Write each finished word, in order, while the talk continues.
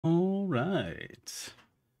right.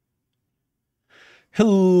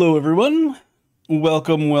 Hello, everyone.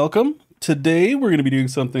 Welcome. Today, we're going to be doing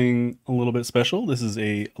something a little bit special. This is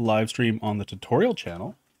a live stream on the tutorial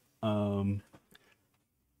channel. It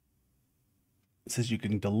says you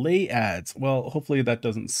can delay ads. Well, hopefully that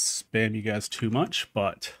doesn't spam you guys too much,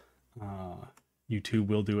 but YouTube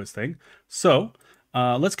will do its thing. So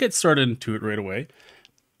let's get started into it right away.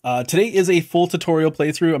 Today is a full tutorial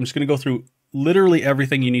playthrough. I'm just going to go through literally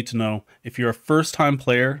everything you need to know. If you're a first-time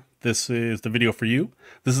player, this is the video for you.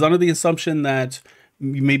 This is under the assumption that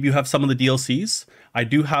maybe you have some of the DLCs. I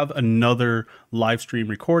do have another live stream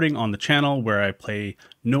recording on the channel where I play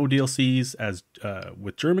no DLCs as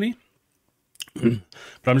with Germany. But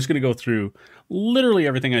I'm just going to go through literally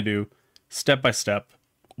everything I do, step by step,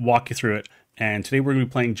 walk you through it. And today we're going to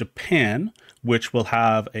be playing Japan, which will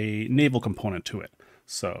have a naval component to it.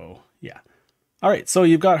 So, yeah. All right, so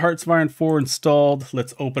you've got Hearts of Iron 4 installed.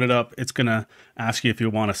 Let's open it up. It's going to ask you if you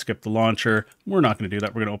want to skip the launcher. We're not going to do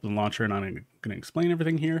that. We're going to open the launcher, and I'm going to explain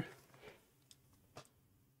everything here.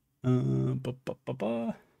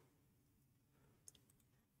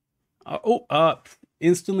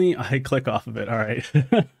 Instantly, I click off of it. All right.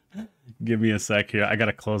 Give me a sec here. I got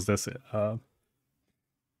to close this.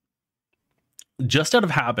 Just out of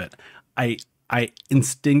habit, I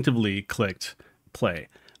instinctively clicked play,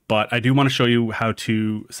 but I do want to show you how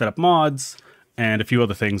to set up mods and a few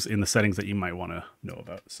other things in the settings that you might want to know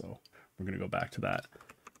about. So we're going to go back to that.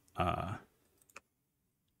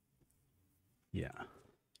 Yeah,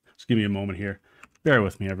 just give me a moment here. Bear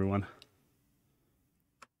with me, everyone.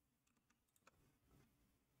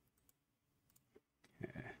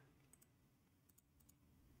 Okay.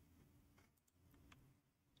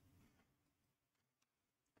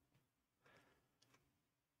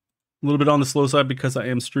 A little bit on the slow side because I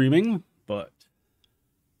am streaming, but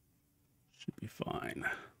should be fine.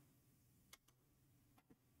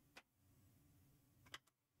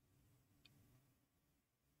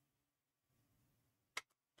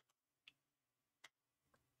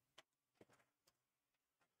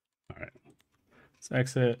 All right, let's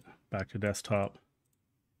exit back to desktop.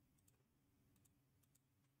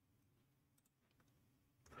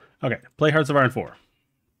 Okay, play Hearts of Iron 4.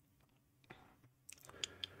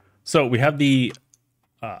 So we have the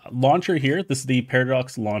launcher here. This is the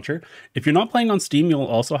Paradox launcher. If you're not playing on Steam, you'll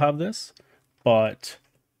also have this. But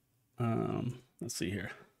let's see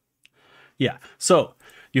here. Yeah, so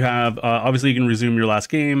you have, obviously you can resume your last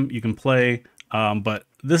game. You can play, but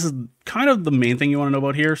this is kind of the main thing you want to know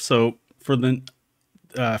about here. So for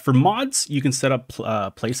mods, you can set up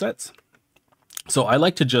playsets. So I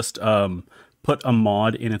like to just put a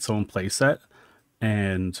mod in its own playset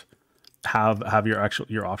and have your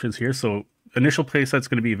options here. So initial playset's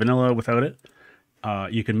going to be vanilla without it.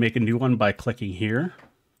 You can make a new one by clicking here,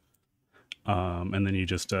 and then you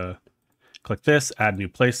just click this, add new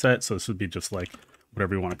playset. So this would be just like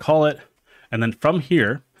whatever you want to call it. And then from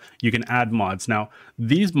here, you can add mods. Now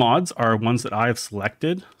these mods are ones that I have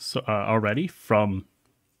selected already from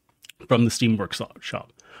the Steam Workshop.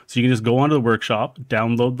 So you can just go onto the workshop,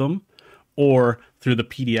 download them, or through the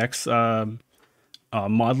PDX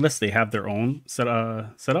mod list, they have their own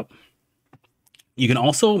setup. You can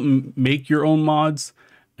also make your own mods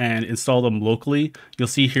and install them locally. You'll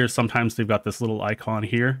see here sometimes they've got this little icon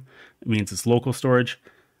here. It means it's local storage.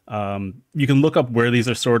 You can look up where these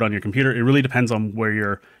are stored on your computer. It really depends on where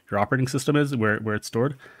your operating system is, where it's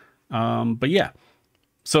stored. But yeah,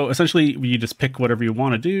 so essentially you just pick whatever you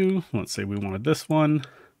want to do. Let's say we wanted this one.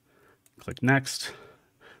 Click next.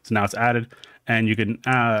 So now it's added. And you can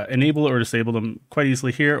enable or disable them quite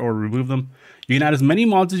easily here, or remove them. You can add as many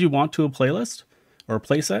mods as you want to a playlist or a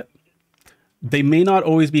playset. They may not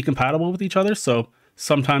always be compatible with each other. So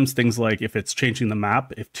sometimes things like if it's changing the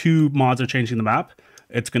map, if two mods are changing the map,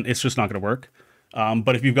 it's just not going to work.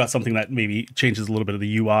 But if you've got something that maybe changes a little bit of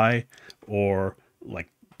the UI or like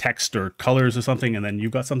text or colors or something, and then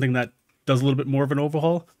you've got something that does a little bit more of an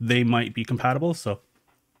overhaul, they might be compatible. So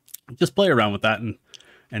just play around with that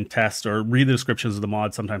and test, or read the descriptions of the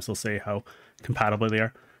mods. Sometimes they'll say how compatible they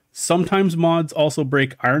are. Sometimes mods also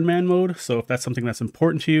break Iron Man mode. So if that's something that's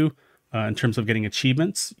important to you in terms of getting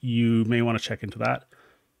achievements, you may want to check into that.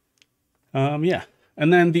 Yeah.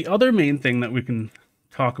 And then the other main thing that we can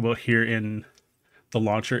talk about here in the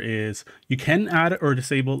launcher is you can add or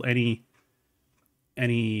disable any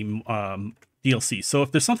DLC. So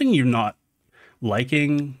if there's something you're not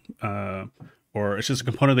liking, or it's just a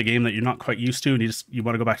component of the game that you're not quite used to and you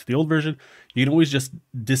want to go back to the old version, you can always just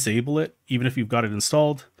disable it, even if you've got it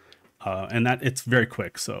installed. And that it's very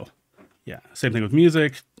quick. So yeah, same thing with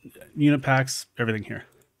music, unit packs, everything here.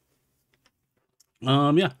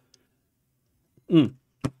 Yeah.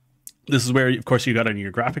 This is where, of course, you got on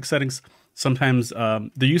your graphics settings. Sometimes there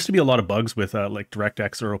used to be a lot of bugs with like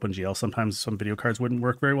DirectX or OpenGL. Sometimes some video cards wouldn't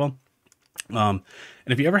work very well. And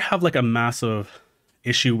if you ever have like a massive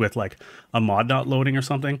issue with like a mod not loading or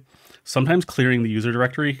something, sometimes clearing the user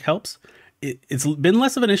directory helps. It's been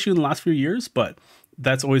less of an issue in the last few years, but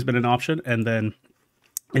that's always been an option. And then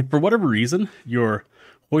if for whatever reason your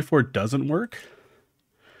HOI4 doesn't work,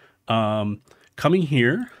 coming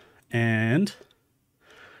here and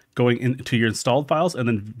going into your installed files and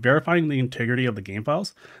then verifying the integrity of the game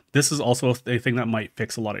files. This is also a thing that might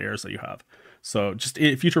fix a lot of errors that you have. So just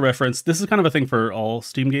future reference, this is kind of a thing for all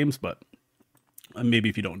Steam games, but maybe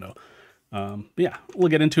if you don't know. Yeah, we'll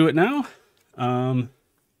get into it now. Let's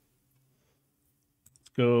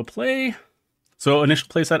go play. So initial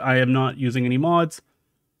playset, I am not using any mods.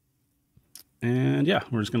 And yeah,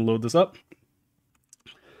 we're just going to load this up.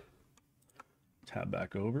 Tab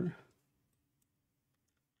back over.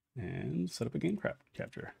 And set up a game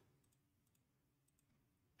capture.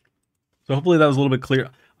 So hopefully that was a little bit clear.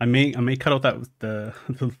 I may cut out that the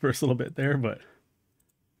first little bit there, but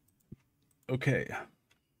okay.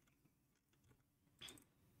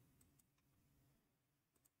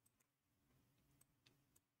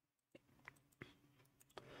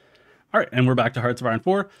 All right, and we're back to Hearts of Iron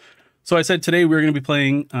 4. So I said today we're going to be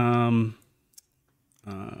playing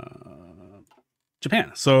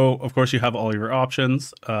Japan. So of course you have all your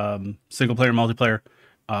options, single player, multiplayer.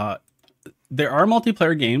 There are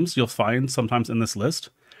multiplayer games you'll find sometimes in this list.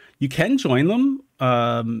 You can join them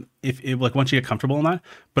if like once you get comfortable in that.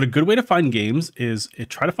 But a good way to find games is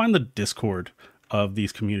try to find the Discord of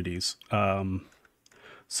these communities.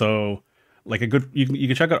 So like you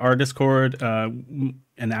can check out our Discord and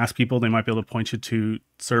ask people. They might be able to point you to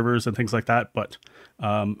servers and things like that. But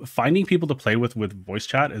finding people to play with voice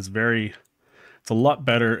chat is it's a lot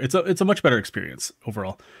better. It's a much better experience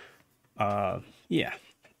overall. Yeah.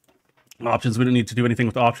 Options, we don't need to do anything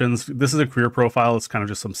with options. This is a career profile. It's kind of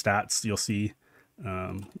just some stats you'll see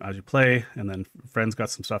as you play, and then friends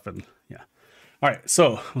got some stuff, and yeah. All right,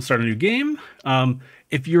 so we'll start a new game.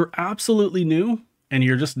 If you're absolutely new and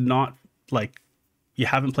you're just not like you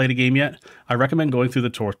haven't played a game yet, I recommend going through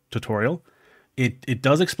the tutorial. It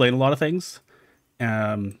does explain a lot of things,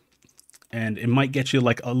 and it might get you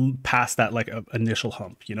like past that like initial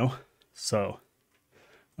hump, you know. So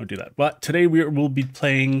I'll do that. But today we'll be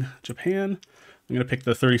playing Japan. I'm gonna pick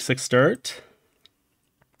the 36 start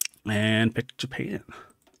and pick Japan.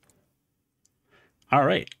 All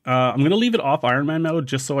right, I'm gonna leave it off Iron Man mode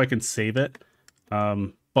just so I can save it.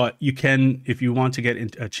 But you can, if you want to get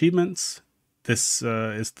into achievements, this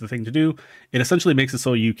is the thing to do. It essentially makes it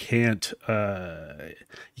so you can't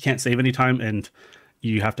save anytime, and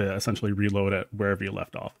you have to essentially reload it wherever you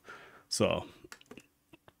left off. So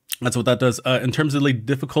that's what that does. In terms of like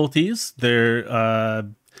difficulties, there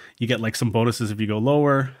you get like some bonuses if you go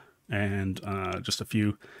lower, and just a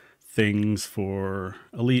few things for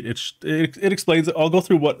elite. It explains it. I'll go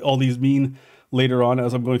through what all these mean later on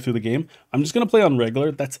as I'm going through the game. I'm just gonna play on regular.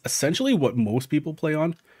 That's essentially what most people play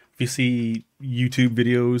on. If you see YouTube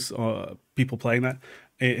videos, people playing that,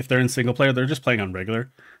 if they're in single player, they're just playing on regular.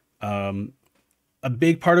 A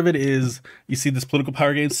big part of it is you see this political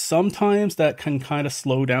power game. Sometimes that can kind of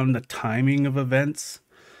slow down the timing of events.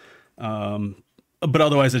 But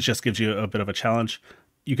otherwise, it just gives you a bit of a challenge.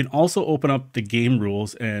 You can also open up the game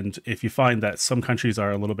rules. And if you find that some countries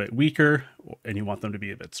are a little bit weaker and you want them to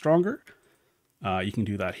be a bit stronger, you can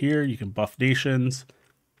do that here. You can buff nations,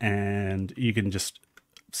 and you can just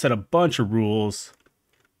set a bunch of rules.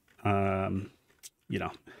 You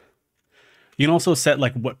know, you can also set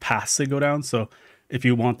like what paths they go down. So if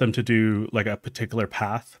you want them to do like a particular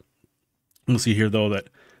path, you'll see here though that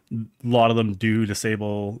a lot of them do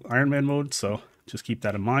disable Iron Man mode. So just keep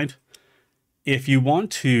that in mind. If you want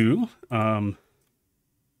to play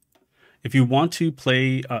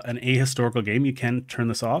an ahistorical game, you can turn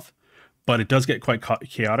this off, but it does get quite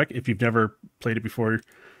chaotic if you've never played it before,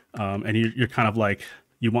 and you're kind of like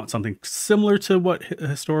you want something similar to what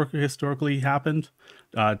historically happened.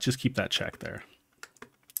 Just keep that check there.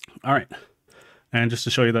 All right. And just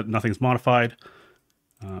to show you that nothing's modified,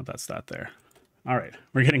 that's that there. All right,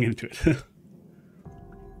 we're getting into it.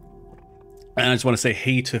 And I just want to say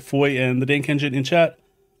hey to Foy and the Dank Engine in chat.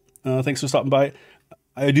 Thanks for stopping by.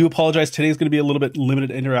 I do apologize. Today's going to be a little bit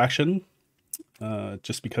limited interaction,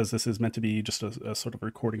 just because this is meant to be just a sort of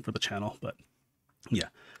recording for the channel. But yeah.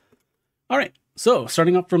 All right. So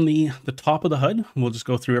starting up from the top of the HUD, we'll just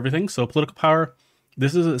go through everything. So political power.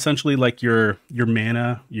 This is essentially like your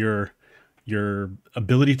mana, your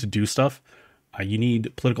ability to do stuff. You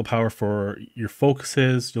need political power for your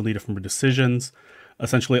focuses. You'll need it for decisions.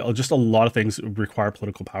 Essentially, just a lot of things require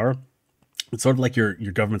political power. It's sort of like your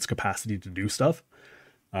government's capacity to do stuff.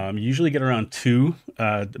 You usually get around 2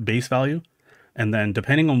 base value. And then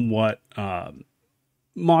depending on what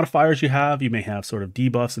modifiers you have, you may have sort of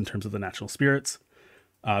debuffs in terms of the natural spirits.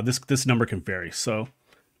 This number can vary. So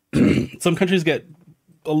some countries get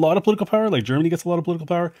a lot of political power, like Germany gets a lot of political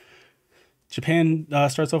power. Japan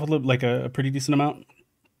starts off with like a pretty decent amount.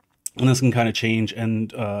 And this can kind of change.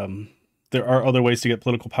 And there are other ways to get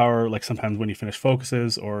political power, like sometimes when you finish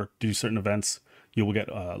focuses or do certain events, you will get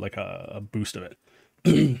like a boost of it.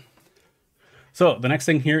 So the next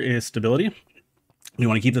thing here is stability. You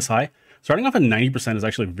want to keep this high. Starting off at 90% is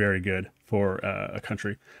actually very good for a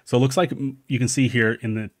country. So it looks like you can see here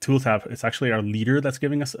in the tool tab, it's actually our leader that's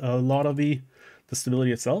giving us a lot of the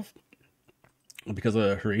stability itself because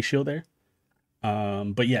of her ratio there.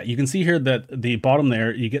 But yeah, you can see here that the bottom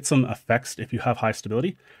there, you get some effects if you have high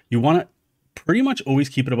stability. You want to pretty much always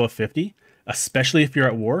keep it above 50, especially if you're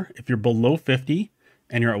at war. If you're below 50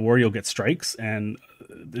 and you're at war, you'll get strikes, and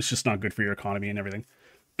it's just not good for your economy and everything.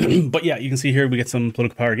 But yeah, you can see here we get some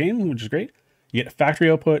political power gain, which is great. You get factory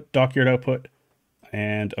output, dockyard output,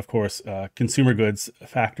 and of course, consumer goods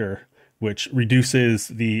factor, which reduces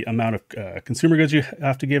the amount of consumer goods you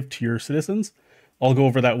have to give to your citizens. I'll go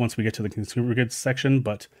over that once we get to the consumer goods section,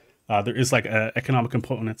 but there is like economic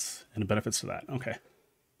components and benefits to that. Okay.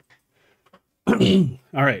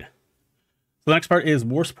 All right. So the next part is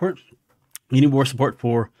war support. You need war support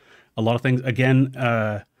for a lot of things. Again,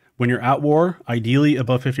 when you're at war, ideally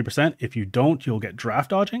above 50%. If you don't, you'll get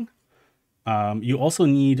draft dodging. You also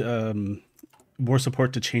need war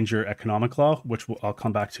support to change your economic law, which I'll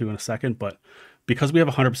come back to in a second. But because we have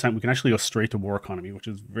 100%, we can actually go straight to war economy, which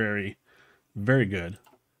is very, very good.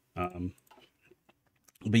 But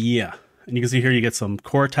yeah, and you can see here you get some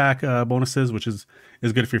core attack bonuses, which is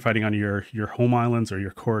good if you're fighting on your home islands or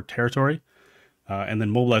your core territory. And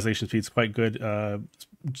then mobilization speed is quite good,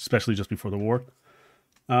 especially just before the war.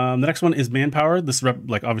 The next one is manpower. This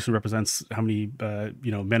obviously represents how many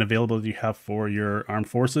men available that you have for your armed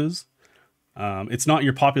forces. It's not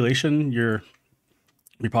your population. Your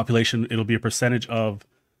population, it'll be a percentage of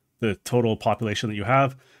the total population that you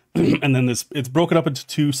have. And then it's broken up into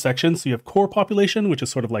 2 sections. So you have core population, which is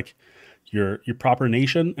sort of like your proper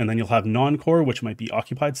nation, and then you'll have non-core, which might be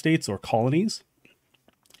occupied states or colonies.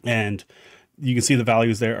 And you can see the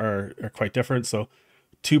values there are quite different. So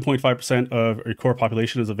 2.5% of your core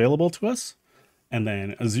population is available to us, and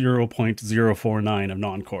then a 0.049 of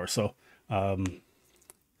non-core. So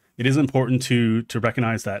it is important to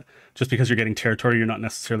recognize that just because you're getting territory, you're not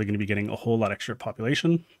necessarily going to be getting a whole lot extra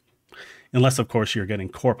population, unless of course you're getting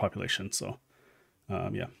core population. So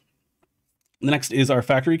yeah. The next is our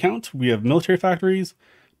factory count. We have military factories,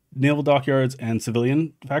 naval dockyards, and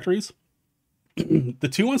civilian factories. The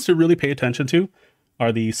 2 ones to really pay attention to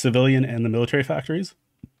are the civilian and the military factories.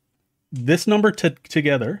 This number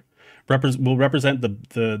together will represent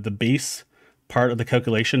the base part of the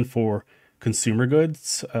calculation for consumer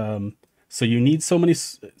goods. So you need so many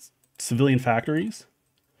civilian factories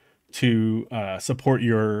to support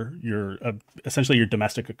your essentially your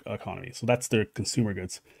domestic economy. So that's the consumer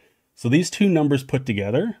goods. So these 2 numbers put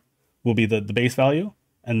together will be the base value,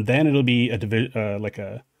 and then it'll be a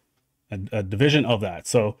division of that.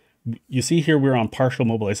 So you see here we're on partial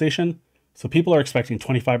mobilization. So people are expecting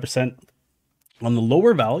 25%. On the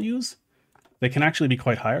lower values, they can actually be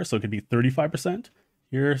quite higher. So it could be 35%.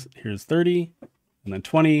 Here's 30, and then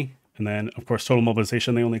 20, and then of course total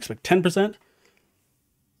mobilization, they only expect 10%.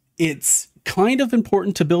 It's kind of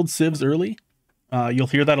important to build civs early. You'll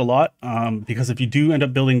hear that a lot because if you do end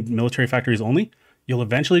up building military factories only, you'll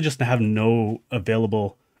eventually just have no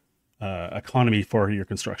available economy for your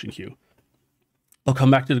construction queue. I'll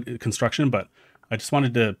come back to construction, but I just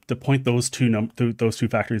wanted to point those two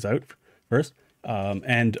factories out first.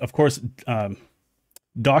 And of course,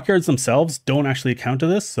 dockyards themselves don't actually account to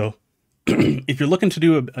this. So if you're looking to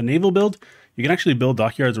do a naval build, you can actually build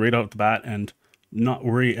dockyards right out the bat and not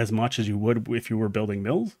worry as much as you would if you were building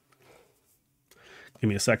mills. Give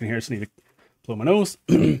me a second here. I just need to blow my nose.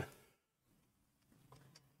 All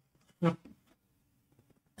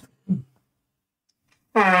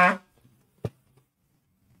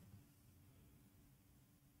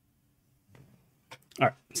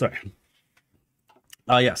right, sorry.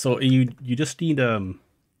 Yeah, so you just need so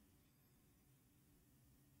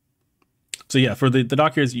yeah, for the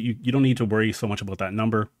dockyards, you don't need to worry so much about that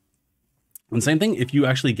number. And same thing if you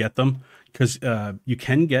actually get them, because you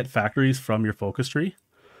can get factories from your focus tree.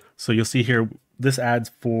 So you'll see here, this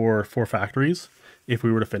adds 4 factories if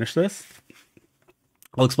we were to finish this.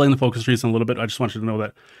 I'll explain the focus trees in a little bit. I just want you to know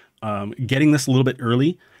that getting this a little bit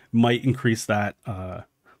early might increase that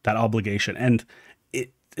that obligation. And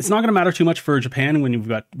it's not going to matter too much for Japan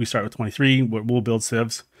when we start with 23. We'll build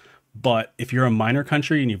civs. But if you're a minor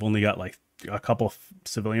country and you've only got like a couple of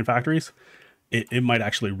civilian factories, it might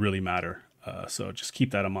actually really matter. So just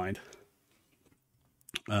keep that in mind.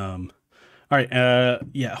 All right.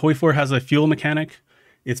 Yeah, Hoi 4 has a fuel mechanic.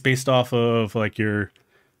 It's based off of like the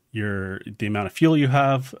amount of fuel you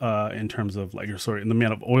have in terms of like the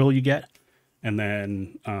amount of oil you get, and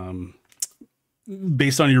then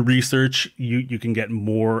based on your research, you can get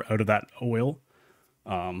more out of that oil.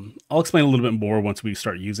 I'll explain a little bit more once we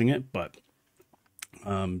start using it, but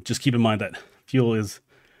just keep in mind that fuel is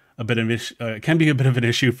a bit of can be a bit of an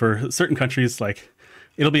issue for certain countries. Like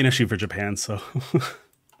it'll be an issue for Japan. So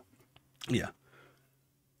yeah.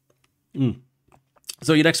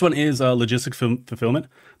 So your next one is logistic fulfillment.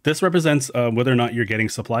 This represents whether or not you're getting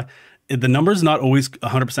supply. The number is not always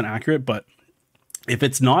 100% accurate, but if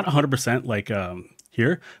it's not 100% like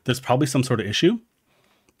here, there's probably some sort of issue.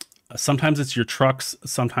 Sometimes it's your trucks,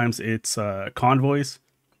 sometimes it's convoys,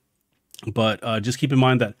 but just keep in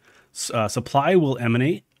mind that supply will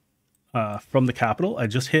emanate from the capital. I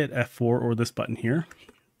just hit F4 or this button here.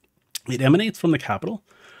 It emanates from the capital,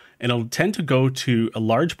 and it'll tend to go to a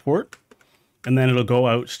large port, and then it'll go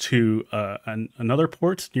out to another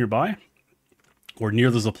port nearby or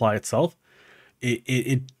near the supply itself.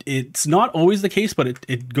 It's not always the case, but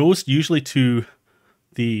it goes usually to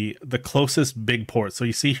the closest big port. So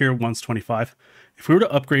you see here 125. If we were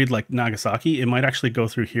to upgrade like Nagasaki, it might actually go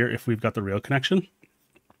through here if we've got the rail connection.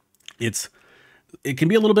 It can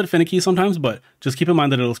be a little bit finicky sometimes, but just keep in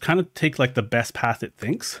mind that it'll kind of take like the best path it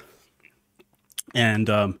thinks.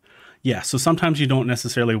 And yeah, so sometimes you don't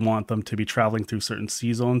necessarily want them to be traveling through certain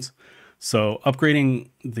sea zones. So upgrading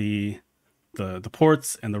the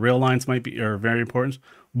ports and the rail lines are very important.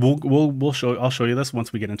 I'll show you this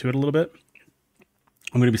once we get into it a little bit.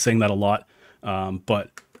 I'm going to be saying that a lot,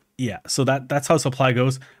 but yeah, so that's how supply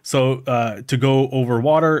goes. So to go over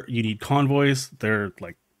water, you need convoys. They're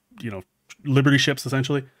like, Liberty ships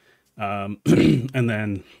essentially, and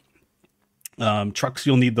then trucks.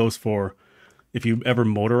 You'll need those for if you ever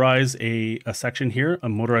motorize a section here, a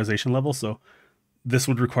motorization level. So this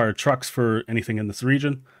would require trucks for anything in this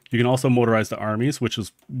region. You can also motorize the armies, which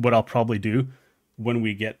is what I'll probably do when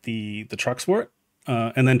we get the trucks for it.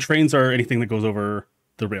 And then trains are anything that goes over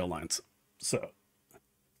the rail lines. So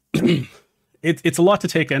it's a lot to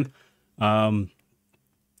take in.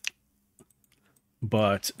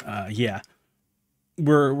 But yeah,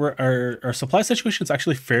 our supply situation is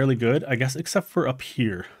actually fairly good, I guess, except for up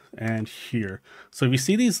here and here. So if you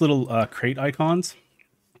see these little crate icons,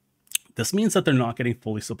 this means that they're not getting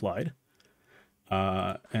fully supplied.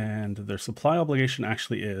 And their supply obligation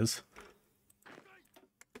actually is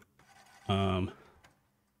quite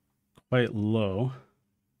low.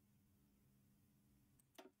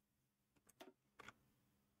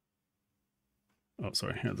 Oh,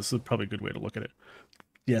 sorry. Here, this is probably a good way to look at it.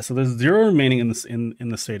 Yeah, so there's 0 remaining in this in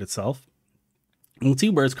the state itself. And let's see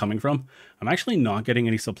where it's coming from. I'm actually not getting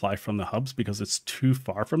any supply from the hubs because it's too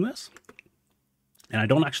far from this. And I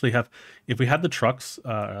don't actually have, if we had the trucks,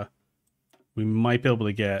 we might be able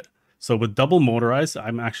to get, so with double motorized,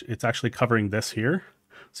 it's actually covering this here.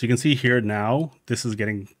 So you can see here now, this is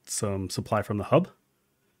getting some supply from the hub,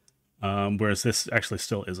 whereas this actually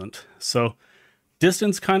still isn't. So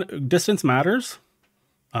distance matters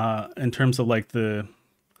in terms of like the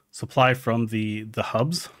supply from the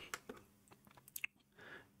hubs.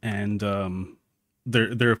 And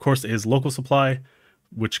there of course is local supply,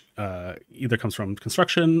 which either comes from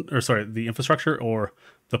the infrastructure or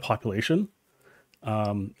the population.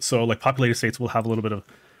 So like populated states will have a little bit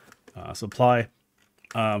of supply.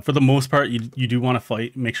 For the most part, you do want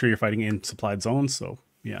to make sure you're fighting in supplied zones. So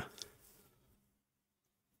yeah.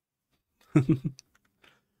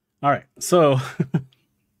 All right, so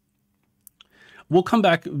we'll come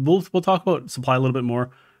back. We'll talk about supply a little bit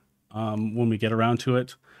more when we get around to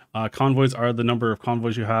it. Convoys are the number of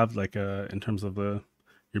convoys you have, like in terms of your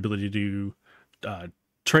ability to do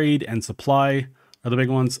trade and supply are the big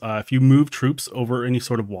ones. If you move troops over any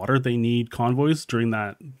sort of water, they need convoys during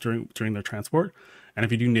their transport. And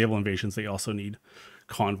if you do naval invasions, they also need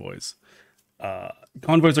convoys.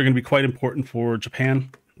 Convoys are going to be quite important for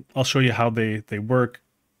Japan. I'll show you how they work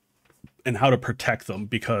and how to protect them,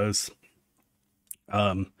 because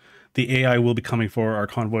the AI will be coming for our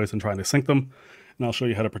convoys and trying to sink them. And I'll show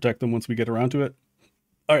you how to protect them once we get around to it.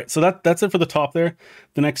 All right, so that's it for the top there.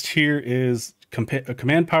 The next here is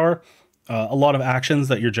command power. A lot of actions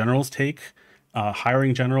that your generals take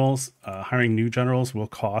hiring generals, hiring new generals will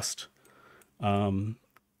cost command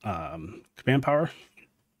power.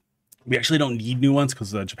 We actually don't need new ones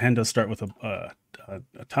because Japan does start with a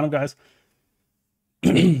ton of guys.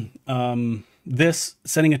 This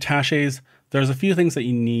sending attaches, there's a few things that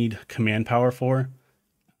you need command power for.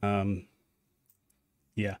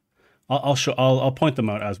 Yeah, I'll point them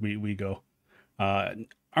out as we go.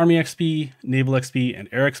 Army XP, Naval XP, and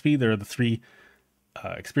Air XP. They're the three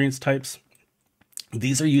experience types.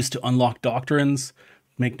 These are used to unlock doctrines,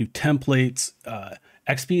 make new templates.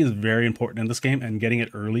 XP is very important in this game, and getting it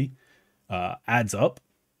early adds up.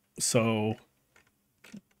 So,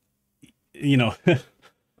 you know,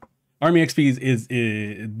 Army XP is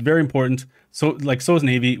very important. So is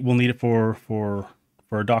Navy. We'll need it for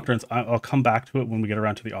doctrines. I'll come back to it when we get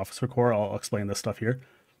around to the officer corps. I'll explain this stuff here.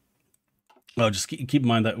 I'll just keep in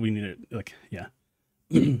mind that we need it. Like, yeah.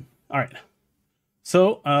 All right.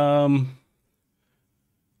 So,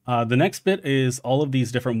 the next bit is all of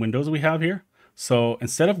these different windows we have here. So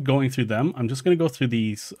instead of going through them, I'm just going to go through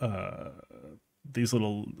these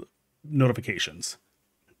little notifications,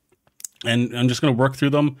 and I'm just going to work through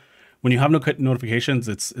them. When you have no notifications,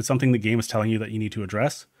 it's something the game is telling you that you need to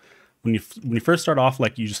address. When you first start off,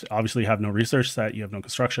 like, you just obviously have no research set, you have no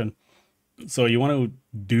construction, so you want to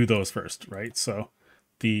do those first, right? So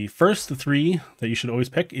the first three that you should always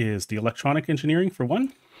pick is the electronic engineering for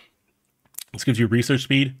one. This gives you research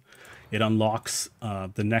speed. It unlocks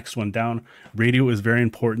the next one down. Radio is very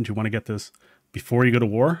important. You want to get this before you go to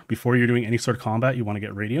war. Before you're doing any sort of combat, you want to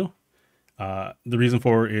get radio. The reason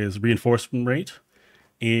for is reinforcement rate.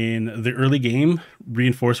 In the early game,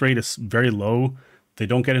 reinforce rate is very low. They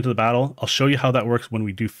don't get into the battle. I'll show you how that works when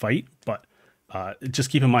we do fight, but just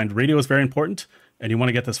keep in mind, radio is very important, and you want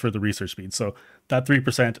to get this for the research speed. So that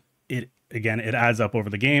 3%, it adds up over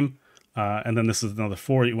the game. And then this is another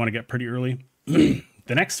 4 that you want to get pretty early.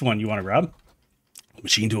 The next one you want to grab,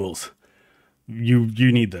 machine tools. You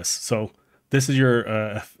need this. So this is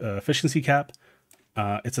your efficiency cap.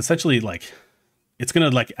 It's essentially like, it's going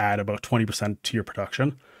to like add about 20% to your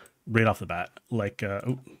production right off the bat. Like,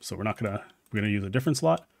 so we're going to use a different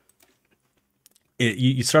slot.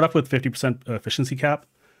 You start off with 50% efficiency cap.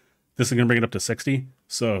 This is going to bring it up to 60.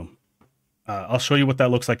 So I'll show you what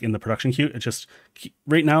that looks like in the production queue. It just,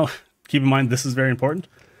 right now, keep in mind, this is very important,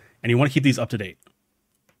 and you want to keep these up to date.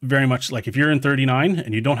 Very much like if you're in 39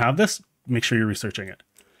 and you don't have this, make sure you're researching it.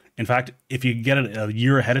 In fact, if you get it a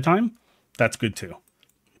year ahead of time, that's good too.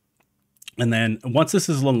 And then once this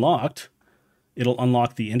is unlocked, it'll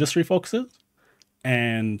unlock the industry focuses.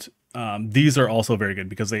 And these are also very good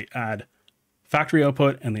because they add factory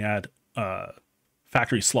output and they add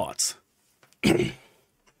factory slots.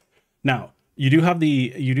 Now, you do have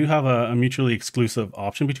a mutually exclusive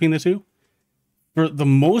option between the two. For the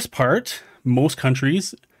most part, most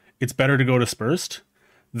countries, it's better to go dispersed.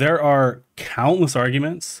 There are countless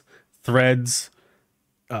arguments, threads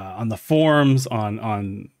on the forums,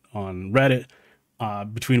 on Reddit,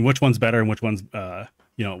 between which one's better and which one's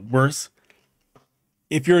worse.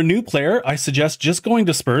 If you're a new player, I suggest just going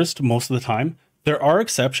dispersed most of the time. There are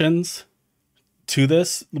exceptions to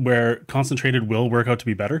this where concentrated will work out to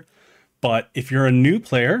be better. But if you're a new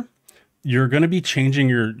player, you're going to be changing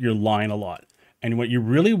your line a lot. And what you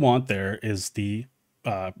really want there is the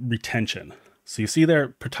retention. So you see there,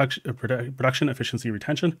 production efficiency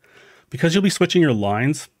retention, because you'll be switching your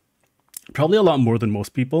lines probably a lot more than most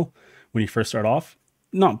people when you first start off.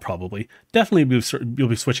 Not probably, definitely you'll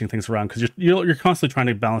be switching things around because you're constantly trying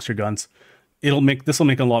to balance your guns. This will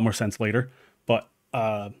make a lot more sense later, but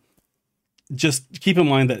just keep in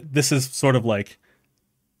mind that this is sort of like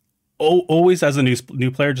always as a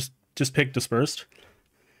new player, just pick dispersed.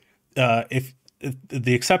 If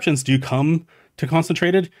the exceptions do come to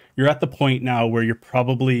concentrated, you're at the point now where you're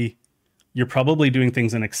probably doing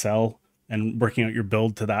things in Excel and working out your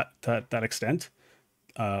build to that extent.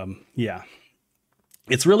 Yeah,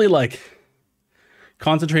 it's really like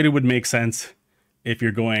concentrated would make sense if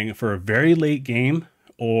you're going for a very late game,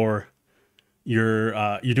 or you're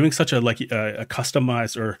doing such a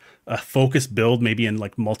customized or a focused build, maybe in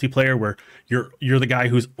like multiplayer where you're the guy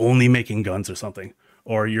who's only making guns or something,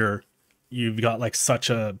 or you've got like such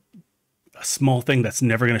a small thing that's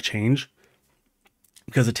never going to change,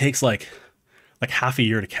 because it takes like half a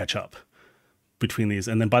year to catch up between these.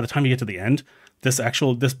 And then by the time you get to the end, this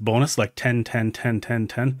bonus, like 10, 10, 10, 10,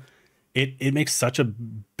 10, it makes such a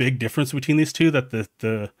big difference between these two that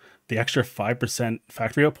the extra 5%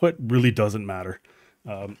 factory output really doesn't matter.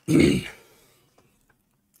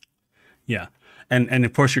 Yeah. And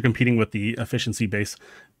of course you're competing with the efficiency base.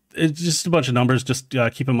 It's just a bunch of numbers. Just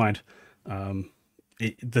keep in mind,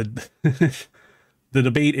 the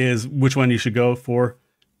debate is which one you should go for.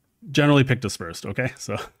 Generally pick dispersed. Okay,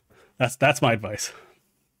 so that's my advice.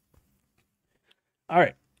 All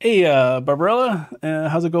right. Hey, Barbarella,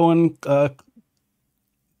 how's it going?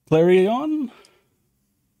 Clarion?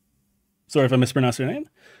 Sorry if I mispronounced your name.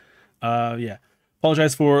 Yeah.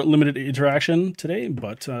 Apologize for limited interaction today,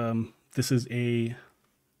 but this is a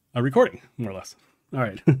recording, more or less. All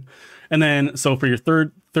right. And then, so for your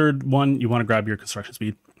third one, you want to grab your construction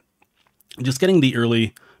speed. Just getting the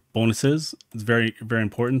early bonuses is very, very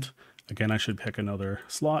important. Again, I should pick another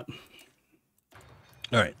slot.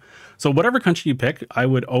 All right. So whatever country you pick, I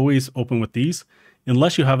would always open with these,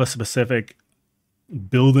 unless you have a specific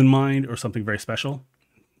build in mind or something very special.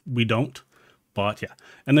 We don't, but yeah.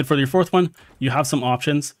 And then for your fourth one, you have some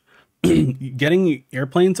options. Getting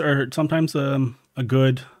airplanes are sometimes a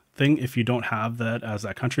good thing if you don't have that as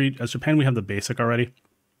that country. As Japan, we have the basic already.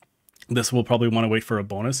 This will probably want to wait for a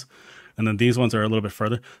bonus. And then these ones are a little bit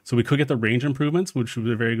further. So we could get the range improvements, which would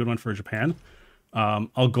be a very good one for Japan.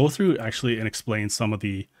 I'll go through actually and explain some of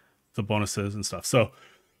the bonuses and stuff. So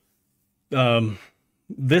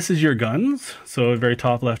this is your guns. So very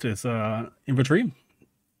top left is infantry.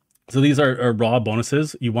 So these are raw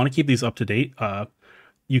bonuses. You want to keep these up to date.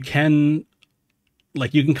 You can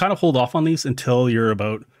kind of hold off on these until you're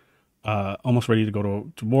about almost ready to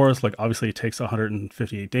go to wars. Like obviously it takes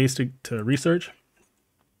 158 days to research.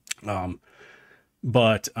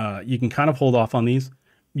 But you can kind of hold off on these.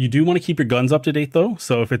 You do want to keep your guns up to date though.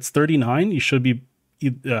 So if it's 39, you should be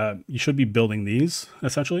building these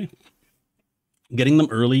essentially. Getting them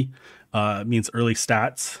early means early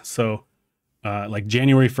stats. So like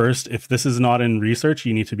January 1st, if this is not in research,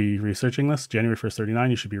 you need to be researching this. January 1st, 39,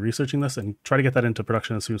 you should be researching this and try to get that into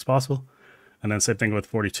production as soon as possible. And then same thing with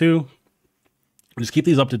 42. Just keep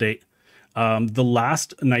these up to date. The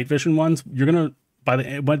last night vision ones, you're going to, by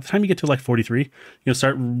the time you get to like 43, you'll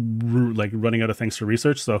start like running out of things to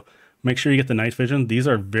research. So make sure you get the night vision. These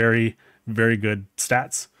are very, very good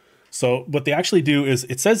stats. So what they actually do is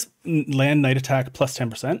it says land night attack plus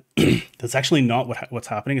 10%. That's actually not what's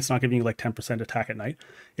happening. It's not giving you like 10% attack at night.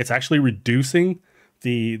 It's actually reducing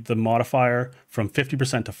the modifier from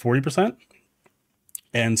 50% to 40%.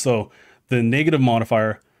 And so the negative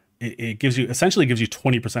modifier, it gives you essentially gives you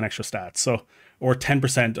 20% extra stats. So, or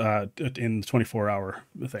 10% in the 24-hour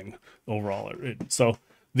thing overall. So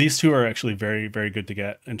these two are actually very, very good to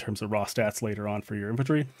get in terms of raw stats later on for your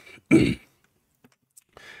infantry.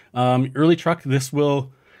 Early truck, this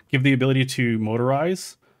will give the ability to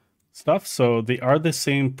motorize stuff. So they are the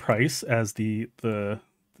same price as the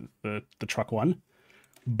truck one,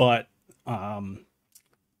 but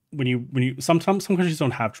when you some countries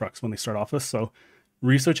don't have trucks when they start off this, so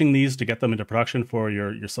researching these to get them into production for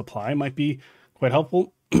your supply might be quite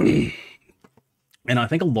helpful. And I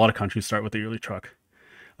think a lot of countries start with the early truck.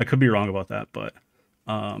 I could be wrong about that, but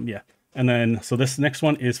yeah. And then, so this next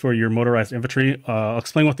one is for your motorized infantry. I'll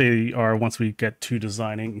explain what they are once we get to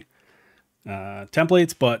designing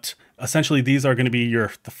templates, but essentially these are going to be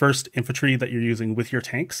the first infantry that you're using with your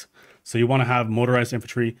tanks. So you want to have motorized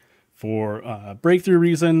infantry for breakthrough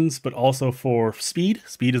reasons, but also for speed.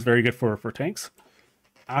 Speed is very good for tanks.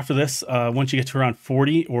 After this, once you get to around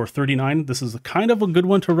 40 or 39, this is kind of a good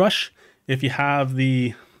one to rush if you have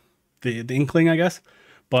the inkling, I guess.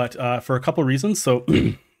 But for a couple of reasons. So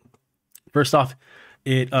first off,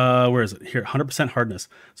 where is it? Here, 100% hardness.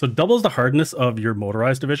 So it doubles the hardness of your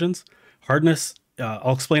motorized divisions. Hardness,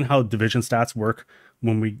 I'll explain how division stats work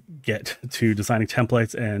when we get to designing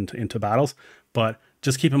templates and into battles. But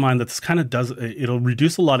just keep in mind that this kind of it'll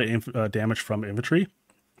reduce a lot of damage from infantry.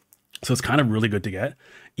 So it's kind of really good to get,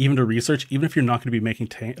 even to research, even if you're not going to be making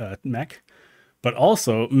mech. But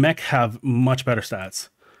also, mech have much better stats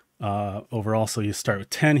overall. So you start with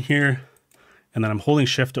 10 here. And then I'm holding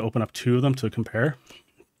shift to open up 2 of them to compare.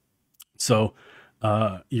 So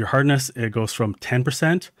your hardness, it goes from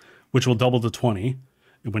 10%, which will double to 20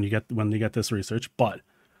 when you get this research, but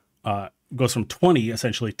goes from 20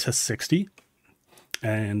 essentially to 60.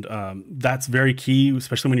 And that's very key,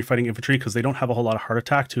 especially when you're fighting infantry, because they don't have a whole lot of heart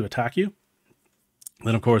attack to attack you.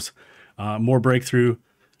 Then of course, more breakthrough.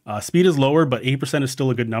 Speed is lower, but 8% is still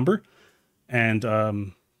a good number.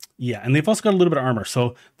 And yeah, and they've also got a little bit of armor,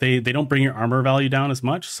 so they don't bring your armor value down as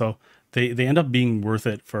much, so they end up being worth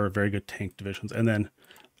it for very good tank divisions. And then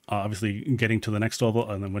obviously getting to the next level,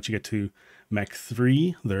 and then once you get to Mech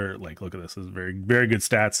 3, they're like, look at this, is very, very good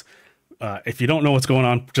stats. If you don't know what's going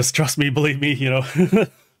on, just trust me, believe me, you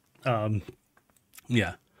know.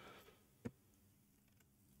 Yeah.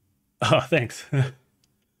 Oh, thanks.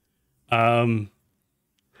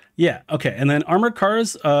 Yeah, okay. And then armored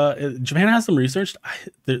cars, Japan has them researched.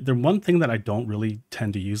 They're one thing that I don't really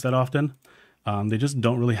tend to use that often. They just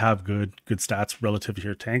don't really have good stats relative to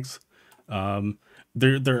your tanks.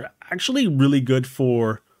 They're actually really good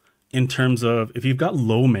for in terms of if you've got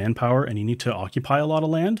low manpower and you need to occupy a lot of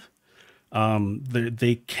land.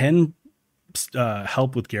 They can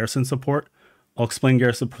help with garrison support. I'll explain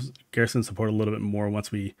garrison support a little bit more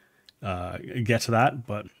once we get to that,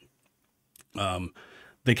 but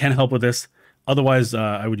they can help with this. Otherwise,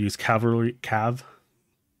 I would use cavalry.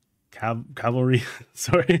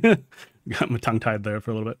 Sorry, got my tongue tied there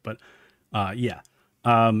for a little bit, but yeah,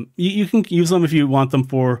 you can use them if you want them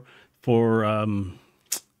for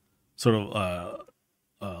sort of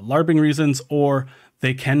LARPing reasons, or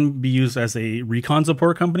they can be used as a recon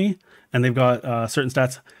support company, and they've got certain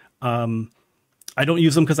stats. I don't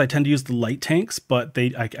use them because I tend to use the light tanks, but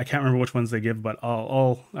I can't remember which ones they give, but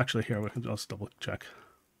I'll actually here, I'll just double check.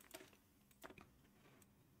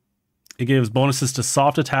 It gives bonuses to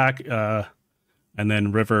soft attack, and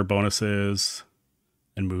then river bonuses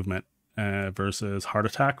and movement versus hard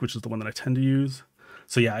attack, which is the one that I tend to use.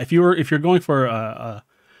 So yeah, if you're going for a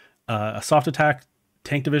soft attack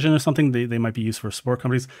tank division or something, they might be used for support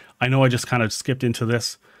companies. I know I just kind of skipped into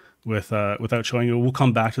this without showing you. We'll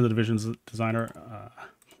come back to the divisions designer.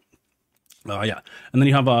 Yeah, and then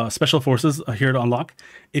you have special forces here to unlock.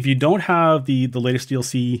 If you don't have the latest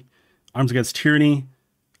DLC, Arms Against Tyranny,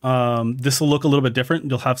 this will look a little bit different.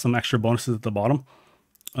 You'll have some extra bonuses at the bottom,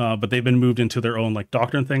 but they've been moved into their own like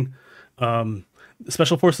doctrine thing.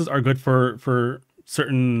 Special forces are good for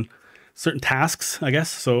certain tasks, I guess.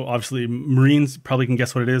 So obviously Marines probably can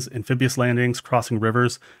guess what it is: amphibious landings, crossing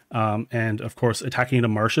rivers, and of course attacking into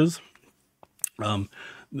marshes.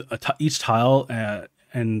 Each tile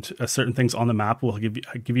and certain things on the map will give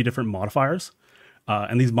you different modifiers,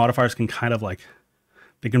 and these modifiers can kind of like,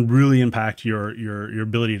 they can really impact your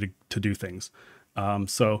ability to do things.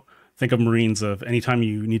 So think of Marines, of anytime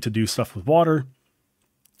you need to do stuff with water,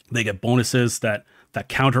 they get bonuses that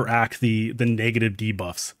counteract the negative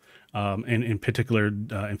debuffs. And in particular,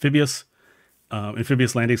 amphibious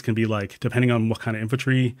landings can be like, depending on what kind of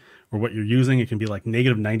infantry or what you're using, it can be like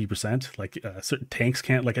negative 90%. Like certain tanks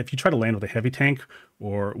can't, like if you try to land with a heavy tank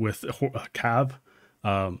or with a cav,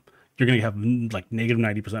 you're going to have like negative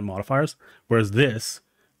 90% modifiers. Whereas this,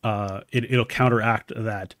 it'll counteract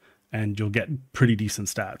that and you'll get pretty decent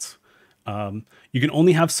stats. You can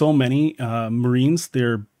only have so many Marines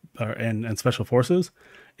there and special forces.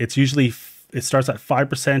 It's usually, it starts at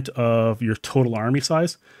 5% of your total army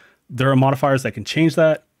size. There are modifiers that can change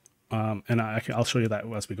that, and I'll show you that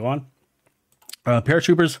as we go on.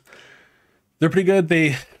 Paratroopers, they're pretty good.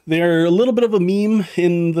 They're a little bit of a meme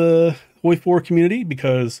in the Hoi 4 community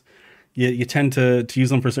because you tend to use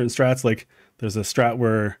them for certain strats. Like there's a strat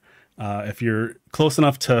where if you're close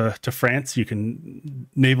enough to France, you can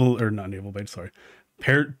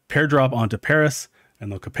pair drop onto Paris,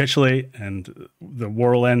 and they'll capitulate, and the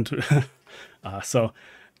war will end. So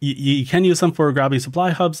you can use them for grabbing supply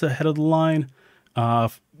hubs ahead of the line.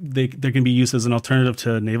 They can be used as an alternative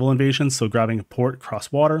to naval invasions, so grabbing a port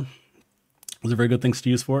across water. Those are very good things to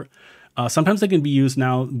use for it. Sometimes they can be used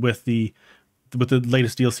now with the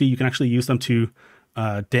latest DLC. You can actually use them to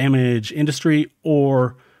damage industry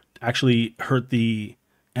or actually hurt the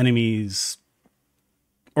enemy's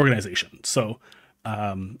organization. So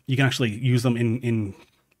you can actually use them in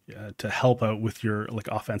to help out with your like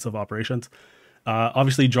offensive operations.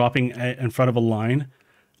 Obviously, dropping in front of a line,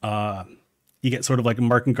 you get sort of like a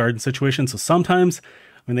mark and garden situation. So sometimes,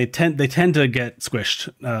 I mean, they tend to get squished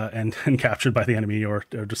and captured by the enemy or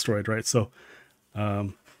destroyed, right? So,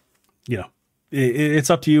 you know, it's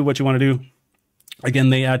up to you what you want to do.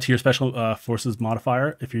 Again, they add to your special forces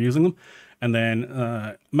modifier if you're using them. And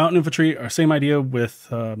then mountain infantry are same idea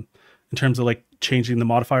with in terms of like changing the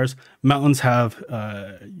modifiers. Mountains have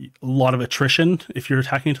a lot of attrition if you're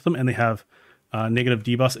attacking into them, and they have negative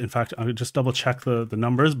debuffs. In fact, I'll just double check the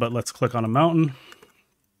numbers, but let's click on a mountain.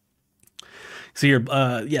 So you're,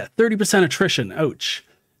 30% attrition, ouch.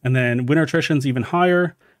 And then winter attrition's even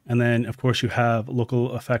higher. And then, of course, you have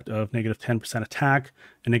local effect of negative 10% attack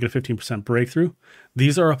and negative 15% breakthrough.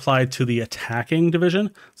 These are applied to the attacking division.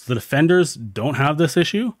 So the defenders don't have this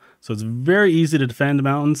issue. So it's very easy to defend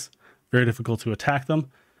mountains, very difficult to attack them.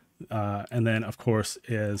 And then, of course,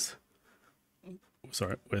 with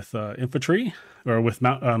infantry or with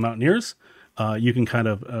mountaineers, you can kind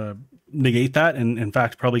of negate that and, in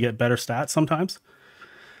fact, probably get better stats sometimes.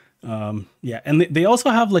 Yeah, and they also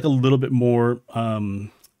have like a little bit more...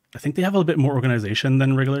 I think they have a little bit more organization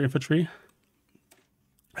than regular infantry.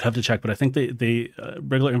 I'd have to check, but I think they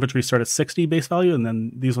regular infantry start at 60 base value, and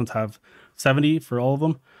then these ones have 70 for all of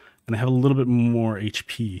them, and they have a little bit more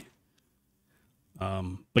HP.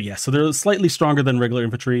 But yeah, so they're slightly stronger than regular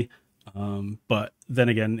infantry. But then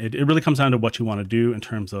again, it really comes down to what you want to do in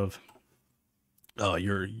terms of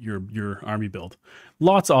your army build.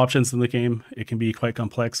 Lots of options in the game. It can be quite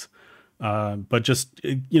complex, but just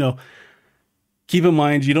keep in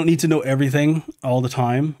mind you don't need to know everything all the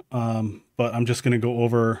time. But I'm just going to go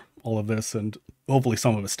over all of this, and hopefully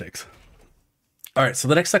some of it sticks. All right, so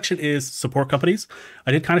the next section is support companies.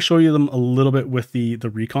 I did kind of show you them a little bit with the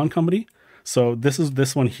recon company. So this is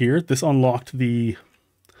this one here. This unlocked the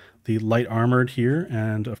light armored here,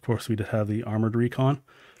 and of course we did have the armored recon.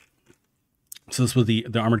 So this was the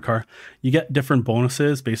armored car. You get different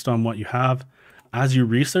bonuses based on what you have. As you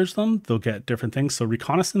research them, they'll get different things. So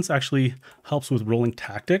reconnaissance actually helps with rolling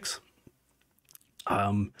tactics.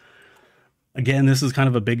 Again, this is kind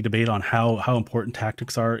of a big debate on how important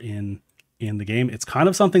tactics are in the game. It's kind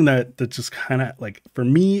of something that just kind of like, for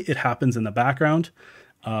me, it happens in the background.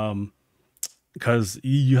 Because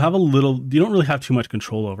you don't really have too much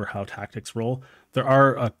control over how tactics roll. There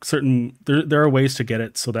are there are ways to get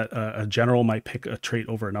it so that a general might pick a trait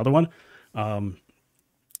over another one.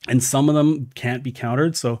 And some of them can't be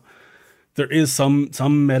countered. So there is some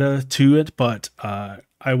meta to it, but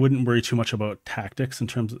I wouldn't worry too much about tactics in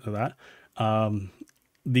terms of that.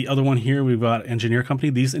 The other one here, we've got engineer company.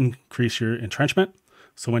 These increase your entrenchment.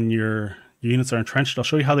 So when your units are entrenched, I'll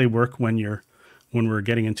show you how they work when we're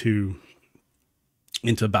getting into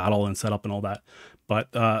battle and setup and all that. But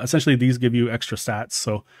essentially these give you extra stats.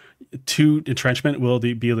 So 2 entrenchment will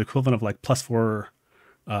be the equivalent of like +4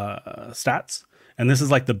 stats. And this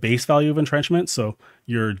is like the base value of entrenchment. So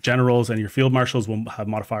your generals and your field marshals will have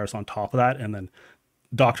modifiers on top of that. And then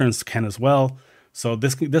doctrines can as well. So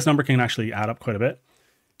this number can actually add up quite a bit.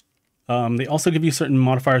 They also give you certain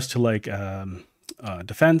modifiers to like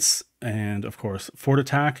defense and of course fort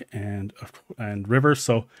attack and rivers.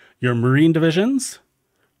 So your marine divisions,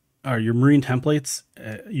 or your marine templates,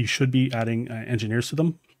 you should be adding engineers to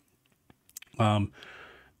them.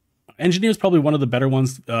 Engineers probably one of the better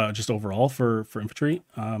ones just overall for infantry.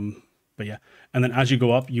 But yeah, and then as you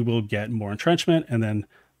go up, you will get more entrenchment, and then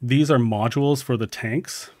these are modules for the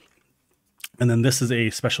tanks. And then this is a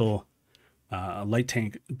special light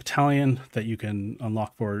tank battalion that you can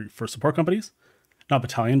unlock for support companies. Not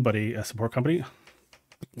battalion, but a support company.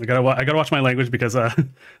 I gotta watch my language because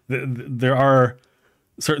there are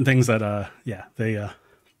certain things that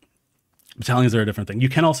battalions are a different thing. You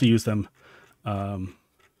can also use them.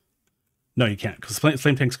 No, you can't, because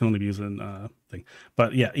flame tanks can only be used in thing.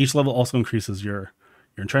 But yeah, each level also increases your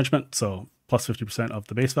entrenchment, so plus 50% of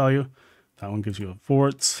the base value. That one gives you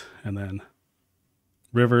forts, and then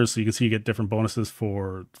rivers. So you can see you get different bonuses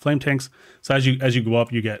for flame tanks. So as you go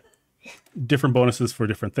up, you get different bonuses for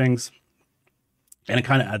different things, and it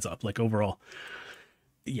kind of adds up like overall.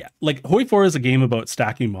 Yeah, like Hoi 4 is a game about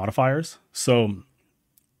stacking modifiers. So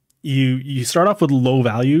you start off with low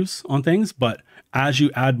values on things, but as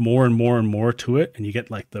you add more and more and more to it, and you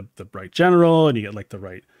get like the right general, and you get like the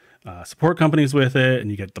right support companies with it,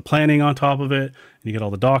 and you get the planning on top of it, and you get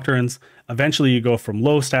all the doctrines, eventually you go from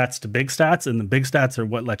low stats to big stats, and the big stats are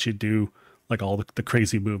what lets you do like all the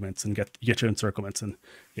crazy movements and get your encirclements. And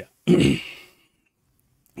yeah.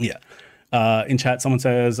 Yeah. In chat, someone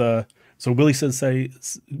says, so Willie C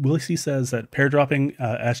says that pair dropping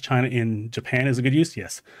as China in Japan is a good use.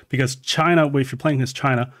 Yes, because China, if you're playing as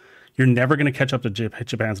China, you're never going to catch up to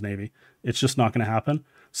Japan's navy. It's just not going to happen.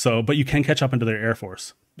 So, but you can catch up into their air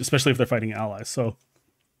force, especially if they're fighting allies. So,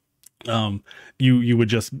 you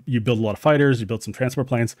build a lot of fighters, you build some transport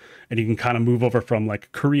planes, and you can kind of move over from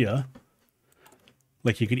like Korea.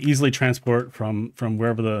 Like you could easily transport from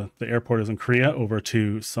wherever the airport is in Korea over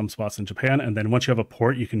to some spots in Japan. And then once you have a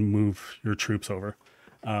port, you can move your troops over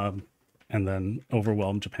and then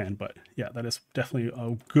overwhelm Japan. But yeah, that is definitely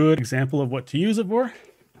a good example of what to use it for.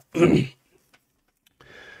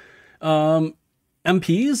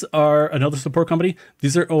 MPs are another support company.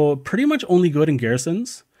 These are pretty much only good in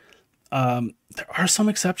garrisons. There are some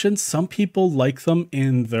exceptions. Some people like them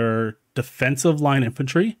in their defensive line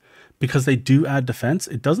infantry, because they do add defense.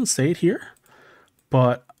 It doesn't say it here,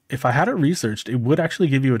 but if I had it researched, it would actually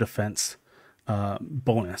give you a defense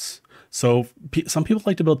bonus. So some people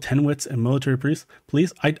like to build 10 wits and military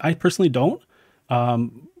police. I personally don't.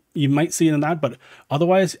 You might see it in that, but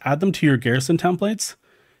otherwise add them to your garrison templates.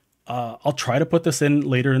 I'll try to put this in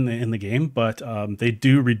later in the game, but they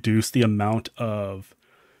do reduce the amount of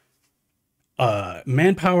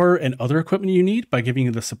manpower and other equipment you need by giving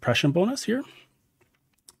you the suppression bonus here.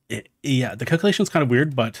 Yeah, the calculation is kind of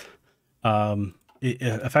weird, but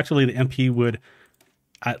effectively the MP would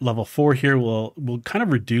at level 4 here will kind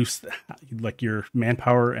of reduce like your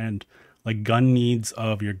manpower and like gun needs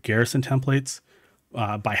of your garrison templates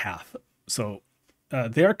by half. So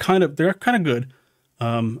they're kind of good.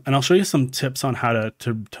 And I'll show you some tips on how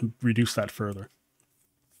to reduce that further.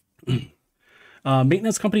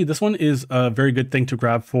 Maintenance company. This one is a very good thing to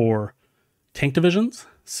grab for tank divisions.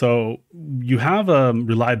 So you have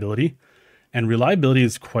reliability, and reliability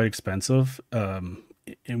is quite expensive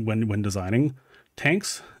when designing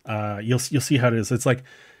tanks. You'll see how it is. It's like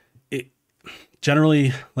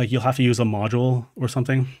generally like you'll have to use a module or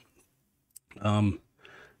something.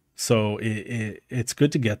 So it's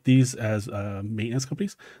good to get these as maintenance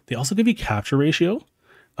companies. They also give you capture ratio.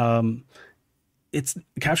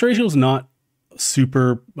 Capture ratio is not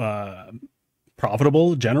super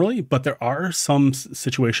profitable generally, but there are some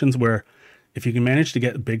situations where if you can manage to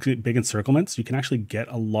get big encirclements, you can actually get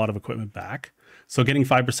a lot of equipment back. So getting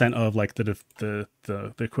 5% of like the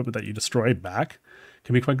equipment that you destroy back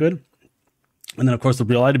can be quite good. And then of course the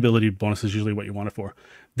reliability bonus is usually what you want it for.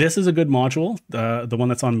 This is a good module, the one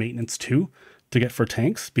that's on maintenance 2, to get for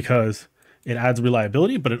tanks, because it adds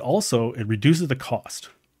reliability, but it reduces the cost.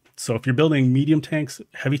 So if you're building medium tanks,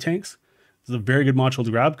 heavy tanks, this is a very good module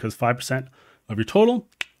to grab, because 5% of your total,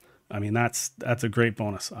 I mean, that's a great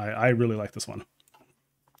bonus. I really like this one.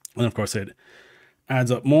 And of course it adds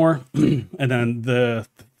up more. And then the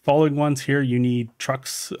following ones here, you need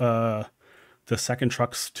trucks, the second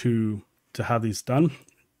trucks to have these done.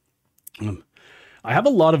 I have a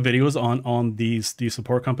lot of videos on these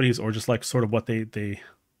support companies, or just like sort of what they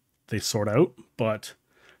sort out. But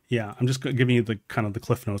yeah, I'm just giving you the kind of the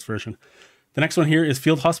Cliff Notes version. The next one here is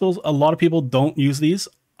field hospitals. A lot of people don't use these.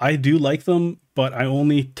 I do like them, but I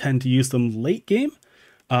only tend to use them late game.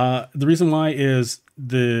 The reason why is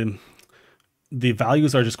the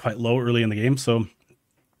values are just quite low early in the game. So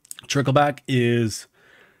trickleback is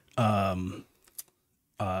when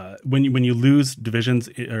you lose divisions,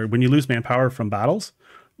 or when you lose manpower from battles,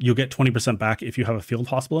 you'll get 20% back if you have a field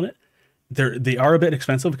hospital in it. They are a bit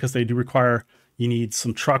expensive because they do require, you need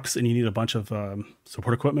some trucks and you need a bunch of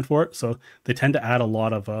support equipment for it. So they tend to add a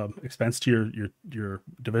lot of expense to your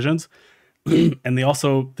divisions. And they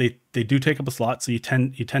also, they do take up a slot. So you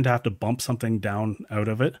tend to have to bump something down out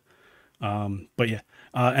of it. But yeah.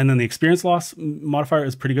 And then the experience loss modifier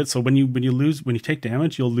is pretty good. So when you take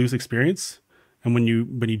damage, you'll lose experience. And when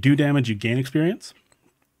you do damage, you gain experience.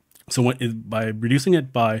 So by reducing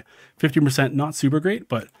it by 50%, not super great,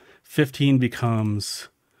 but 15 becomes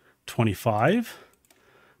 25,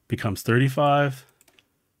 becomes 35,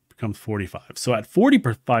 becomes 45. So at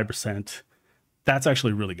 45%, that's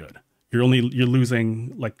actually really good. You're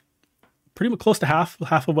losing like pretty much close to half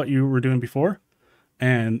of what you were doing before.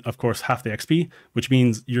 And of course, half the XP, which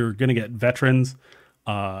means you're going to get veterans,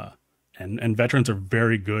 and veterans are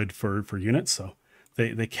very good for units. So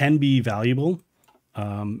they can be valuable,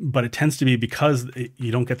 but it tends to be because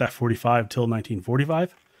you don't get that 45 till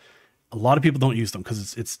 1945. A lot of people don't use them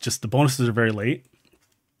because it's just the bonuses are very late.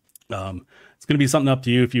 It's going to be something up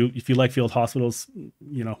to you. If you like field hospitals,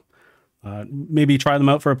 you know, maybe try them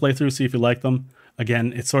out for a playthrough, see if you like them.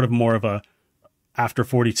 Again, it's sort of more of a after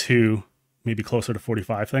 42, maybe closer to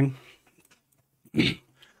 45 thing. The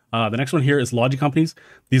next one here is Logi companies.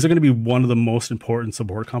 These are going to be one of the most important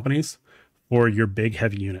support companies for your big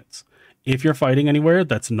heavy units. If you're fighting anywhere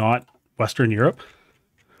that's not Western Europe,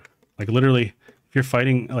 like literally, if you're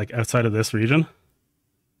fighting like outside of this region,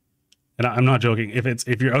 and I'm not joking,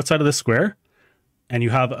 if you're outside of this square and you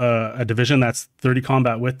have a division that's 30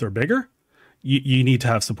 combat width or bigger, you need to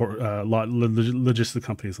have support logistic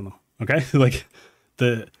companies in them. Okay, like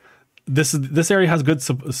this area has good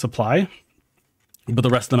supply, but the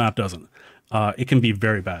rest of the map doesn't. It can be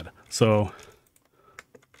very bad. So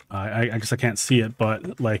I guess I can't see it,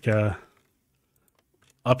 but like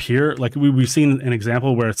up here, like we've seen an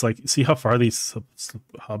example where it's like, see how far these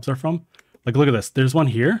hubs are from? Like, look at this. There's one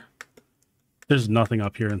here. There's nothing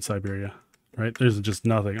up here in Siberia, right? There's just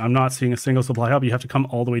nothing. I'm not seeing a single supply hub. You have to come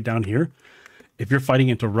all the way down here. If you're fighting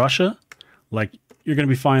into Russia, like you're going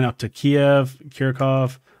to be fine up to Kiev,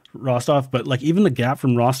 Kharkov, Rostov, but like even the gap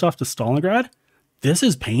from Rostov to Stalingrad, this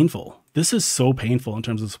is painful. This is so painful in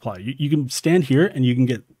terms of supply. You can stand here and you can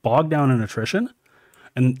get bogged down in attrition,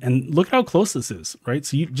 and look at how close this is, right?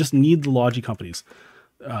 So you just need the Logi companies.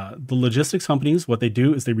 The logistics companies, what they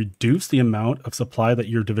do is they reduce the amount of supply that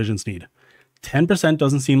your divisions need. 10%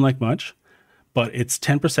 doesn't seem like much, but it's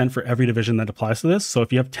 10% for every division that applies to this. So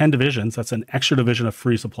if you have 10 divisions, that's an extra division of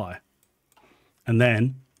free supply. And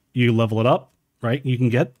then you level it up, right? You can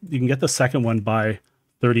get the second one by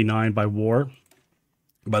 39 by war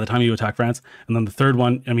by the time you attack France. And then the third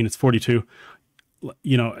one, I mean, it's 42.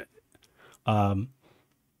 You know,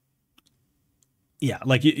 yeah,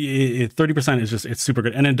 like 30% is just, it's super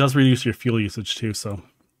good. And it does reduce your fuel usage too. So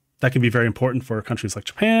that can be very important for countries like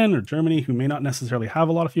Japan or Germany who may not necessarily have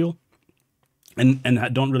a lot of fuel and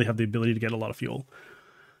don't really have the ability to get a lot of fuel.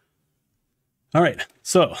 All right,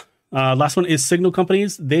 so last one is signal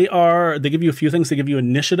companies. They give you a few things. They give you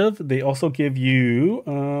initiative. They also give you,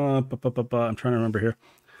 I'm trying to remember here.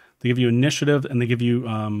 They give you initiative and they give you,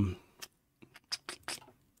 oh,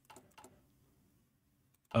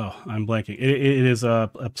 I'm blanking. It is a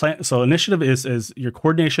plan. So initiative is your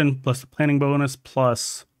coordination plus the planning bonus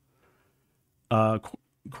plus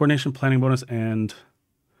coordination, planning bonus, and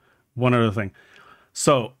one other thing.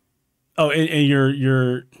 So, oh, and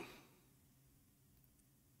your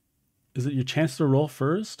is it your chance to roll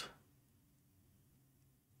first?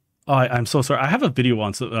 Oh, I'm so sorry. I have a video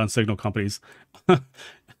on signal companies.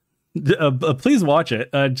 Please watch it.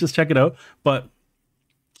 Just check it out. But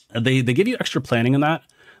they give you extra planning in that.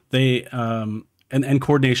 They and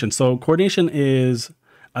coordination. So coordination is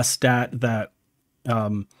a stat that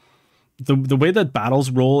the way that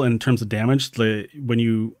battles roll in terms of damage, when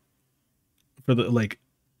you for the like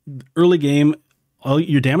early game, all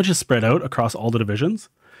your damage is spread out across all the divisions.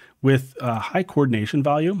 With high coordination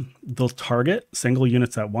value, they'll target single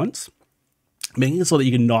units at once, making it so that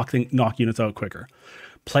you can knock units out quicker.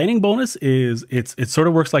 Planning bonus is it sort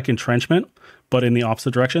of works like entrenchment, but in the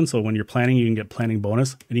opposite direction. So when you're planning, you can get planning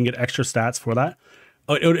bonus, and you can get extra stats for that.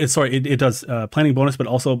 Oh, it does planning bonus, but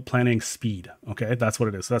also planning speed. Okay, that's what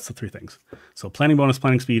it is. So that's the three things. So planning bonus,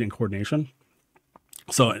 planning speed, and coordination.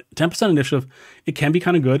 So 10% initiative, it can be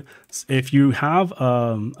kind of good if you have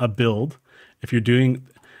a build. If you're doing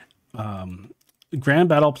Grand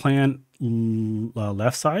Battle Plan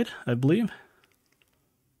left side, I believe.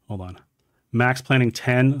 Hold on. Max planning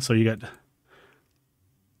 10. So you get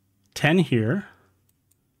 10 here.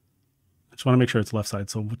 I just want to make sure it's left side.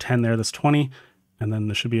 So 10 there, that's 20. And then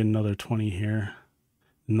there should be another 20 here.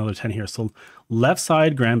 Another 10 here. So left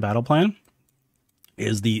side Grand Battle Plan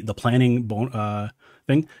is the planning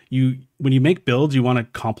thing. When you make builds, you want to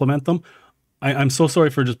complement them. I'm so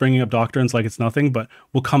sorry for just bringing up doctrines like it's nothing, but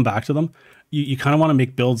we'll come back to them. You kind of want to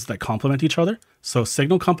make builds that complement each other. So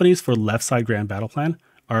signal companies for left side Grand Battle Plan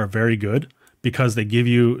are very good because they give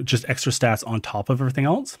you just extra stats on top of everything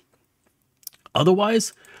else.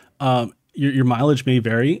 Otherwise, your mileage may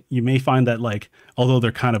vary. You may find that, like, although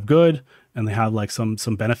they're kind of good and they have like some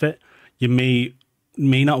benefit, you may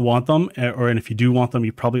not want them, and if you do want them,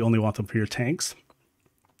 you probably only want them for your tanks.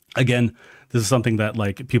 Again, this is something that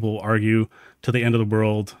like people argue to the end of the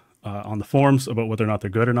world on the forums about whether or not they're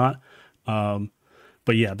good or not.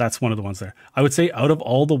 But yeah, that's one of the ones there. I would say out of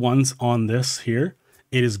all the ones on this here,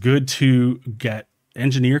 it is good to get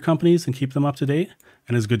engineer companies and keep them up to date,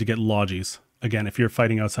 and it's good to get logies. Again, if you're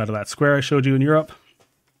fighting outside of that square I showed you in Europe,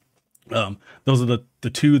 those are the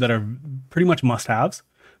two that are pretty much must-haves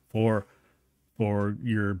for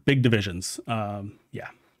your big divisions. Yeah.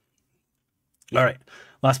 All right.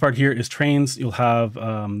 Last part here is trains. You'll have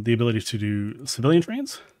the ability to do civilian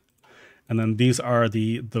trains. And then these are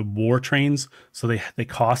the war trains. So they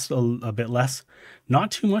cost a bit less.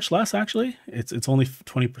 Not too much less, actually. It's only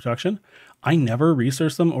 20 production. I never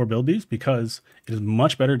research them or build these because it is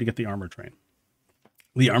much better to get the armored train.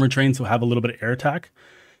 The armored trains will have a little bit of air attack,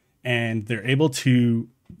 and they're able to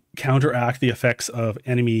counteract the effects of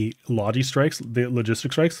enemy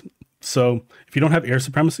logistic strikes. So if you don't have air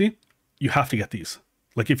supremacy, you have to get these.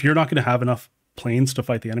 Like, if you're not going to have enough planes to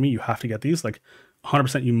fight the enemy, you have to get these. Like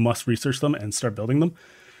 100%, you must research them and start building them.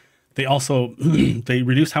 They also, they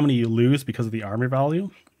reduce how many you lose because of the armor value.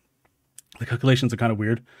 The calculations are kind of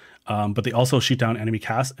weird, but they also shoot down enemy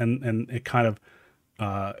casts, and it kind of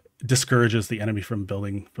discourages the enemy from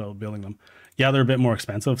building them. Yeah, they're a bit more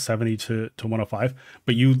expensive, 70 to 105,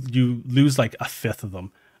 but you lose like a fifth of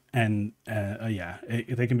them, and yeah,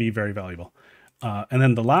 they can be very valuable. And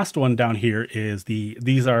then the last one down here is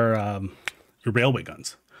these are your railway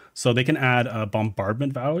guns. So they can add a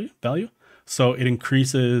bombardment value. So it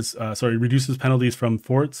increases, it reduces penalties from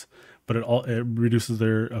forts, but it reduces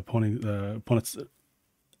their opponent's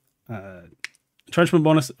entrenchment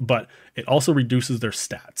bonus, but it also reduces their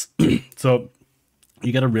stats. So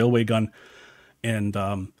you get a railway gun, and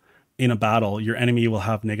in a battle, your enemy will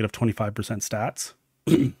have negative 25% stats.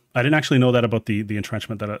 I didn't actually know that about the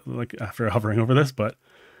entrenchment that like after hovering over this, but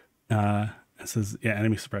it says, yeah,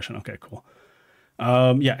 enemy suppression. Okay, cool.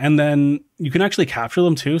 Yeah, and then you can actually capture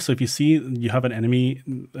them too. So if you see you have an enemy,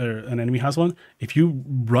 or an enemy has one, if you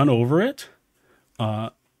run over it,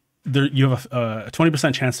 there you have a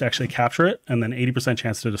 20% chance to actually capture it, and then 80%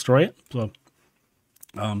 chance to destroy it. So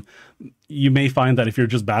you may find that if you're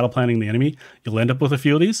just battle planning the enemy, you'll end up with a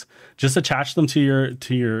few of these. Just attach them to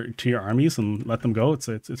your armies and let them go.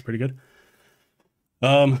 It's pretty good.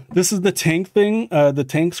 This is the tank thing, the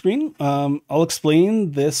tank screen. I'll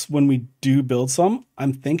explain this when we do build some.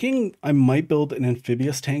 I'm thinking I might build an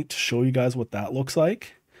amphibious tank to show you guys what that looks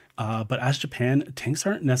like. But as Japan, tanks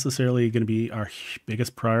aren't necessarily going to be our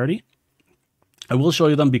biggest priority. I will show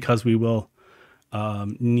you them because we will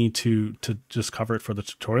need to just cover it for the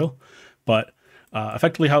tutorial. But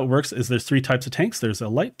effectively how it works is there's 3 types of tanks. There's a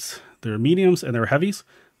light, there are mediums, and there are heavies.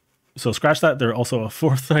 So scratch that. There are also a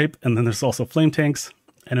 4th type, and then there's also flame tanks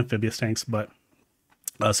and amphibious tanks. But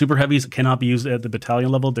super heavies cannot be used at the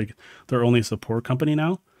battalion level. They're only a support company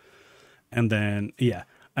now. And then, yeah.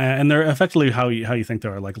 And they're effectively how you think they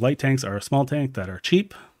are. Like light tanks are a small tank that are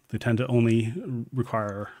cheap. They tend to only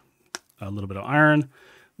require a little bit of iron.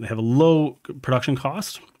 They have a low production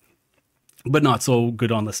cost, but not so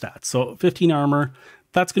good on the stats. So 15 armor,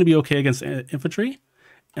 that's going to be okay against infantry.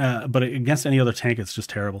 But against any other tank, it's just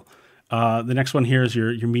terrible. The next one here is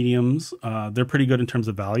your mediums. They're pretty good in terms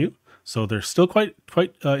of value. So they're still quite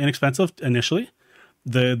inexpensive initially.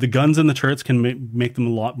 The guns and the turrets can make them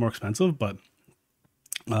a lot more expensive, but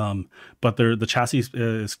the chassis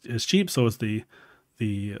is cheap. So is the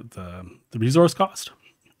resource cost.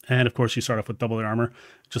 And of course you start off with double the armor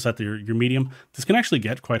just at your medium. This can actually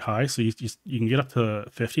get quite high. So you can get up to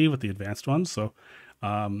 50 with the advanced ones. So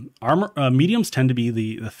mediums tend to be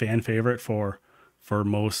the fan favorite for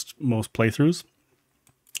most playthroughs.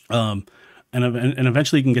 And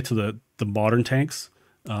eventually you can get to the modern tanks.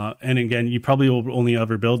 And again, you probably will only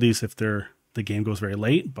ever build these if the game goes very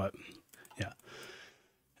late, but yeah.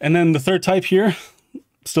 And then the 3rd type here,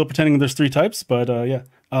 still pretending there's 3 types, but yeah.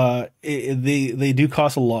 They do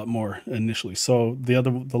cost a lot more initially. So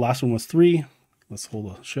the last one was 3. Let's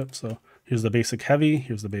hold a shift. So here's the basic heavy,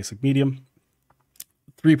 here's the basic medium.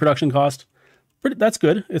 3 production cost. That's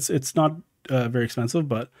good. It's not very expensive,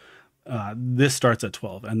 but this starts at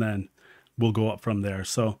 12, and then we'll go up from there.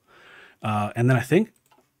 So and then I think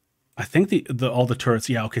all the turrets.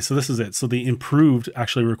 Yeah, okay. So this is it. So the improved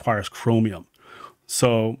actually requires chromium.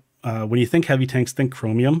 So when you think heavy tanks, think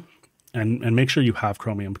chromium, and make sure you have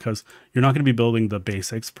chromium, because you're not going to be building the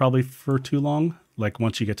basics probably for too long. Like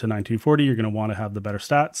once you get to 9240, you're going to want to have the better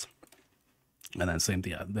stats, and then same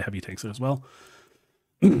the heavy tanks as well.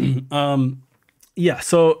 Yeah,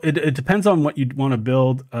 so it depends on what you want to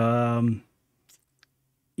build.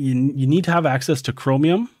 You need to have access to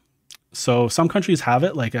chromium. So some countries have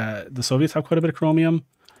it, like the Soviets have quite a bit of chromium.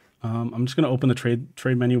 I'm just going to open the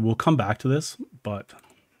trade menu. We'll come back to this, but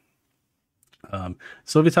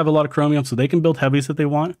Soviets have a lot of chromium, so they can build heavies if they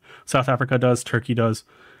want. South Africa does, Turkey does,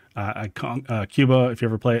 Cuba, if you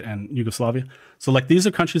ever play it, and Yugoslavia. So like these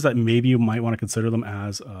are countries that maybe you might want to consider them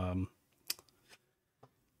as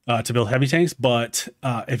to build heavy tanks. But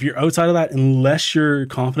if you're outside of that, unless you're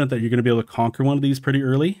confident that you're going to be able to conquer one of these pretty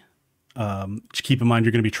early, keep in mind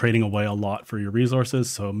you're going to be trading away a lot for your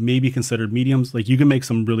resources. So maybe consider mediums. Like you can make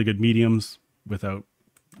some really good mediums without,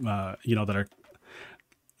 that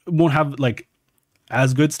won't have like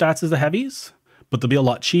as good stats as the heavies, but they'll be a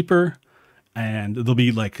lot cheaper, and they'll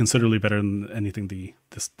be like considerably better than anything the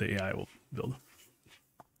AI will build.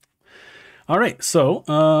 All right,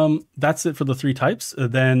 so that's it for the 3 types.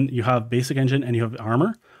 Then you have basic engine and you have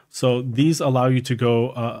armor. So these allow you to go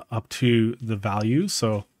up to the value.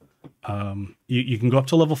 So you can go up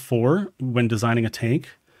to level 4 when designing a tank,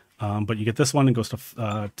 but you get this one, it goes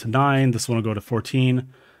to 9. This one will go to 14,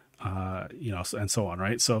 and so on,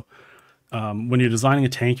 right? So when you're designing a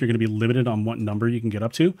tank, you're going to be limited on what number you can get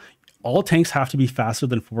up to. All tanks have to be faster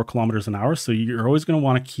than 4 kilometers an hour. So you're always going to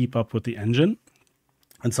want to keep up with the engine.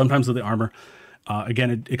 And sometimes with the armor,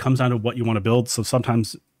 again, it comes down to what you want to build. So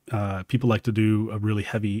sometimes people like to do a really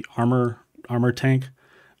heavy armor tank.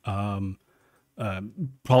 Problem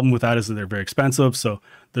with that is that they're very expensive. So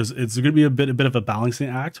it's going to be a bit of a balancing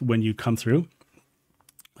act when you come through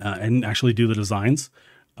and actually do the designs.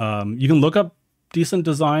 You can look up decent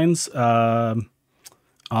designs. I'll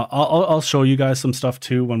show you guys some stuff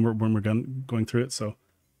too when we're going through it. So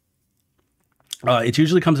it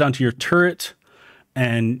usually comes down to your turret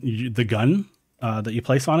and the gun that you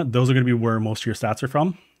place on it. Those are going to be where most of your stats are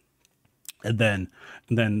from. And then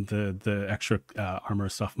the extra armor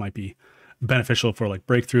stuff might be beneficial for like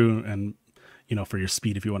breakthrough and, for your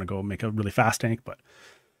speed if you want to go make a really fast tank. But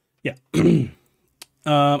yeah.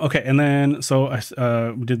 Okay. And then, so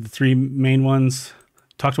we did the 3 main ones,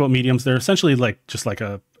 talked about mediums. They're essentially like just like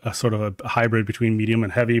a sort of a hybrid between medium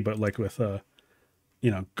and heavy, but like with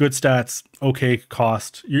good stats, okay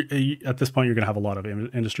cost. At this point, you're going to have a lot of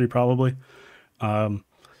industry probably.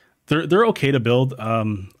 They're okay to build.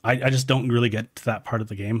 I just don't really get to that part of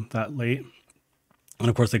the game that late. And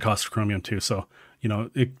of course, they cost chromium too. So,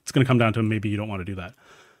 it's going to come down to maybe you don't want to do that.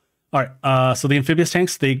 All right. So the amphibious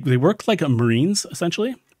tanks, they work like a Marines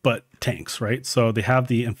essentially, but tanks, right? So they have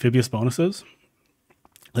the amphibious bonuses.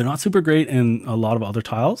 They're not super great in a lot of other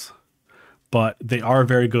tiles, but they are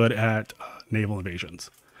very good at naval invasions.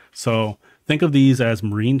 So think of these as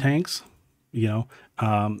Marine tanks,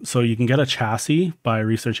 so you can get a chassis by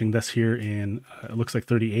researching this here in, it looks like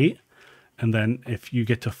 38. And then if you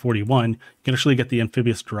get to 41, you can actually get the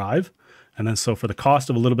amphibious drive. And then so for the cost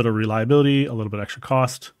of a little bit of reliability, a little bit extra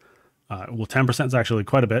cost, 10% is actually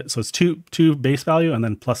quite a bit. So it's two base value and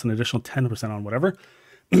then plus an additional 10% on whatever.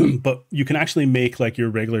 But you can actually make like your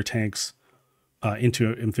regular tanks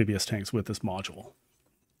into amphibious tanks with this module.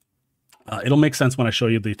 It'll make sense when I show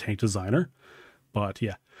you the tank designer. But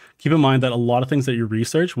yeah, keep in mind that a lot of things that you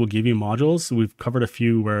research will give you modules. So we've covered a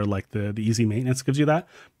few where like the easy maintenance gives you that.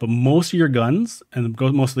 But most of your guns and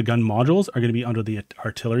most of the gun modules are going to be under the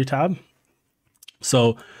artillery tab.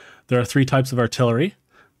 So there are 3 types of artillery.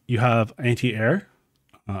 You have anti-air,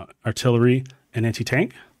 artillery, and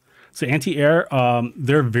anti-tank. So anti-air,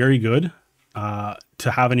 they're very good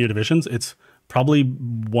to have in your divisions. It's probably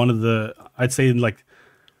one of the, I'd say like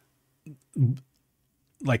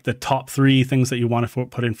the top 3 things that you want to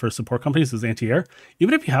put in for support companies is anti-air,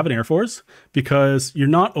 even if you have an air force, because you're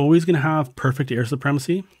not always going to have perfect air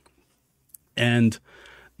supremacy, and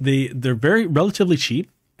they're very relatively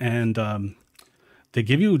cheap, and they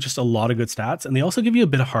give you just a lot of good stats, and they also give you a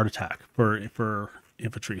bit of heart attack for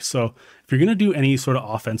infantry. So if you're going to do any sort of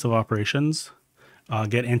offensive operations,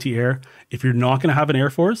 get anti-air. If you're not going to have an air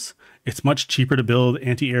force, it's much cheaper to build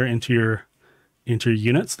anti-air into your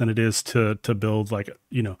units than it is to build like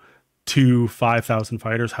 2 5,000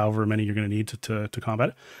 fighters, however many you're going to need to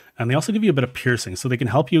combat it. And they also give you a bit of piercing, so they can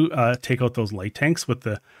help you take out those light tanks with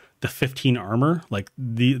the 15 armor. Like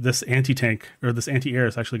this anti-tank or this anti-air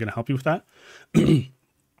is actually going to help you with that.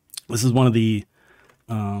 This is one of the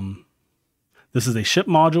this is a ship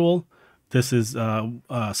module. This is some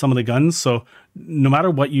of the guns. So no matter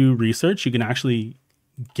what you research, you can actually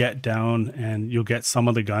get down and you'll get some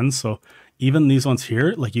of the guns. So even these ones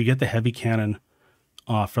here, like you get the heavy cannon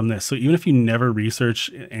from this. So even if you never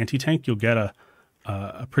research anti-tank, you'll get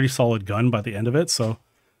a pretty solid gun by the end of it. So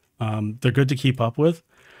they're good to keep up with.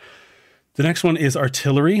 The next one is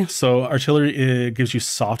artillery. So artillery, it gives you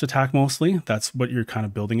soft attack mostly. That's what you're kind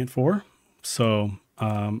of building it for. So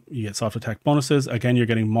you get soft attack bonuses. Again, you're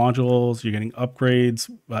getting modules, you're getting upgrades,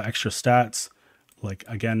 extra stats. Like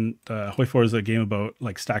again, Hoi 4 is a game about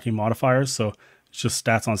like stacking modifiers. So it's just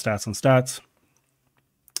stats on stats on stats.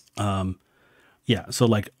 Yeah, so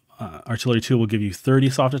like artillery 2 will give you 30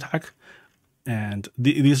 soft attack. And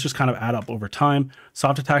these just kind of add up over time.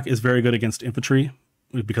 Soft attack is very good against infantry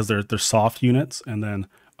because they're soft units, and then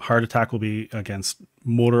hard attack will be against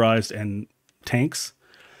motorized and tanks.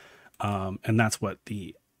 And that's what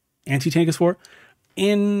the anti-tank is for.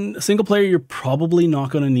 In single player, you're probably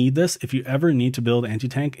not going to need this. If you ever need to build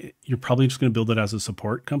anti-tank, you're probably just going to build it as a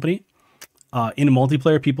support company. In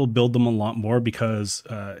multiplayer, people build them a lot more because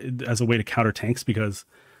as a way to counter tanks, because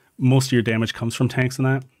most of your damage comes from tanks and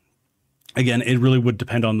that. Again, it really would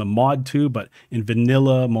depend on the mod too, but in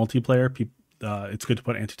vanilla multiplayer, it's good to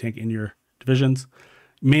put anti-tank in your divisions.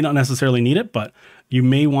 You may not necessarily need it, but you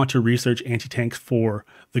may want to research anti-tanks for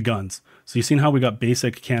the guns. So you've seen how we got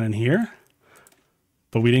basic cannon here,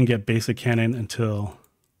 but we didn't get basic cannon until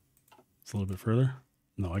it's a little bit further.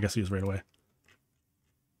 No, I guess it was right away.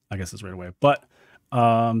 I guess it's right away. But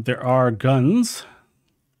there are guns.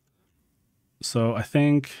 So I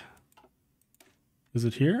think, is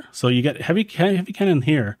it here? So you get heavy cannon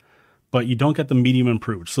here, but you don't get the medium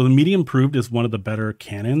improved. So the medium improved is one of the better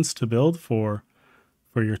cannons to build for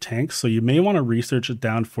your tanks. So you may want to research it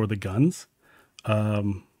down for the guns.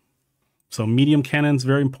 So medium cannons,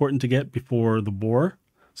 very important to get before the war.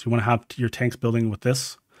 So you want to have your tanks building with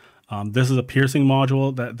this. This is a piercing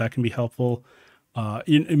module that can be helpful.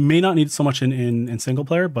 It may not need so much in single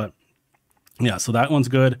player, but yeah, so that one's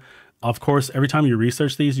good. Of course, every time you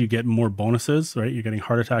research these, you get more bonuses, right? You're getting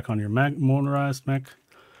heart attack on your motorized mech,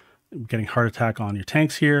 getting heart attack on your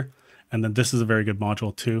tanks here. And then this is a very good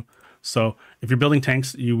module too. So if you're building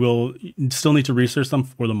tanks, you still need to research them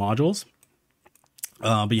for the modules.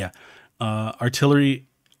 But yeah, artillery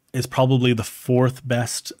is probably the 4th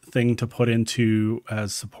best thing to put into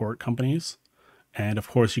as support companies. And of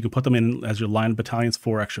course, you can put them in as your line battalions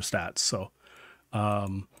for extra stats. So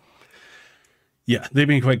Yeah, they've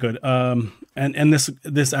been quite good. And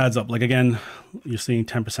this adds up. Like again, you're seeing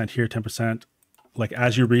 10% here, 10%. Like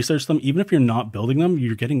as you research them, even if you're not building them,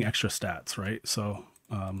 you're getting extra stats, right? So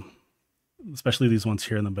especially these ones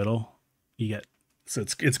here in the middle, you get. So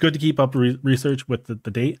it's good to keep up research with the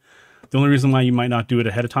date. The only reason why you might not do it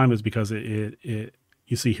ahead of time is because it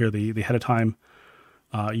you see here the ahead of time,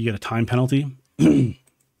 you get a time penalty.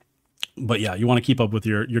 But yeah, you want to keep up with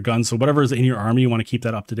your guns. So whatever is in your army, you want to keep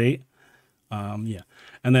that up to date. Yeah,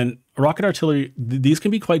 and then rocket artillery. These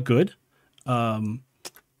can be quite good.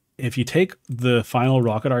 If you take the final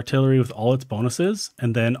rocket artillery with all its bonuses,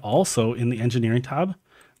 and then also in the engineering tab,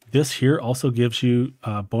 this here also gives you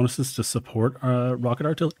bonuses to support rocket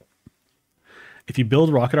artillery. If you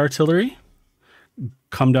build rocket artillery,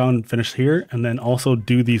 come down, finish here, and then also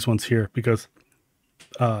do these ones here, because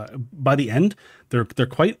by the end they're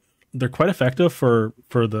quite effective for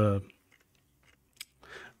the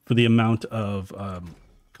amount of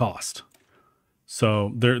cost.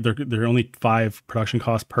 So they're only 5 production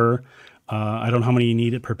costs per. I don't know how many you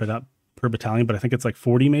need it per battalion, but I think it's like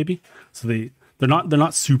 40 maybe. So they're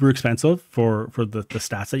not super expensive for the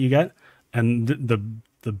stats that you get, and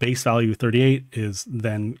the base value 38 is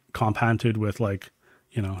then compounded with, like,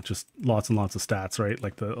 you know, just lots and lots of stats, right?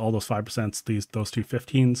 Like all those 5%, those two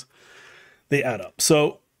 15s, they add up.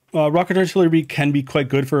 So rocket artillery can be quite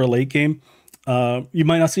good for a late game. You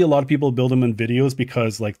might not see a lot of people build them in videos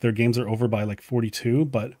because like their games are over by like 42.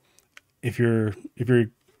 But if you're,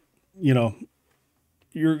 you know,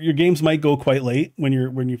 your games might go quite late when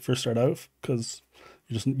you first start out, because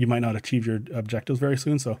you might not achieve your objectives very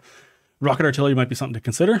soon. So rocket artillery might be something to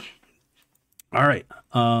consider. All right.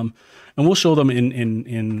 And we'll show them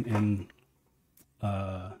in the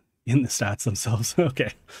stats themselves.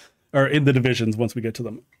 Okay. Or in the divisions once we get to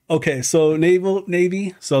them. Okay, so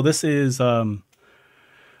Navy. So this is, I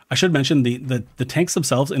should mention the tanks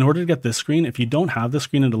themselves. In order to get this screen, if you don't have this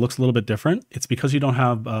screen and it looks a little bit different, it's because you don't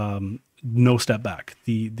have no step back.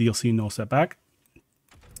 The DLC no step back.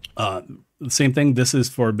 The same thing. This is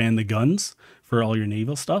for ban the guns for all your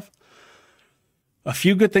naval stuff. A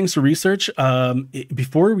few good things to research.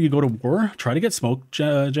 Before you go to war, try to get smoke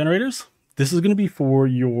generators. This is going to be for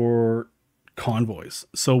your convoys.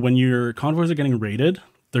 So when your convoys are getting raided,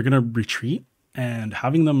 they're going to retreat, and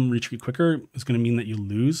having them retreat quicker is going to mean that you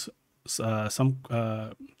lose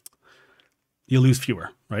you lose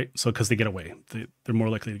fewer, right? So because they get away, they're more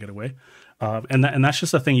likely to get away, and that's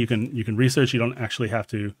just a thing you can research. You don't actually have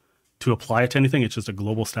to apply it to anything. It's just a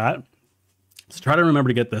global stat. So try to remember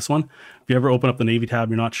to get this one. If you ever open up the Navy tab,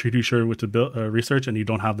 you're not too sure what to build research, and you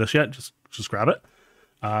don't have this yet, just grab it.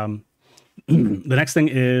 The next thing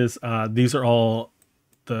is these are all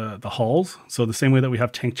the hulls. So the same way that we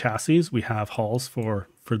have tank chassis, we have hulls for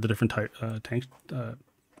the different tank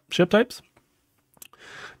ship types.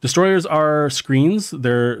 Destroyers are screens.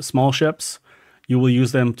 They're small ships. You will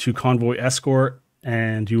use them to convoy escort,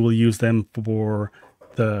 and you will use them for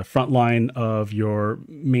the front line of your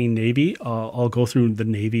main Navy. I'll go through the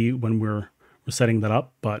Navy when we're setting that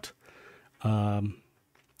up, but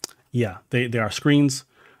yeah, they are screens.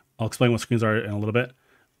 I'll explain what screens are in a little bit.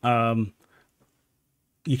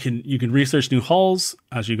 You can research new hulls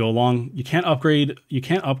as you go along. You can't upgrade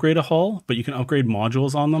a hull, but you can upgrade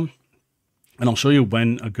modules on them. And I'll show you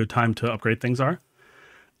when a good time to upgrade things are.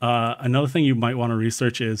 Another thing you might want to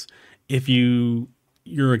research is if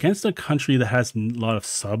you're against a country that has a lot of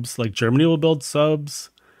subs, like Germany will build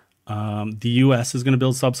subs. The US is going to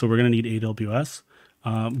build subs, so we're going to need AWS.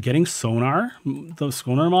 Getting those sonar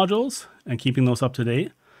modules and keeping those up to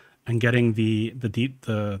date, and getting the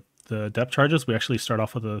depth charges. We actually start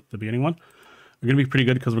off with the beginning one. We're going to be pretty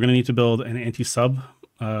good because we're going to need to build an anti-sub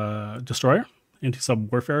destroyer,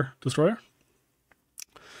 anti-sub warfare destroyer.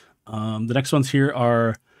 The next ones here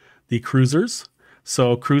are the cruisers.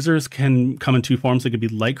 So cruisers can come in two forms. They could be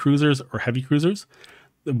light cruisers or heavy cruisers.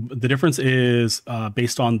 The difference is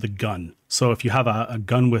based on the gun. So if you have a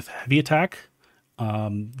gun with heavy attack,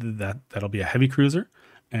 that'll be a heavy cruiser,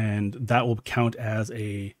 and that will count as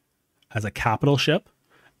a capital ship.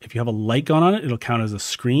 If you have a light gun on it, it'll count as a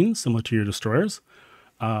screen, similar to your destroyers.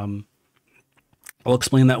 I'll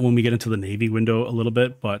explain that when we get into the Navy window a little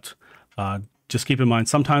bit, but just keep in mind,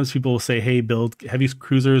 sometimes people will say, hey, build heavy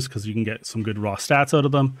cruisers because you can get some good raw stats out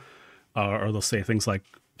of them. Or they'll say things like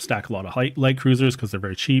stack a lot of light cruisers because they're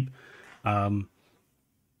very cheap.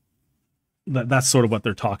 That's sort of what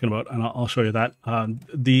they're talking about, and I'll show you that.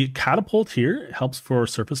 The catapult here helps for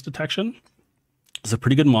surface detection. It's a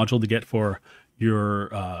pretty good module to get for your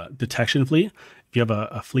detection fleet. If you have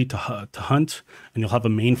a fleet to hunt, and you'll have a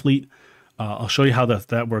main fleet, I'll show you how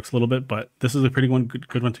that works a little bit, but this is a pretty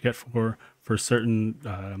good one to get for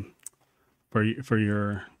certain for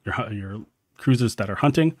your cruisers that are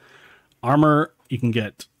hunting. Armor, you can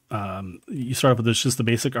get you start off with just the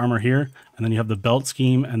basic armor here, and then you have the belt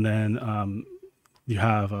scheme, and then you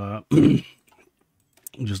have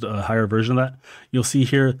just a higher version of that. You'll see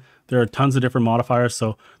here there are tons of different modifiers,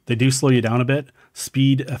 so they do slow you down a bit.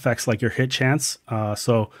 Speed affects like your hit chance,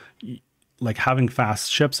 so like having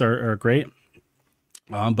fast ships are great,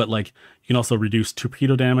 but like you can also reduce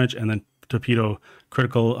torpedo damage and then torpedo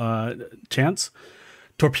critical chance.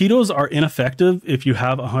 Torpedoes are ineffective if you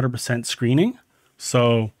have 100% screening,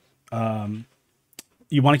 so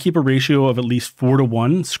you want to keep a ratio of at least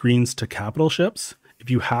 4-to-1 screens to capital ships. If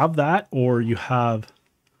you have that, or you have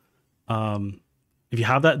if you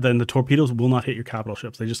have that, then the torpedoes will not hit your capital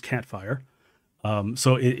ships. They just can't fire.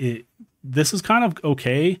 So this is kind of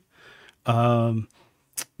okay.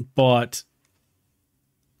 But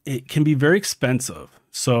it can be very expensive,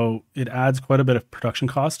 so it adds quite a bit of production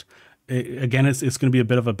cost. Again, it's going to be a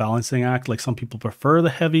bit of a balancing act. Like some people prefer the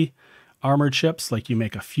heavy armored ships, like you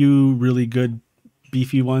make a few really good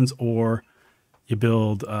beefy ones, or you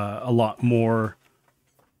build a lot more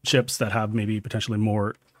ships that have maybe potentially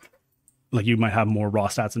more, like you might have more raw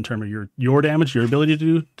stats in terms of your damage, your ability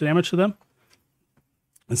to do damage to them,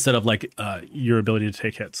 instead of like your ability to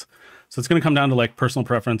take hits. So it's going to come down to like personal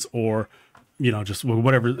preference, or just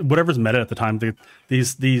whatever's meta at the time.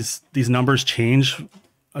 These numbers change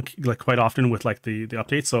like quite often with like the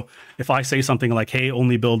updates. So if I say something like, hey,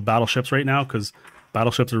 only build battleships right now because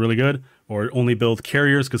battleships are really good, or only build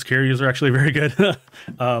carriers because carriers are actually very good,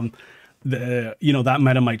 that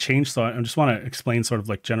meta might change. So I just want to explain sort of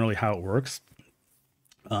like generally how it works.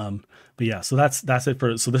 But yeah, so that's it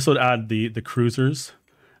for. So this would add the cruisers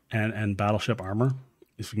and battleship armor,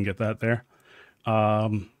 if we can get that there.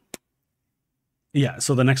 Yeah,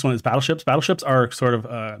 so the next one is battleships. Battleships are sort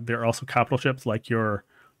of they're also capital ships like your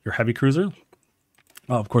heavy cruiser.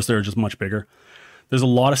 Of course, they're just much bigger. There's a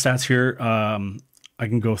lot of stats here. I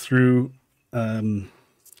can go through.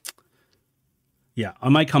 Yeah, I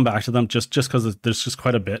might come back to them just because there's just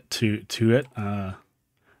quite a bit to it. But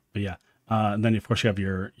yeah, and then of course you have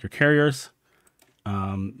your carriers.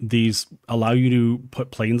 These allow you to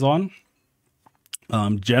put planes on.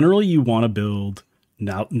 Generally, you want to build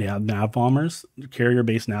nav bombers,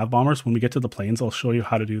 carrier-based nav bombers. When we get to the planes, I'll show you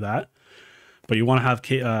how to do that. But you want to have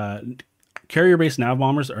carrier-based nav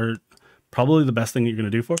bombers are probably the best thing you're going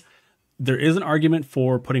to do for. There is an argument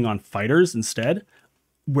for putting on fighters instead.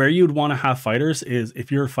 Where you'd want to have fighters is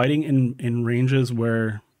if you're fighting in ranges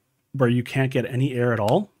where you can't get any air at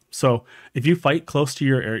all. So if you fight close to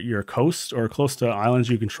your coast or close to islands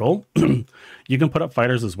you control, you can put up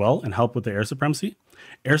fighters as well and help with the air supremacy.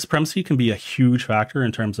 Air supremacy can be a huge factor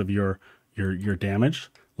in terms of your damage.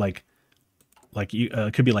 Like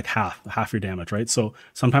it could be like half your damage, right? So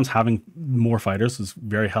sometimes having more fighters is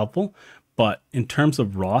very helpful. But in terms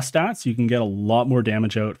of raw stats, you can get a lot more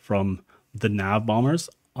damage out from the nav bombers.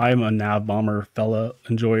 I'm a nav bomber fella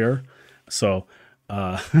enjoyer, so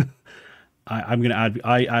I'm gonna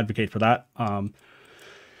advocate for that.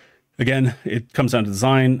 Again, it comes down to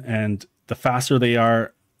design, and the faster they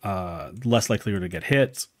are, less likely to get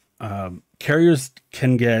hit. Carriers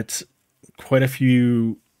can get quite a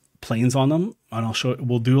few planes on them, and I'll show.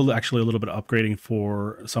 We'll do actually a little bit of upgrading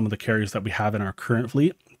for some of the carriers that we have in our current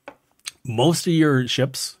fleet. Most of your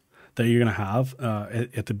ships that you're going to have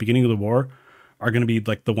at the beginning of the war are going to be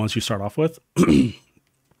like the ones you start off with.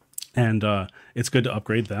 And it's good to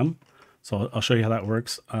upgrade them. So I'll show you how that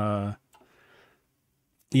works. Yeah,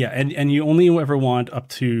 and you only ever want up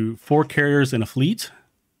to 4 carriers in a fleet,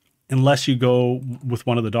 unless you go with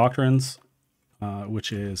one of the doctrines,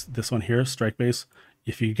 which is this one here, strike base.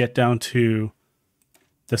 If you get down to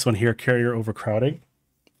this one here, carrier overcrowding,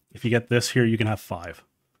 if you get this here, you can have 5.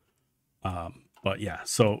 But yeah,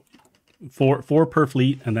 so four per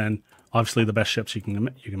fleet, and then obviously the best ships you can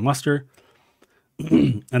muster.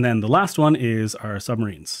 And then the last one is our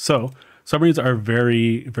submarines. So submarines are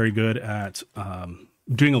very, very good at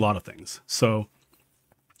doing a lot of things. So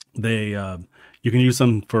they you can use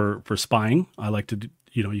them for spying. I like to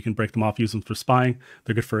you can break them off, use them for spying.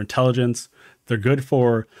 They're good for intelligence. They're good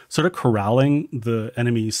for sort of corralling the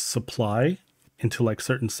enemy's supply into like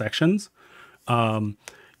certain sections.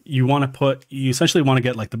 You essentially want to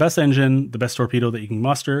get like the best engine, the best torpedo that you can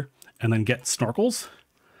muster, and then get snorkels.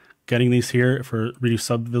 Getting these here for reduced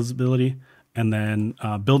sub visibility, and then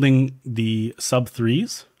building the sub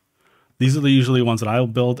 3s. These are the usually ones that I'll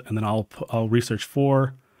build, and then I'll research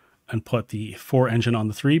 4 and put the 4 engine on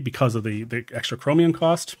the 3 because of the extra chromium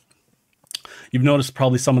cost. You've noticed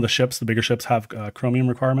probably some of the ships, the bigger ships, have chromium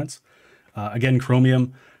requirements. Again,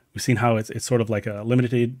 chromium, we've seen how it's sort of like a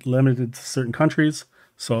limited to certain countries.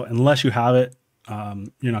 So unless you have it,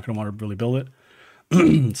 you're not going to want to really build it.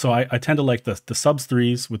 So I tend to like the subs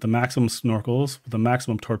 3s with the maximum snorkels, with the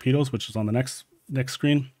maximum torpedoes, which is on the next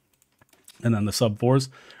screen, and then the sub 4s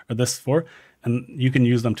are this 4, and you can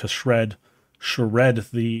use them to shred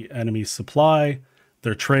the enemy's supply,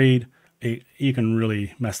 their trade. You can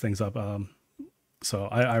really mess things up. So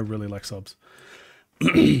I really like subs.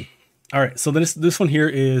 All right, so this one here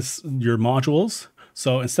is your modules.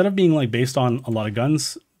 So instead of being like based on a lot of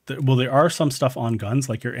guns, there are some stuff on guns,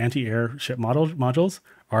 like your anti-air ship modules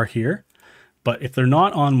are here. But if they're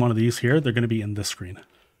not on one of these here, they're going to be in this screen.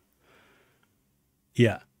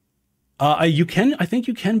 Yeah. I think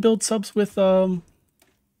you can build subs with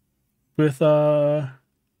because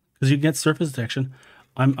you get surface detection.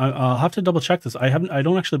 I'll have to double check this. I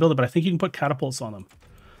don't actually build it, but I think you can put catapults on them.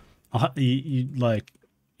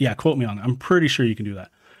 Yeah, quote me on it. I'm pretty sure you can do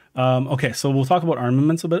that. Okay, so we'll talk about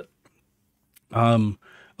armaments a bit.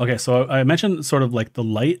 Okay, so I mentioned sort of like the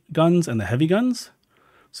light guns and the heavy guns.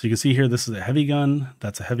 So you can see here, this is a heavy gun.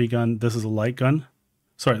 That's a heavy gun. This is a light gun.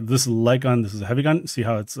 Sorry, this is a light gun. This is a heavy gun. See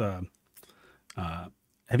how it's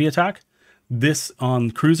heavy attack? This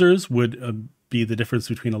on cruisers would be the difference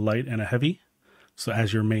between a light and a heavy. So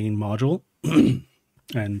as your main module.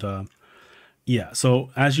 And yeah, so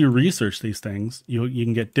as you research these things, you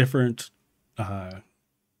can get different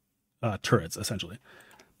turrets, essentially.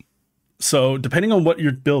 So depending on what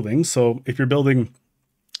you're building, so if you're building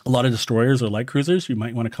a lot of destroyers or light cruisers, you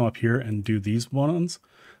might want to come up here and do these ones.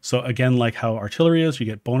 So again, like how artillery is, you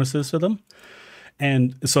get bonuses to them.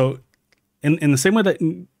 And so in the same way that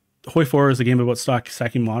Hoi 4 is a game about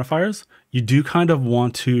stacking modifiers, you do kind of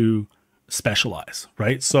want to specialize,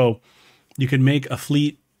 right? So you can make a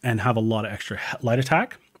fleet and have a lot of extra light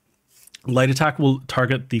attack. Light attack will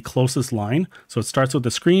target the closest line. So it starts with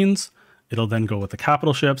the screens, it'll then go with the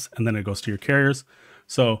capital ships, and then it goes to your carriers.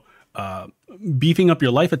 So beefing up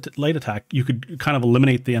your light attack, you could kind of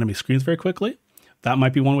eliminate the enemy screens very quickly. That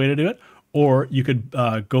might be one way to do it. Or you could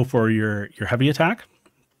go for your heavy attack.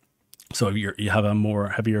 So you have a more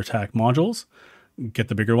heavier attack modules, get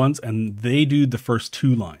the bigger ones, and they do the first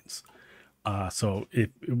 2 lines. So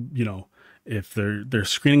if their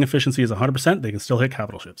screening efficiency is 100%, they can still hit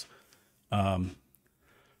capital ships.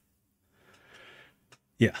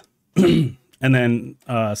 Yeah. And then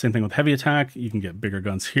same thing with heavy attack. You can get bigger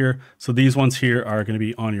guns here. So these ones here are going to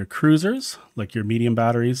be on your cruisers, like your medium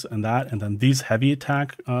batteries and that. And then these heavy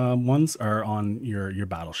attack ones are on your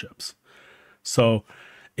battleships. So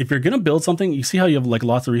if you're going to build something, you see how you have like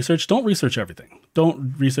lots of research. Don't research everything.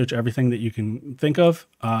 Don't research everything that you can think of.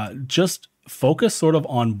 Just focus sort of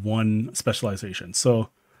on one specialization. So,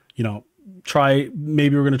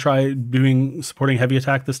 maybe we're going to try supporting heavy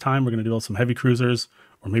attack this time. We're going to build some heavy cruisers,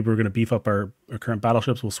 or maybe we're going to beef up our current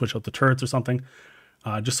battleships. We'll switch out the turrets or something.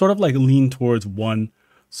 Just sort of like lean towards one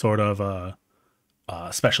sort of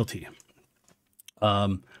specialty.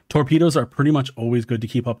 Torpedoes are pretty much always good to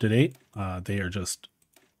keep up to date. They are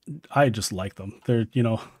I just like them. They're,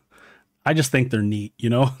 I just think they're neat.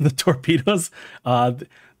 The torpedoes,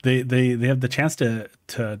 they have the chance to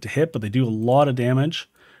hit, but they do a lot of damage.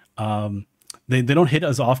 They don't hit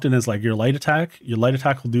as often as like your light attack. Your light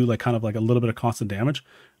attack will do like kind of like a little bit of constant damage.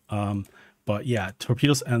 But yeah,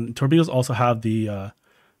 torpedoes also have the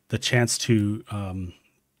chance to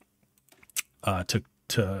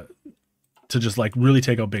just like really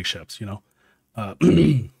take out big ships,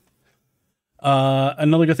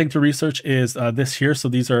 Another good thing to research is this here. So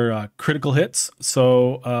these are critical hits.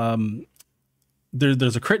 So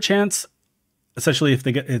there's a crit chance. Essentially, if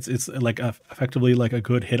they get it's like effectively like a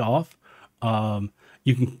good hit off.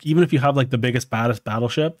 You can, even if you have like the baddest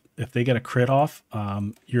battleship, if they get a crit off,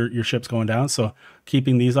 your ship's going down. So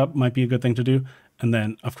keeping these up might be a good thing to do. And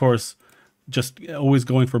then of course, just always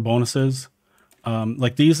going for bonuses.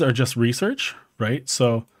 Like these are just research, right?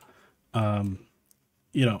 So,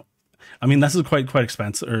 this is quite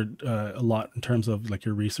expensive, or a lot in terms of like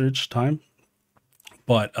your research time.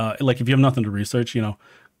 But like if you have nothing to research,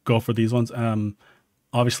 go for these ones.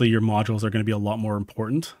 Obviously your modules are going to be a lot more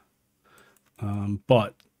important.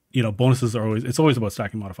 But bonuses are it's always about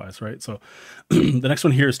stacking modifiers, right? So the next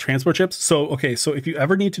one here is transport ships. So, okay. So if you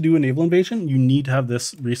ever need to do a naval invasion, you need to have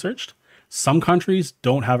this researched. Some countries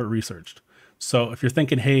don't have it researched. So if you're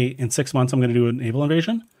thinking, hey, in 6 months, I'm going to do a naval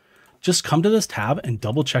invasion, just come to this tab and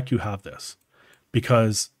double check you have this,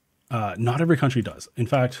 because not every country does. In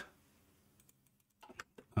fact,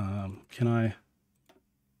 can I?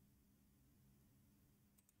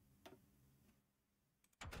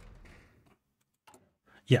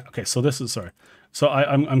 Yeah. Okay. So this is, sorry. So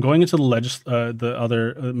I'm going into the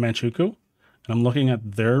other Manchukuo, and I'm looking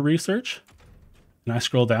at their research, and I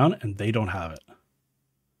scroll down, and they don't have it.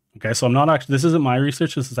 Okay. So I'm not actually, this isn't my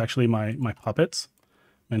research. This is actually my puppets,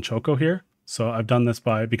 Manchukuo here. So I've done this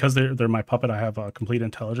because they're my puppet. I have complete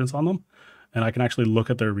intelligence on them, and I can actually look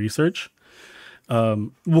at their research.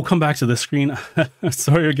 We'll come back to this screen.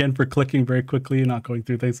 Sorry again for clicking very quickly and not going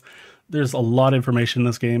through things. There's a lot of information in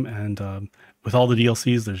this game, and with all the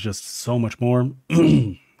DLCs, there's just so much more.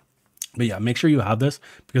 But yeah, make sure you have this,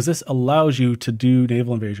 because this allows you to do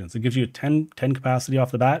naval invasions. It gives you a 10 capacity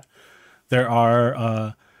off the bat.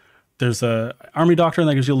 There's a army doctrine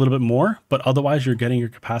that gives you a little bit more, but otherwise you're getting your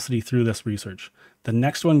capacity through this research. The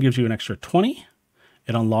next one gives you an extra 20.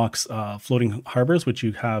 It unlocks floating harbors, which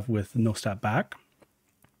you have with no stat back.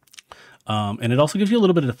 And it also gives you a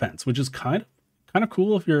little bit of defense, which is kind of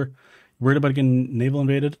cool if you're worried about getting naval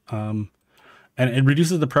invaded. And it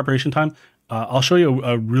reduces the preparation time. I'll show you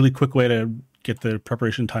a really quick way to get the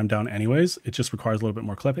preparation time down anyways. It just requires a little bit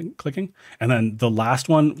more clicking. And then the last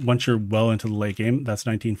one, once you're well into the late game, that's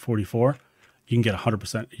 1944. You can get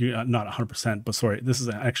 100%, not 100%, but sorry, this is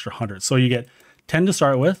an extra 100. So you get 10 to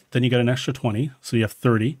start with, then you get an extra 20. So you have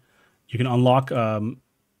 30. You can unlock,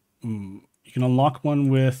 one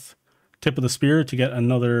with tip of the spear to get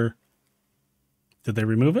another. Did they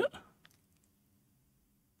remove it?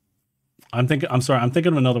 I'm thinking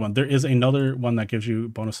of another one. There is another one that gives you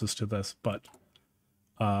bonuses to this, but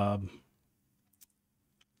yeah,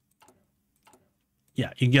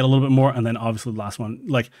 you can get a little bit more, and then obviously the last one.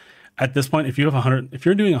 Like at this point, if you have 100, if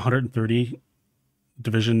you're doing 130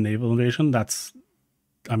 division naval invasion, that's,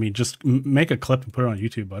 I mean, just make a clip and put it on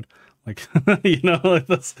YouTube, bud. Like, like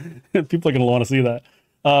that's, people are gonna want to see that.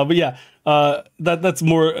 But yeah, that's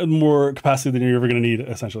more capacity than you're ever gonna need,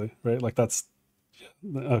 essentially, right? Like that's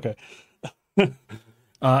okay.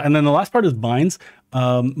 And then the last part is mines.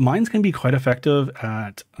 Mines can be quite effective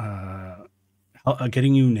at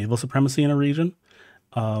getting you naval supremacy in a region.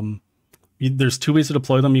 There's two ways to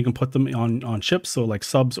deploy them. You can put them on ships, so like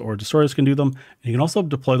subs or destroyers can do them. And you can also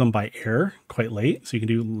deploy them by air quite late. So you can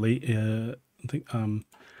do late. I think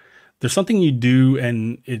there's something you do,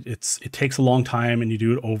 and it takes a long time, and you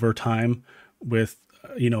do it over time with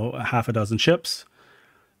a half a dozen ships.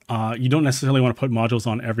 You don't necessarily want to put modules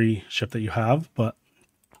on every ship that you have, but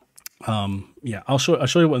yeah, I'll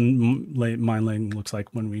show you what mine laying looks like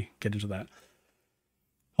when we get into that.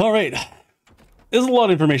 All right, there's a lot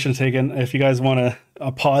of information to take in. If you guys want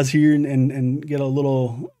to pause here and get a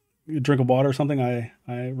little drink of water or something,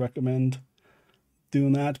 I recommend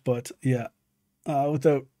doing that. But yeah,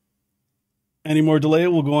 without any more delay,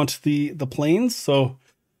 we'll go on to the planes. So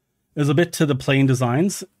there's a bit to the plane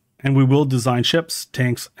designs. And we will design ships,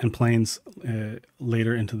 tanks, and planes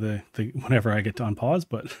later into the whenever I get to unpause.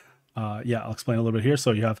 But yeah, I'll explain a little bit here.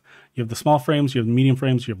 So you have the small frames, you have medium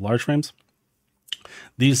frames, you have large frames.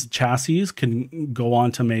 These chassis can go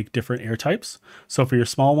on to make different air types. So for your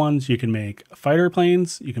small ones, you can make fighter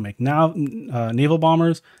planes, you can make naval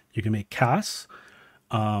bombers, you can make CAS,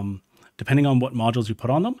 depending on what modules you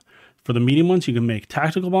put on them. For the medium ones, you can make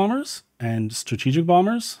tactical bombers and strategic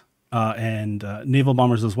bombers. And naval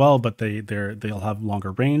bombers as well, but they'll have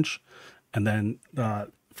longer range. And then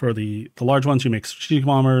for the large ones, you make strategic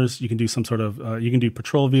bombers. You can do some sort of you can do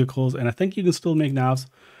patrol vehicles, and I think you can still make navs.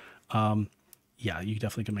 Yeah, you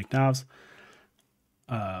definitely can make navs.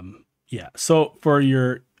 Yeah, so for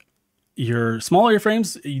your smaller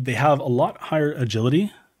airframes, they have a lot higher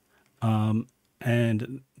agility,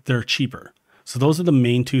 and they're cheaper. So those are the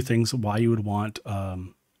main two things why you would want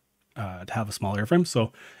to have a small airframe.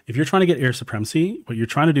 So if you're trying to get air supremacy, what you're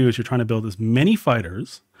trying to do is you're trying to build as many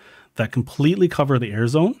fighters that completely cover the air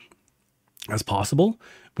zone as possible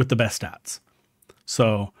with the best stats.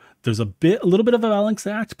 So there's a little bit of a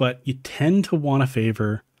balancing act, but you tend to want to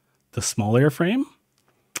favor the small airframe.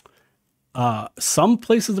 Some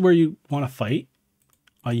places where you want to fight,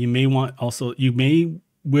 you may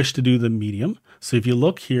wish to do the medium. So if you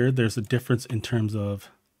look here, there's a difference in terms of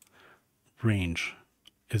range.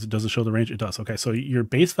 Does it show the range? It does. Okay, so your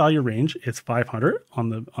base value range, it's 500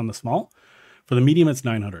 on the small. For the medium, it's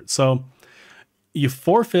 900. So you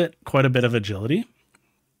forfeit quite a bit of agility.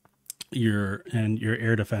 Your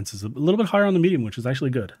air defense is a little bit higher on the medium, which is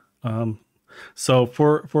actually good. So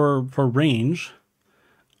for range,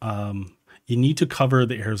 you need to cover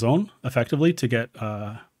the air zone effectively to get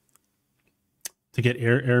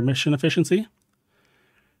air mission efficiency.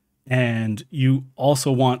 And you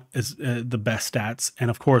also want the best stats,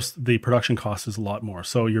 and of course the production cost is a lot more.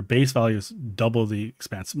 So your base value is double the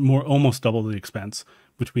expense, almost double the expense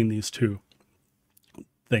between these two.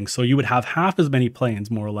 thing. So you would have half as many planes,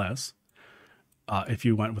 more or less, if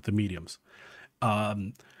you went with the mediums.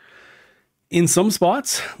 In some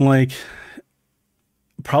spots, like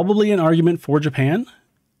probably an argument for Japan,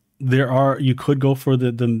 you could go for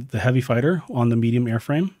the heavy fighter on the medium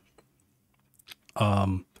airframe.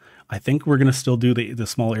 I think we're gonna still do the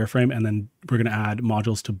small airframe, and then we're gonna add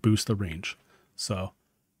modules to boost the range. So,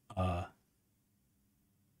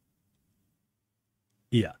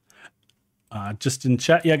 yeah. Just in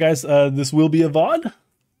chat, yeah, guys, this will be a VOD,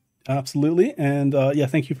 absolutely, and yeah,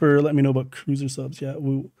 thank you for letting me know about cruiser subs. Yeah,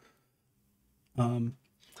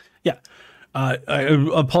 yeah. I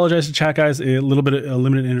apologize to chat, guys. A little bit of a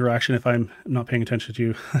limited interaction if I'm not paying attention to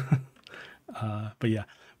you. But yeah,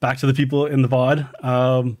 back to the people in the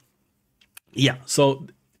VOD. Yeah, so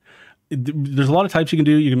there's a lot of types you can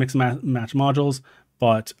do. You can mix and match modules,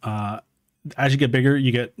 but as you get bigger,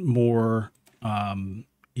 you get more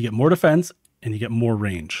defense and you get more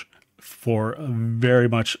range for very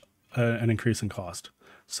much an increase in cost.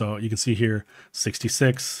 So you can see here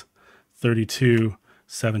 66, 32,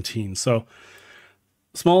 17. So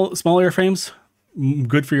small airframes,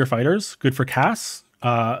 good for your fighters, good for CAS,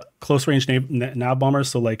 close range nav bombers.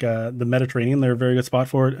 So like the Mediterranean, they're a very good spot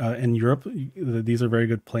for it. In Europe, these are very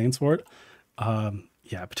good planes for it.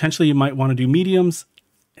 Yeah, potentially you might want to do mediums.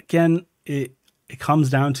 Again, it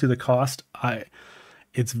comes down to the cost.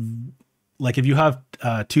 It's like if you have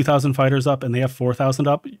 2,000 fighters up and they have 4,000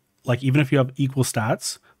 up, like even if you have equal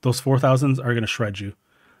stats, those 4,000s are going to shred you.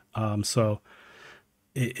 So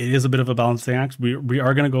it is a bit of a balancing act. We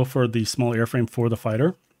are going to go for the small airframe for the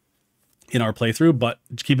fighter in our playthrough, but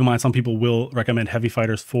keep in mind, some people will recommend heavy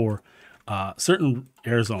fighters for certain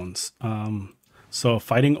air zones. So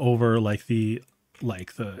fighting over if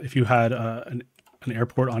you had an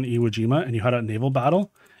airport on Iwo Jima and you had a naval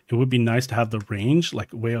battle, it would be nice to have the range like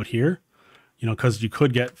way out here, you know, because you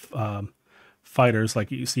could get fighters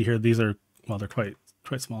like you see here. These are, well, they're quite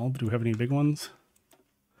small, but do we have any big ones?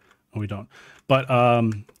 No, we don't. But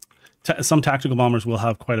some tactical bombers will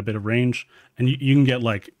have quite a bit of range, and you can get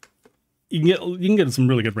like you can get some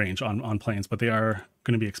really good range on planes, but they are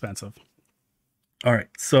going to be expensive. All right,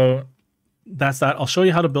 so that's that. I'll show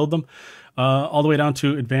you how to build them all the way down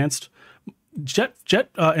to advanced. Jet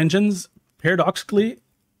engines paradoxically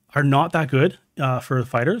are not that good for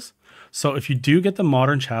fighters. So if you do get the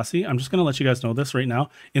modern chassis, I'm just going to let you guys know this right now.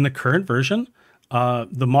 In the current version,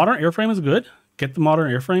 the modern airframe is good. Get the modern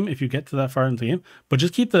airframe if you get to that far in the game, but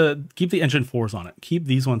just keep the engine 4s on it. Keep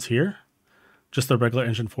these ones here, just the regular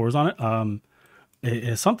engine 4s on it. It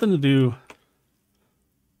has something to do,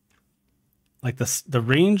 like the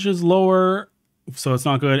range is lower, so it's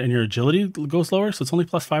not good, and your agility goes lower, so it's only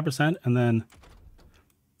plus 5%, and then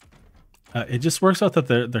it just works out that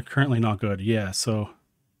they're currently not good. Yeah, so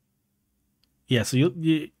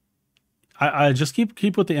I just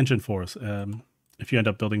keep with the engine 4s. If you end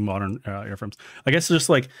up building modern airframes, I guess just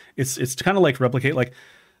like it's kind of like replicate like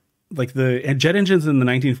the jet engines in the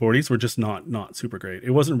 1940s were just not super great.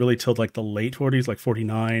 It wasn't really till like the late 40s, like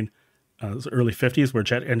 49, early 50s, where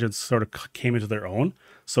jet engines sort of came into their own.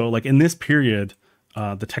 So like in this period,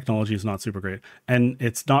 the technology is not super great, and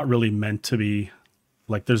it's not really meant to be.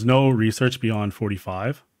 Like there's no research beyond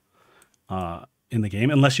 45 in the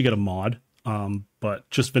game unless you get a mod. But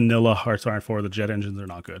just vanilla Hearts of Iron 4, the jet engines are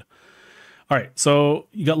not good. All right, so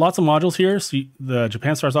you got lots of modules here. So the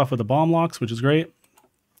Japan starts off with the bomb locks, which is great.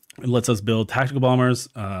 It lets us build tactical bombers,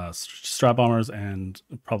 strap bombers, and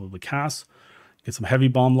probably CAS. Get some heavy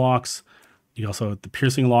bomb locks. You also have the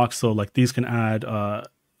piercing locks. So like these can add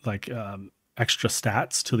extra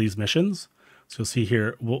stats to these missions. So you'll see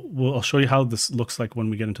here. I'll show you how this looks like when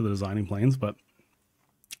we get into the designing planes. But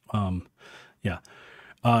yeah,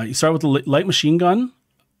 you start with the light machine gun.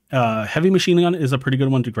 Heavy machine gun is a pretty good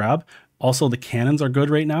one to grab. Also, the cannons are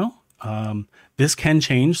good right now. This can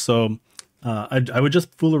change, so I would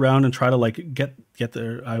just fool around and try to like get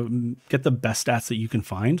the best stats that you can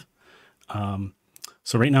find.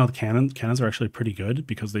 So right now the cannons are actually pretty good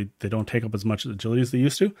because they don't take up as much agility as they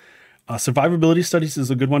used to. Survivability studies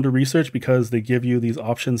is a good one to research because they give you these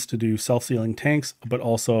options to do self-sealing tanks, but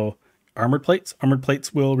also armored plates. Armored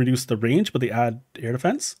plates will reduce the range, but they add air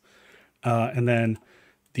defense. And then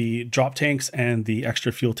the drop tanks and the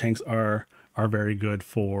extra fuel tanks are very good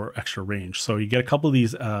for extra range. So you get a couple of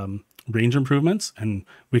these range improvements, and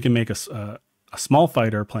we can make a small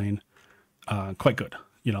fighter plane quite good.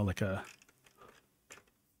 You know, like a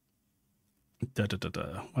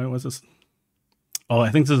why was this? Oh, I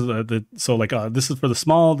think this is this is for the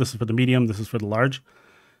small, this is for the medium, this is for the large.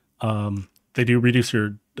 They do reduce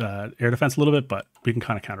your air defense a little bit, but we can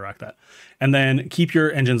kind of counteract that. And then keep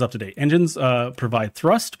your engines up to date. Engines provide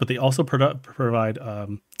thrust, but they also provide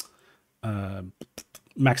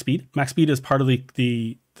max speed. Max speed is part of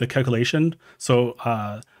the calculation.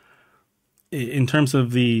 So in terms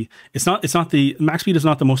of it's not the max speed is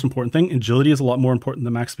not the most important thing. Agility is a lot more important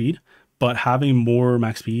than max speed, but having more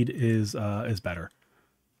max speed is better.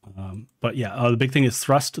 But yeah, the big thing is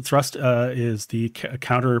thrust. Thrust is the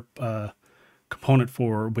counter component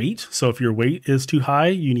for weight. So if your weight is too high,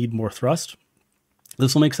 you need more thrust.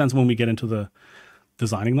 This will make sense when we get into the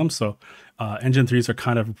designing them. So engine 3s are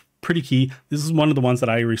kind of pretty key. This is one of the ones that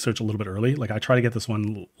I researched a little bit early. Like I try to get this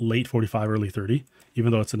one late 45, early 30,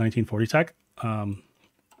 even though it's a 1940 tech,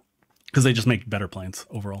 because they just make better planes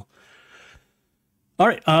overall. All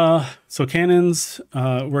right, so cannons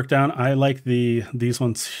work down. I like these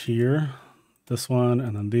ones here, this one,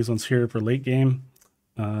 and then these ones here for late game.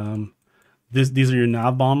 These are your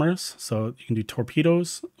nav bombers, so you can do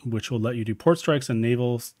torpedoes, which will let you do port strikes and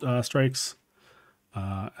naval strikes.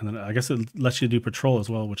 And then I guess it lets you do patrol as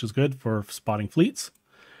well, which is good for spotting fleets.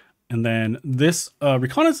 And then this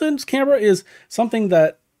reconnaissance camera is something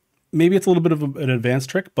that maybe it's a little bit of an advanced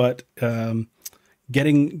trick, but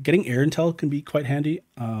getting air intel can be quite handy.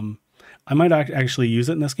 I might actually use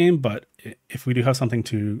it in this game, but if we do have something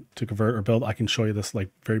to convert or build, I can show you this like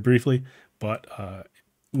very briefly. But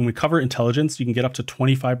when we cover intelligence, you can get up to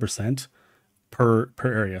 25% per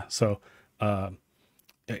area. So air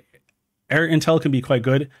intel can be quite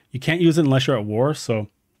good. You can't use it unless you're at war. So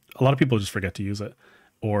a lot of people just forget to use it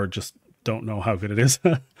or just don't know how good it is.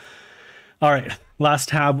 All right, last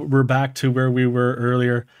tab. We're back to where we were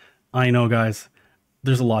earlier. I know, guys,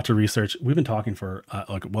 there's a lot to research. We've been talking for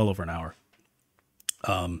like well over an hour.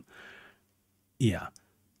 Yeah,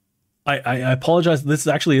 I apologize. This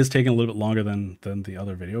actually is taking a little bit longer than the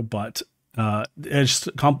other video, but it's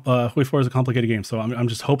Hoi 4 is a complicated game. So I'm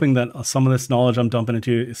just hoping that some of this knowledge I'm dumping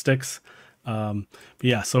into sticks. But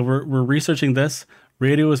yeah, so we're researching this.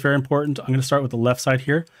 Radio is very important. I'm going to start with the left side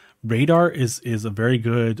here. Radar is a very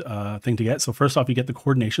good thing to get. So first off, you get the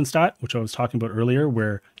coordination stat, which I was talking about earlier,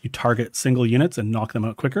 where you target single units and knock them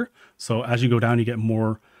out quicker. So as you go down, you get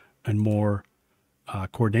more and more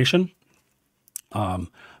coordination.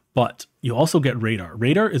 But you also get radar.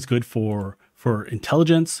 Radar is good for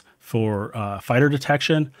intelligence, for fighter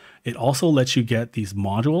detection. It also lets you get these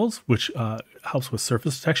modules, which helps with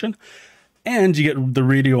surface detection. And you get the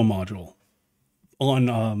radio module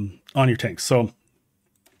on your tanks. So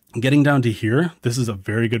getting down to here, this is a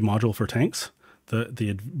very good module for tanks,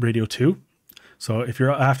 the radio 2. So if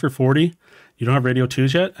you're after 40, you don't have radio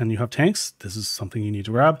 2s yet, and you have tanks, this is something you need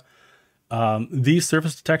to grab. These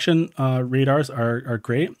surface detection radars are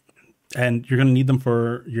great, and you're going to need them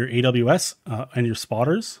for your AWS and your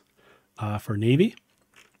spotters for Navy.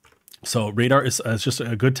 So radar is just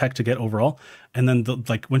a good tech to get overall. And then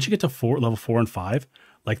like once you get to level 4 and 5,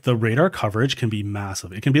 like the radar coverage can be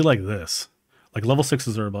massive. It can be like this. Like level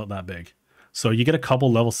 6s are about that big. So you get a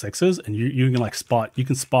couple level 6s and you can like spot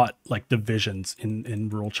like divisions in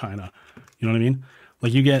rural China. You know what I mean?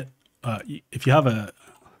 Like you get, if you have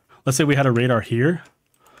let's say we had a radar here,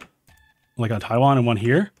 like on Taiwan and one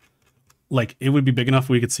here, like it would be big enough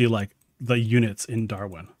we could see like the units in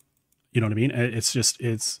Darwin. You know what I mean?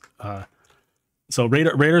 So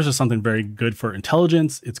radars are something very good for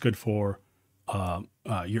intelligence. It's good for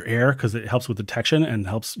your air because it helps with detection and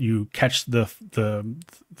helps you catch the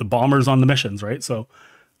bombers on the missions, right? So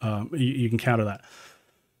you can counter that.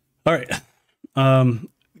 All right.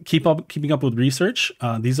 Keeping up with research.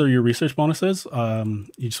 These are your research bonuses.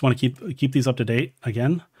 You just want to keep these up to date.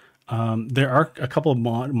 Again, there are a couple of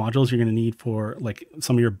modules you're going to need for like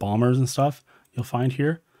some of your bombers and stuff you'll find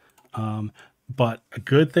here. But a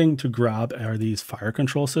good thing to grab are these fire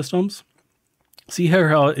control systems. See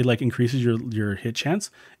how it like increases your hit chance.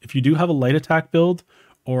 If you do have a light attack build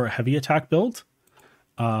or a heavy attack build,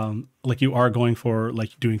 like you are going for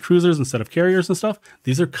like doing cruisers instead of carriers and stuff,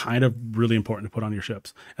 these are kind of really important to put on your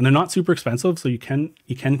ships. And they're not super expensive, so you can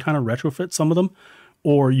kind of retrofit some of them,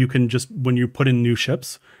 or you can just, when you put in new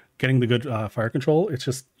ships, getting the good fire control, it's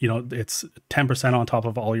just, you know, it's 10% on top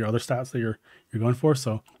of all your other stats that you're going for.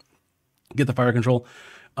 So get the fire control.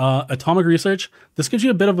 Atomic research, this gives you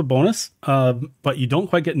a bit of a bonus, but you don't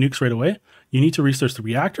quite get nukes right away. You need to research the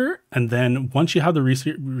reactor, and then once you have the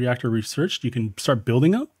reactor researched, you can start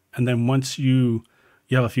building them. And then once you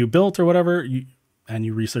have a few built or whatever, and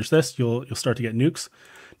you research this, you'll start to get nukes.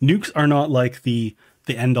 Nukes are not like the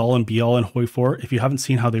end all and be all in Hoi 4. If you haven't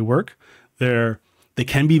seen how they work, they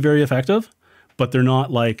can be very effective, but they're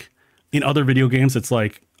not like in other video games. It's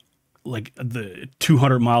like the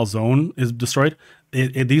 200-mile zone is destroyed.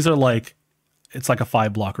 These are like it's like a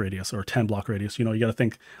 5 block radius or a 10 block radius. You know, you got to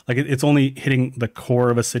think like it's only hitting the core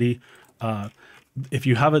of a city. If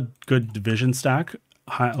you have a good division stack,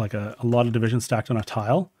 like a lot of division stacked on a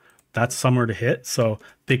tile, that's somewhere to hit. So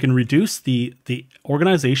they can reduce the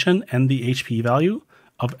organization and the HP value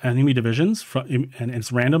of enemy divisions and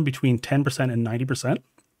it's random between 10% and 90%.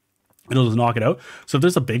 It'll just knock it out. So if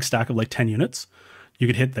there's a big stack of like 10 units, you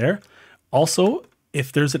could hit there. Also,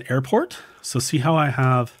 if there's an airport, so see how I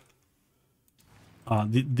have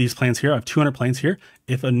these planes here. I have 200 planes here.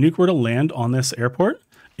 If a nuke were to land on this airport,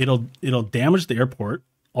 it'll damage the airport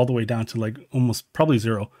all the way down to like almost probably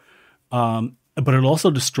 0. But it'll also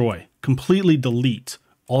destroy, completely delete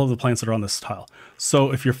all of the planes that are on this tile.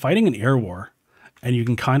 So if you're fighting an air war and you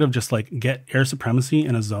can kind of just like get air supremacy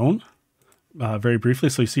in a zone very briefly.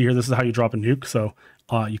 So you see here, this is how you drop a nuke. So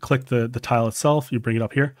you click the tile itself, you bring it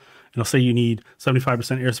up here. And it'll say you need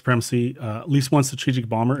 75% air supremacy, at least one strategic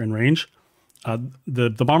bomber in range. The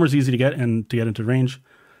bomber is easy to get and to get into range.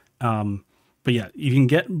 But yeah, you can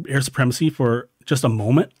get air supremacy for just a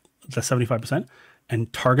moment, that's 75%,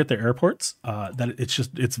 and target their airports. That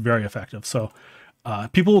it's very effective. So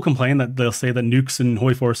people will complain that they'll say that nukes in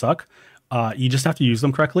Hoi 4 suck. You just have to use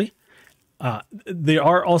them correctly. They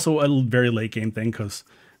are also a very late game thing because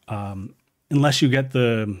unless you get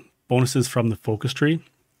the bonuses from the focus tree,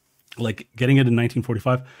 like getting it in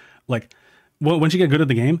 1945, like once you get good at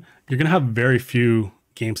the game, you're going to have very few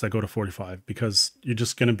games that go to 45 because you're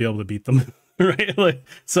just going to be able to beat them. Right? Like,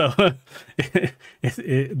 so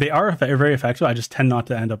they are very effective. I just tend not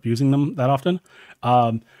to end up using them that often.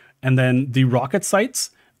 And then the rocket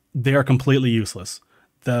sites, they are completely useless.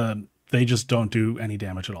 They just don't do any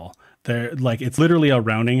damage at all. They're like, it's literally a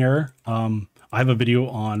rounding error. I have a video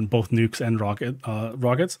on both nukes and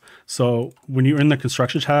rockets. So when you're in the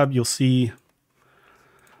construction tab, you'll see,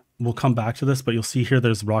 we'll come back to this, but you'll see here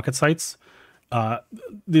there's rocket sites.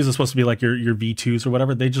 These are supposed to be like your V2s or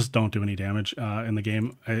whatever. They just don't do any damage in the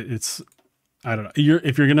game. I don't know.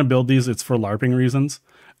 If you're going to build these, it's for LARPing reasons,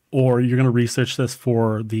 or you're going to research this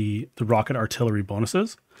for the rocket artillery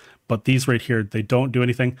bonuses. But these right here, they don't do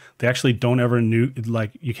anything. They actually don't ever nuke,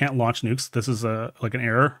 like you can't launch nukes. This is like an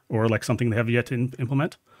error or like something they have yet to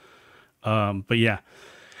implement. But yeah,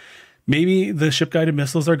 maybe the ship guided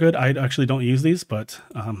missiles are good. I actually don't use these, but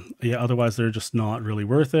yeah, otherwise they're just not really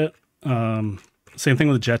worth it. Same thing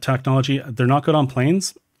with jet technology. They're not good on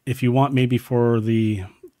planes. If you want maybe for the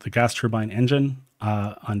gas turbine engine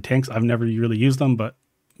on tanks, I've never really used them, but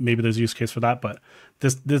maybe there's a use case for that. But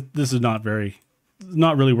this is not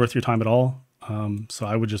really worth your time at all. So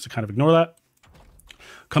I would just kind of ignore that.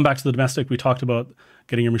 Come back to the domestic. We talked about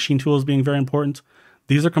getting your machine tools being very important.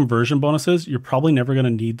 These are conversion bonuses. You're probably never going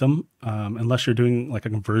to need them unless you're doing like a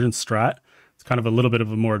conversion strat. It's kind of a little bit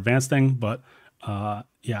of a more advanced thing, but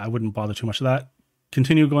yeah, I wouldn't bother too much of that.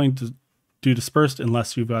 Continue going to do dispersed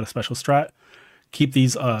unless you've got a special strat. Keep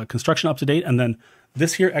these construction up to date. And then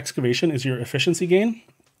this here excavation is your efficiency gain.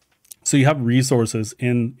 So you have resources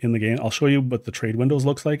in the game. I'll show you what the trade windows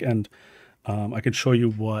looks like, and I could show you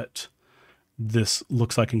what this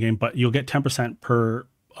looks like in game, but you'll get 10% per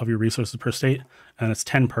of your resources per state, and it's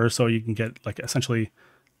 10 per, so you can get like essentially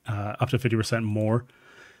up to 50% more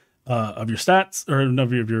of your stats or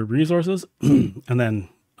of your resources. And then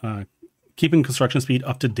keeping construction speed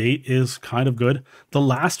up to date is kind of good. The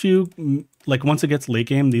last few, like once it gets late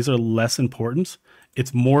game, these are less important.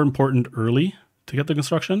 It's more important early to get the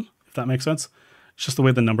construction, if that makes sense. It's just the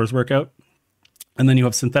way the numbers work out. And then you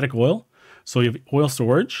have synthetic oil. So you have oil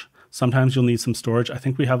storage. Sometimes you'll need some storage. I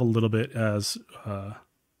think we have a little bit as,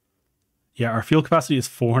 yeah, our fuel capacity is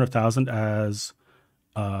 400,000 as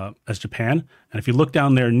Japan. And if you look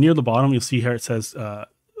down there near the bottom, you'll see here it says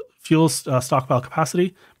fuel stockpile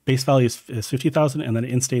capacity. Base value is 50,000, and then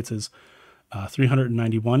in states is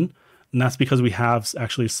 391. And that's because we have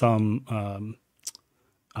actually some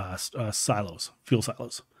silos, fuel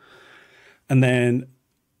silos. And then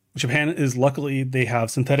Japan is luckily they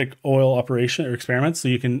have synthetic oil operation or experiments, so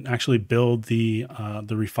you can actually build the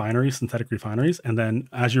refineries, synthetic refineries. And then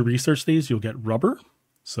as you research these, you'll get rubber.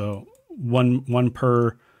 So one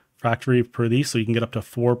per factory per these, so you can get up to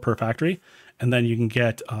 4 per factory. And then you can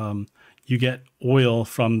get oil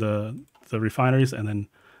from the refineries, and then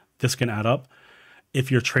this can add up.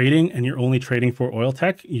 If you're trading and you're only trading for oil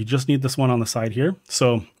tech, you just need this one on the side here.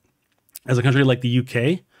 So as a country like the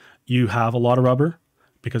UK, you have a lot of rubber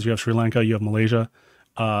because you have Sri Lanka, you have Malaysia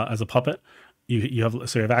as a puppet. You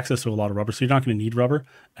have access to a lot of rubber, so you're not going to need rubber,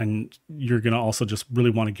 and you're going to also just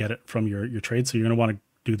really want to get it from your trade. So you're going to want to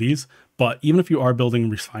do these. But even if you are building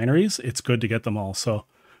refineries, it's good to get them all. So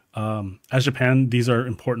as Japan, these are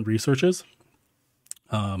important researches.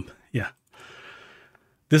 Yeah.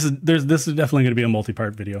 this is definitely going to be a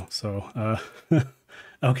multi-part video. So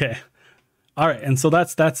okay. All right, and so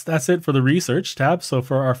that's it for the research tab. So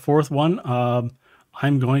for our fourth one,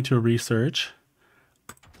 I'm going to research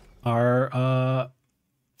our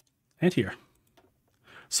anti-air.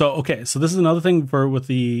 So okay, so this is another thing with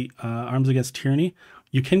the Arms Against Tyranny.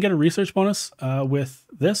 You can get a research bonus with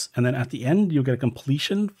this, and then at the end you'll get a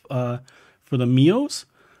completion for the Mios.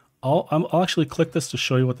 I'll actually click this to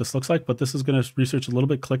show you what this looks like, but this is going to research a little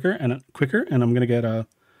bit quicker, and I'm going to get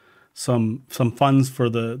some funds for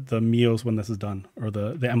the Mios when this is done, or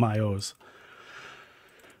the MIOs.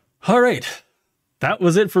 All right, that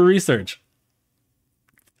was it for research.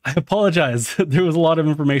 I apologize. There was a lot of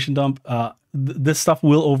information dump. This stuff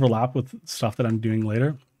will overlap with stuff that I'm doing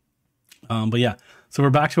later. But yeah, so we're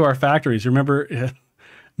back to our factories. Remember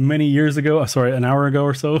many years ago, sorry, an hour ago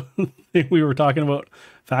or so, we were talking about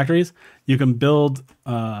factories. You can build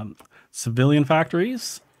civilian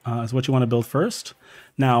factories is what you want to build first.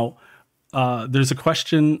 Now, there's a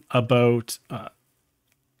question about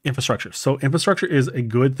infrastructure. So infrastructure is a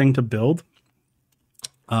good thing to build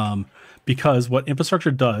because what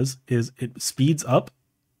infrastructure does is it speeds up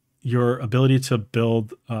your ability to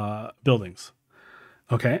build buildings.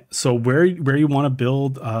 Okay, so where you want to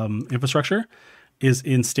build infrastructure is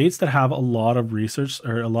in states that have a lot of research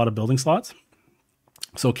or a lot of building slots.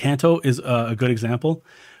 So Kanto is a good example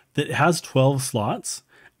that has 12 slots.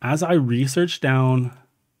 As I research down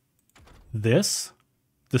this,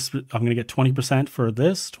 I'm going to get 20% for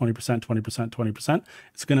this, 20%, 20%, 20%.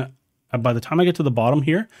 It's going to, by the time I get to the bottom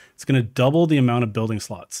here, it's going to double the amount of building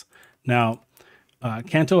slots. Now,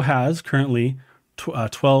 Kanto has currently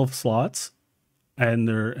 12 slots, and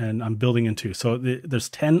I'm building in 2. So there's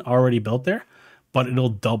 10 already built there, but it'll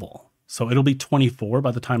double. So it'll be 24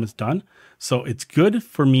 by the time it's done. So it's good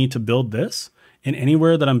for me to build this in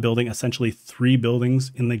anywhere that I'm building essentially 3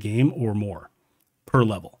 buildings in the game or more per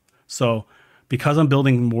level. So because I'm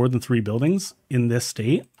building more than 3 buildings in this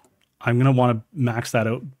state, I'm going to want to max that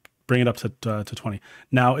out, bring it up to 20.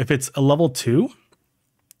 Now, if it's a level 2,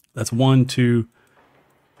 that's 1, 2,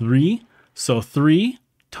 3. So 3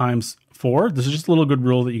 times 4. This is just a little good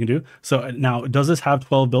rule that you can do. So now, does this have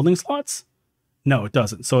 12 building slots? No, it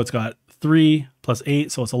doesn't. So it's got 3 plus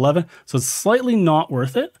 8, so it's 11. So it's slightly not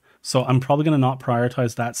worth it. So I'm probably going to not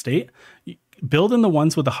prioritize that state. Build in the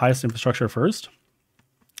ones with the highest infrastructure first,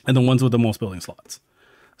 and the ones with the most building slots.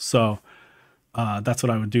 So that's what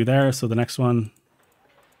I would do there. So the next one,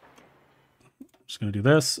 I'm just going to do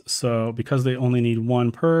this. So because they only need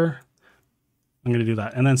 1 per, I'm going to do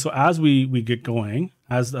that. And then so as we get going,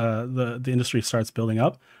 as the industry starts building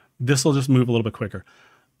up, this will just move a little bit quicker.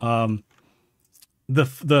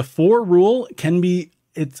 The 4 rule can be,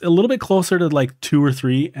 it's a little bit closer to like 2 or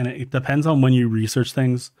 3, and it depends on when you research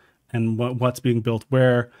things and what's being built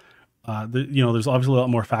where. There's obviously a lot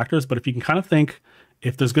more factors, but if you can kind of think,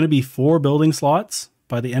 if there's going to be 4 building slots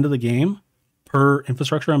by the end of the game per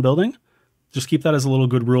infrastructure I'm building, just keep that as a little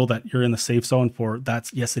good rule that you're in the safe zone for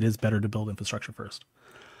that's, yes, it is better to build infrastructure first.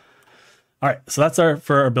 All right, so that's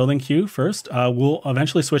for our building queue first. We'll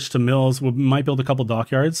eventually switch to mills. We might build a couple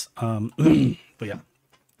dockyards, but yeah.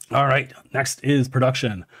 All right, next is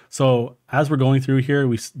production. So as we're going through here,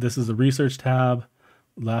 this is the research tab.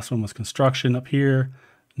 Last one was construction up here.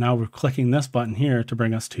 Now we're clicking this button here to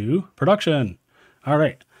bring us to production. All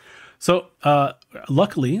right. So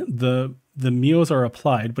luckily the Mios are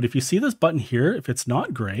applied, but if you see this button here, if it's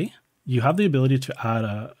not gray, you have the ability to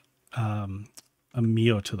add a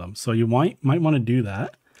Mio to them. So you might want to do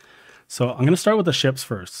that. So I'm going to start with the ships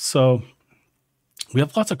first. So we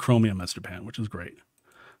have lots of chromium as Japan, which is great.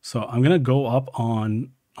 So I'm going to go up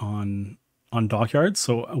on dockyards.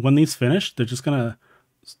 So when these finish, they're just going to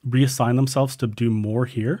reassign themselves to do more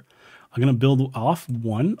here. I'm going to build off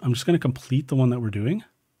 1. I'm just going to complete the one that we're doing.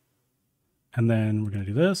 And then we're going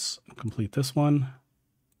to do this, complete this one,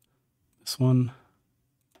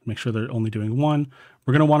 make sure they're only doing 1.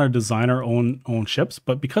 We're going to want to design our own ships,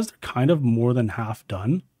 but because they're kind of more than half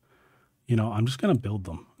done, I'm just going to build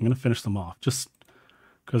them. I'm going to finish them off just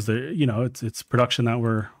because they're, it's production that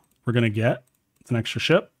we're going to get. It's an extra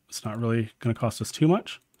ship. It's not really going to cost us too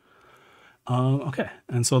much. Okay,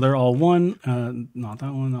 and so they're all 1, not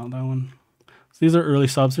that one, not that one. So these are early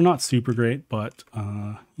subs. They're not super great, but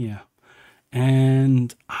yeah.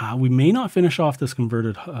 And we may not finish off this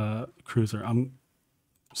converted cruiser.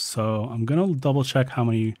 So I'm gonna double check how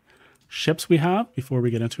many ships we have before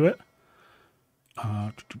we get into it.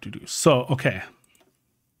 So okay.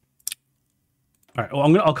 All right.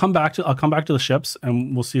 Well, I'll come back to the ships,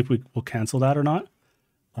 and we'll see if we'll cancel that or not.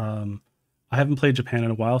 I haven't played Japan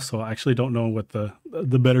in a while, so I actually don't know what the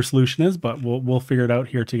better solution is, but we'll figure it out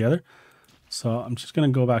here together. So I'm just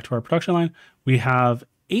going to go back to our production line. We have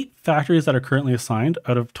 8 factories that are currently assigned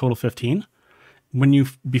out of total 15.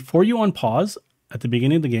 Before you unpause at the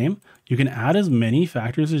beginning of the game, you can add as many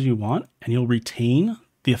factories as you want and you'll retain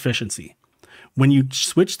the efficiency. When you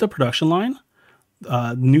switch the production line,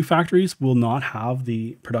 new factories will not have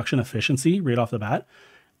the production efficiency right off the bat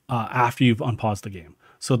after you've unpaused the game.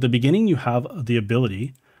 So at the beginning, you have the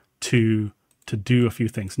ability to do a few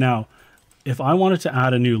things. Now, if I wanted to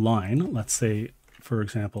add a new line, let's say, for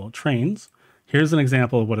example, trains, here's an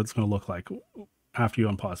example of what it's going to look like after you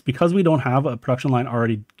unpause. Because we don't have a production line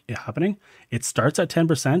already happening, it starts at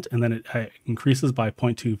 10% and then it increases by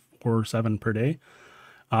 0.247 per day.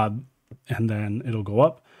 And then it'll go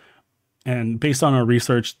up. And based on our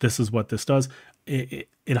research, this is what this does. It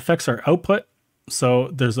affects our output. So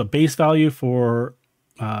there's a base value for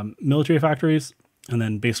military factories, and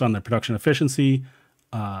then based on their production efficiency,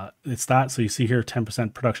 it's that. So you see here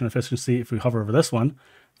 10% production efficiency. If we hover over this one,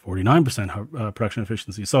 49% production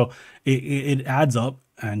efficiency. So it adds up,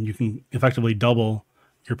 and you can effectively double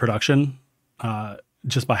your production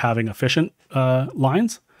just by having efficient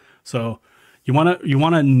lines. So you want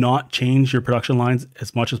to not change your production lines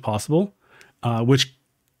as much as possible, which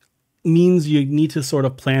means you need to sort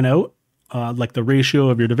of plan out like the ratio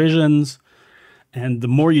of your divisions, and the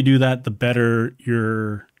more you do that, the better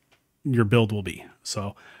your build will be.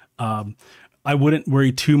 So I wouldn't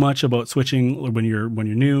worry too much about switching when you're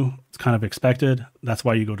new. It's kind of expected. That's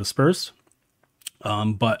why you go dispersed.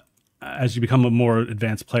 But as you become a more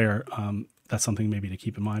advanced player, that's something maybe to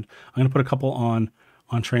keep in mind. I'm going to put a couple on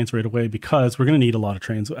trains right away because we're going to need a lot of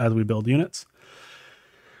trains as we build units.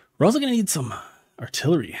 We're also going to need some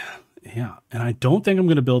artillery. Yeah, and I don't think I'm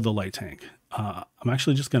going to build the light tank. I'm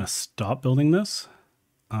actually just going to stop building this.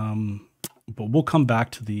 But we'll come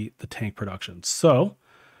back to the tank production. So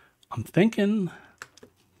I'm thinking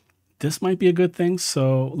this might be a good thing.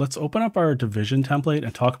 So let's open up our division template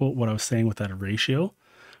and talk about what I was saying with that ratio.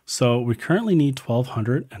 So we currently need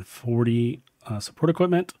 1,240 support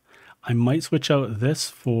equipment. I might switch out this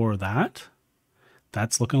for that.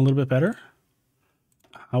 That's looking a little bit better.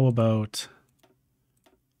 How about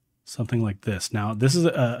something like this? Now, this is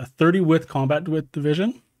a 30 width combat width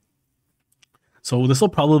division. So this will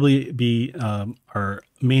probably be our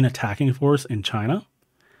main attacking force in China.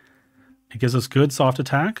 It gives us good soft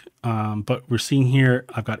attack, but we're seeing here,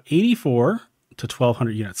 I've got 84 to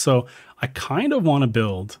 1,200 units. So I kind of want to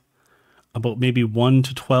build about maybe 1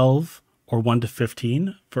 to 12 or 1 to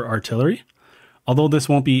 15 for artillery. Although this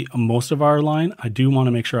won't be most of our line, I do want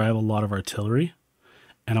to make sure I have a lot of artillery.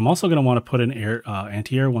 And I'm also going to want to put in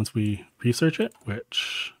anti-air once we research it,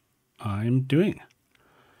 which I'm doing.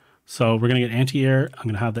 So we're going to get anti-air. I'm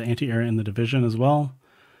going to have the anti-air in the division as well.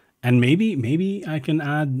 And maybe I can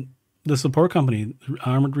add the support company,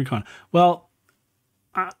 Armored Recon. Well,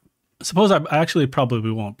 I suppose I actually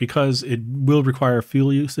probably won't, because it will require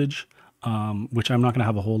fuel usage, which I'm not going to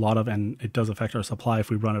have a whole lot of, and it does affect our supply if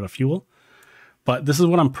we run out of fuel. But this is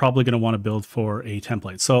what I'm probably going to want to build for a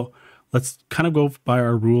template. So let's kind of go by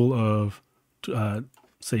our rule of,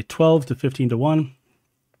 say, 12 to 15 to 1.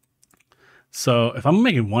 So if I'm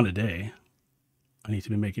making 1 a day, I need to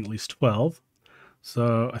be making at least 12.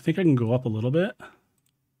 So I think I can go up a little bit.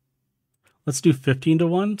 Let's do 15 to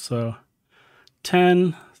 1. So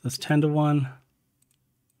 10, that's 10 to 1.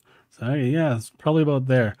 So yeah, it's probably about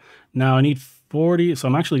there. Now I need 40. So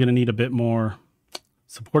I'm actually going to need a bit more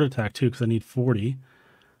support attack too, because I need 40.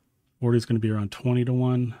 40 is going to be around 20 to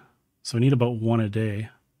 1. So I need about 1 a day.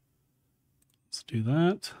 Let's do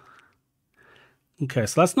that. Okay,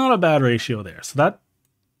 so that's not a bad ratio there. So that,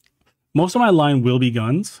 most of my line will be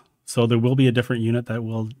guns. So there will be a different unit that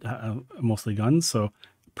will have mostly guns. So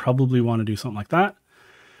probably want to do something like that.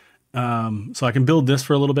 So I can build this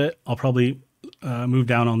for a little bit. I'll probably move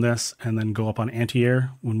down on this and then go up on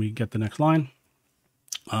anti-air when we get the next line.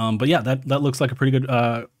 But yeah, that looks like a pretty good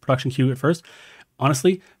production queue at first.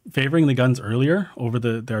 Honestly, favoring the guns earlier over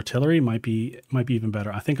the artillery might be even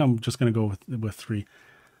better. I think I'm just going to go with 3.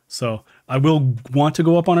 So I will want to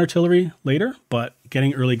go up on artillery later, but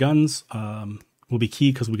getting early guns will be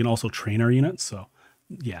key because we can also train our units. So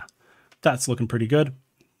yeah, that's looking pretty good.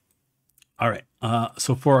 All right.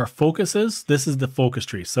 So for our focuses, this is the focus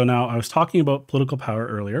tree. So now I was talking about political power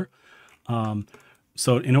earlier.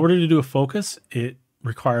 So in order to do a focus, it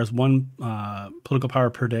requires 1 political power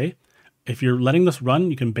per day. If you're letting this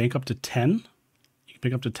run, you can bank up to 10. You can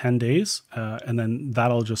bank up to 10 days, and then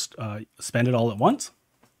that'll just spend it all at once.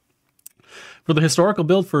 For the historical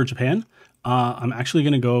build for Japan, I'm actually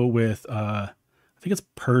going to go with think it's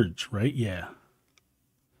Purge, right? Yeah.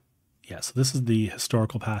 Yeah, so this is the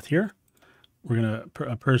historical path here. We're going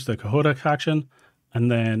to purge the Kohota faction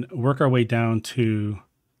and then work our way down to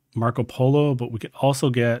Marco Polo, but we could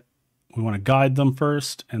also we want to guide them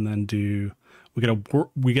first and then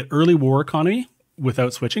we get early war economy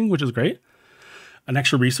without switching, which is great. An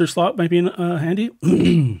extra research slot might be handy.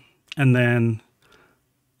 And then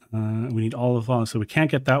we need all of them. So we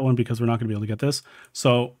can't get that one because we're not going to be able to get this.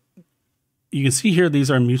 So you can see here,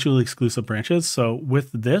 these are mutually exclusive branches. So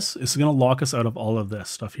with this, it's going to lock us out of all of this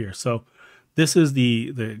stuff here. So this is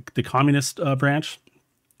the communist branch.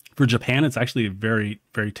 For Japan, it's actually a very,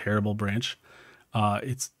 very terrible branch.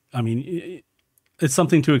 It's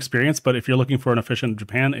something to experience, but if you're looking for an efficient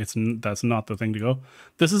Japan, that's not the thing to go.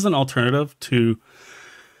 This is an alternative to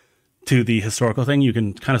the historical thing. You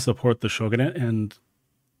can kind of support the shogunate, and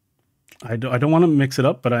I don't want to mix it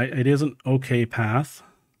up, but it is an okay path.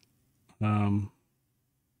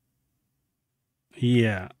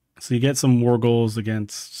 Yeah, so you get some war goals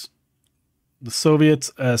against the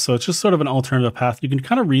Soviets. So it's just sort of an alternative path. You can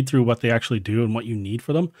kind of read through what they actually do and what you need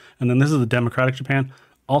for them. And then this is the democratic Japan.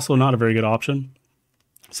 Also not a very good option.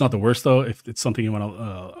 It's not the worst though, if it's something you want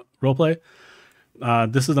to roleplay.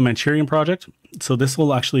 This is the Manchurian project. So this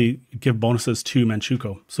will actually give bonuses to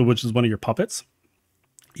Manchukuo, so which is one of your puppets.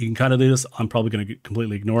 You can kind of do this. I'm probably going to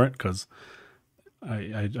completely ignore it because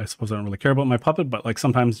I suppose I don't really care about my puppet, but like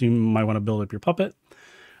sometimes you might want to build up your puppet.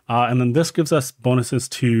 And then this gives us bonuses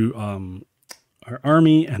to our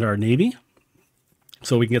army and our navy.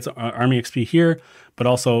 So we can get some army XP here, but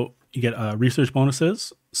also you get research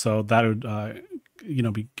bonuses. So that would,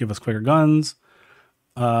 give us quicker guns.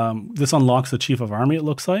 This unlocks the chief of army, it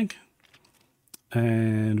looks like.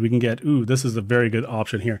 And we can get, this is a very good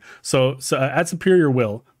option here. So add superior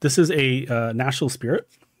will. This is a national spirit.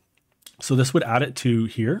 So this would add it to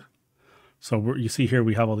here. So you see here,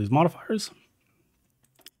 we have all these modifiers.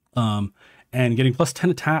 And getting plus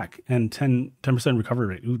 10 attack and 10% recovery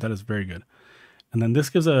rate. Ooh, that is very good. And then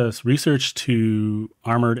this gives us research to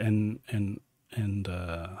armored and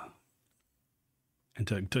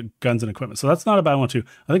to guns and equipment. So that's not a bad one too.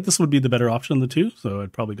 I think this would be the better option of the two. So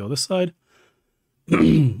I'd probably go this side.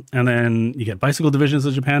 And then you get bicycle divisions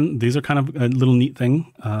of Japan. These are kind of a little neat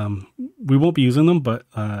thing. We won't be using them, but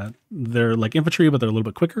they're like infantry, but they're a little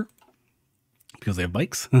bit quicker because they have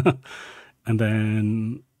bikes. And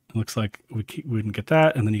then it looks like we didn't get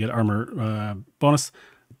that. And then you get armor bonus.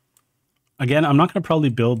 Again, I'm not going to probably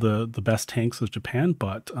build the best tanks of Japan,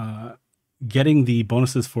 but getting the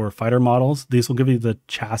bonuses for fighter models, these will give you the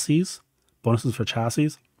chassis, bonuses for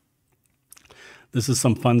chassis. This is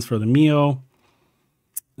some funds for the Mio.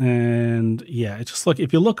 And yeah, it's just like,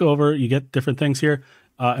 if you look over, you get different things here.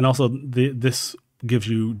 And also this gives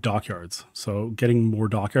you dockyards. So getting more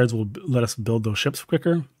dockyards will let us build those ships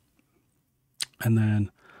quicker. And then,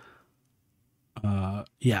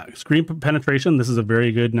 screen penetration. This is a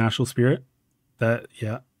very good national spirit. A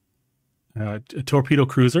torpedo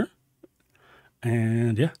cruiser.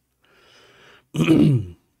 And yeah.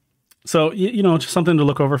 So, just something to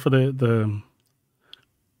look over for the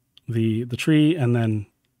tree, and then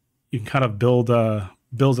you can kind of build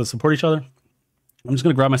builds that support each other. I'm just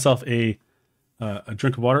going to grab myself a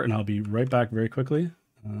drink of water, and I'll be right back very quickly.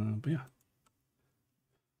 But yeah.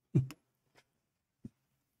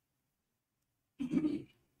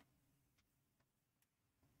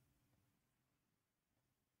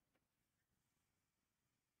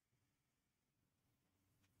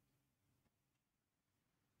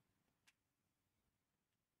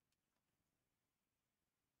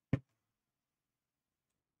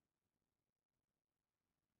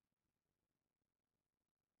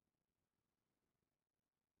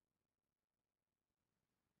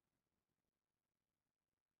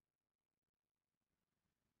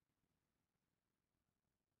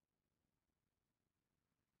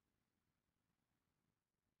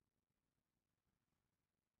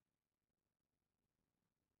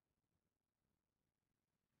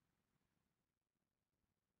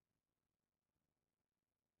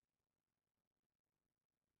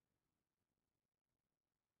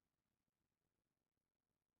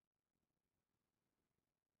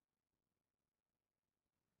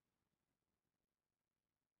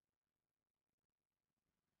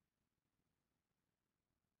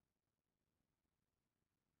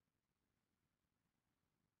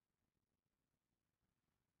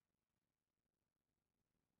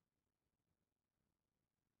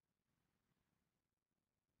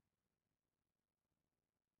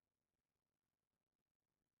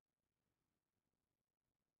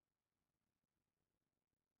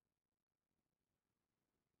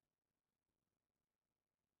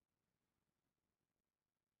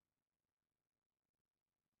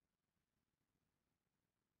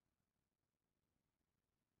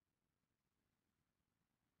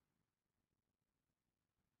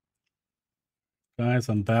 Guys,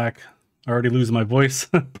 I'm back. I already losing my voice.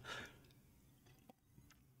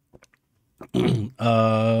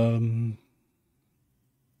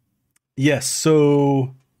 Yes,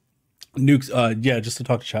 so nukes, yeah, just to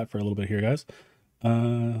talk to chat for a little bit here, guys.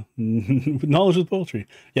 Knowledge of poultry.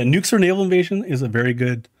 Yeah, nukes for naval invasion is a very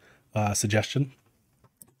good suggestion.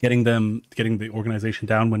 Getting the organization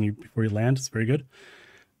down before you land is very good.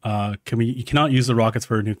 You cannot use the rockets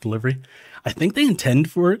for nuke delivery. I think they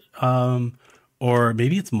intend for it, or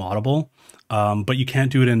maybe it's moddable, but you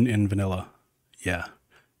can't do it in vanilla. Yeah.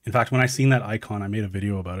 In fact, when I seen that icon, I made a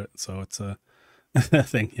video about it. So it's a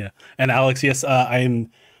thing. Yeah. And Alex, yes, I'm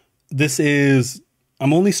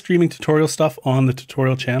only streaming tutorial stuff on the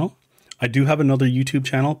tutorial channel. I do have another YouTube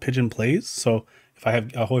channel, Pigeon Plays. So if I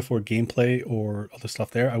have Ahoy 4 gameplay or other stuff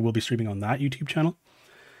there, I will be streaming on that YouTube channel.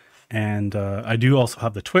 And I do also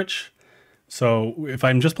have the Twitch. So if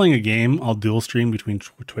I'm just playing a game, I'll dual stream between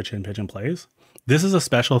Twitch and Pigeon Plays. This is a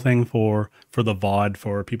special thing for the VOD,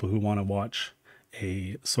 for people who want to watch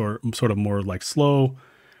a sort of more like slow,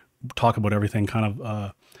 talk about everything kind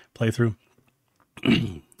of playthrough.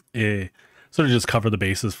 Sort of just cover the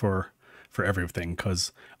bases for everything,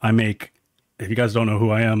 because if you guys don't know who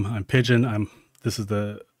I am, I'm Pigeon. This is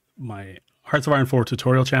my Hearts of Iron 4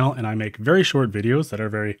 tutorial channel, and I make very short videos that are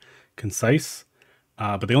very concise,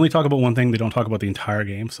 but they only talk about one thing. They don't talk about the entire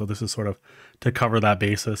game. So this is sort of to cover that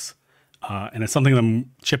basis. And it's something that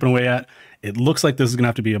I'm chipping away at. It looks like this is going to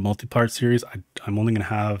have to be a multi-part series. I'm only going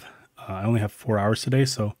to have, I only have 4 hours today.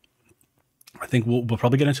 So I think we'll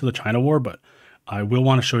probably get into the China War, but I will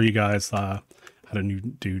want to show you guys how to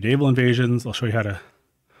do naval invasions. I'll show you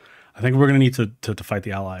I think we're going to need to fight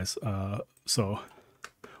the Allies. So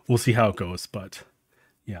we'll see how it goes, but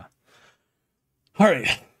yeah. All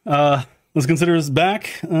right. Let's consider this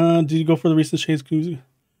back. Did you go for the recent change?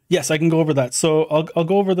 Yes, I can go over that. So I'll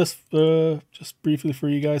go over this just briefly for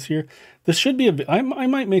you guys here. This should be I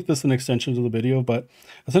might make this an extension to the video, but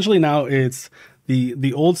essentially now it's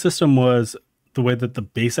the old system was the way that the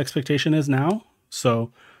base expectation is now.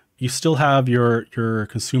 So you still have your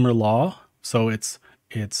consumer law. So it's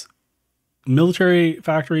military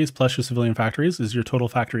factories plus your civilian factories is your total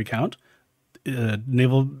factory count.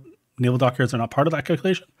 Naval dockyards are not part of that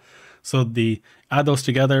calculation. So add those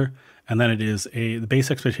together, and then it is the base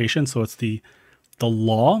expectation. So it's the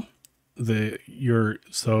law, your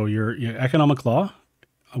economic law,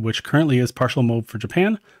 which currently is partial mode for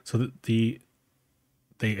Japan. So that they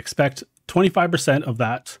expect 25% of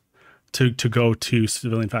that to go to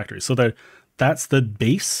civilian factories. So that's the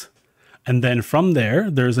base. And then from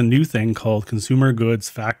there's a new thing called consumer goods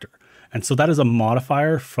factor. And so that is a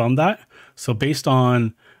modifier from that. So based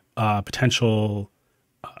on potential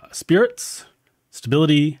spirits,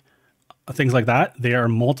 stability, things like that, they are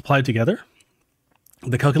multiplied together.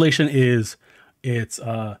 The calculation is it's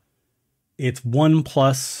 1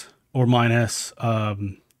 plus or minus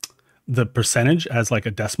the percentage as like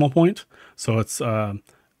a decimal point. So it's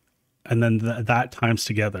and then that times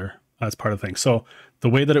together as part of the thing. So the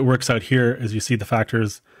way that it works out here is you see the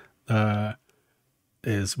factors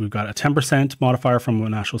is we've got a 10% modifier from a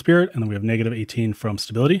national spirit, and then we have negative 18 from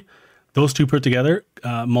stability. Those two put together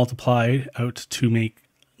multiply out to make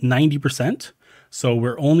 90%. So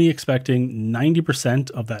we're only expecting 90%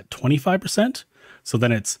 of that 25%. So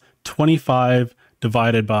then it's 25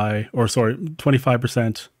 divided by,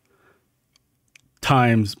 25%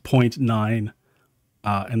 times 0.9,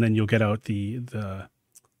 and then you'll get out the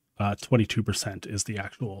 22% is the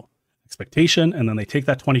actual expectation. And then they take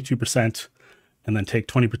that 22% and then take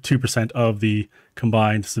 22% of the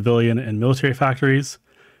combined civilian and military factories,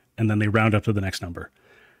 and then they round up to the next number.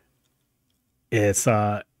 It's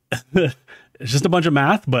it's just a bunch of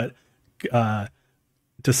math, but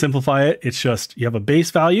to simplify it, it's just you have a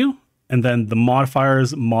base value, and then the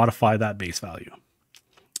modifiers modify that base value.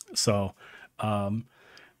 So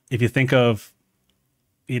if you think of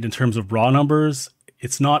it in terms of raw numbers,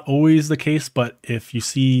 it's not always the case, but if you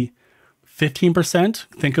see 15%,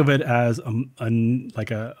 think of it as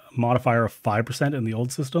like a modifier of 5% in the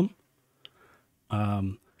old system,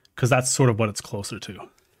 because that's sort of what it's closer to.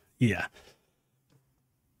 Yeah.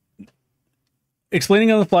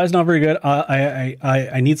 Explaining on the fly is not very good.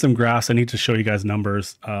 I need some graphs. I need to show you guys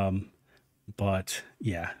numbers. But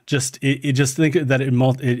yeah, just think that it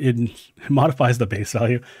modifies the base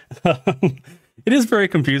value. It is very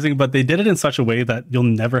confusing, but they did it in such a way that you'll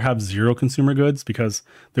never have zero consumer goods, because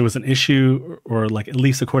there was an issue, or like, at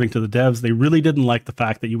least according to the devs, they really didn't like the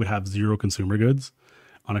fact that you would have zero consumer goods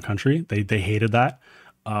on a country. They hated that.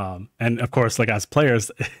 And of course, like as players,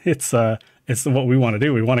 it's what we want to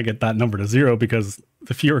do. We want to get that number to zero, because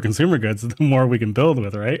the fewer consumer goods, the more we can build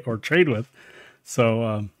with, right? Or trade with.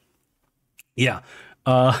 So yeah.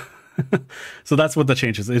 So that's what the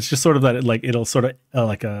change is. It's just sort of that it'll sort of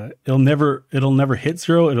it'll never hit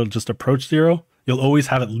zero. It'll just approach zero. You'll always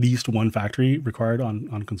have at least one factory required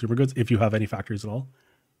on consumer goods if you have any factories at all.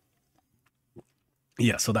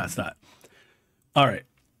 Yeah, so that's that. All right.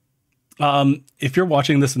 If you're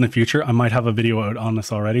watching this in the future, I might have a video out on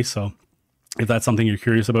this already. So if that's something you're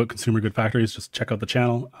curious about, consumer good factories, just check out the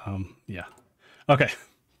channel. Yeah. Okay.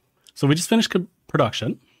 So we just finished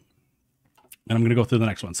production, and I'm going to go through the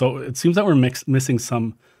next one. So it seems that we're missing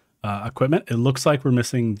some equipment. It looks like we're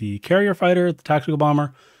missing the carrier fighter, the tactical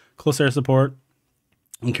bomber, close air support,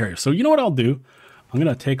 and carrier. So you know what I'll do? I'm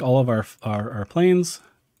going to take all of our planes,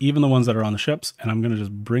 even the ones that are on the ships, and I'm going to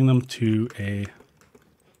just bring them to a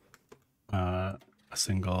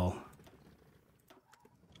single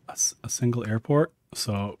airport.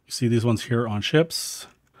 So you see these ones here on ships.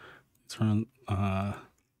 These are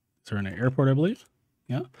in an airport, I believe.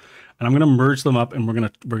 Yeah, and I'm going to merge them up, and we're going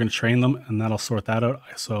to train them, and that'll sort that out.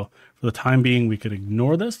 So for the time being, we could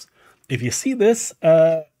ignore this. If you see this,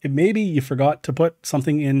 maybe you forgot to put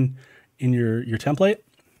something in your template.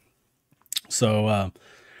 So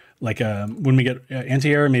when we get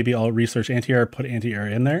anti-air, maybe I'll research anti-air, put anti-air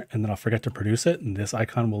in there, and then I'll forget to produce it, and this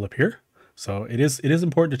icon will appear. So it is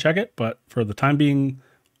important to check it, but for the time being,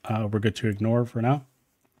 we're good to ignore for now.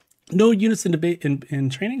 No units in debate in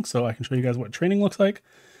training, so I can show you guys what training looks like.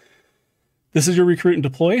 This is your recruit and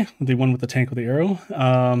deploy, the one with the tank with the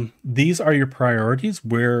arrow. These are your priorities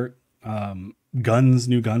where new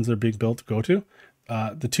guns are being built to go to.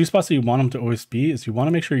 The two spots that you want them to always be is you want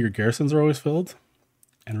to make sure your garrisons are always filled,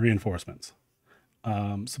 and reinforcements.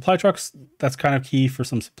 Supply trucks, that's kind of key for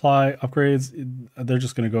some supply upgrades. They're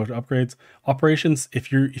just going to go to upgrades. Operations,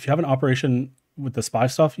 if you have an operation with the spy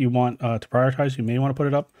stuff you want to prioritize, you may want to put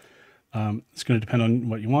it up. It's going to depend on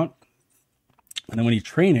what you want. And then when you're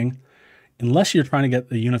training, unless you're trying to get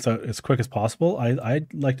the units out as quick as possible,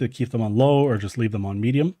 I'd like to keep them on low or just leave them on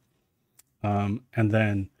medium. And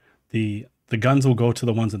then the guns will go to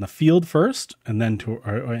the ones in the field first, and then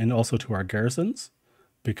and also to our garrisons,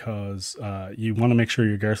 because you want to make sure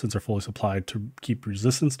your garrisons are fully supplied to keep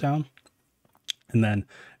resistance down. And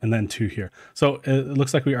then to here. So it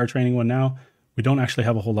looks like we are training one now. We don't actually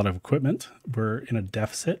have a whole lot of equipment. We're in a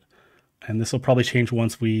deficit, and this will probably change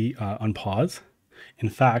once we unpause. In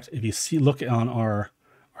fact, if you look on our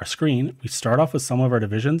screen, we start off with some of our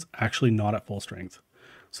divisions actually not at full strength.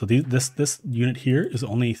 So this unit here is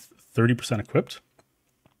only 30% equipped.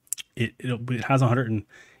 It has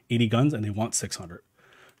 180 guns, and they want 600.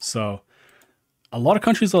 So a lot of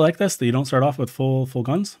countries are like this. They don't start off with full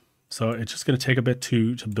guns. So it's just going to take a bit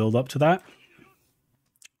to build up to that.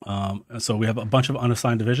 So we have a bunch of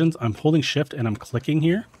unassigned divisions. I'm holding shift and I'm clicking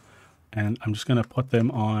here, and I'm just going to put them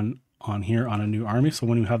on here on a new army. So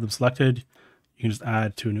when you have them selected, you can just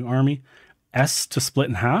add to a new army. S to split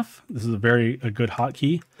in half. This is a good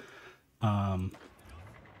hotkey.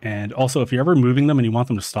 And also, if you're ever moving them and you want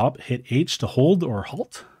them to stop, hit H to hold or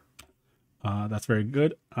halt. That's very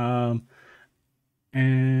good.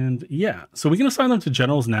 And yeah, so we can assign them to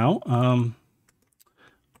generals now.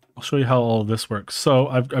 I'll show you how all of this works. So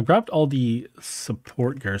I've grabbed all the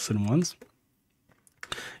support garrison ones.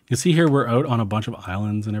 You can see here we're out on a bunch of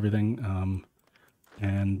islands and everything.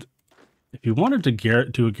 And if you wanted to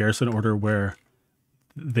do a garrison order where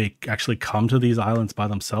they actually come to these islands by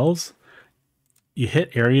themselves, you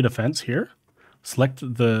hit area defense here. Select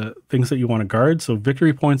the things that you want to guard. So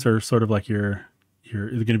victory points are sort of like your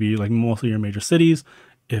going to be like mostly your major cities.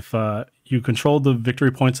 If you control the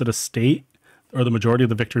victory points at a state, or the majority of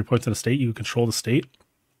the victory points in a state, you control the state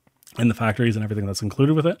and the factories and everything that's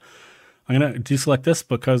included with it. I'm going to deselect this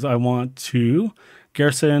because I want to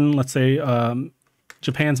garrison, let's say,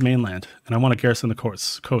 Japan's mainland, and I want to garrison the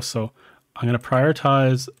coast. So I'm going to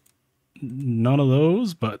prioritize none of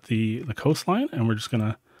those, but the coastline, and we're just going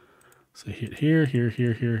to say hit here.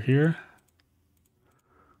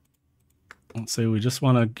 Let's say we just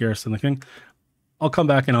want to garrison the king. I'll come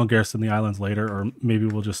back and I'll garrison the islands later, or maybe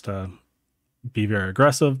we'll just be very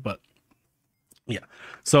aggressive, but yeah.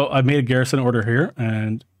 So I've made a garrison order here,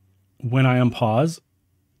 and when I unpause,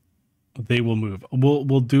 they will move.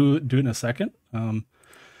 We'll do it in a second. You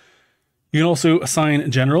can also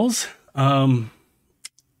assign generals. You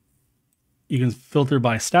can filter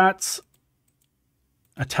by stats.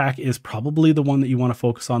 Attack is probably the one that you want to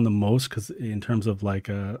focus on the most, because in terms of like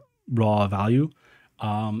a raw value.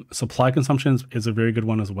 Supply consumption is a very good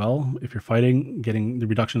one as well. If you're fighting, getting the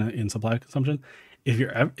reduction in supply consumption. If you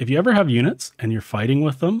ever have units and you're fighting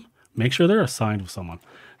with them, make sure they're assigned with someone.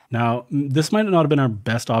 Now, this might not have been our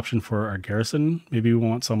best option for our garrison. Maybe we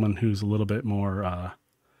want someone who's a little bit more,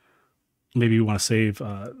 maybe we want to save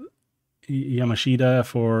Yamashita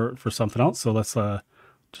for something else. So let's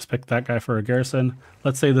just pick that guy for a garrison.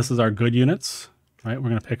 Let's say this is our good units, right? We're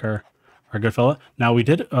going to pick our good fella. Now, we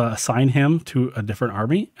did assign him to a different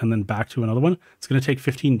army and then back to another one. It's going to take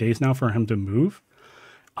 15 days now for him to move.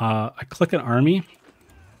 I click an army.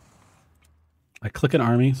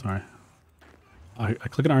 Sorry. I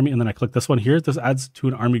click an army and then I click this one here. This adds to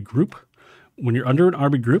an army group. When you're under an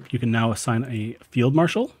army group, you can now assign a field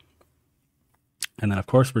marshal. And then, of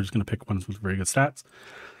course, we're just going to pick ones with very good stats.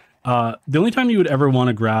 The only time you would ever want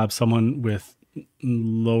to grab someone with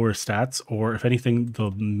lower stats, or if anything,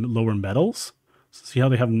 the lower medals. So see how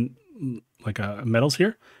they have like medals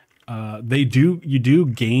here? You do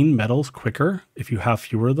gain medals quicker if you have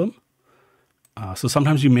fewer of them. So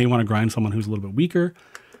sometimes you may want to grind someone who's a little bit weaker.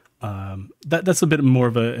 That's a bit more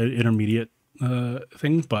of an intermediate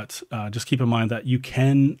thing, but just keep in mind that you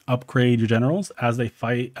can upgrade your generals as they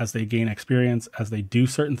fight, as they gain experience, as they do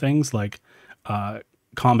certain things like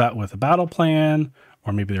combat with a battle plan,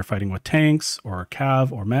 or maybe they're fighting with tanks or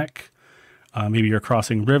cav or mech. Maybe you're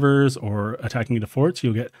crossing rivers or attacking into forts.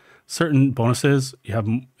 You'll get certain bonuses. You have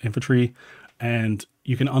infantry, and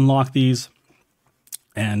you can unlock these.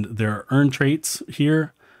 And there are earned traits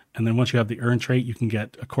here. And then once you have the earned trait, you can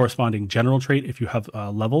get a corresponding general trait if you have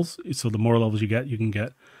levels. So the more levels you can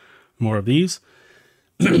get more of these.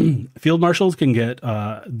 Field marshals can get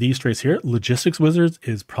these traits here. Logistics wizards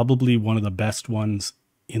is probably one of the best ones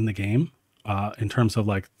in the game in terms of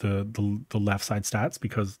like the left side stats,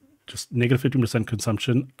 because just negative 15%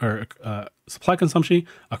 consumption or supply consumption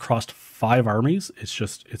across 5 armies.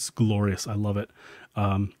 It's glorious. I love it.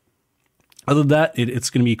 Other than that, it's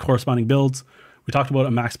going to be corresponding builds. We talked about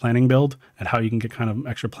a max planning build and how you can get kind of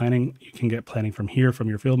extra planning. You can get planning from here, from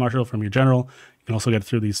your field marshal, from your general. You can also get it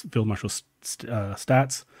through these field marshal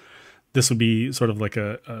stats. This would be sort of like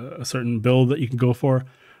a certain build that you can go for.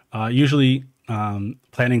 Usually,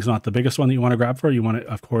 planning is not the biggest one that you want to grab for. You want to,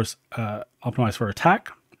 of course, optimize for attack.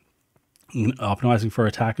 Optimizing for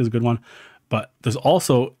attack is a good one. But there's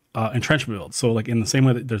also entrenchment builds. So like in the same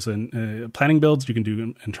way that there's planning builds, you can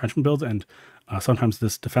do entrenchment builds, and sometimes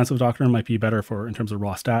this defensive doctrine might be better for in terms of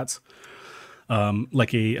raw stats.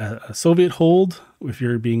 Like a Soviet hold, if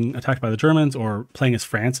you're being attacked by the Germans, or playing as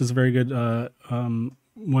France is a very good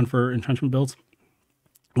one for entrenchment builds.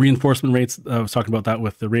 Reinforcement rates, I was talking about that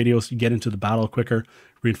with the radios. You get into the battle quicker.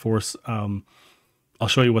 Reinforce. I'll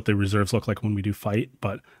show you what the reserves look like when we do fight,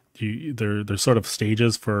 but there's sort of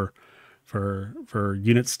stages for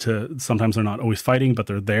units to, sometimes they're not always fighting, but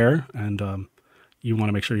they're there, and you want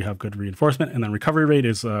to make sure you have good reinforcement. And then recovery rate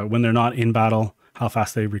is when they're not in battle, how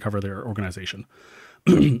fast they recover their organization.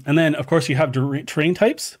 And then, of course, you have terrain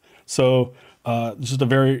types. So this is a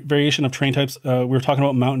variation of terrain types. We were talking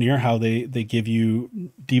about Mountaineer, how they give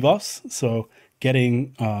you debuffs. So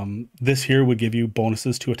getting this here would give you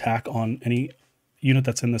bonuses to attack on any unit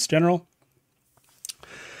that's in this general.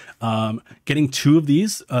 Getting 2 of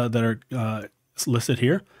these that are listed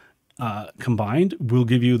here combined will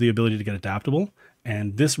give you the ability to get adaptable.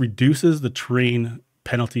 And this reduces the terrain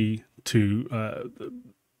penalty to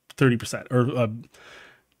 30%, or it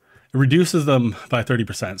reduces them by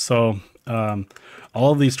 30%. So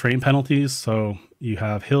all of these terrain penalties, so you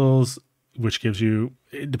have hills, which gives you,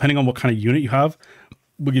 depending on what kind of unit you have,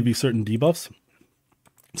 will give you certain debuffs.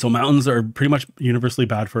 So mountains are pretty much universally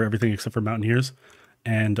bad for everything except for mountaineers.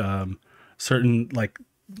 And certain like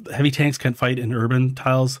heavy tanks can't fight in urban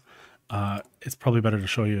tiles. It's probably better to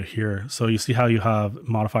show you here. So you see how you have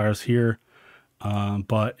modifiers here.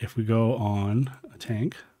 But if we go on a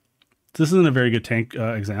tank, this isn't a very good tank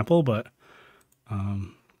example, but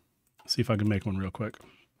see if I can make one real quick.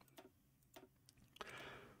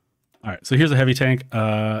 All right, so here's a heavy tank.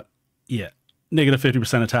 Yeah, negative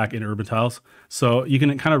 50% attack in urban tiles. So you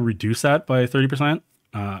can kind of reduce that by 30%.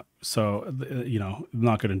 So, you know,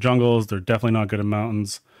 not good in jungles. They're definitely not good in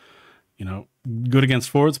mountains. You know, good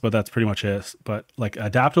against forts, but that's pretty much it. But like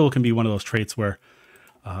adaptable can be one of those traits where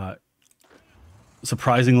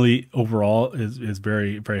surprisingly overall is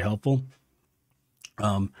very, very helpful.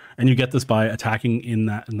 And you get this by attacking in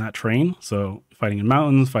that terrain. So fighting in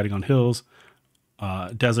mountains, fighting on hills,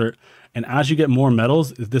 desert. And as you get more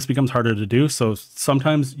medals, this becomes harder to do. So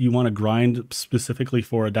sometimes you want to grind specifically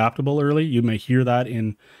for adaptable early. You may hear that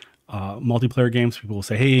in multiplayer games. People will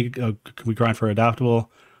say, hey, can we grind for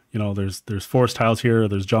adaptable? You know, there's forest tiles here, or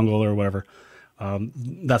there's jungle or whatever.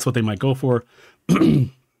 That's what they might go for.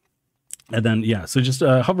 And then, yeah, so just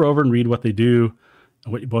hover over and read what they do,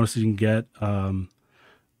 what bonuses you can get.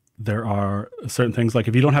 there are certain things like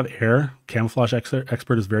if you don't have air, camouflage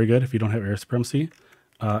expert is very good. If you don't have air supremacy,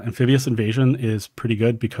 amphibious invasion is pretty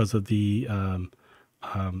good because of the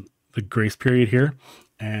grace period here,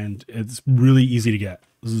 and it's really easy to get.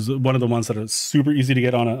 This is one of the ones that are super easy to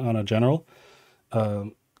get on a general.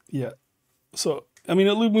 Yeah, so I mean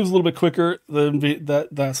it moves a little bit quicker.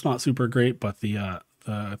 That's not super great, but the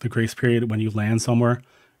grace period when you land somewhere,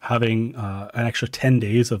 having an extra 10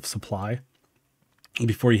 days of supply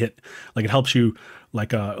before you hit, like it helps you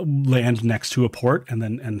like land next to a port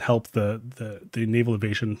and help the naval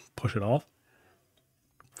invasion push it off.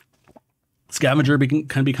 Scavenger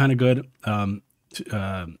can be kind of good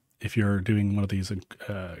if you're doing one of these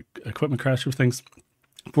equipment crasher things.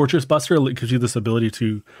 Fortress Buster gives you this ability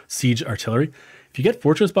to siege artillery. If you get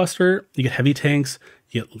Fortress Buster, you get heavy tanks,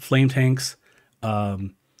 you get flame tanks. I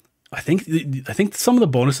think some of the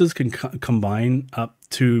bonuses can combine up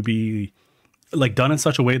to be like done in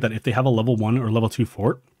such a way that if they have a level 1 or level 2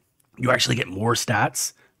 fort, you actually get more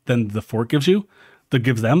stats than the fort gives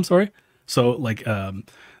them. Sorry. So like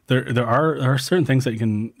there are certain things that you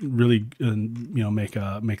can really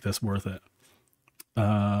make this worth it.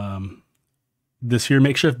 This here,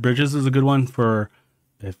 makeshift bridges is a good one for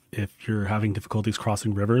if you're having difficulties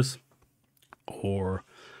crossing rivers, or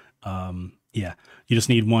yeah, you just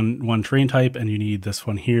need one terrain type, and you need this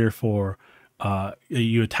one here for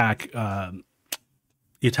you attack from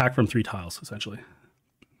 3 tiles essentially.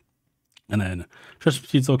 And then treasure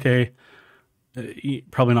speed's okay. You're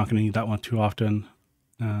probably not going to need that one too often.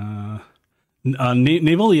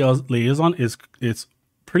 Naval liaison it's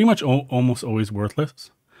pretty much almost always worthless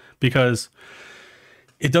because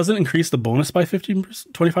it doesn't increase the bonus by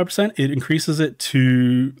 25%. It increases it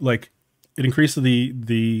to it increases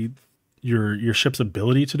your ship's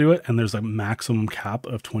ability to do it, and there's a maximum cap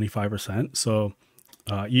of 25%. So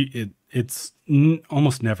it's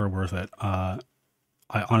almost never worth it. I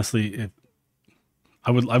honestly,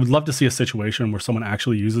 I would love to see a situation where someone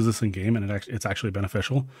actually uses this in game and it's actually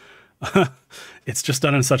beneficial. It's just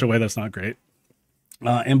done in such a way that's not great.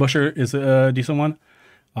 Ambusher is a decent one.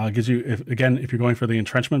 Gives you, if you're going for the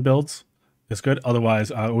entrenchment builds, it's good.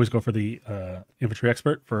 Otherwise, I always go for the infantry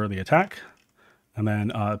expert for the attack, and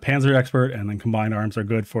then panzer expert, and then combined arms are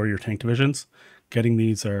good for your tank divisions. Getting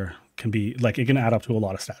these can be like, it can add up to a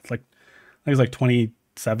lot of stats. Like I think it's like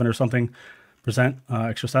 27 or something percent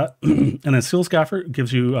extra stat. And then Seal Scaffer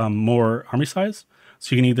gives you more army size.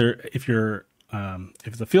 So you can either, if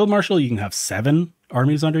it's a field marshal, you can have 7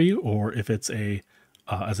 armies under you, or if it's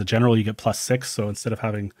as a general, you get +6. So instead of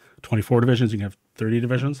having 24 divisions, you can have 30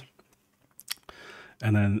 divisions.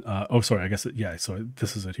 And then, so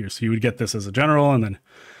this is it here. So you would get this as a general, and then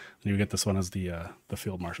you would get this one as the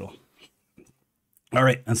field marshal. All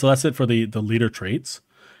right, and so that's it for the leader traits.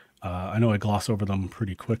 I know I gloss over them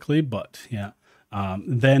pretty quickly, but yeah.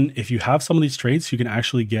 Then if you have some of these traits, you can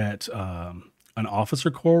actually get an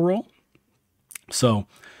officer corps role. So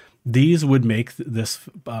these would make this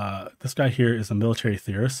guy here is a military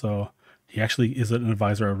theorist, so he actually is an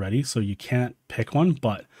advisor already, so you can't pick one.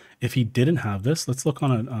 But if he didn't have this, let's look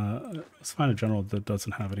on let's find a general that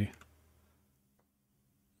doesn't have any.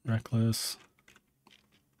 Reckless.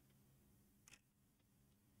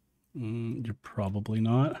 You're probably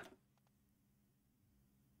not.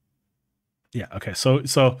 Yeah, okay. So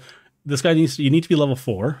this guy you need to be level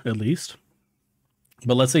 4 at least.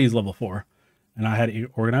 But let's say he's level 4 and I had an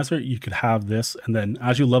organizer, you could have this, and then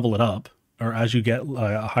as you level it up, or as you get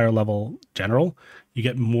a higher level general, you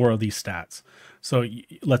get more of these stats. So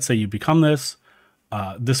let's say you become this,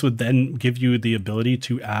 this would then give you the ability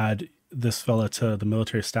to add this fella to the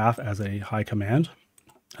military staff as a high command,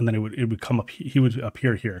 and then it would come up, he would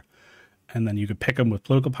appear here, and then you could pick him with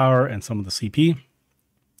political power and some of the CP.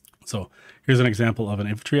 So here's an example of an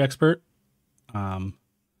infantry expert.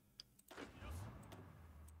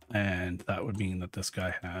 And that would mean that this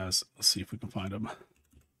guy has, let's see if we can find him.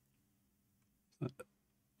 Is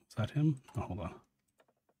that him? Oh, hold on.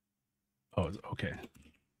 Oh, okay. All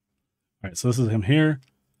right, so this is him here.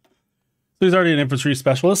 So he's already an infantry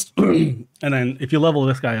specialist. And then if you level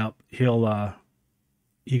this guy up, he'll,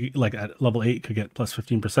 he like at level 8 could get plus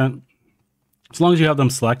 15%. As long as you have them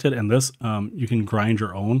selected, and this, you can grind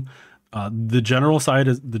your own. The general's side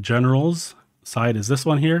is this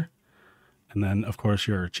one here. And then, of course,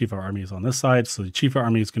 your chief of army is on this side. So the chief of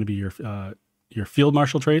army is going to be your field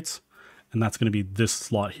marshal traits, and that's going to be this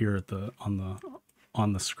slot here at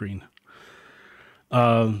on the screen.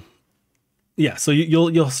 Yeah, so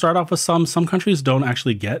you'll start off with some countries don't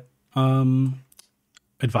actually get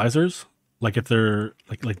advisors. Like if they're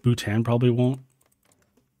like Bhutan probably won't.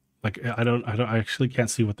 Like I actually can't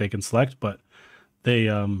see what they can select, but they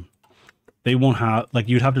they won't have, like,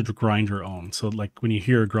 you'd have to grind your own. So like when you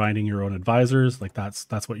hear grinding your own advisors, like that's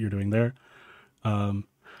what you're doing there.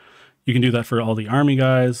 You can do that for all the army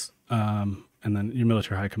guys, and then your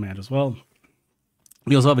military high command as well.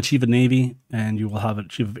 You also have a chief of navy, and you will have a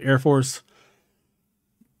chief of air force.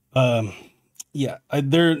 Yeah,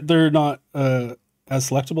 they're not as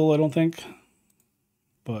selectable, I don't think.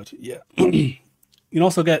 But yeah, you can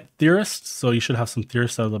also get theorists, so you should have some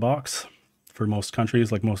theorists out of the box for most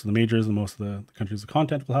countries, like most of the majors and most of the countries of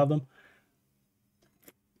content will have them,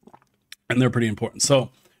 and they're pretty important.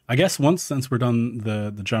 So I guess since we're done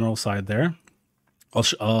the general side there, I'll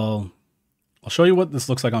show you what this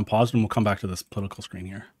looks like on pause, and we'll come back to this political screen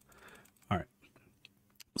here. All right.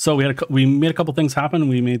 So we made a couple things happen.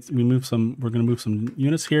 We're going to move some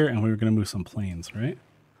units here, and we're going to move some planes, right?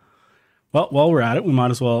 Well, while we're at it, we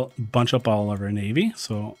might as well bunch up all of our navy.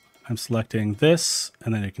 So I'm selecting this,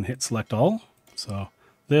 and then you can hit select all. So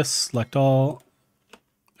this, select all,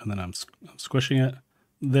 and then I'm squishing it.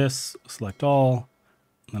 This, select all,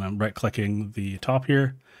 and then I'm right clicking the top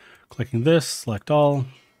here, clicking this, select all,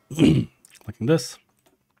 clicking this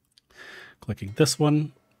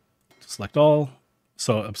one, select all.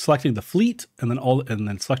 So I'm selecting the fleet, and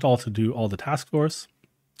then select all to do all the task force,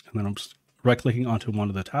 and then I'm just right clicking onto one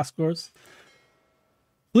of the task force.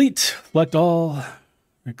 Fleet, select all,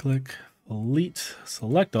 right click, fleet,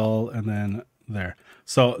 select all, and then there.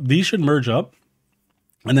 So these should merge up.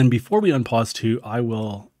 And then before we unpause too, I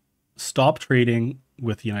will stop trading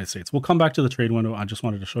with the United States. We'll come back to the trade window. I just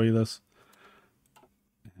wanted to show you this.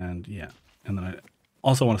 And yeah, and then I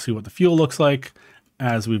also want to see what the fuel looks like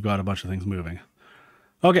as we've got a bunch of things moving.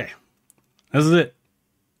 Okay, this is it.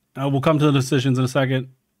 We'll come to the decisions in a second.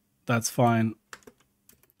 That's fine.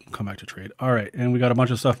 We'll come back to trade. All right, and we got a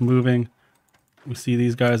bunch of stuff moving. We see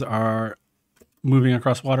these guys are moving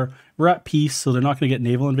across water. We're at peace, so they're not going to get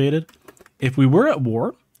naval invaded. If we were at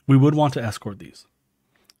war, we would want to escort these,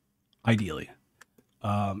 ideally.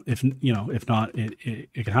 If not,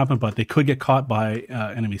 it can happen, but they could get caught by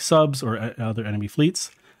enemy subs or other enemy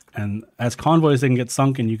fleets, and as convoys, they can get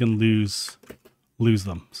sunk, and you can lose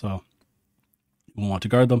them. So you want to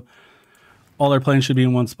guard them. All our planes should be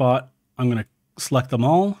in one spot. I'm going to select them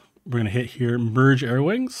all. We're going to hit here, merge air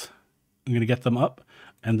wings. I'm going to get them up.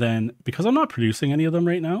 And then because I'm not producing any of them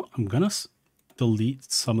right now, I'm going to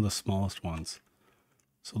delete some of the smallest ones.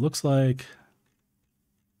 So it looks like,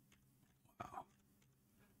 wow.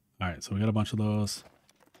 All right, so we got a bunch of those.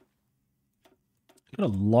 Got a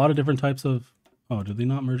lot of different types of, oh, did they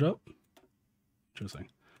not merge up? Interesting.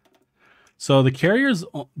 So the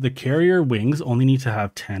carrier wings only need to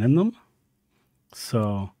have 10 in them.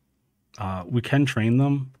 So we can train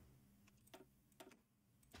them.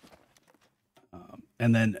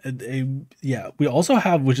 And then, yeah, we also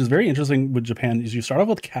have, which is very interesting with Japan, is you start off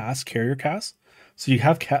with CAS, carrier CAS. So you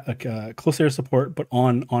have close air support, but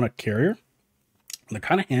on a carrier. And they're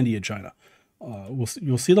kind of handy in China.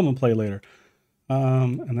 You'll see them in play later.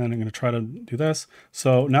 And then I'm going to try to do this.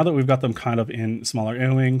 So now that we've got them kind of in smaller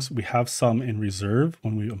air wings, we have some in reserve.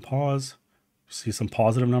 When we unpause, see some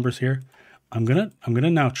positive numbers here. I'm gonna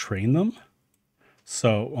now train them.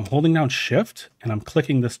 So I'm holding down Shift and I'm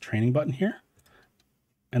clicking this training button here,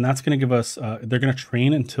 and that's going to give us. They're going to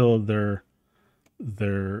train until they're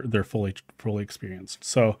fully experienced.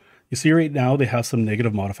 So you see right now they have some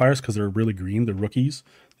negative modifiers because they're really green. They're rookies.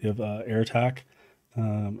 They have air attack,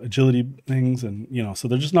 agility things, and so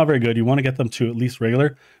they're just not very good. You want to get them to at least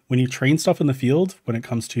regular. When you train stuff in the field, when it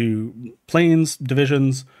comes to planes,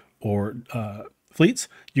 divisions, or fleets,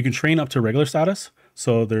 you can train up to regular status.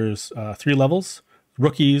 So there's 3 levels: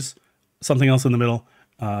 rookies, something else in the middle,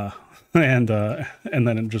 and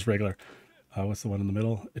then just regular. What's the one in the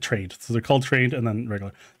middle? Trained. So they're called trained and then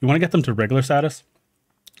regular. You want to get them to regular status,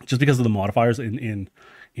 just because of the modifiers in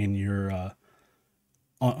your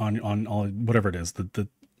on all whatever it is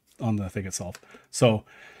on the thing itself. So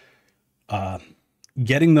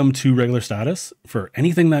getting them to regular status for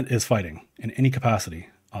anything that is fighting in any capacity,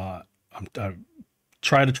 I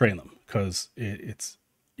try to train them, because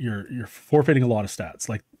you're forfeiting a lot of stats,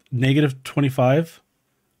 like negative 25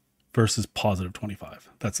 versus positive 25.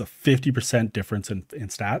 That's a 50% difference in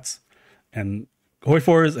stats. And Hoi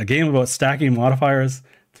 4 is a game about stacking modifiers.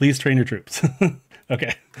 Please train your troops.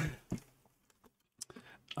 Okay.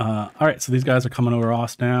 All right, so these guys are coming over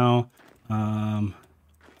us now.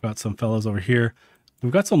 Got some fellows over here.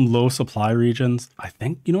 We've got some low supply regions. I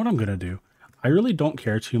think, you know what I'm going to do? I really don't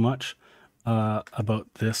care too much about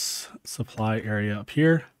this supply area up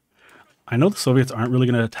here. I know the Soviets aren't really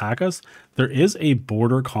going to attack us. There is a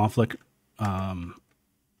border conflict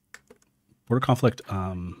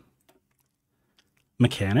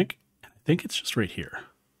mechanic. I think it's just right here.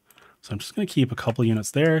 So I'm just going to keep a couple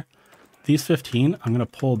units there. These 15, I'm going to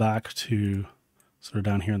pull back to sort of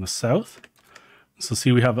down here in the south. So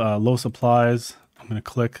see, we have low supplies. I'm going to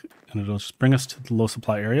click and it'll just bring us to the low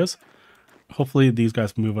supply areas. Hopefully these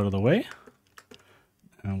guys move out of the way.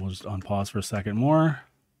 And we'll just unpause for a second more.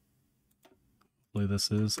 Hopefully this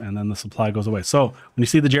is, and then the supply goes away. So when you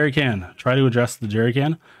see the jerry can, try to address the jerry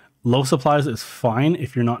can. Low supplies is fine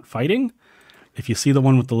if you're not fighting. If you see the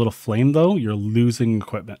one with the little flame though, you're losing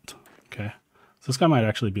equipment. Okay. So this guy might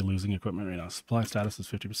actually be losing equipment right now. Supply status is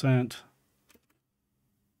 50%.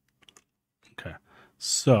 Okay.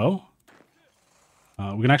 So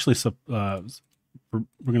we can actually, we're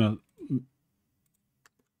going to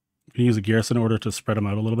use a garrison in order to spread them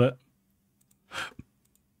out a little bit.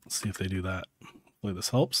 Let's see if they do that. Hopefully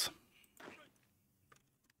this helps.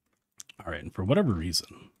 All right, and for whatever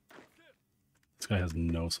reason, this guy has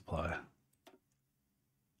no supply.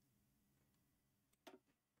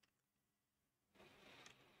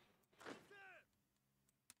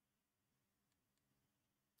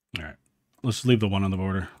 All right, let's just leave the one on the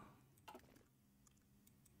border.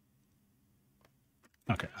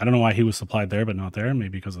 Okay, I don't know why he was supplied there, but not there. Maybe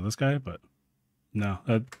because of this guy, but no.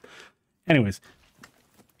 Anyways,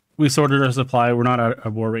 we sorted our supply. We're not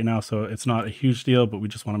at war right now, so it's not a huge deal, but we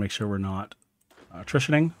just want to make sure we're not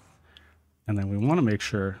attritioning. And then we want to make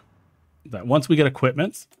sure that once we get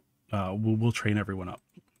equipment, we'll train everyone up.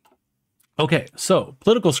 Okay, so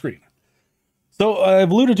political screen. So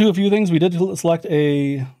I've alluded to a few things. We did select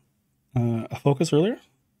a focus earlier.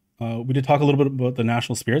 We did talk a little bit about the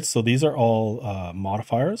national spirits. So these are all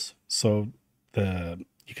modifiers. So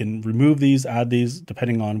you can remove these, add these,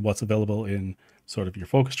 depending on what's available in sort of your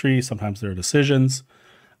focus tree. Sometimes there are decisions,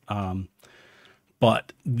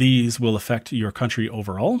 but these will affect your country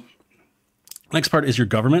overall. Next part is your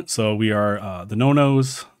government. So we are the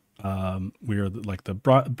no-nos. We are like the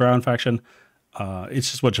brown faction.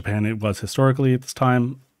 It's just what Japan it was historically at this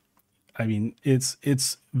time. I mean,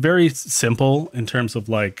 it's very simple in terms of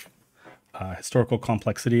like historical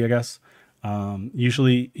complexity, I guess.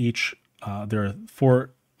 Usually there are 4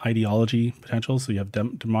 ideology potentials. So you have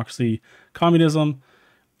democracy, communism,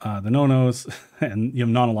 the no-nos, and you have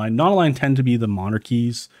non-aligned. Non-aligned tend to be the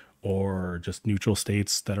monarchies or just neutral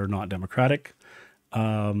states that are not democratic.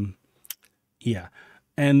 Yeah.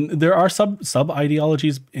 And there are sub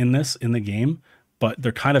ideologies in the game, but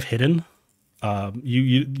they're kind of hidden.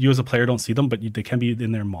 You as a player don't see them, but they can be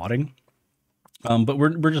in there modding. But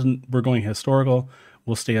we're going historical.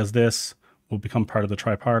 We'll stay as this. We'll become part of the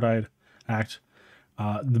Tripartite Act.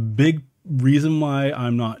 The big reason why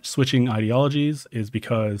I'm not switching ideologies is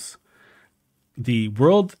because the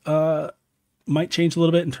world might change a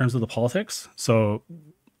little bit in terms of the politics. So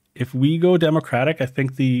if we go democratic, I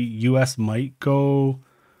think the US might go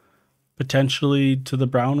potentially to the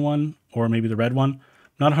brown one or maybe the red one.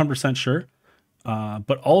 Not 100% sure.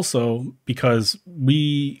 But also because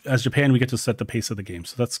we, as Japan, we get to set the pace of the game.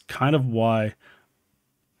 So that's kind of why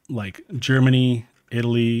like Germany,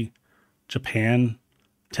 Italy, Japan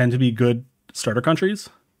tend to be good starter countries.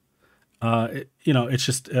 It's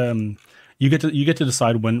just you get to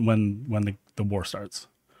decide when the war starts.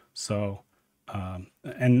 So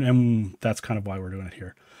and that's kind of why we're doing it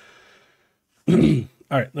here.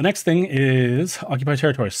 All right, the next thing is occupied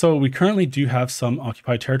territories. So we currently do have some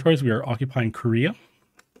occupied territories. We are occupying Korea.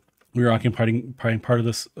 We are occupying part of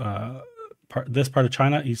this part of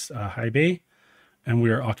China, East Hebei, and we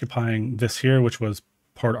are occupying this here, which was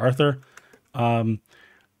Port Arthur.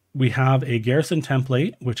 We have a garrison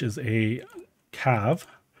template, which is a cav,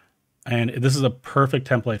 and this is a perfect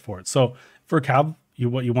template for it. So for a cav,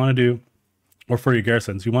 what you want to do, or for your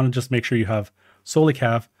garrisons, you want to just make sure you have solely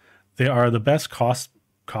cav. They are the best cost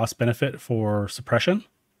benefit for suppression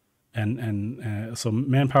and so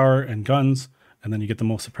manpower and guns, and then you get the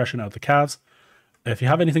most suppression out of the cavs. If you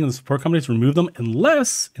have anything in the support companies, remove them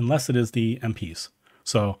unless it is the MPs.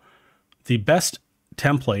 So the best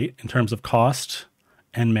template in terms of cost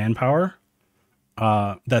and manpower,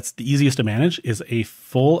 that's the easiest to manage, is a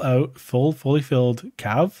fully filled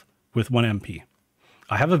cav with 1 MP.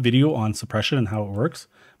 I have a video on suppression and how it works,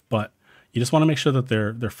 but you just want to make sure that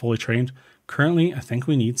they're fully trained. Currently, I think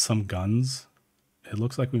we need some guns. It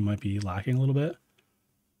looks like we might be lacking a little bit.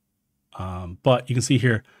 But you can see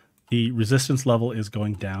here, the resistance level is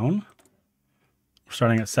going down. We're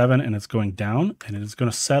starting at 7 and it's going down, and it is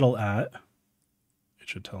going to settle at, it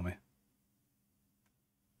should tell me.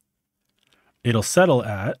 It'll settle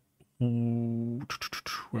at, where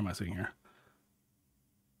am I seeing here?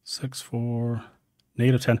 6, 4,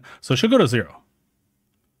 -10. So it should go to 0.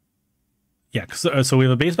 Yeah, so we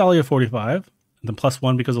have a base value of 45, and then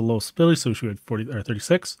 +1 because of low stability, so we should be at 40 or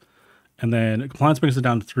 36. And then compliance brings it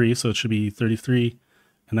down to 3, so it should be 33.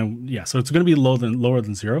 And then, yeah, so it's going to be lower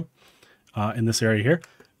than 0 in this area here.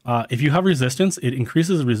 If you have resistance, it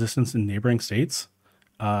increases resistance in neighboring states.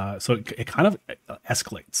 So it kind of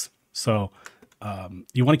escalates. So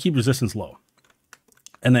you want to keep resistance low.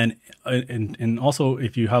 And then, and also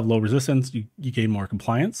if you have low resistance, you gain more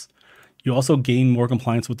compliance. You also gain more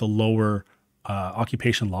compliance with the lower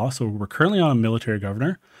occupation law. So we're currently on a military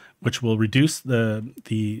governor, which will reduce the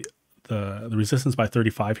resistance by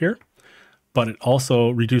 35 here, but it also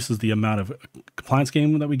reduces the amount of compliance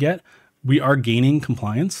gain that we get. We are gaining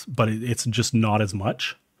compliance, but it's just not as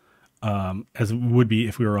much as it would be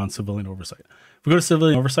if we were on civilian oversight. If we go to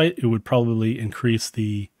civilian oversight, it would probably increase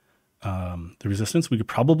the resistance. We could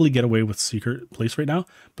probably get away with secret police right now,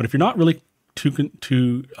 but if you're not really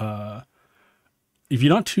if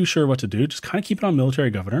you're not too sure what to do, just kind of keep it on military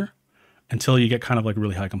governor until you get kind of like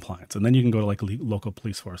really high compliance, and then you can go to like local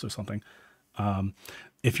police force or something.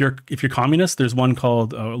 If you're communist, there's one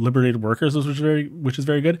called Liberated Workers, which is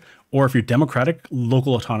very good. Or if you're democratic,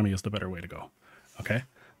 local autonomy is the better way to go. Okay,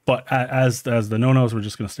 but as the no-nos, we're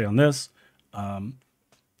just going to stay on this.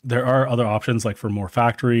 There are other options like for more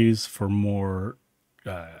factories, for more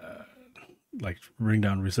like bring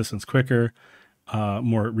down resistance quicker,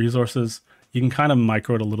 more resources. You can kind of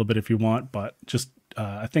micro it a little bit if you want, but just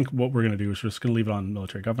I think what we're going to do is we're just going to leave it on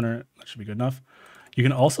military governor. That should be good enough. You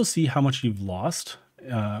can also see how much you've lost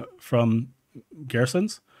from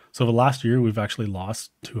garrisons. So the last year, we've actually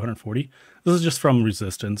lost 240. This is just from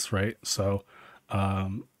resistance, right? So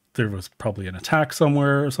there was probably an attack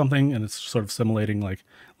somewhere or something, and it's sort of simulating like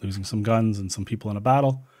losing some guns and some people in a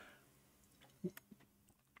battle.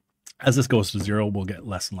 As this goes to 0, we'll get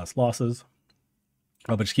less and less losses.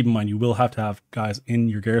 But just keep in mind, you will have to have guys in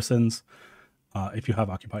your garrisons if you have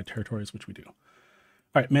occupied territories, which we do. All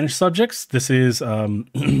right, manage subjects. This is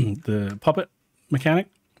the puppet mechanic.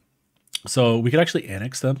 So we could actually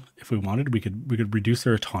annex them if we wanted. We could reduce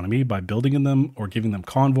their autonomy by building in them or giving them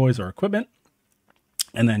convoys or equipment,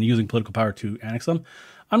 and then using political power to annex them.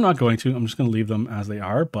 I'm not going to. I'm just going to leave them as they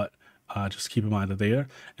are, but just keep in mind that they are.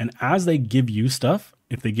 And as they give you stuff,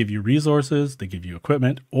 if they give you resources, they give you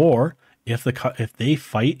equipment, or if they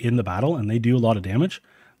fight in the battle and they do a lot of damage,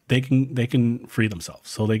 they can free themselves.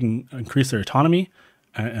 So they can increase their autonomy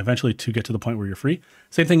eventually to get to the point where you're free.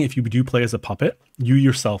 Same thing if you do play as a puppet, you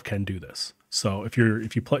yourself can do this. So if you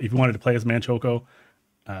wanted to play as Manchukuo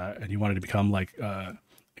and you wanted to become like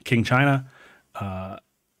King China,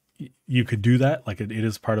 you could do that. Like it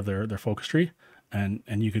is part of their focus tree, and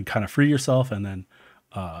you can kind of free yourself, and then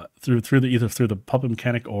either through the puppet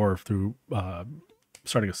mechanic or through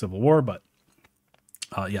starting a civil war. But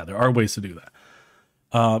yeah, there are ways to do that.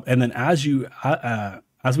 And then as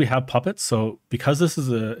we have puppets, so because this is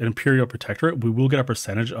an imperial protectorate, we will get a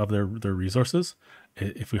percentage of their resources.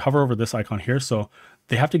 If we hover over this icon here, so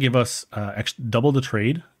they have to give us double the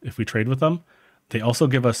trade if we trade with them. They also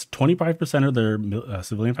give us 25% of their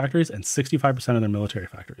civilian factories and 65% of their military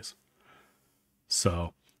factories.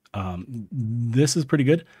 So this is pretty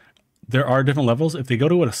good. There are different levels. If they go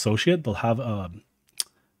to an associate, they'll have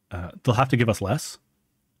to give us less,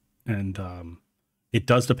 and it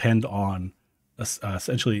does depend on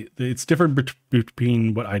essentially. It's different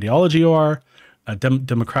between what ideology you are.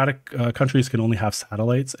 Democratic countries can only have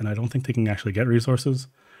satellites, and I don't think they can actually get resources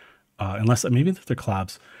unless maybe they're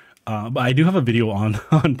collabs. But I do have a video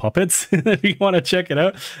on puppets if you want to check it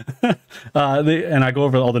out. And I go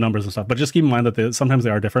over all the numbers and stuff, but just keep in mind that sometimes they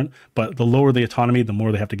are different, but the lower the autonomy, the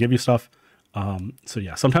more they have to give you stuff. So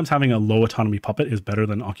yeah, sometimes having a low autonomy puppet is better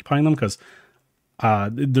than occupying them because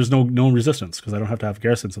there's no resistance, because I don't have to have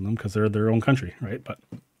garrisons in them because they're their own country, right? But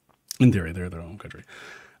in theory, they're their own country.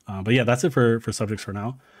 But yeah, that's it for subjects for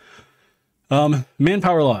now.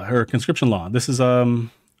 Manpower law or conscription law. This is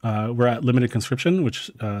we're at limited conscription,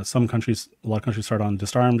 which a lot of countries start on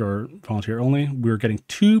disarmed or volunteer only. We're getting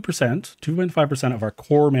 2.5% of our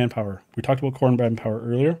core manpower. We talked about core manpower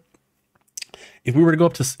earlier. If we were to go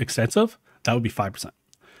up to extensive, that would be 5%.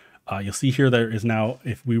 You'll see here there is now,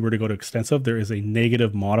 if we were to go to extensive, there is a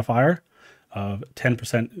negative modifier of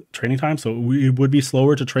 10% training time. So it would be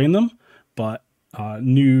slower to train them, but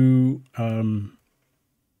we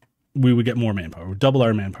would get more manpower. We'd double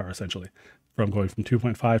our manpower essentially, from going from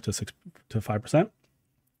 2.5 to 5%.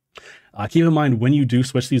 Keep in mind, when you do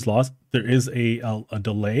switch these laws, there is a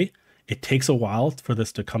delay. It takes a while for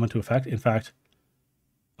this to come into effect. In fact,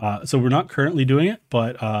 so we're not currently doing it,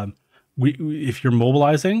 but if you're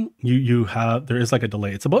mobilizing, there is like a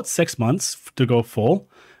delay. It's about 6 months to go full,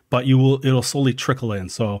 but it'll slowly trickle in.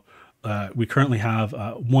 So we currently have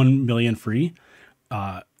 1 million free.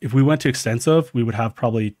 If we went to extensive, we would have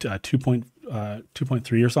probably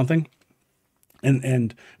 2.3 or something.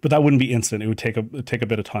 But that wouldn't be instant. It would take a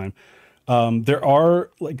bit of time. There are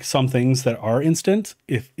like some things that are instant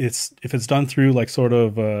if it's done through like sort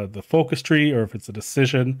of the focus tree, or if it's a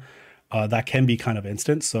decision, that can be kind of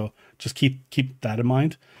instant. So just keep that in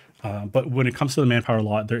mind. But when it comes to the manpower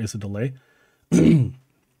lot, there is a delay.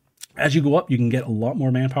 As you go up, you can get a lot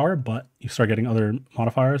more manpower, but you start getting other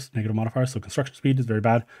modifiers, negative modifiers. So construction speed is very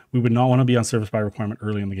bad. We would not want to be on service by requirement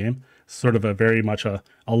early in the game. Sort of a very much a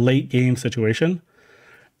late game situation.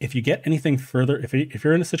 If you get anything further, if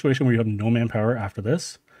you're in a situation where you have no manpower after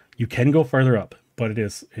this, you can go further up, but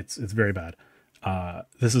it's very bad.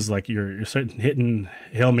 This is like you're hitting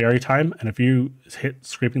Hail Mary time, and if you hit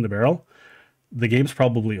scraping the barrel, the game's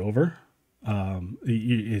probably over.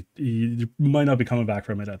 You might not be coming back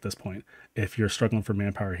from it at this point if you're struggling for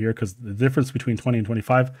manpower here, because the difference between 20 and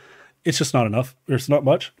 25, it's just not enough. There's not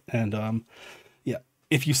much. And yeah,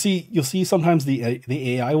 if you'll see sometimes the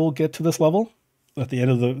AI will get to this level at the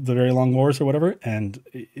end of the very long wars or whatever, and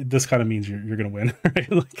this kind of means you're gonna win,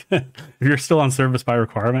 right? Like if you're still on service by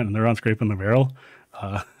requirement and they're on scraping the barrel,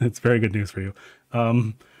 it's very good news for you.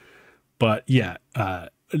 But yeah,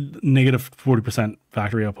 negative 40%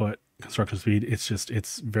 factory output, construction speed,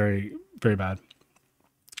 it's very, very bad.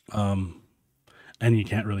 And you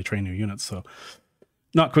can't really train new units, so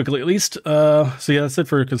not quickly at least. So yeah, that's it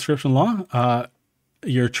for conscription law.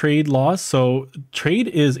 Your trade laws. So trade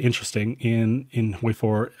is interesting in Hoi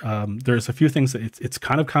 4. There's a few things that it's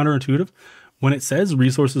kind of counterintuitive. When it says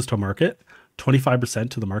resources to market, 25%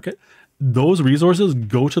 to the market, those resources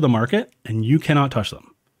go to the market and you cannot touch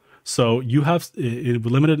them. So you have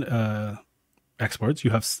limited exports. You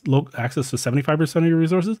have access to 75% of your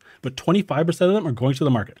resources, but 25% of them are going to the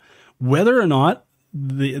market. Whether or not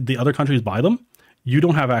the other countries buy them, you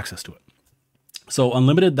don't have access to it. So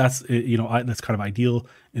unlimited, that's that's kind of ideal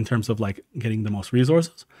in terms of like getting the most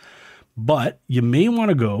resources. But you may want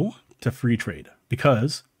to go to free trade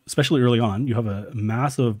because, especially early on, you have a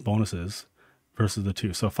massive bonuses versus the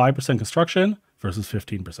two. So 5% construction versus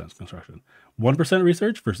 15% construction, 1%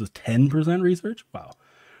 research versus 10% research. Wow.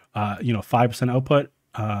 5% output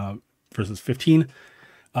versus 15.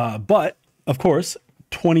 But of course,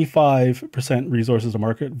 25% resources to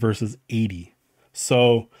market versus 80.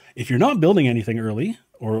 So if you're not building anything early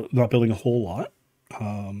or not building a whole lot,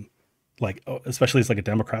 especially it's like a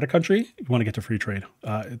democratic country, you want to get to free trade.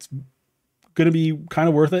 It's going to be kind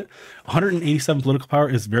of worth it. 187 political power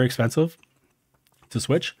is very expensive to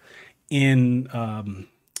switch in.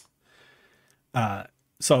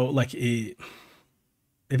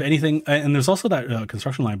 If anything, and there's also that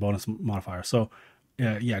construction line bonus modifier. So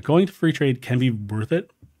yeah, going to free trade can be worth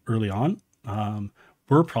it early on.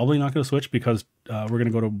 We're probably not going to switch because we're going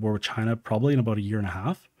to go to war with China probably in about a year and a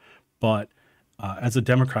half. But as a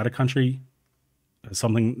democratic country,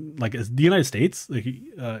 something like as the United States, like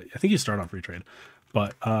I think you start on free trade.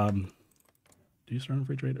 But do you start on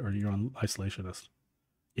free trade or you're on isolationist?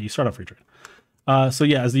 Yeah, you start on free trade. So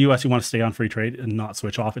yeah, as the US, you want to stay on free trade and not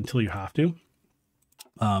switch off until you have to.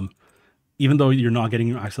 Even though you're not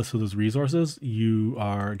getting access to those resources, you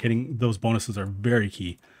are getting those bonuses are very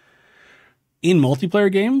key. In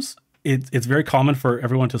multiplayer games, it's very common for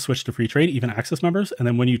everyone to switch to free trade, even Access members. And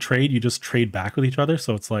then when you trade, you just trade back with each other.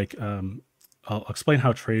 So it's like, I'll explain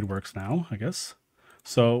how trade works now, I guess.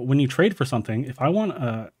 So when you trade for something, if I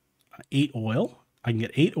want 8 oil, I can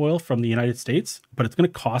get 8 oil from the United States, but it's going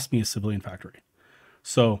to cost me a civilian factory.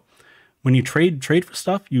 So when you trade for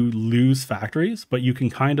stuff, you lose factories, but you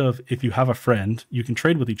can kind of, if you have a friend, you can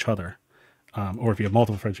trade with each other. Or if you have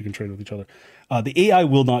multiple friends, you can trade with each other. The AI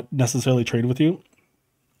will not necessarily trade with you.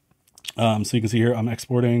 So you can see here, I'm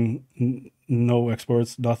exporting, no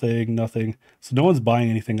exports, nothing. So no one's buying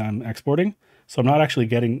anything I'm exporting. So I'm not actually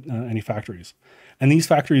getting any factories. And these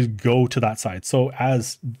factories go to that side. So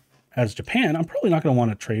as Japan, I'm probably not going to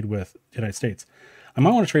want to trade with the United States. I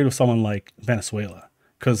might want to trade with someone like Venezuela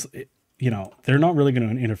because, they're not really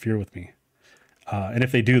going to interfere with me. And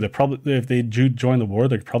if they do, if they do join the war,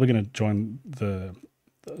 they're probably going to join the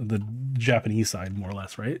Japanese side more or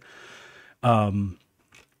less, right? So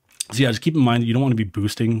yeah, just keep in mind you don't want to be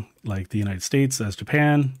boosting like the United States as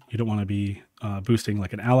Japan. You don't want to be boosting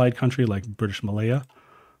like an allied country like British Malaya.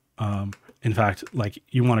 In fact, like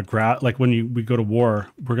you want to grab, like when we go to war,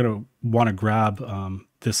 we're going to want to grab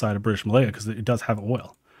this side of British Malaya because it does have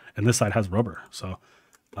oil, and this side has rubber. So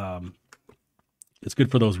it's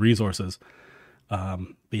good for those resources. But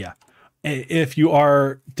yeah, if you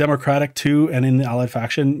are democratic too and in the allied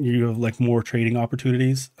faction, you have like more trading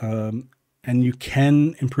opportunities, and you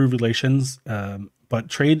can improve relations but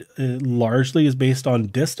trade largely is based on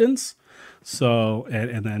distance. So,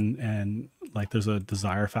 and like there's a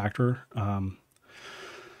desire factor.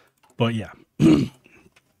 But yeah,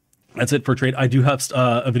 that's it for trade. I do have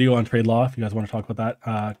a video on trade law if you guys want to talk about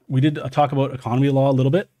that. We did talk about economy law a little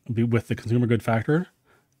bit with the consumer good factor,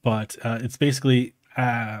 but it's basically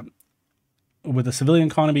with the civilian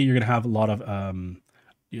economy, you're going to have a lot of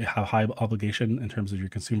you have high obligation in terms of your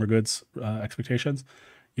consumer goods expectations.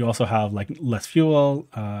 You also have like less fuel,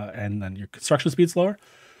 and then your construction speed's lower.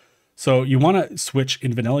 So you want to switch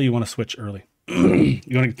in vanilla. You want to switch early. You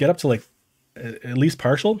want to get up to like at least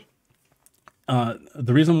partial.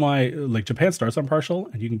 The reason why like Japan starts on partial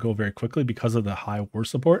and you can go very quickly because of the high war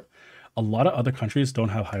support. A lot of other countries don't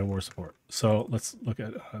have high war support. So let's look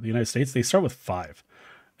at the United States. They start with 5.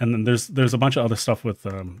 And then there's a bunch of other stuff with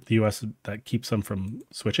the US that keeps them from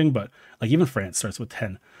switching, but like even France starts with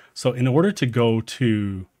 10. So in order to go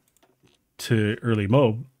to early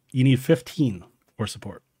MOB, you need 15 war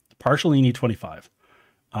support. Partial, you need 25.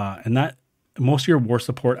 And that most of your war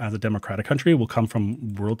support as a democratic country will come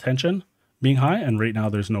from world tension being high. And right now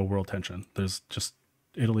there's no world tension. There's just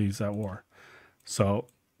Italy's at war. So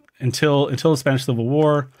until the Spanish Civil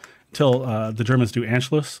War, until the Germans do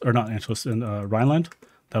Anschluss, or not Anschluss, in Rhineland,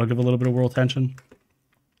 that'll give a little bit of world tension.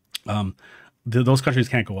 Those countries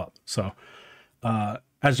can't go up. So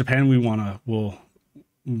as Japan, we're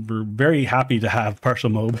very happy to have partial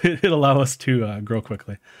MOB. It'll allow us to grow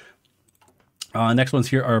quickly. Next ones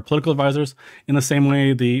here are political advisors. In the same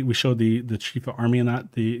way we showed the chief of army in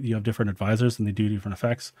that, you have different advisors and they do different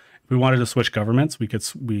effects. If we wanted to switch governments, we'd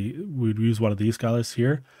use one of these guys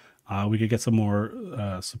here. We could get some more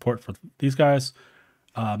support for these guys.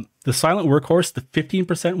 The silent workhorse, the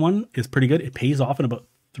 15% one is pretty good. It pays off in about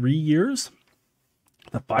 3 years.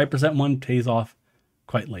 The 5% one pays off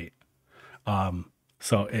quite late.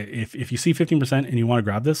 So if you see 15% and you want to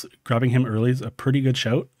grab this, grabbing him early is a pretty good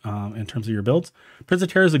shout in terms of your builds. Prince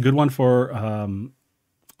of Terra is a good one for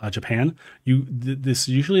Japan. This is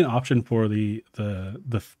usually an option for the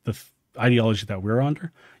ideology that we're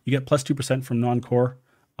under. You get plus 2% from non-core.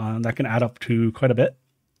 That can add up to quite a bit.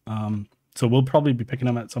 So we'll probably be picking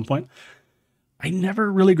them at some point. I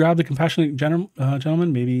never really grabbed the compassionate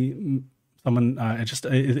gentleman. Maybe someone.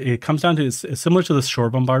 It comes down to it's similar to the shore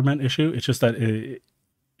bombardment issue. It's just that it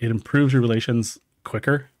improves your relations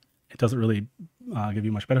quicker. It doesn't really give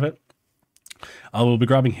you much benefit. We'll be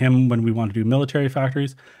grabbing him when we want to do military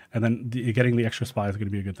factories, and then getting the extra spy is going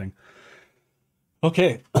to be a good thing.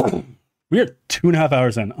 Okay, we are 2.5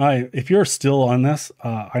 hours in. If you're still on this,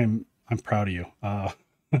 I'm proud of you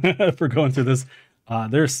for going through this.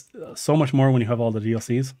 There's so much more when you have all the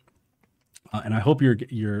DLCs, and I hope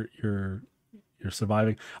you're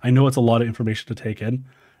surviving. I know it's a lot of information to take in,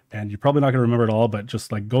 and you're probably not going to remember it all, but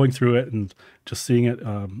just like going through it and just seeing it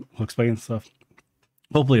will explain stuff.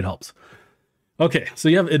 Hopefully it helps. Okay, so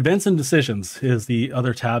you have events and decisions is the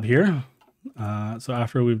other tab here. So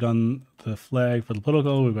after we've done the flag for the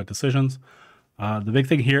political, we've got decisions. The big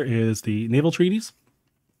thing here is the naval treaties.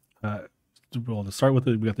 Well, to start with,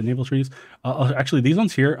 we got the naval treaties. Actually, these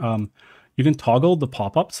ones here, you can toggle the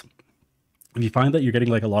pop-ups. If you find that you're getting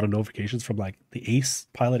like a lot of notifications from like the ACE,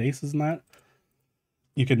 pilot aces and that,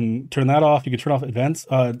 you can turn that off. You can turn off events.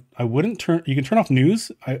 I wouldn't turn, you can turn off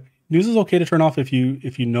news. News is okay to turn off if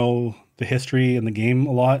you know the history and the game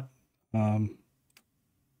a lot.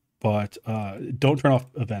 But don't turn off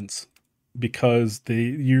events because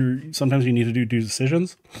sometimes you need to do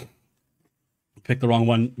decisions. Pick the wrong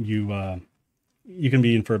one, you can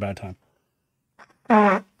be in for a bad time.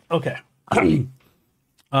 Okay.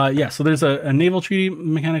 Yeah, so there's a naval treaty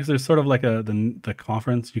mechanics. There's sort of like the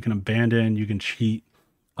conference. You can abandon, you can cheat.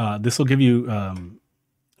 This will give you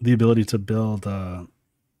the ability to build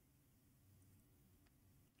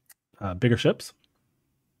bigger ships.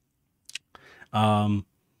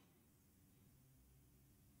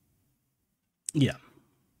 Yeah.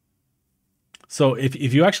 So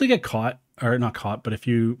if you actually get caught, or not caught, but if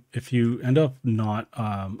you end up not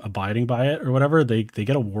abiding by it or whatever, they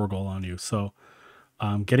get a war goal on you. So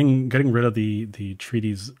getting rid of the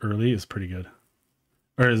treaties early is pretty good,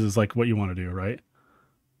 or is like what you want to do, right?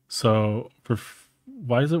 So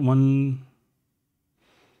why is it one?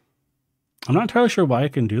 I'm not entirely sure why I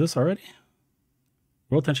can do this already.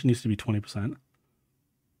 World tension needs to be 20%.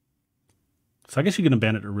 So I guess you can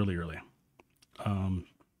abandon it really early.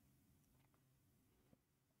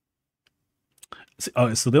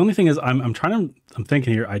 So the only thing is I'm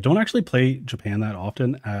thinking here, I don't actually play Japan that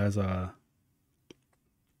often as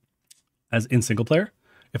in single player.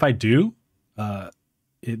 If I do,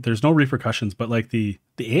 there's no repercussions, but like the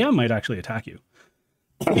AI might actually attack you.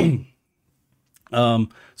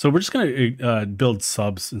 So we're just gonna build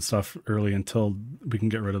subs and stuff early until we can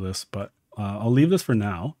get rid of this, but I'll leave this for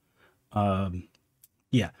now.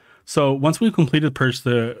 Yeah. So once we've completed purge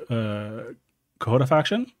the Kohota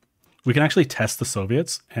faction, we can actually test the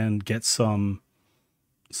Soviets and get some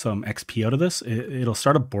XP out of this. It'll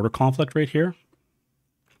start a border conflict right here,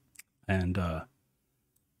 and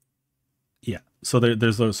yeah. So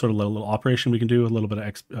there's a sort of little operation we can do, a little bit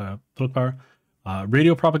of political power.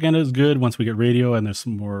 Radio propaganda is good. Once we get radio and there's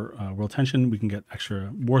some more world tension, we can get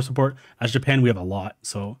extra war support. As Japan, we have a lot.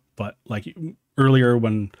 So, but like earlier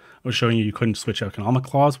when I was showing you, you couldn't switch economic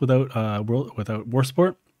clause without without war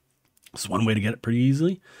support. It's one way to get it pretty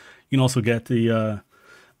easily. You can also get the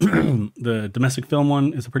the domestic film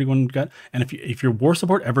one is a pretty one to get. And if your war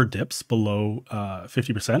support ever dips below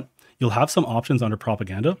 50%, you'll have some options under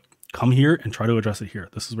propaganda. Come here and try to address it here.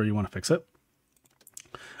 This is where you want to fix it.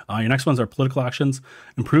 Your next ones are political actions.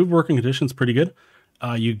 Improved working conditions, pretty good.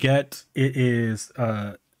 You get, it is,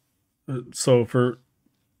 so for,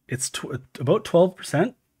 it's about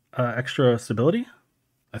 12% extra stability,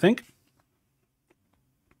 I think.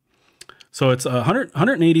 So it's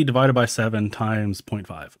 180 divided by 7 times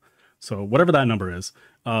 0.5. So whatever that number is,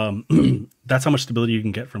 that's how much stability you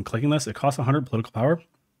can get from clicking this. It costs 100 political power.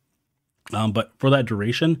 But for that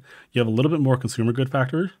duration, you have a little bit more consumer good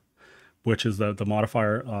factor, which is the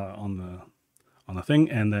modifier on the thing,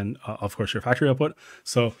 and then of course your factory output.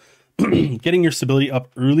 So getting your stability up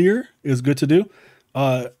earlier is good to do.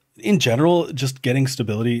 In general, just getting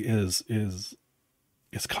stability is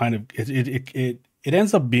kind of it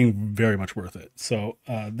ends up being very much worth it. So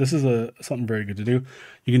this is something very good to do.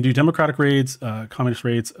 You can do democratic raids, communist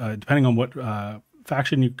raids, depending on what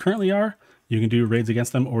faction you currently are. You can do raids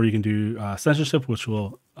against them, or you can do censorship, which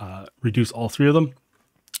will reduce all three of them.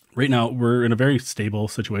 Right now, we're in a very stable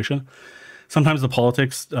situation. Sometimes the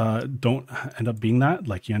politics don't end up being that.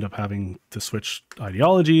 Like you end up having to switch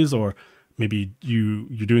ideologies, or maybe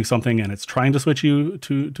you're doing something and it's trying to switch you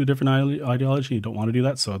to a different ideology. You don't want to do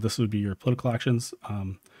that. So this would be your political actions.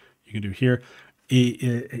 You can do here.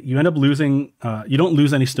 You end up losing, you don't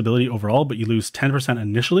lose any stability overall, but you lose 10%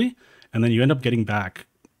 initially, and then you end up getting back,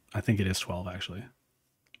 I think it is 12 actually.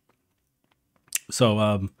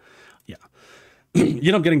 So yeah. You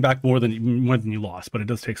end up getting back more than you lost, but it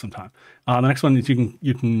does take some time. The next one is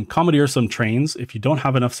you can commandeer some trains. If you don't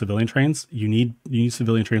have enough civilian trains, you need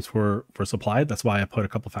civilian trains for supply. That's why I put a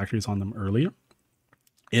couple factories on them earlier.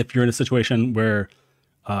 If you're in a situation where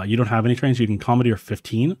you don't have any trains, you can commandeer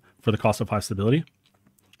 15 for the cost of 5 stability.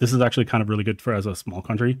 This is actually kind of really good for as a small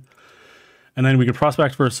country. And then we could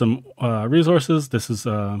prospect for some resources. This is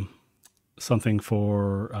something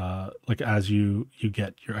for like as you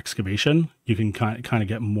get your excavation, you can kind of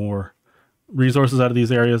get more resources out of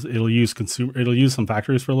these areas. It'll use some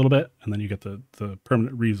factories for a little bit, and then you get the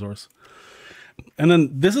permanent resource. And then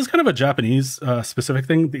this is kind of a Japanese specific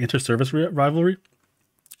thing, the inter-service rivalry.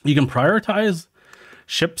 You can prioritize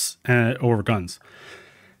ships over guns.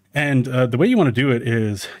 And the way you want to do it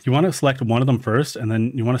is you want to select one of them first, and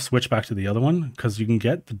then you want to switch back to the other one, because you can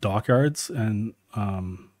get the dockyards and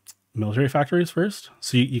military factories first.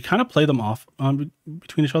 So you kind of play them off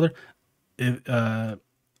between each other. I'm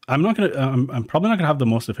probably not gonna have the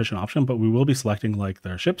most efficient option, but we will be selecting like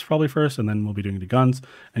their ships probably first, and then we'll be doing the guns.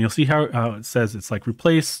 And you'll see how it says it's like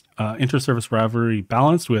replace inter-service rivalry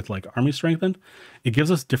balanced with like army strengthened. It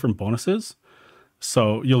gives us different bonuses.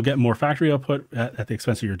 So you'll get more factory output at the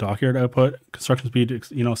expense of your dockyard output, construction speed,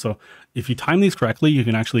 so if you time these correctly, you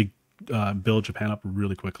can actually build Japan up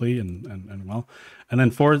really quickly and well. And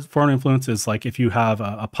then foreign influence is like if you have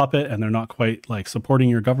a puppet and they're not quite like supporting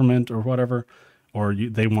your government or whatever, or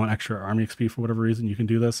they want extra army XP for whatever reason, you can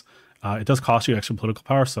do this. It does cost you extra political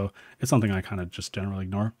power, so it's something I kind of just generally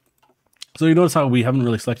ignore. So you notice how we haven't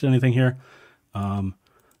really selected anything here. I'm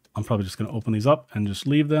probably just going to open these up and just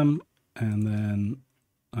leave them. And then,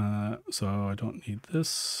 so I don't need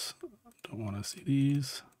this. Don't want to see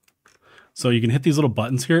these. So you can hit these little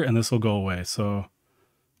buttons here and this will go away. So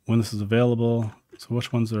when this is available, so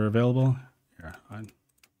which ones are available? Here,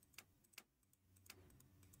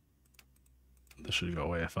 this should go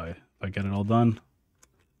away if I get it all done.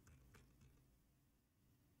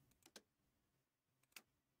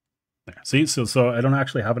 There. See, so I don't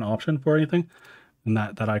actually have an option for anything, and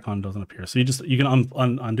that icon doesn't appear. So you can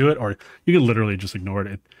undo it, or you can literally just ignore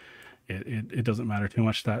it. It doesn't matter too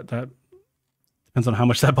much. That depends on how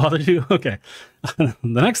much that bothers you. Okay. The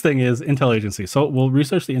next thing is Intel Agency. So we'll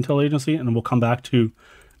research the Intel Agency, and then we'll come back to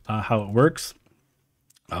how it works.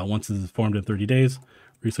 Once it is formed in 30 days,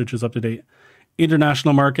 research is up to date.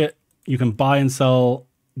 International market, you can buy and sell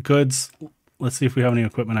goods let's see if we have any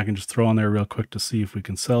equipment I can just throw on there real quick to see if we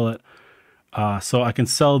can sell it. So I can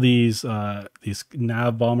sell these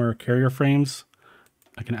nav bomber carrier frames.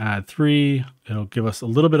 I can add 3. It'll give us a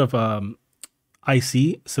little bit of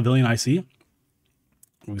IC, civilian IC.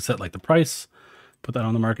 We set like the price, put that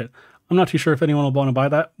on the market. I'm not too sure if anyone will want to buy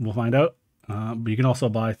that. We'll find out. But you can also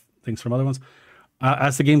buy things from other ones.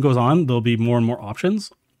 As the game goes on, there'll be more and more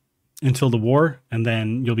options until the war, and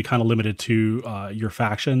then you'll be kind of limited to your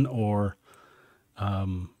faction or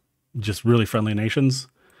just really friendly nations.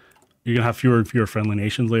 You're going to have fewer and fewer friendly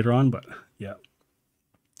nations later on, but yeah.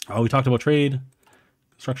 We talked about trade,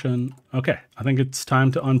 construction. Okay, I think it's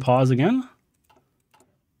time to unpause again.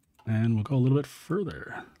 And we'll go a little bit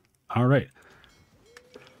further. All right.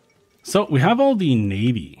 So we have all the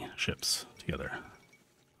Navy ships together.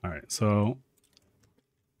 All right, so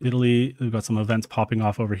Italy, we've got some events popping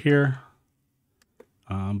off over here.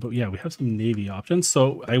 But yeah, we have some Navy options.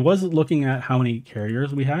 So I was looking at how many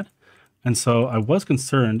carriers we had. And so I was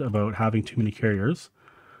concerned about having too many carriers.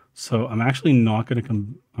 So I'm actually not going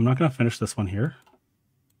to finish this one here.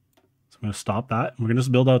 So I'm going to stop that. We're going to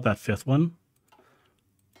just build out that 5th one.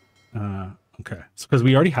 Okay, so because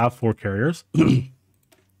we already have 4 carriers.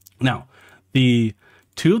 Now, the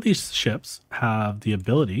 2 of these ships have the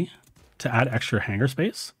ability to add extra hangar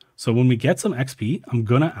space. So when we get some XP, I'm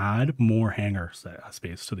going to add more hangar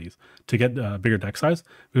space to these to get bigger deck size,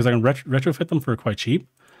 because I can retrofit them for quite cheap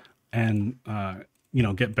and, you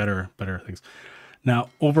know, get better things. Now,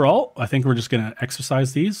 overall, I think we're just going to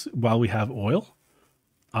exercise these while we have oil.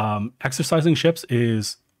 Exercising ships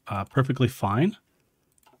is perfectly fine.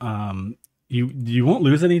 You won't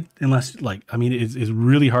lose any unless, like, I mean, it's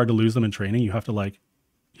really hard to lose them in training. You have to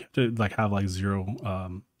have like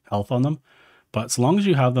 0 health on them. But so long as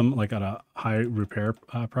you have them like at a high repair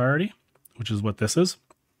priority, which is what this is,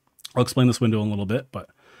 I'll explain this window in a little bit, but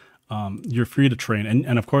you're free to train.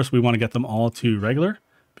 And of course, we want to get them all to regular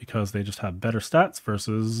because they just have better stats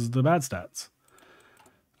versus the bad stats.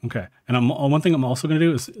 Okay, and one thing I'm also going to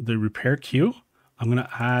do is the repair queue. I'm going to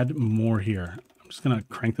add more here. I'm just going to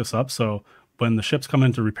crank this up. So when the ships come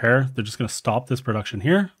into repair, they're just going to stop this production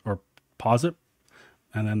here or pause it,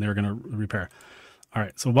 and then they're going to repair. All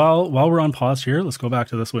right, so while we're on pause here, let's go back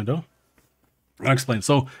to this window. I'll explain.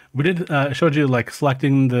 So we did showed you like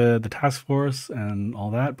selecting the task force and all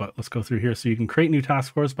that, but let's go through here. So you can create new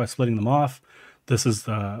task force by splitting them off. This is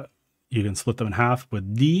you can split them in half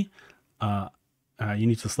with D. You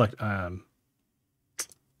need to select.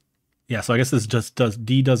 Yeah, so I guess this just does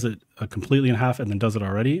it completely in half and then does it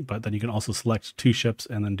already. But then you can also select 2 ships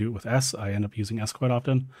and then do it with S. I end up using S quite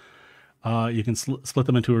often. You can split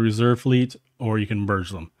them into a reserve fleet, or you can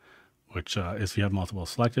merge them, which if you have multiple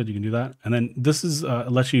selected, you can do that. And then this is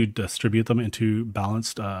lets you distribute them into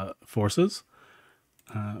balanced forces,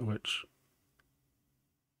 which,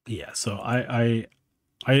 yeah, so I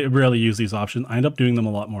rarely use these options. I end up doing them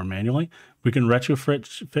a lot more manually. We can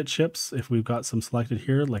retrofit ships if we've got some selected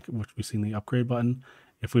here, like which we see in the upgrade button.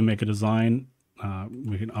 If we make a design,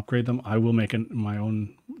 we can upgrade them. I will make my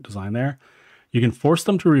own design there. You can force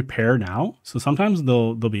them to repair now. So sometimes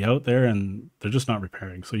they'll be out there and they're just not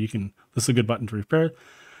repairing. So you can, this is a good button to repair.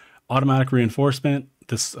 Automatic reinforcement.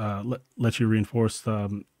 This lets you reinforce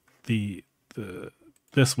this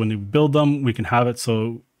when you build them. We can have it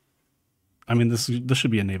so, I mean, this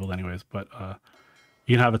should be enabled anyways, but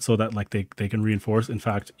you can have it so that like they can reinforce. In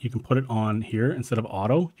fact, you can put it on here instead of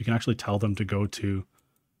auto. You can actually tell them to go to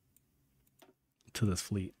this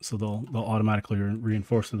fleet. So they'll automatically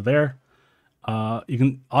reinforce into there. You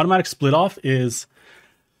can automatic split off is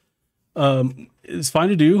fine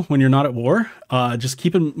to do when you're not at war. Just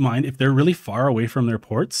keep in mind, if they're really far away from their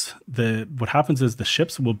ports, what happens is the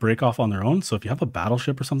ships will break off on their own. So if you have a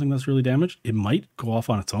battleship or something that's really damaged, it might go off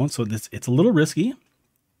on its own. So it's a little risky.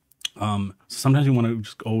 Sometimes you want to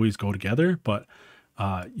just always go together, but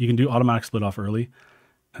you can do automatic split off early,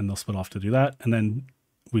 and they'll split off to do that. And then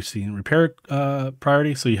we've seen repair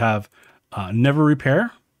priority. So you have never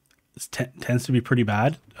repair. Tends to be pretty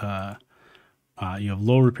bad. You have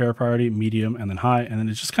low repair priority, medium, and then high, and then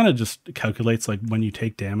it just kind of just calculates like when you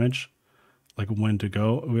take damage, like when to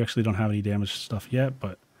go. We actually don't have any damage stuff yet,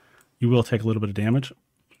 but you will take a little bit of damage.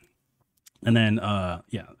 And then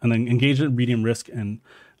yeah, and then engage at medium risk and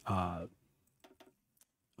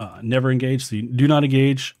never engage. So you do not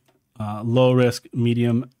engage, low risk,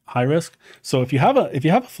 medium, high risk. So if you have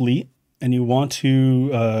a fleet and you want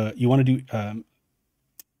to do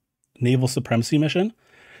naval supremacy mission,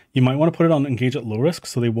 you might want to put it on engage at low risk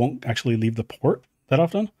so they won't actually leave the port that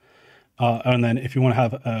often. And then if you want to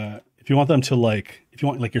have if you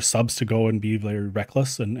want your subs to go and be very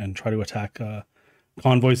reckless and try to attack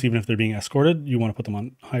convoys, even if they're being escorted, you want to put them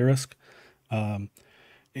on high risk.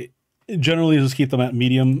 Generally just keep them at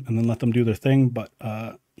medium and then let them do their thing. But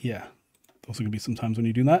yeah, those are going to be some times when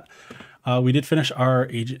you do that. We did finish our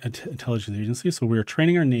intelligence agency, so we are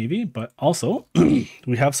training our Navy, but also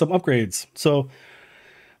we have some upgrades. So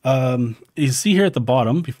you see here at the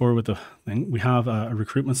bottom, before with the thing, we have a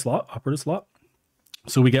recruitment slot, operative slot.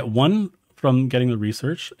 So we get one from getting the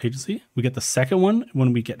research agency. We get the second one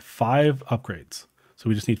when we get 5 upgrades. So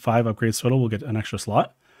we just need 5 upgrades total. We'll get an extra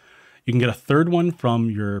slot. You can get a third one from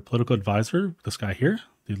your political advisor, this guy here,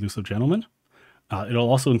 the elusive gentleman. It'll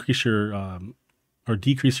also increase your or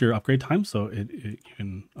decrease your upgrade time, so you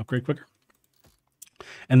can upgrade quicker.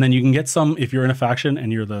 And then you can get some if you're in a faction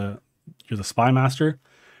and you're the spy master.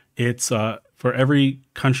 It's for every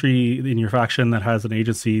country in your faction that has an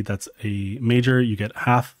agency that's a major, you get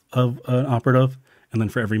half of an operative, and then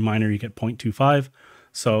for every minor you get 0.25.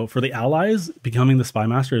 So for the allies, becoming the spy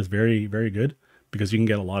master is very, very good, because you can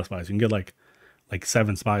get a lot of spies. You can get like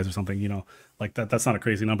 7 spies or something, you know, like that's not a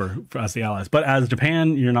crazy number as the allies. But as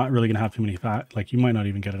Japan, you're not really going to have too many like you might not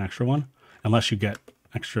even get an extra one unless you get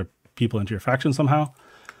extra people into your faction somehow.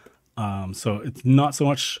 So it's not so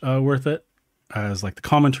much worth it as like the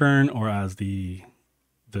Comintern or as the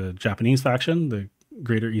Japanese faction, the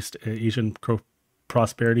Greater East Asian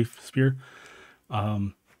Prosperity Sphere.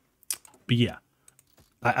 But yeah,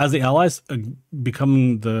 as the allies,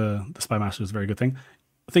 becoming the spy master is a very good thing.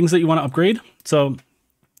 Things that you want to upgrade. So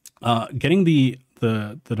getting the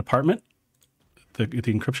department, the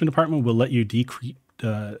encryption department will let you decrypt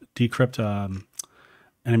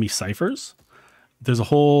enemy ciphers. There's a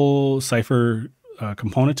whole cipher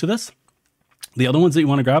component to this. The other ones that you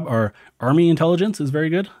want to grab are army intelligence is very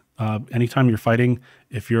good. Anytime you're fighting,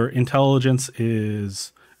 if your intelligence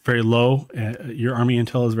is very low, your army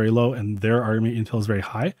intel is very low, and their army intel is very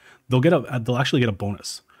high, they'll actually get a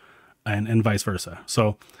bonus, and vice versa.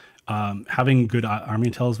 So having good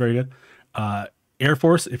army intel is very good. Air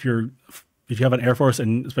Force, if you have an Air Force,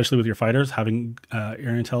 and especially with your fighters, having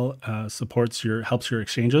air intel helps your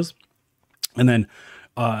exchanges. And then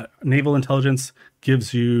naval intelligence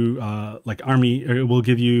gives you like army, it will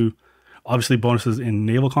give you obviously bonuses in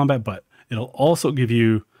naval combat, but it'll also give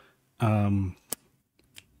you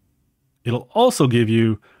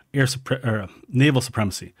naval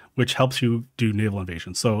supremacy, which helps you do naval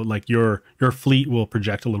invasion. So like your fleet will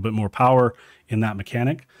project a little bit more power in that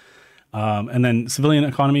mechanic. And then civilian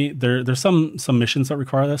economy, there's some missions that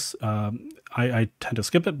require this. I tend to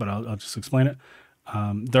skip it, but I'll just explain it.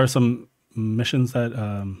 There are some missions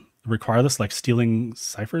that require this, like stealing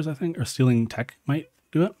ciphers, I think, or stealing tech might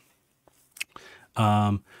do it.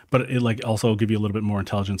 But it like also give you a little bit more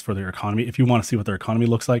intelligence for their economy if you want to see what their economy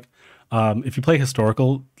looks like. If you play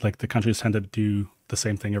historical, like the countries tend to do the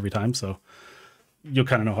same thing every time, so you'll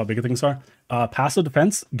kind of know how big things are. Passive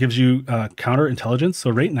defense gives you counter intelligence. So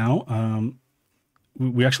right now,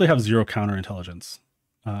 we actually have 0 counter intelligence.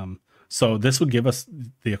 So this would give us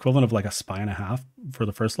the equivalent of like a spy and a half for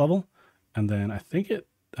the first level, and then I think it's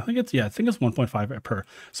 1.5 per.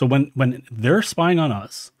 So when they're spying on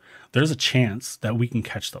us, there's a chance that we can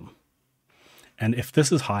catch them. And if this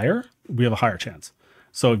is higher, we have a higher chance.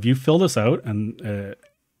 So if you fill this out and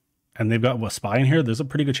they've got a spy in here, there's a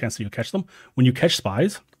pretty good chance that you'll catch them. When you catch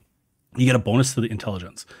spies, you get a bonus to the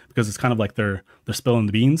intelligence, because it's kind of like they're spilling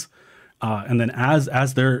the beans. And then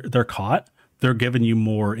as they're caught, they're giving you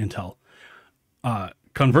more intel.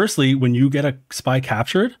 Conversely, when you get a spy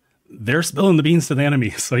captured, they're spilling the beans to the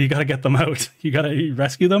enemy. So you got to get them out. You got to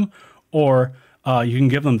rescue them, or you can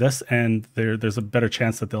give them this, and there's a better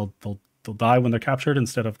chance that they'll die when they're captured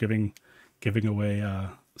instead of giving away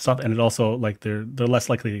stuff. And it also, like, they're less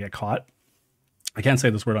likely to get caught. I can't say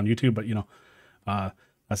this word on YouTube, but you know,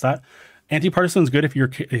 that's that. Anti-partisan is good if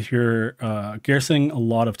you're garrisoning a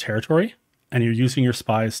lot of territory and you're using your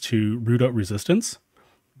spies to root out resistance.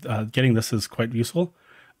 Getting this is quite useful.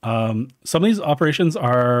 Some of these operations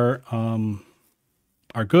are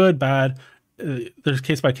good, bad. There's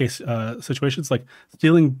case-by-case situations, like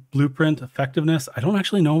stealing blueprint effectiveness. I don't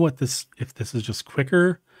actually know if this is just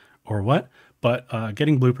quicker or what, but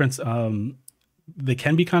getting blueprints, they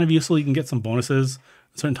can be kind of useful. You can get some bonuses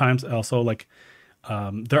at certain times. Also, like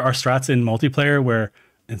there are strats in multiplayer where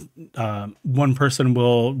one person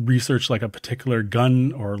will research like a particular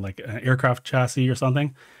gun or like an aircraft chassis or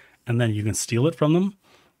something, and then you can steal it from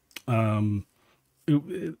them.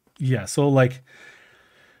 Yeah, so like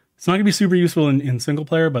it's not gonna be super useful in single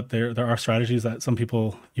player, but there are strategies that some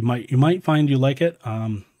people you might find you like it.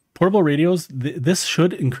 Portable radios, this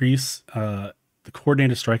should increase the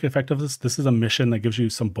coordinated strike effect of this. This is a mission that gives you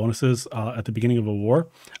some bonuses at the beginning of a war.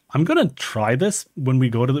 I'm going to try this when we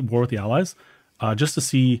go to the war with the Allies, just to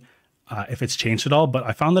see if it's changed at all. But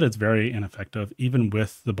I found that it's very ineffective, even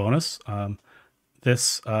with the bonus.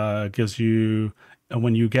 This gives you,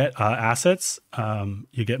 when you get assets,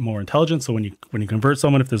 you get more intelligence. So when you convert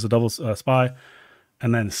someone, if there's a double spy,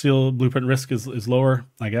 and then steel blueprint risk is lower,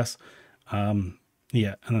 I guess.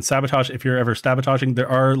 Yeah, and then sabotage. If you're ever sabotaging, there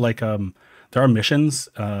are missions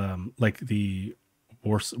like the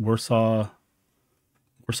Warsaw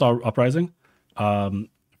Uprising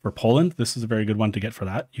for Poland. This is a very good one to get for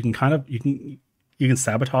that. You can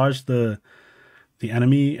sabotage the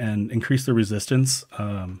enemy and increase the resistance.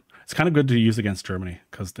 It's kind of good to use against Germany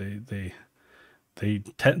because the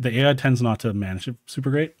AI tends not to manage it super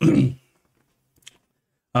great.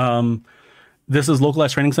 This is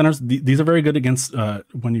localized training centers. These are very good against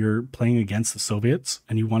when you're playing against the Soviets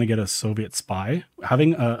and you want to get a Soviet spy.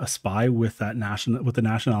 Having a spy with the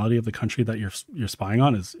nationality of the country that you're spying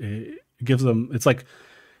on it gives them, it's like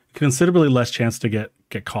considerably less chance to get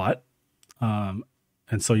caught, and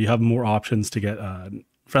so you have more options to get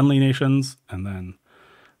friendly nations, and then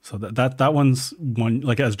so that one's one,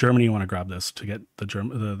 like as Germany you want to grab this to get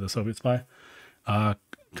the Soviet spy.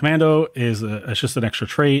 Commando is it's just an extra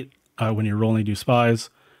trait. When you rolling do spies,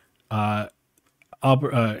 capture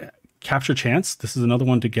chance. This is another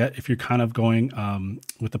one to get if you're kind of going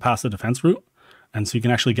with the passive defense route, and so you can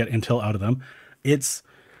actually get intel out of them. It's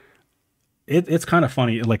kind of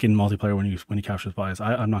funny, like in multiplayer when you capture spies.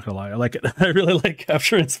 I'm not gonna lie, I like it. I really like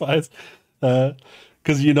capturing spies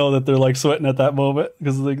because you know that they're like sweating at that moment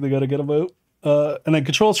because they gotta get them out. And then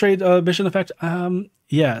control trade mission effect.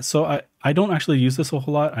 Yeah, so I don't actually use this a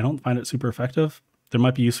whole lot. I don't find it super effective. There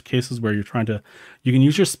might be use cases where you can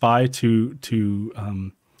use your spy to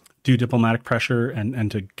do diplomatic pressure and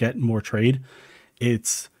to get more trade.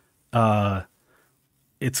 It's very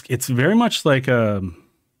much like an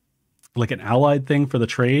allied thing for the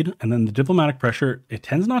trade, and then the diplomatic pressure, it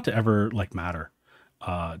tends not to ever like matter.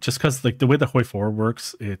 Just because like the way the Hoi 4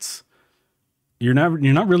 works, you're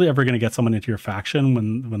not really ever going to get someone into your faction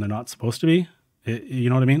when they're not supposed to be. You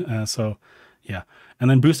know what I mean? So yeah. And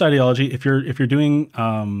then boost ideology. If you're doing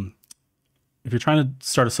if you're trying to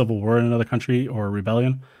start a civil war in another country or a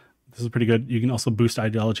rebellion, this is pretty good. You can also boost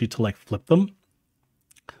ideology to like flip them.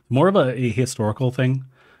 More of a historical thing.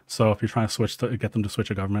 So if you're trying to get them to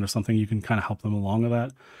switch a government or something, you can kind of help them along with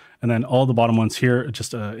that. And then all the bottom ones here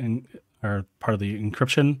just are part of the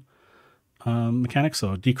encryption mechanics.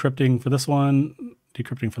 So decrypting for this one,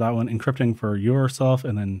 decrypting for that one, encrypting for yourself,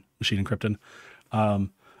 and then machine encrypting.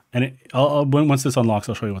 And once this unlocks,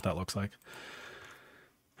 I'll show you what that looks like.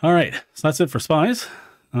 All right, so that's it for spies.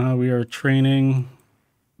 We are training.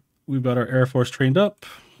 We've got our Air Force trained up.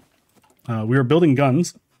 We are building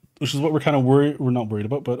guns, which is what we're kind of worried. We're not worried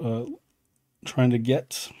about, but trying to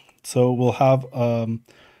get. So we'll have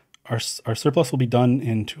our surplus will be done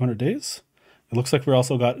in 200 days. It looks like we're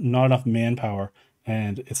also got not enough manpower,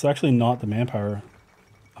 and it's actually not the manpower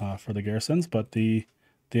for the garrisons, but the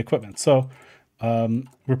equipment. So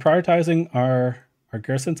we're prioritizing our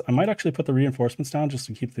garrisons. I might actually put the reinforcements down just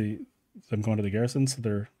to keep them going to the garrisons so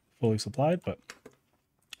they're fully supplied, but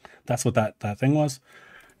that's what that thing was.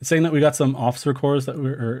 It's saying that we got some officer corps that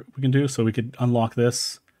we can do, so we could unlock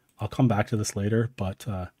this. I'll come back to this later, but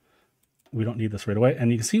we don't need this right away. And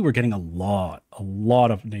you can see we're getting a lot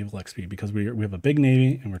of naval XP because we have a big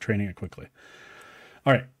navy and we're training it quickly.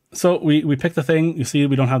 All right. So we picked the thing. You see,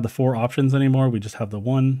 we don't have the 4 options anymore. We just have the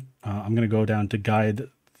 1. I'm going to go down to guide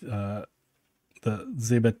the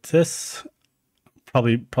Zebetis.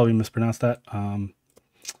 Probably mispronounced that.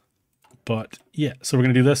 But yeah, so we're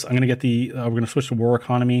going to do this. I'm going to get we're going to switch to war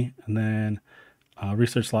economy and then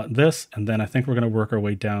research slot this. And then I think we're going to work our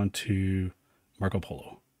way down to Marco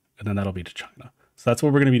Polo. And then that'll be to China. So that's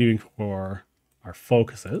what we're going to be doing for our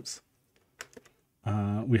focuses.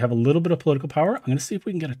 We have a little bit of political power. I'm going to see if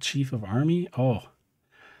we can get a chief of army. Oh,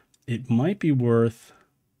 it might be worth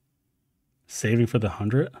saving for the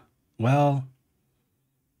 100. Well,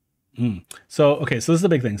 so, okay. So this is the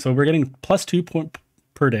big thing. So we're getting +2 point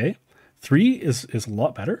per day. 3 is a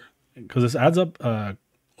lot better because this adds up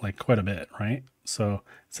like quite a bit, right? So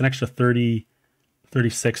it's an extra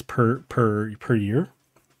 36 per year.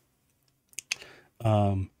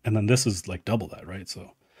 And then this is like double that, right?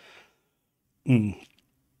 So,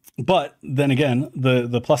 but then again,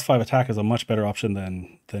 the +5 attack is a much better option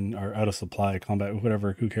than our out of supply combat,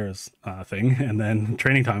 whatever, who cares thing. And then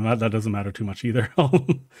training time, that doesn't matter too much either.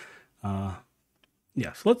 Yeah,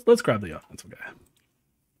 so let's grab the offensive guy.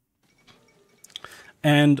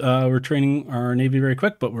 And we're training our Navy very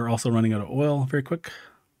quick, but we're also running out of oil very quick.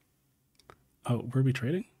 Oh, where are we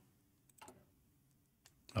trading?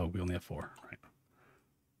 Oh, we only have 4,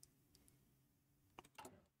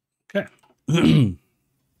 right? Okay.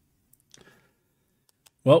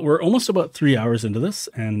 Well, we're almost about 3 hours into this,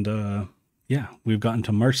 and yeah, we've gotten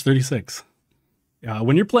to March 36.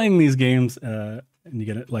 When you're playing these games and you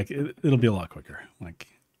get it, like it'll be a lot quicker. Like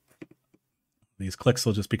these clicks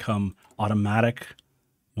will just become automatic.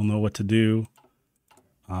 You'll know what to do.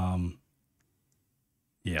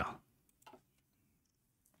 Yeah.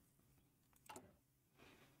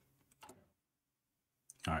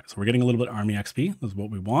 All right, so we're getting a little bit Army XP. This is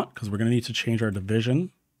what we want, because we're going to need to change our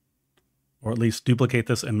division, or at least duplicate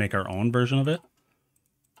this and make our own version of it.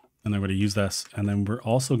 And then we're going to use this. And then we're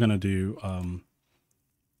also going to do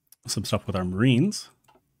some stuff with our Marines,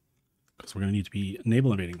 because we're going to need to be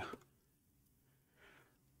naval invading.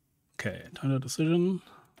 Okay, time to decision.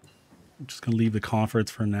 I'm just going to leave the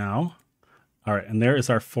conference for now. All right, and there is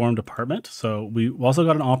our foreign department. So we also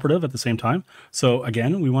got an operative at the same time. So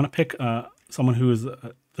again, we want to pick someone who is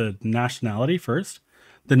the nationality first.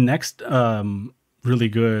 The next really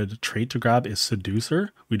good trait to grab is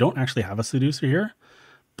seducer. We don't actually have a seducer here,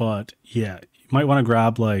 but yeah, you might want to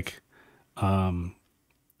grab like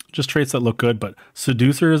just traits that look good. But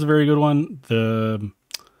seducer is a very good one. The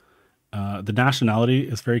nationality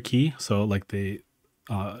is very key. So like they're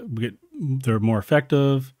more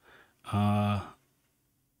effective. Yeah,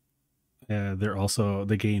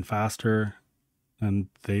 they gain faster, and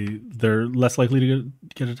they're less likely to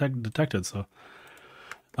get detected. So,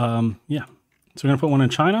 yeah. So we're gonna put one in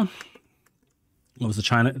China. What was the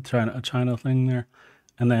China thing there?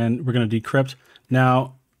 And then we're gonna decrypt.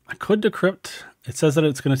 Now I could decrypt. It says that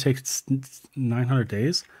it's gonna take 900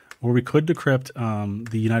 days, or we could decrypt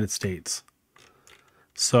the United States.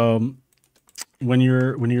 So when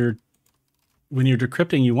you're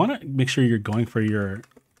decrypting, you want to make sure you're going for your,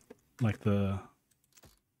 like the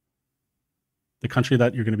country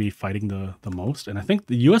that you're going to be fighting the most. And I think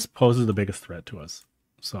the US poses the biggest threat to us.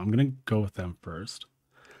 So I'm going to go with them first,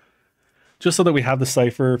 just so that we have the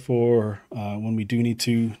cipher for when we do need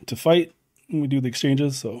to fight, when we do the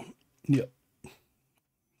exchanges. So yeah.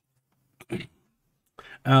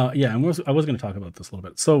 Yeah, I was going to talk about this a little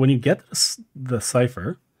bit. So when you get the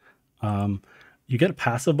cipher, you get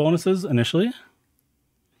passive bonuses initially.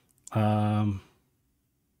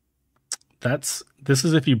 This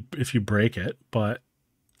is if you break it, but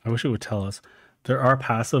I wish it would tell us. There are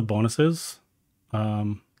passive bonuses.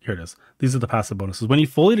 Here it is. These are the passive bonuses. When you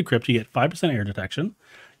fully decrypt, you get 5% air detection.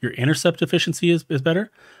 Your intercept efficiency is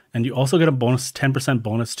better, and you also get a bonus 10%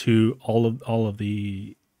 bonus to all of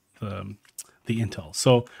the intel.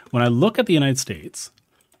 So when I look at the United States,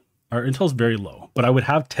 our intel is very low, but I would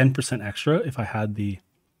have 10% extra if I had the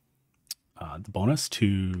bonus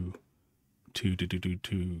to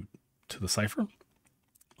the cipher.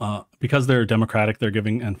 Because they're democratic, they're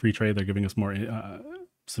giving, and free trade, they're giving us more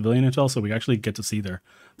civilian intel, so we actually get to see their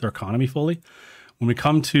economy fully. When we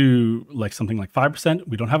come to like something like 5%,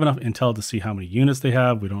 we don't have enough intel to see how many units they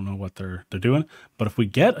have. We don't know what they're doing. But if we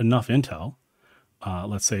get enough intel,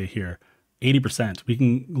 let's say here 80%, we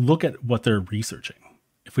can look at what they're researching.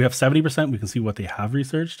 If we have 70%, we can see what they have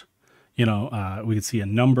researched. We can see a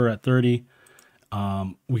number at 30.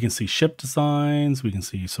 We can see ship designs. We can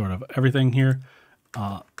see sort of everything here.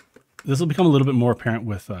 This will become a little bit more apparent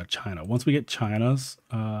with China. Once we get China's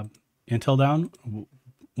intel down,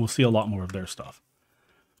 we'll see a lot more of their stuff.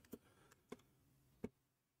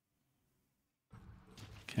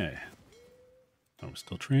 Okay. Oh, we're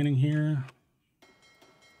still training here.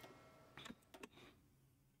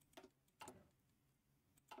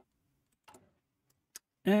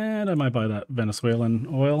 And I might buy that Venezuelan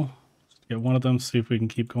oil. Just get one of them, see if we can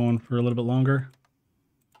keep going for a little bit longer.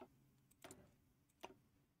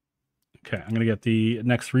 Okay, I'm going to get the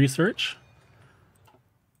next research.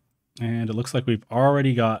 And it looks like we've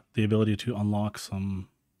already got the ability to unlock some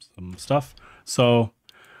stuff. So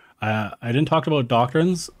I didn't talk about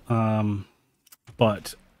doctrines,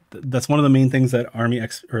 but that's one of the main things that Army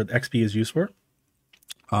XP is used for.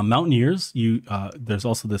 Mountaineers, there's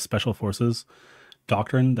also this Special Forces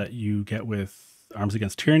doctrine that you get with Arms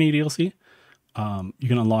Against Tyranny DLC. You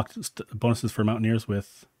can unlock bonuses for Mountaineers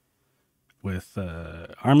with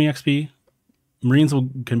Army XP. Marines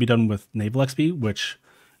can be done with Naval XP, which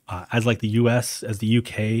as like the US, as the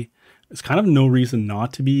UK, it's kind of no reason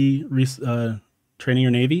not to be training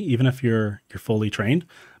your Navy, even if you're fully trained,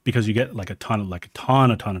 because you get like a ton of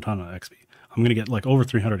XP. I'm gonna get like over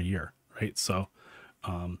 300 a year, right? So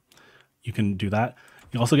you can do that.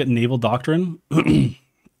 You also get Naval Doctrine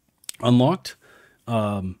unlocked,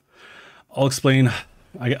 I'll explain.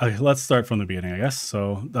 Let's start from the beginning, I guess.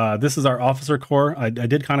 So this is our officer corps. I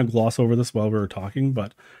did kind of gloss over this while we were talking,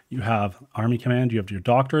 but you have Army Command, you have your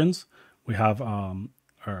doctrines, we have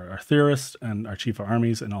our theorist and our chief of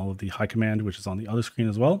armies, and all of the high command, which is on the other screen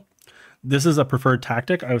as well. This is a preferred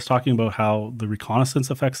tactic. I was talking about how the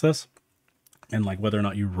reconnaissance affects this, and like whether or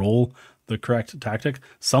not you roll the correct tactic.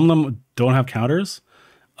 Some of them don't have counters,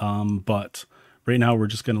 but right now we're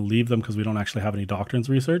just going to leave them because we don't actually have any doctrines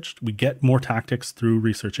researched. We get more tactics through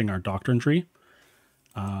researching our doctrine tree.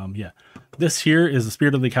 Yeah, this here is the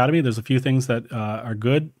Spirit of the Academy. There's a few things that are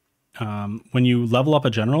good. When you level up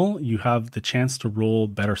a general, you have the chance to roll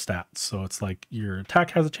better stats. So it's like your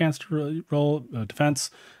attack has a chance to roll,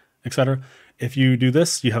 defense, etc. If you do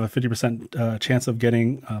this, you have a 50% chance of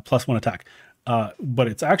getting +1 attack. But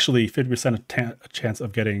it's actually 50% chance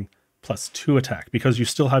of getting +2 attack, because you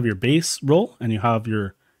still have your base roll and you have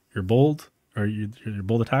your bold or your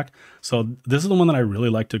bold attack. So this is the one that I really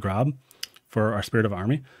like to grab for our Spirit of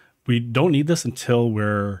Army. We don't need this until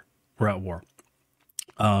we're at war.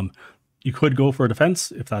 You could go for a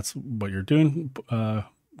defense if that's what you're doing,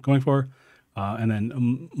 going for. And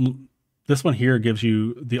then this one here gives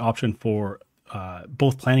you the option for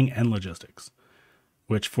both planning and logistics,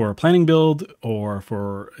 which for a planning build, or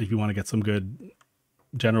for if you want to get some good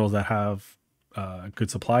generals that have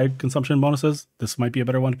good supply consumption bonuses, this might be a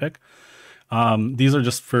better one to pick. These are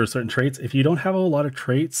just for certain traits. If you don't have a lot of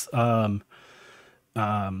traits,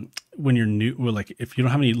 when you're new, well, like if you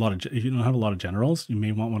don't have if you don't have a lot of generals, you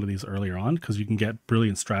may want one of these earlier on, because you can get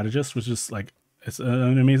Brilliant Strategist, which is like, it's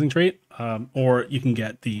an amazing trait. Or you can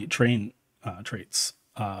get the train traits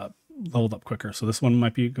leveled up quicker. So this one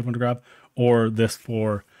might be a good one to grab. Or this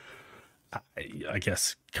for, I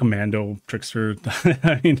guess, Commando Trickster.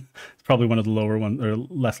 I mean, it's probably one of the lower ones, or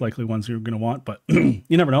less likely ones you're going to want, but you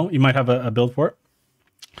never know. You might have a build for it.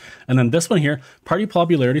 And then this one here, Party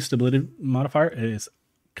Popularity Stability Modifier, is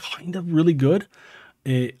kind of really good.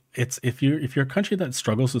 It's if you're a country that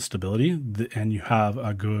struggles with stability, and you have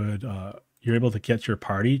a good, you're able to get your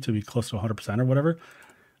party to be close to 100% or whatever.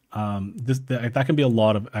 That can be a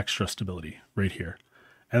lot of extra stability right here.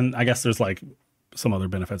 And I guess there's like some other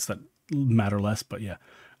benefits that matter less, but yeah.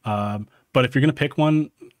 But if you're going to pick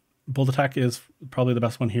one, Bold Attack is probably the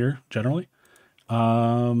best one here generally.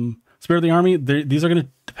 Spirit of the Army, these are going to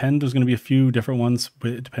depend. There's going to be a few different ones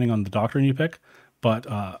depending on the doctrine you pick, but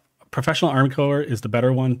Professional Army Corps is the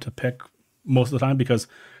better one to pick most of the time, because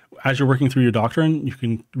as you're working through your doctrine, you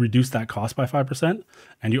can reduce that cost by 5%,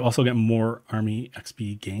 and you also get more Army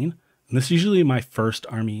XP gain. And this is usually my first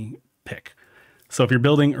Army pick. So if you're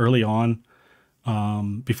building early on,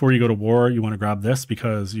 before you go to war, you want to grab this,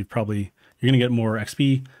 because you're going to get more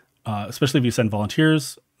XP, especially if you send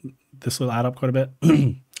volunteers. This will add up quite a bit.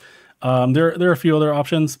 There are a few other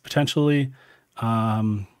options potentially.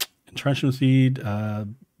 Entrenchment speed,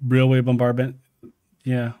 railway bombardment.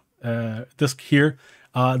 Yeah. This here,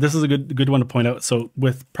 this is a good one to point out. So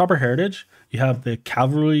with proper heritage, you have the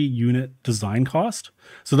cavalry unit design cost.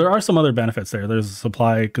 So there are some other benefits there. There's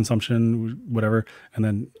supply consumption, whatever, and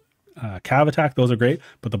then cav attack. Those are great,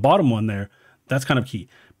 but the bottom one there, that's kind of key,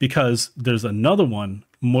 because there's another one,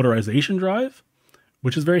 motorization drive,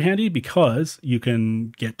 which is very handy because you can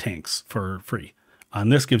get tanks for free.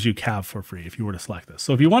 And this gives you cav for free if you were to select this.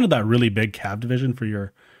 So if you wanted that really big cav division for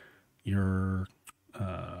your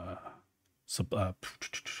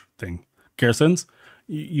garrisons,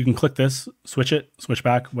 you can click this, switch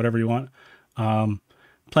back, whatever you want.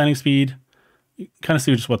 Planning speed, you kind of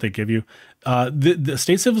see just what they give you. The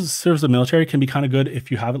state civil service of military can be kind of good if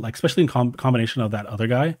you have it, like especially in combination of that other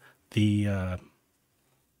guy, the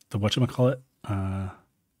whatchamacallit,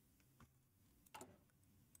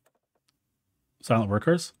 silent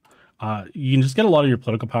workers. You can just get a lot of your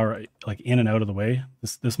political power like in and out of the way.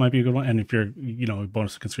 This might be a good one. And if you're,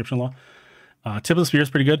 bonus to conscription law, tip of the spear is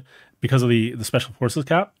pretty good because of the special forces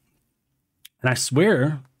cap. And I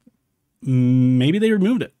swear, maybe they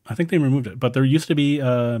removed it. I think they removed it, but there used to be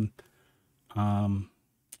a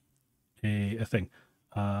thing,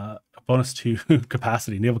 a bonus to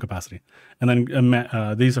capacity, naval capacity. And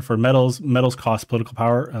then these are for medals. Medals cost political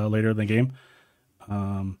power later in the game.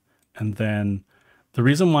 And then the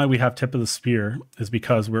reason why we have tip of the spear is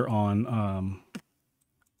because we're on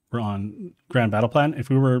Grand Battle Plan. If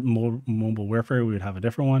we were mobile warfare, we would have a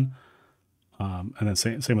different one. And then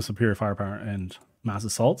same with superior firepower and mass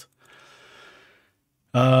assault.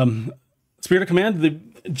 Spirit of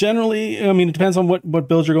Command, generally, I mean, it depends on what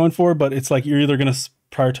build you're going for, but it's like you're either going to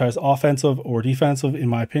prioritize offensive or defensive, in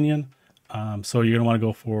my opinion. So you're going to want to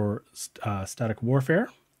go for static warfare.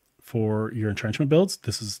 for your entrenchment builds.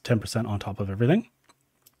 This is 10% on top of everything.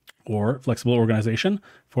 Or flexible organization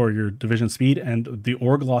for your division speed, and the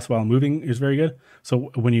org loss while moving is very good.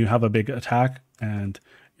 So when you have a big attack and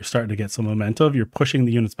you're starting to get some momentum, you're pushing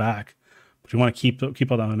the units back, but you want to keep up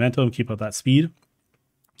that momentum, keep up that speed.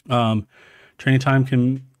 Training time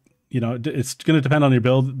can, it's going to depend on your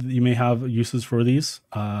build. You may have uses for these,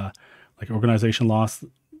 like organization loss,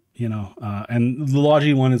 and the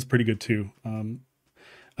Logi one is pretty good too.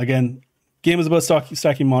 Again, game is about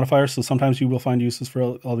stacking modifiers, so sometimes you will find uses for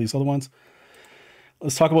all these other ones.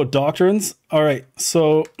 Let's talk about doctrines. All right,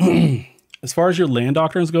 so as far as your land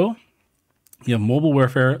doctrines go, you have mobile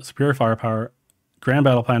warfare, superior firepower, grand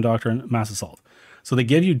battle plan doctrine, mass assault. So they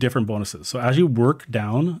give you different bonuses. So as you work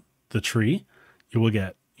down the tree, you will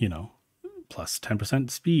get, plus 10%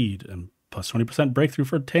 speed and plus 20% breakthrough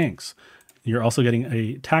for tanks. You're also getting a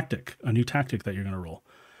new tactic that you're going to roll,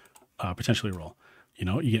 potentially roll.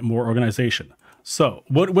 You get more organization. So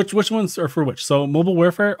which ones are for which? So mobile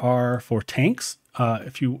warfare are for tanks.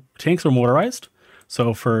 Tanks are motorized.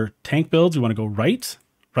 So for tank builds, you want to go right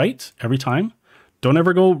every time. Don't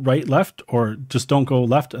ever go right, left, or just don't go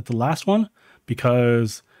left at the last one,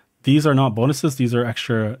 because these are not bonuses. These are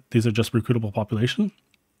extra. These are just recruitable population.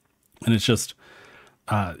 And it's just,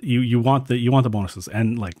 you want the bonuses,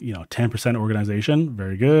 and 10% organization.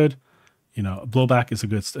 Very good. Blowback is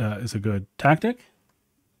a good tactic.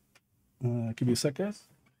 Give me a sec, guys.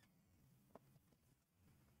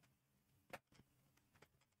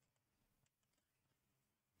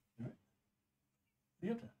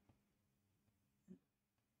 Okay.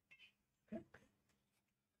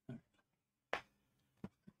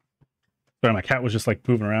 Sorry, my cat was just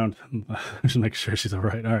moving around. Just make sure she's all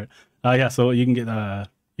right. All right. Yeah. So you can get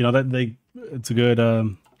it's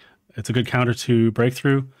a good counter to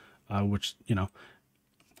breakthrough, which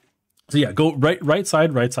So yeah, go right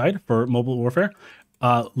side for mobile warfare.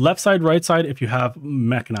 Left side, right side if you have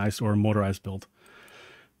mechanized or motorized build.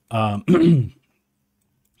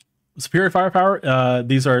 Superior firepower.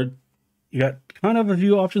 These are, you got kind of a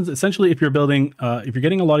few options. Essentially, if you're building, if you're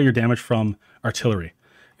getting a lot of your damage from artillery,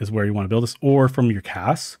 is where you want to build this, or from your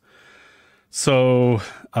CAS. So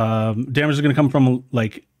damage is going to come from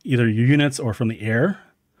either your units or from the air.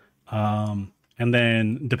 And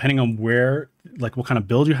then depending on where, what kind of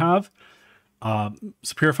build you have,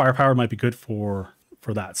 superior firepower might be good for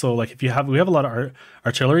that. So we have a lot of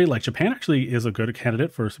artillery. Japan actually is a good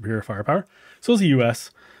candidate for superior firepower. So is the US.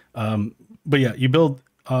 But yeah, you build,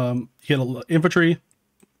 you get infantry,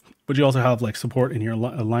 but you also have support in your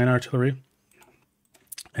line artillery,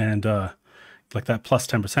 and that plus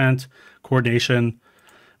 10% coordination.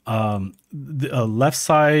 The left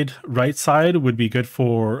side, right side would be good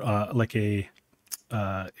for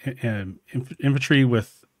infantry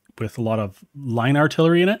with a lot of line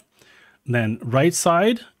artillery in it. And then right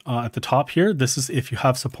side at the top here, this is if you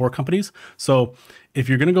have support companies. So if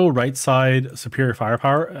you're going to go right side superior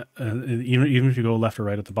firepower, even if you go left or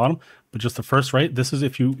right at the bottom, but just the first right, this is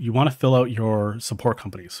if you want to fill out your support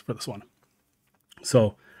companies for this one.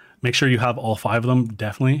 So make sure you have all 5 of them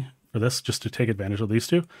definitely for this, just to take advantage of these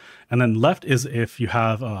 2. And then left is if you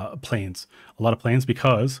have planes, a lot of planes,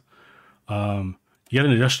 because you get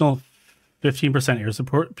an additional 15% air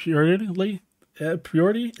support priority.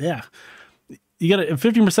 Yeah, you get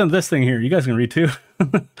 15% of this thing here. You guys can read too.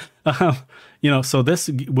 So this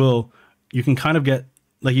you can kind of get,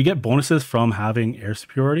 you get bonuses from having air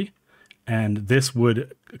superiority, and this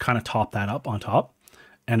would kind of top that up on top.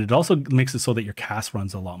 And it also makes it so that your CAS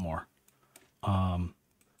runs a lot more.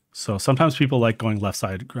 So sometimes people like going left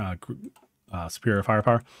side superior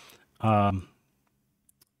firepower. But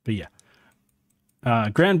yeah.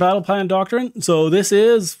 Grand battle plan doctrine. So this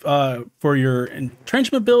is for your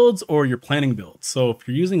entrenchment builds or your planning builds. So if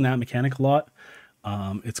you're using that mechanic a lot,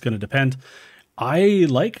 it's going to depend. I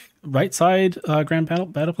like right side grand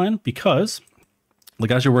battle plan because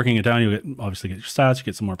as you're working it down, you obviously get your stats, you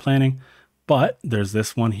get some more planning. But there's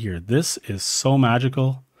this one here. This is so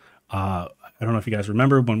magical. I don't know if you guys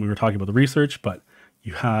remember when we were talking about the research, but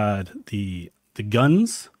you had the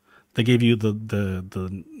guns. They gave you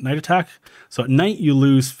the night attack. So at night, you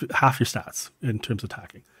lose half your stats in terms of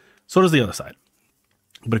attacking. So does the other side.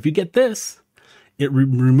 But if you get this, it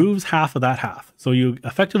removes half of that half. So you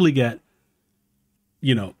effectively get,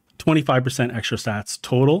 25% extra stats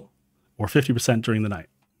total, or 50% during the night.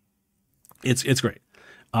 It's great.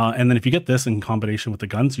 And then if you get this in combination with the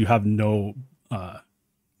guns, you have no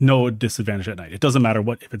disadvantage at night. It doesn't matter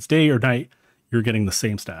if it's day or night, you're getting the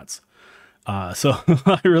same stats. So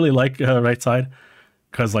I really like right side,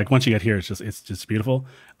 because once you get here, it's just beautiful.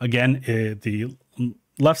 Again, the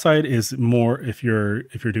left side is more if you're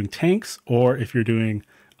doing tanks, or if you're doing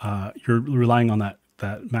you're relying on that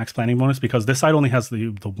max planning bonus, because this side only has the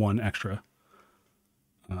one extra.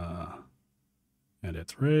 And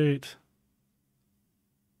it's right.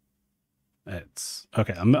 It's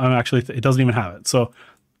okay. I'm actually, it doesn't even have it. So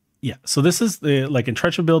yeah, so this is the like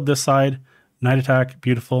entrenchment build. This side, night attack,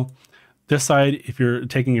 beautiful. This side, if you're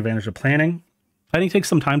taking advantage of planning takes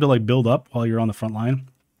some time to like build up while you're on the front line.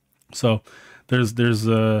 So there's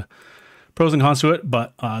pros and cons to it,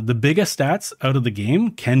 but the biggest stats out of the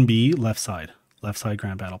game can be left side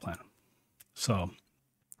Grand Battle Plan. So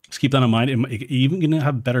just keep that in mind. It even gonna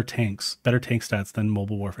have better tank stats than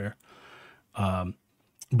Mobile Warfare.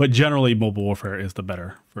 But generally Mobile Warfare is the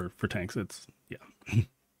better for tanks. It's yeah.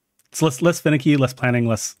 It's less finicky, less planning,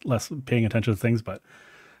 less paying attention to things, but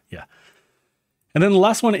yeah. And then the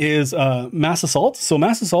last one is Mass Assault. So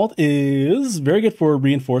Mass Assault is very good for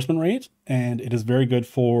reinforcement rate, and it is very good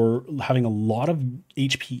for having a lot of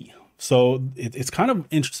HP. So it's kind of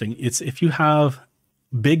interesting. It's if you have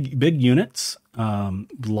big units, a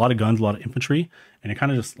lot of guns, a lot of infantry, and you're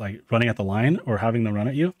kind of just like running at the line or having them run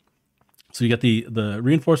at you. So you get the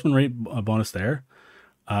reinforcement rate bonus there.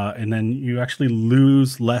 And then you actually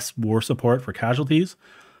lose less war support for casualties.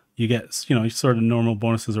 You get, you know, sort of normal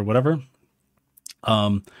bonuses or whatever.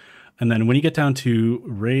 And then when you get down to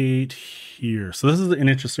right here, so this is an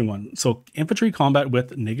interesting one. So infantry combat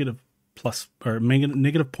with negative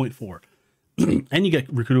 0.4, and you get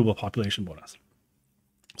recruitable population bonus.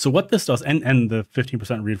 So what this does, and the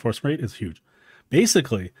 15% reinforcement rate is huge.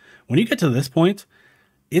 Basically, when you get to this point,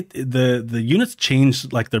 the units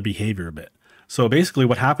change like their behavior a bit. So basically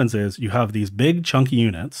what happens is you have these big chunky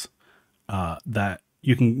units that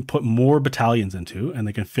you can put more battalions into, and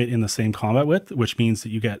they can fit in the same combat with, which means that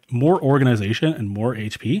you get more organization and more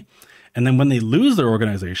HP. And then when they lose their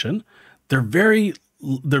organization, they're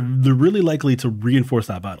really likely to reinforce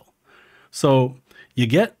that battle. So you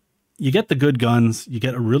get the good guns, you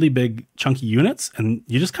get a really big chunky units, and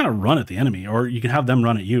you just kind of run at the enemy, or you can have them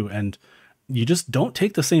run at you, and you just don't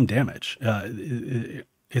take the same damage.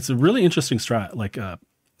 It's a really interesting strat. Like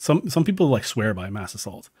some people like swear by Mass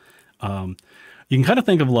Assault. You can kind of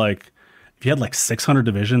think of like if you had like 600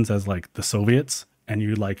 divisions as like the Soviets, and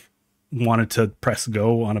you like wanted to press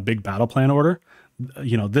go on a big battle plan order,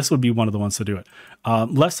 you know, this would be one of the ones to do it.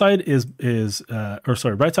 Left side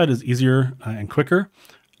right side is easier and quicker.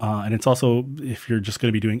 And it's also, if you're just going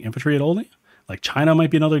to be doing infantry at only, like China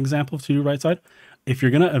might be another example to do right side. If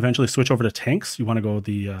you're going to eventually switch over to tanks, you want to go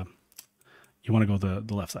the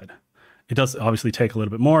left side. It does obviously take a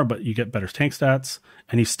little bit more, but you get better tank stats,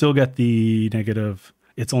 and you still get the negative.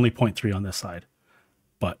 It's only 0.3 on this side,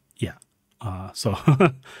 but yeah. So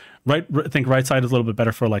I think right side is a little bit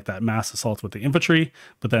better for like that mass assault with the infantry,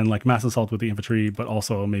 but then like mass assault with the infantry, but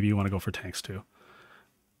also maybe you want to go for tanks too.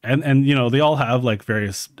 And you know, they all have like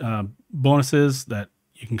various bonuses that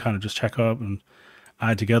you can kind of just check up and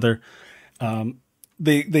add together.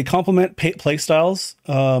 They complement play styles.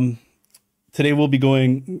 Today we'll be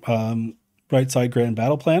going right side Grand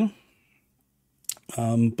Battle Plan.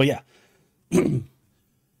 But yeah.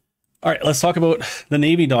 All right, let's talk about the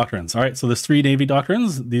Navy doctrines. All right, so there's 3 Navy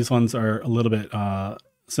doctrines. These ones are a little bit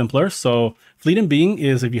simpler. So fleet and being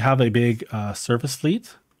is if you have a big surface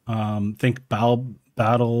fleet, think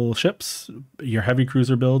battleships, your heavy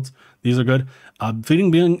cruiser builds, these are good. Fleet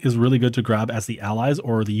and being is really good to grab as the Allies,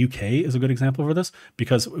 or the UK is a good example for this,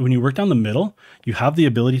 because when you work down the middle, you have the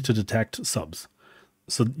ability to detect subs.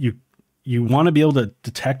 So you want to be able to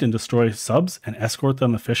detect and destroy subs and escort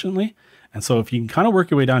them efficiently. And so if you can kind of work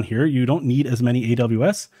your way down here, you don't need as many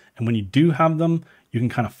AWS. And when you do have them, you can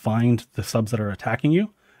kind of find the subs that are attacking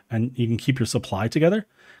you, and you can keep your supply together.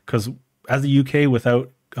 Because as the UK,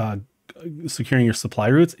 without securing your supply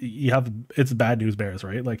routes, it's bad news bears,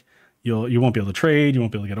 right? Like you won't be able to trade, you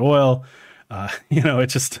won't be able to get oil. You know,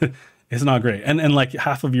 it's not great. And like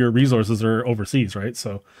half of your resources are overseas, right?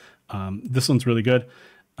 So this one's really good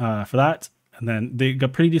for that. And then they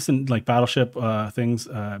got pretty decent like battleship things,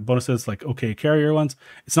 bonuses, like okay carrier ones.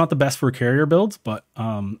 It's not the best for carrier builds, but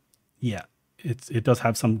yeah, it does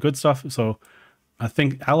have some good stuff. So I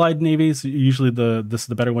think allied navies, usually this is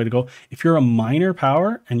the better way to go. If you're a minor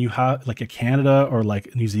power and you have like a Canada or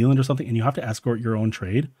like New Zealand or something, and you have to escort your own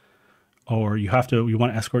trade, or you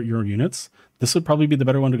want to escort your own units, this would probably be the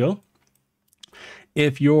better one to go.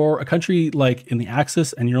 If you're a country like in the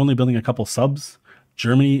Axis and you're only building a couple subs,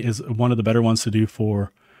 Germany is one of the better ones to do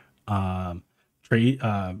for trade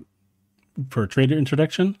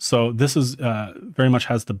interdiction. So this is very much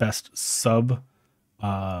has the best sub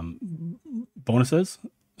bonuses.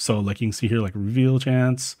 So like you can see here, like reveal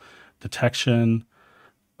chance, detection,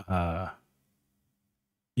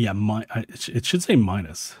 Yeah, it should say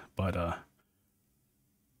minus, but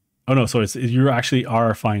oh no, so you actually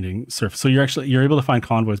are finding surface. So you're able to find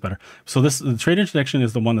convoys better. So the trade interdiction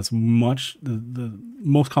is the one that's the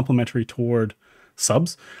most complementary toward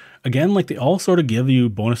subs. Again, like they all sort of give you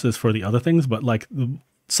bonuses for the other things, but like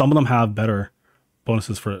some of them have better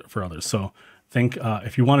bonuses for others. So think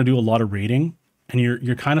if you want to do a lot of raiding and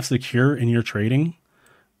you're kind of secure in your trading,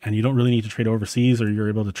 and you don't really need to trade overseas, or you're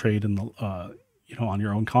able to trade in the on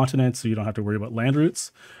your own continent, so you don't have to worry about land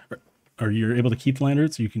routes, or you're able to keep the land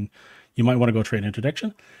routes, you might want to go trade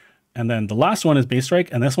interdiction. And then the last one is base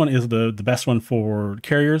strike, and this one is the best one for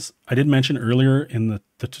carriers. I did mention earlier in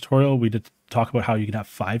the tutorial, we did talk about how you can have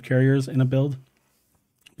 5 carriers in a build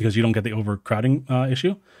because you don't get the overcrowding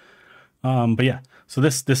issue. But yeah, so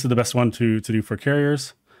this is the best one to do for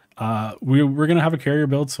carriers. We're gonna have a carrier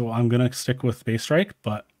build, so I'm gonna stick with base strike,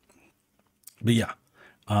 but yeah,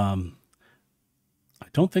 I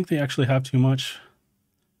don't think they actually have too much.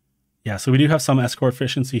 Yeah, so we do have some escort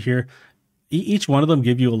efficiency here. Each one of them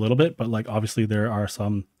give you a little bit, but like obviously there are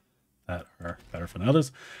some that are better than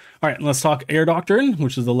others. All right, let's talk air doctrine,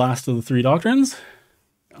 which is the last of the 3 doctrines,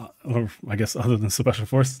 or I guess other than special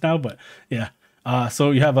forces now. But yeah,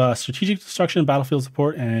 so you have strategic destruction, battlefield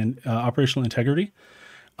support, and operational integrity.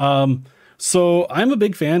 So I'm a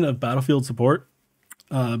big fan of battlefield support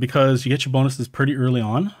because you get your bonuses pretty early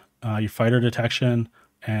on, your fighter detection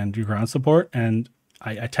and your ground support. And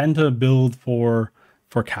I tend to build for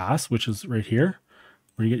CAS, which is right here,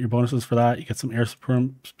 where you get your bonuses for that. You get some air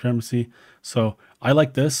supremacy. So I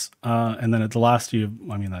like this. And then at the last,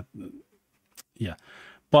 yeah.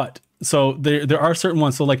 But so there are certain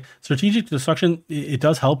ones. So like strategic destruction, it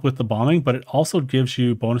does help with the bombing, but it also gives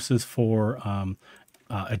you bonuses for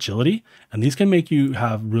agility, and these can make you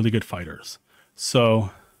have really good fighters. So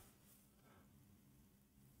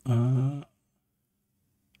oh,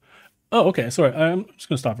 okay, sorry, I'm just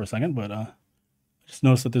gonna stop for a second, but I just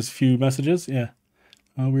noticed that there's a few messages. Yeah,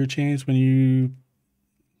 weird change when you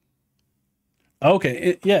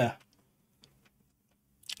okay, yeah,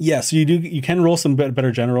 so you can roll some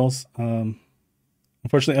better generals.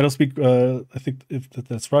 Unfortunately I don't speak I think if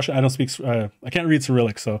that's Russian. I don't speak I can't read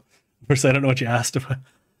Cyrillic, so first I don't know what you asked about.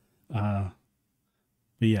 But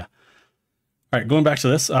yeah, all right, going back to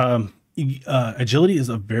this, agility is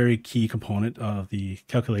a very key component of the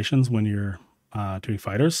calculations when you're doing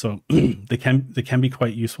fighters. So they can be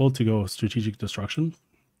quite useful to go strategic destruction.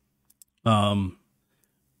 And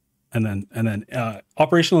then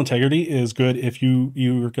operational integrity is good if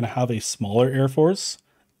you're going to have a smaller air force.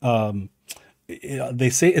 They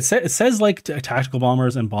say it says like tactical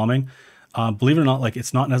bombers and bombing. Believe it or not, like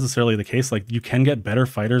it's not necessarily the case. Like you can get better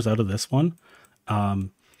fighters out of this one,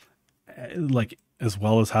 like as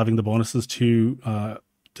well as having the bonuses to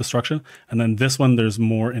destruction. And then this one, there's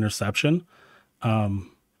more interception and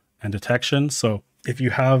detection. So if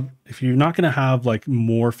you're not going to have like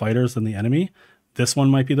more fighters than the enemy, this one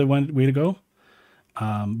might be the way to go.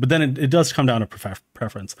 But then it does come down to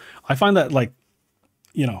preference. I find that like,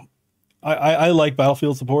 I like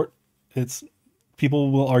battlefield support.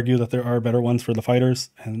 People will argue that there are better ones for the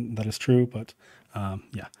fighters, and that is true, but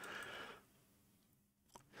yeah.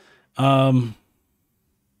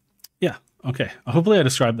 Yeah, okay. Hopefully I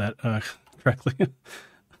described that correctly.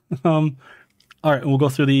 All right, we'll go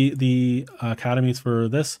through the academies for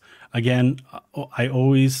this. Again, I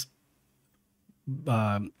always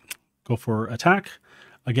go for attack.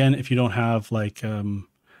 Again, if you don't have like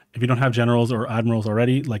if you don't have generals or admirals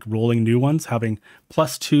already, like rolling new ones, having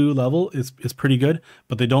 +2 level is pretty good,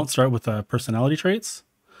 but they don't start with personality traits.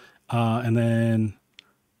 And then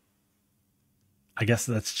I guess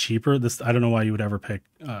that's cheaper. I don't know why you would ever pick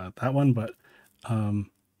that one, but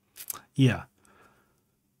yeah.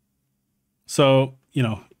 So,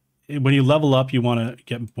 when you level up, you want to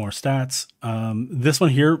get more stats. This one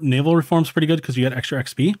here, naval reform is pretty good because you get extra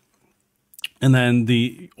XP. And then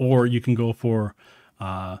or you can go for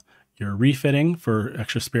your refitting for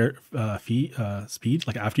extra speed.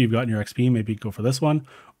 Like after you've gotten your XP, maybe go for this one,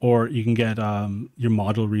 or you can get your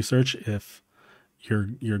module research if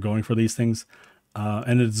you're going for these things.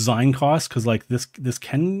 And the design cost, because like this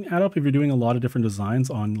can add up if you're doing a lot of different designs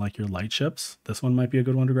on like your light ships. This one might be a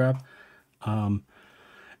good one to grab.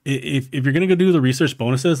 If you're gonna go do the research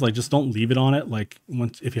bonuses, like just don't leave it on it. Like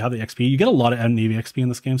if you have the XP, you get a lot of Navy XP in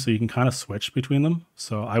this game, so you can kind of switch between them.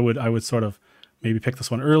 So I would sort of maybe pick this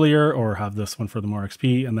one earlier, or have this one for the more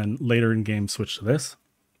XP, and then later in game switch to this.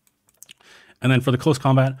 And then for the close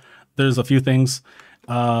combat, there's a few things.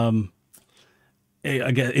 Again,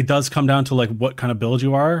 it does come down to like what kind of build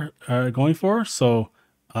you are going for. So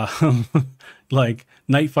Like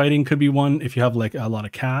night fighting could be one if you have like a lot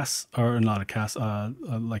of casts, or not a cast.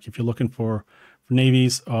 Like if you're looking for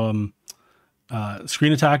navies.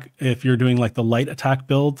 Screen attack if you're doing like the light attack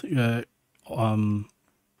build. I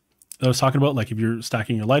was talking about, like if you're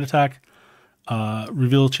stacking your light attack,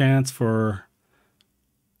 reveal chance for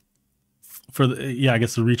the, yeah, I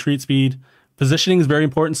guess the retreat speed. Positioning is very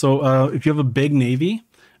important. So if you have a big navy,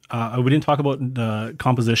 we didn't talk about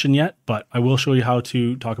composition yet, but I will show you how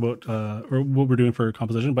to talk about or what we're doing for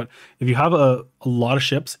composition. But if you have a lot of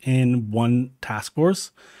ships in one task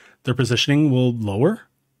force, their positioning will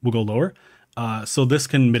go lower. So this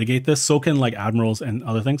can mitigate this. So can like admirals and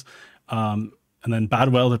other things. And then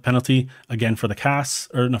bad weather penalty again for the casts,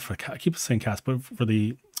 or not for I keep saying casts, but for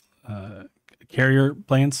the carrier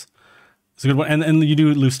planes. It's a good one. And you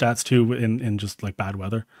do lose stats too in just like bad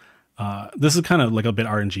weather. This is kind of like a bit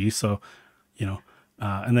RNG, so you know.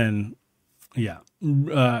 And then yeah,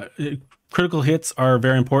 critical hits are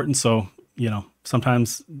very important. So you know,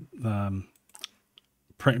 sometimes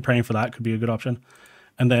praying for that could be a good option.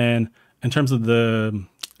 And then in terms of the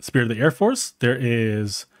Spirit of the Air Force, there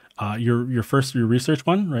is your research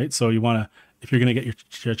one, right? So you want to, if you're going to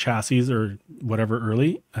get your chassis or whatever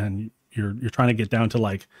early, and you're trying to get down to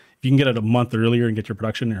like, if you can get it a month earlier and get your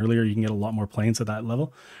production earlier, you can get a lot more planes at that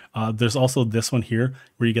level. There's also this one here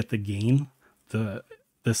where you get the gain.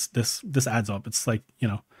 This adds up. It's like, you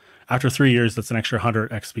know, after 3 years, that's an extra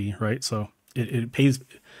 100 XP, right? So it pays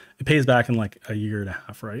back in like a year and a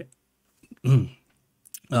half, right?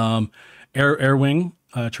 Air wing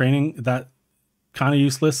training, that kind of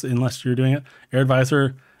useless unless you're doing it. Air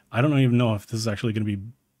advisor, I don't even know if this is actually going to be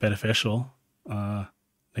beneficial.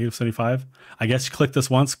 -75. I guess you click this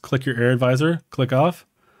once, click your air advisor, click off.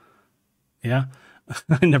 Yeah,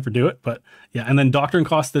 I never do it, but yeah. And then doctrine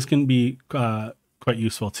cost, this can be quite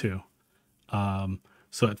useful too.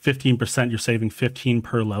 So at 15%, you're saving 15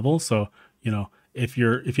 per level. So, you know, if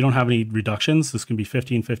you don't have any reductions, this can be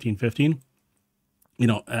 15, 15, 15. You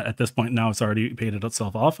know, at this point now it's already paid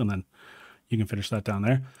itself off, and then you can finish that down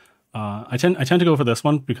there. I tend to go for this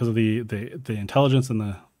one because of the intelligence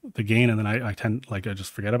and the gain, and then I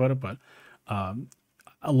just forget about it. But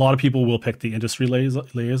a lot of people will pick the industry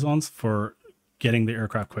liaisons for getting the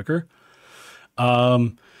aircraft quicker.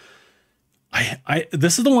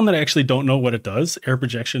 This is the one that I actually don't know what it does. Air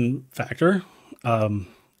projection factor.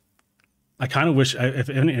 I kind of wish if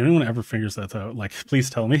anyone ever figures that out, like please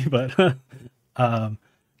tell me. But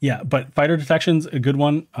yeah, but fighter detection's a good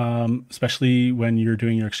one, especially when you're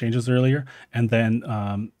doing your exchanges earlier. And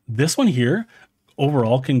then this one here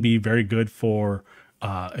overall can be very good for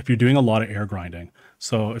if you're doing a lot of air grinding.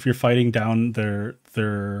 So if you're fighting down their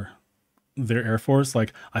air force,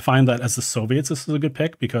 like I find that as the Soviets, this is a good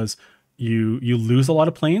pick because you lose a lot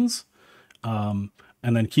of planes, and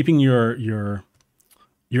then keeping your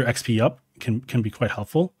XP up can be quite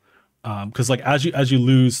helpful. Because like as you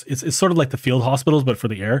lose, it's sort of like the field hospitals, but for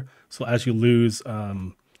the air. So as you lose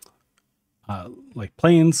like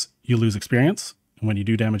planes, you lose experience, and when you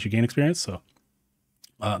do damage, you gain experience. So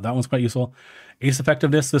that one's quite useful. Ace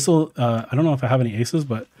effectiveness. This will I don't know if I have any aces,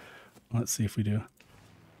 but let's see if we do.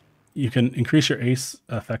 You can increase your ace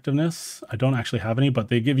effectiveness. I don't actually have any, but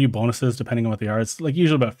they give you bonuses depending on what they are. It's like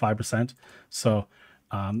usually about 5%. So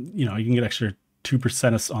you know, you can get extra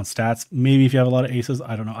 2% on stats. Maybe if you have a lot of aces,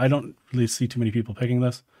 I don't know. I don't really see too many people picking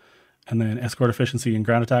this. And then escort efficiency and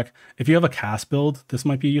ground attack. If you have a cast build, this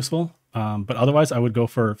might be useful. But otherwise, I would go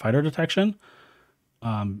for fighter detection.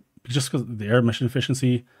 Just because the air mission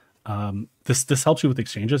efficiency. This helps you with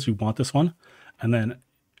exchanges. You want this one. And then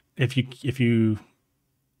if you're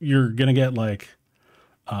gonna get like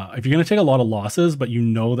if you're gonna take a lot of losses, but you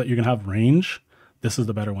know that you're gonna have range, this is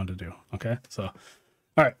the better one to do. Okay, so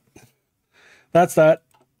all right. That's that.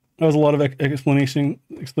 That was a lot of explaining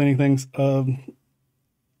things.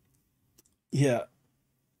 Yeah.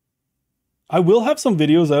 I will have some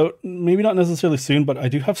videos out, maybe not necessarily soon, but I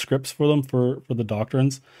do have scripts for them for the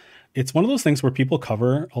doctrines. It's one of those things where people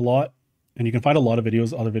cover a lot, and you can find a lot of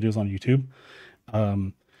videos, other videos on YouTube.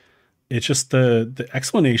 It's just the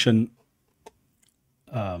explanation.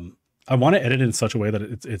 I want to edit it in such a way that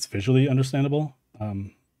it's visually understandable.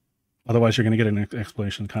 Otherwise, you're going to get an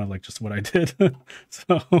explanation kind of like just what I did.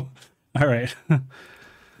 So, all right.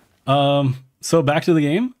 So back to the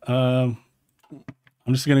game.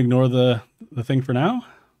 I'm just going to ignore the thing for now.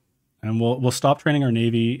 And we'll stop training our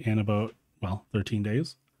Navy in about, 13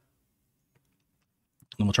 days.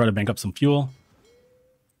 And we'll try to bank up some fuel.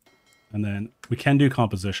 And then we can do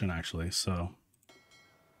composition, actually. So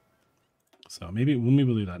maybe we'll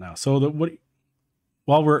do that now. So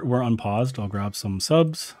while we're unpaused, I'll grab some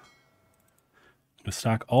subs. I'm gonna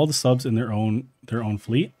stack all the subs in their own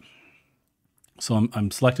fleet. So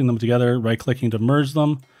I'm selecting them together, right clicking to merge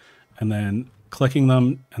them, and then clicking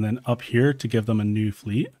them, and then up here to give them a new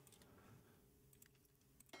fleet.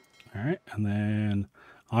 All right, and then,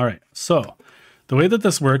 all right. So the way that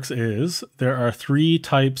this works is there are three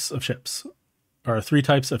types of ships, or three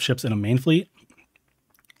types of ships in a main fleet.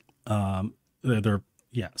 So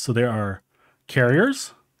there are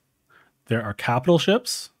carriers, there are capital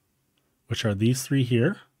ships, which are these three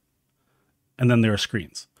here, and then there are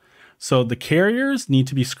screens. So the carriers need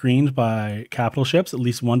to be screened by capital ships, at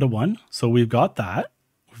least 1 to 1. So we've got that.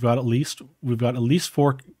 We've got at least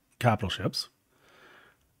 4 capital ships.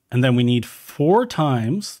 And then we need 4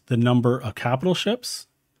 times the number of capital ships,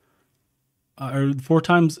 or 4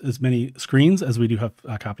 times as many screens as we do have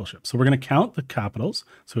capital ships. So we're going to count the capitals.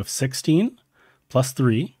 So we have 16 plus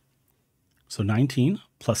 3, so 19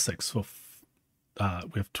 plus 6. So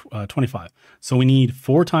we have 25. So we need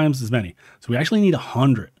 4 times as many. So we actually need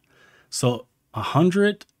 100. So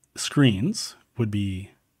 100 screens would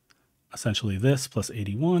be essentially this plus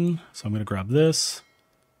 81. So I'm going to grab this.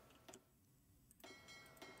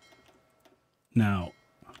 Now,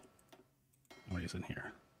 what is in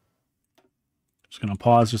here? Just going to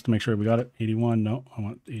pause just to make sure we got it. 81. No, I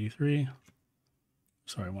want 83.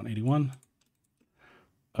 Sorry, I want 81.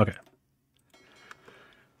 Okay.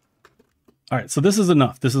 All right, so this is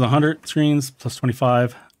enough. This is 100 screens plus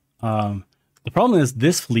 25. The problem is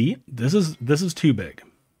this fleet, this is too big.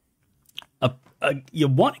 You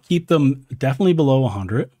want to keep them definitely below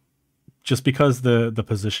 100 just because the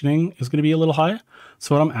positioning is going to be a little high.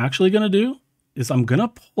 So what I'm actually going to do is I'm going to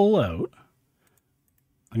pull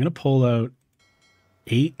out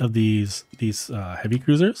 8 of these heavy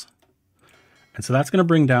cruisers. And so that's going to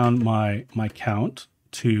bring down my count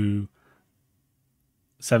to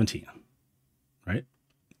 17, right?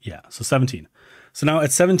 Yeah, so 17. So now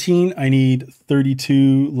at 17, I need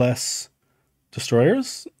 32 less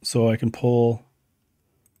destroyers. So I can pull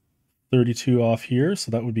 32 off here.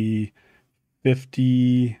 So that would be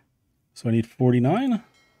 50. So I need 49.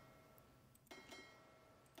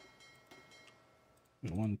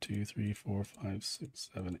 1, 2, 3, 4, 5, 6,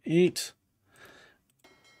 7, 8.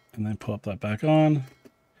 And then pull up that back on.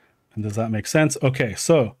 And does that make sense? Okay,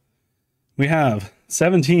 so we have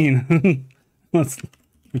 17. Let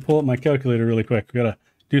me pull up my calculator really quick. We gotta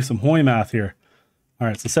do some Hoy math here. All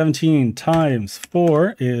right, so 17 times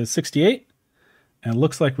 4 is 68. And it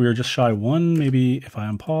looks like we were just shy 1. Maybe if I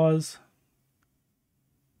unpause.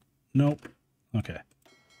 Nope. Okay.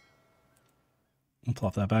 I'll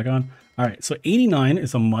plop that back on. All right, so 89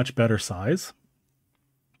 is a much better size.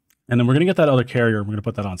 And then we're gonna get that other carrier. We're gonna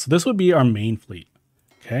put that on. So this would be our main fleet.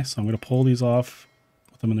 Okay, so I'm gonna pull these off,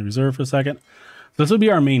 put them in the reserve for a second. So this would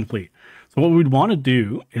be our main fleet. So what we'd want to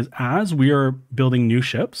do is as we are building new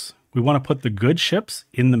ships, we want to put the good ships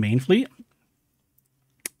in the main fleet.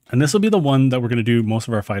 And this will be the one that we're going to do most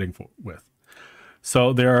of our fighting with.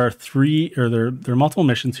 So there are there are multiple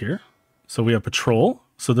missions here. So we have patrol.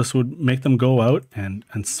 So this would make them go out and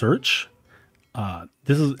search.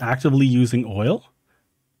 This is actively using oil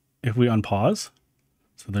if we unpause.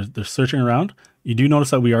 So they're searching around. You do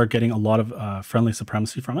notice that we are getting a lot of friendly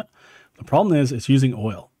supremacy from it. The problem is it's using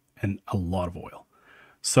oil. And a lot of oil.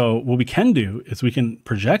 So what we can do is we can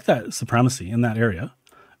project that supremacy in that area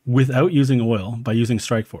without using oil by using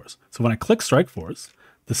Strike Force. So when I click Strike Force,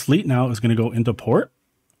 the fleet now is going to go into port.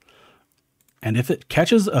 And if it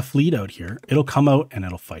catches a fleet out here, it'll come out and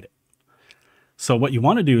it'll fight it. So what you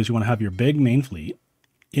want to do is you want to have your big main fleet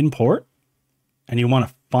in port, and you want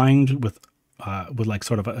to find with like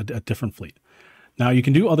sort of a different fleet. Now you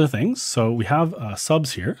can do other things. So we have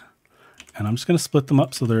subs here. And I'm just going to split them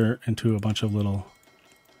up so they're into a bunch of little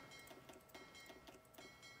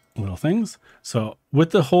things. So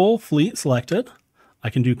with the whole fleet selected, I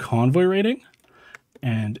can do convoy raiding.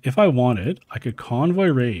 And if I wanted, I could convoy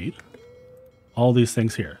raid all these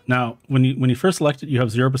things here. Now, when you first select it, you have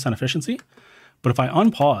 0% efficiency. But if I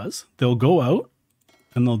unpause, they'll go out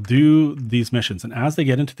and they'll do these missions. And as they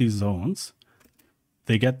get into these zones,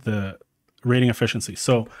 they get the raiding efficiency.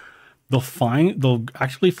 So they'll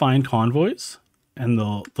actually find convoys and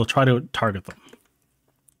they'll try to target them.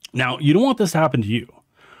 Now, you don't want this to happen to you.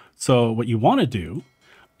 So what you want to do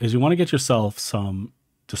is you want to get yourself some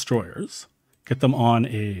destroyers, get them on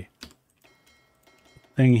a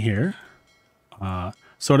thing here.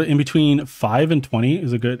 Sort of in between 5 and 20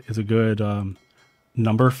 is a good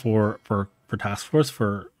number for task force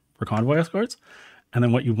for convoy escorts. And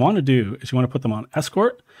then what you want to do is you want to put them on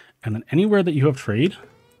escort, and then anywhere that you have trade,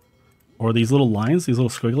 or these little lines, these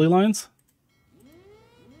little squiggly lines,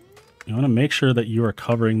 you want to make sure that you are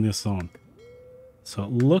covering this zone. So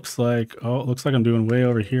it looks like, oh, it looks like I'm doing way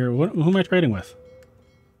over here. Who am I trading with?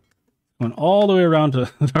 Going all the way around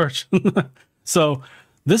to Arch. So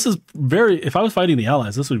this is very, if I was fighting the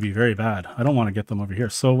allies, this would be very bad. I don't want to get them over here.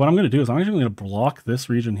 So what I'm going to do is I'm actually going to block this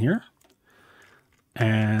region here.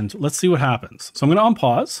 And let's see what happens. So I'm going to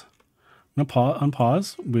unpause. I'm going to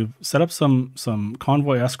unpause. We've set up some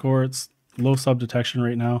convoy escorts, low sub detection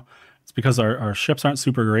right now. It's because our ships aren't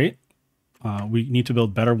super great. We need to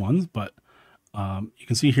build better ones, but you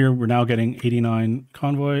can see here we're now getting 89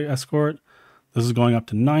 convoy escort. This is going up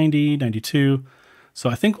to 90, 92. So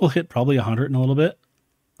I think we'll hit probably 100 in a little bit.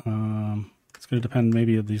 It's going to depend.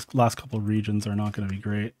 Maybe these last couple of regions are not going to be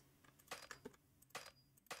great.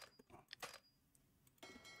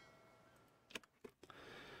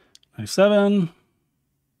 $97,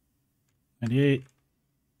 $98.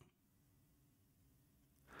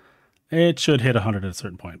 It should hit 100 at a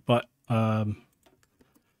certain point, but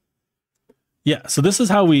yeah. So this is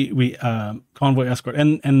how we convoy escort,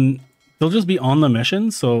 and they'll just be on the mission.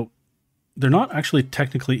 So they're not actually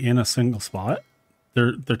technically in a single spot.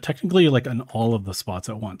 They're technically like in all of the spots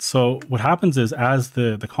at once. So what happens is as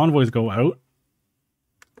the convoys go out,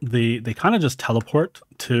 they kind of just teleport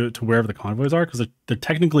to wherever the convoys are because they're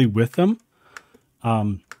technically with them.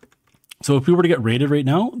 So if we were to get raided right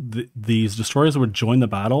now, these destroyers would join the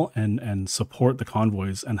battle and support the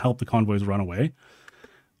convoys and help the convoys run away.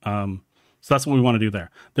 So that's what we want to do there.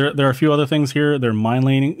 There are a few other things here. They're mine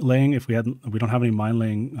laying if we don't have any mine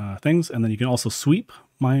laying things, and then you can also sweep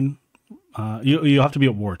mine. You have to be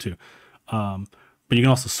at war too, but you can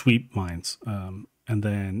also sweep mines. And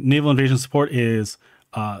then naval invasion support is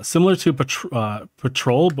similar to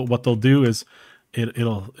patrol, but what they'll do is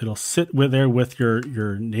it'll sit there with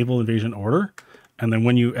your naval invasion order, and then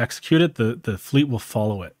when you execute it, the fleet will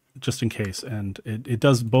follow it just in case. And it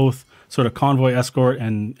does both sort of convoy escort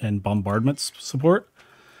and bombardment support.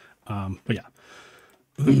 But yeah,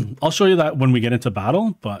 I'll show you that when we get into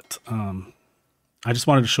battle, but I just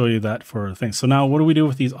wanted to show you that for things. So now what do we do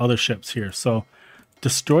with these other ships here? So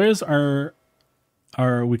destroyers are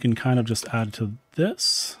we can kind of just add to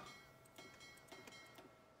this.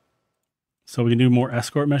 So we can do more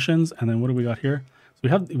escort missions. And then what do we got here? So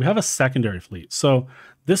we have a secondary fleet. So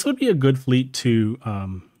this would be a good fleet to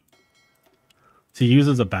use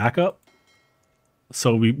as a backup.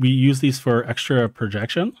 So we use these for extra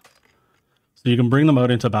projection. So you can bring them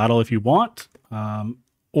out into battle if you want,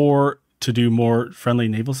 or to do more friendly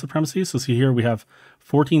naval supremacy. So see here we have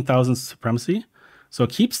 14,000 supremacy. So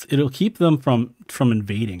it'll keep them from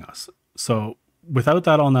invading us. So without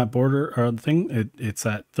that on that border or thing, it's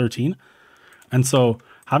at 13. And so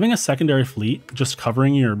having a secondary fleet just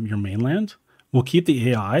covering your mainland will keep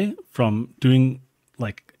the AI from doing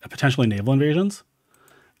like potentially naval invasions.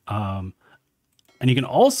 And you can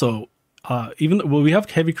also, we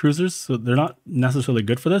have heavy cruisers, so they're not necessarily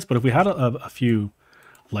good for this, but if we had a few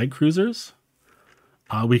light cruisers,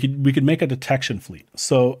 we could make a detection fleet.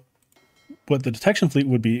 So what the detection fleet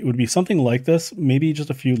would be something like this, maybe just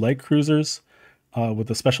a few light cruisers with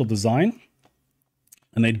a special design.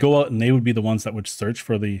 And they'd go out and they would be the ones that would search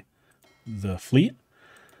for the fleet.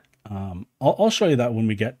 I'll show you that when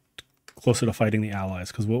we get closer to fighting the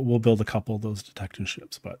allies, because we'll build a couple of those detection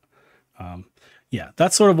ships. But yeah,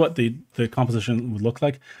 that's sort of what the composition would look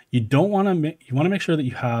like. You want to make sure that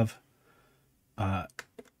you have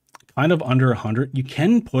kind of under 100. You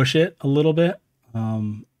can push it a little bit.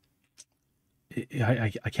 I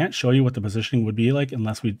can't show you what the positioning would be like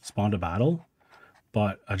unless we spawned a battle.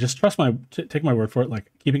 But just take my word for it, like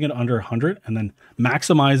keeping it under 100 and then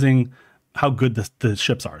maximizing how good the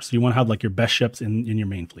ships are. So you want to have like your best ships in your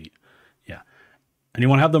main fleet. Yeah. And you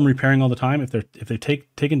want to have them repairing all the time. If they've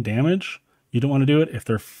taken damage, you don't want to do it. If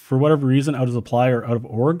they're for whatever reason out of supply or out of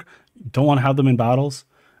org, you don't want to have them in battles.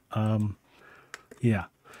 Yeah.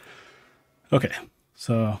 Okay.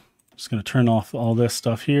 So I'm just going to turn off all this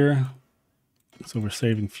stuff here. So we're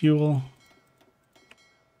saving fuel.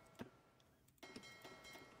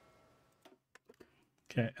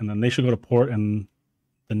 Okay, and then they should go to port and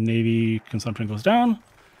the Navy consumption goes down.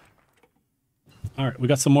 All right, we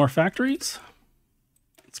got some more factories.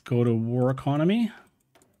 Let's go to war economy.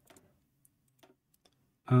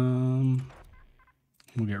 We'll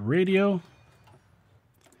get radio.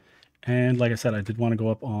 And like I said, I did want to go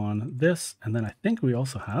up on this. And then I think we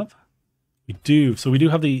also have, we do. So we do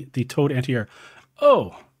have the towed anti-air.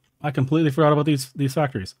 Oh, I completely forgot about these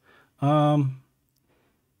factories. Okay.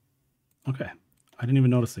 I didn't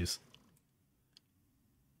even notice these.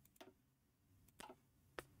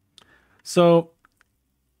 So,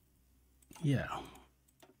 yeah,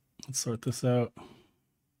 let's sort this out.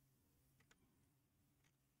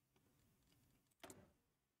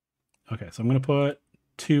 Okay, so I'm going to put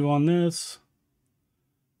 2 on this.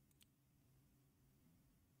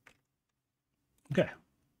 Okay.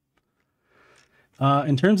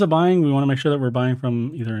 In terms of buying, we want to make sure that we're buying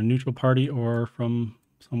from either a neutral party or from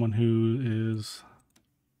someone who is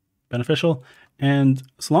beneficial. And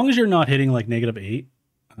so long as you're not hitting like -8,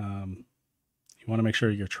 you want to make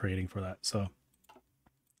sure you're trading for that. So,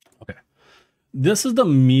 okay. This is the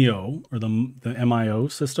MIO or the MIO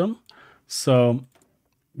system. So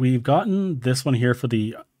we've gotten this one here for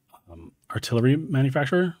the artillery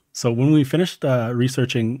manufacturer. So when we finished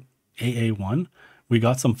researching AA1, we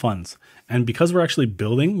got some funds. And because we're actually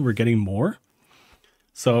building, we're getting more.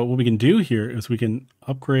 So what we can do here is we can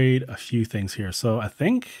upgrade a few things here. So I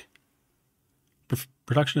think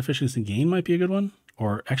production efficiency gain might be a good one,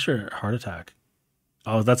 or extra heart attack.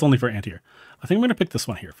 Oh, that's only for anti-air. I think I'm going to pick this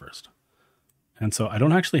one here first. And so I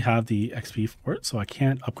don't actually have the XP for it, so I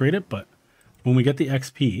can't upgrade it. But when we get the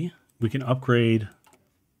XP, we can upgrade.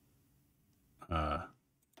 We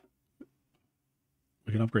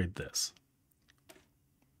can upgrade this.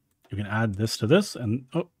 You can add this to this, and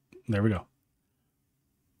oh, there we go.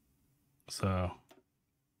 So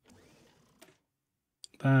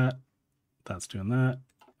that's doing that,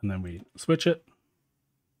 and then we switch it,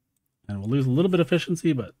 and we'll lose a little bit of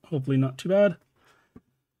efficiency, but hopefully not too bad.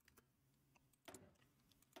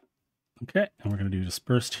 Okay, and we're going to do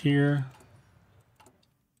dispersed here,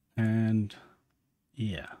 and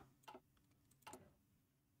yeah.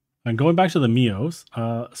 And going back to the MIOs,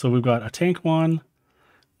 so we've got a tank one,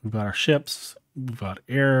 we've got our ships, we've got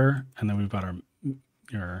air, and then we've got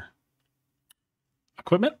our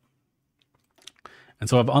equipment. And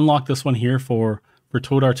so I've unlocked this one here for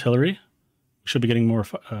towed artillery. We should be getting more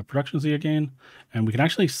production Z again, and we can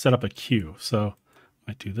actually set up a queue. So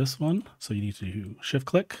I might do this one. So you need to do shift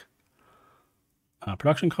click.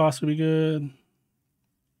 Production cost would be good.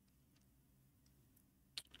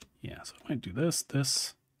 Yeah, so I might do this.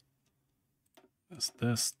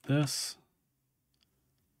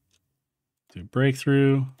 Do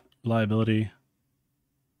breakthrough, reliability,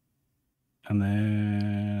 and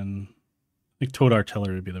then I think towed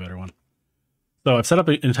artillery would be the better one. So I've set up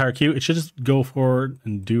an entire queue. It should just go forward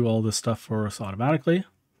and do all this stuff for us automatically.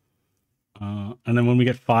 And then when we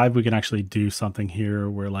get 5, we can actually do something here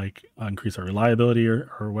where like increase our reliability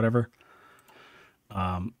or whatever.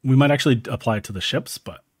 We might actually apply it to the ships,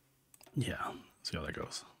 but yeah, see how that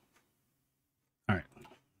goes. All right.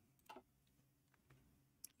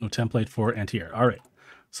 No template for anti-air. All right.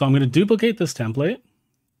 So I'm going to duplicate this template.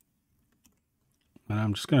 And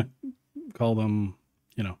I'm just going to call them,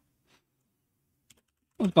 you know,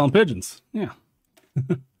 let's call them pigeons. Yeah.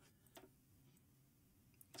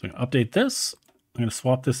 So I'm going to update this. I'm going to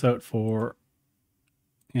swap this out for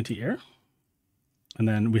anti-air. And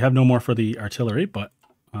then we have no more for the artillery, but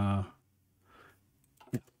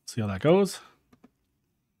see how that goes.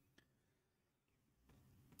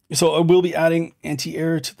 So I will be adding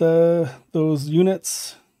anti-air to those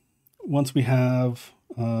units once we have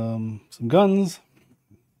some guns.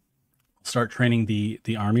 Start training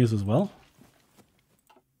the armies as well.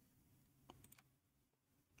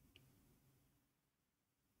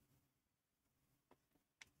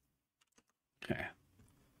 Okay.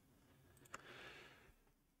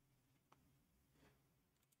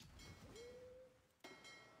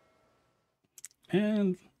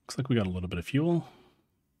 And looks like we got a little bit of fuel.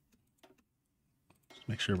 Just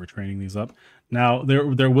make sure we're training these up. Now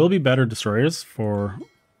there will be better destroyers for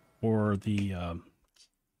the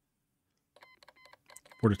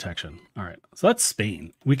for detection. All right, so that's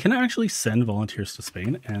Spain. We can actually send volunteers to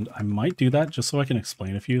Spain, and I might do that just so I can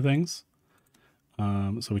explain a few things.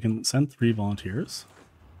 So we can send 3 volunteers.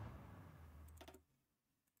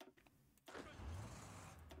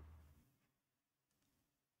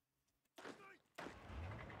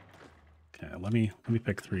 Okay, let me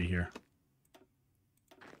pick 3 here.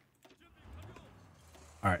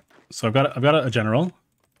 All right, so I've got a general,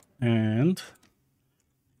 and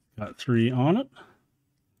got 3 on it.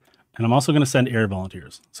 And I'm also going to send air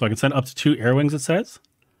volunteers. So I can send up to 2 air wings, it says.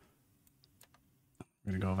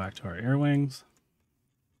 We're going to go back to our air wings.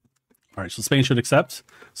 All right, so Spain should accept.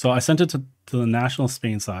 So I sent it to the national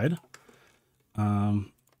Spain side.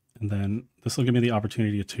 And then this will give me the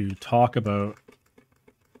opportunity to talk about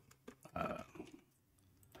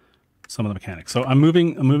some of the mechanics. So I'm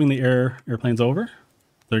moving the airplanes over.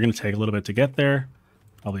 They're going to take a little bit to get there,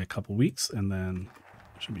 probably a couple weeks, and then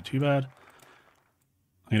it shouldn't be too bad.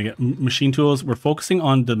 I'm going to get machine tools. We're focusing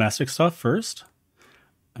on domestic stuff first.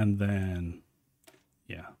 And then,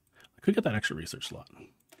 yeah, I could get that extra research slot.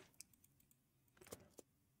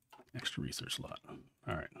 Extra research slot.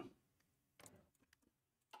 All right.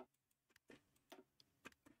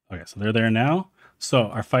 Okay, so they're there now. So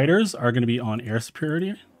our fighters are going to be on air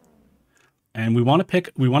superiority, and we want to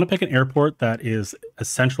pick an airport that is as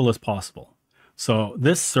central as possible. So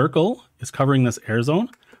this circle is covering this air zone,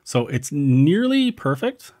 so it's nearly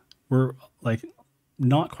perfect. We're like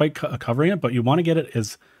not quite covering it, but you want to get it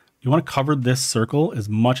as you want to cover this circle as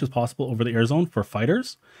much as possible over the air zone for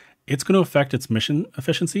fighters. It's going to affect its mission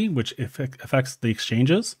efficiency, which affects the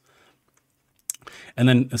exchanges. And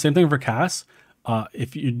then the same thing for CAS. We're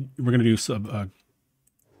going to do some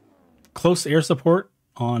close air support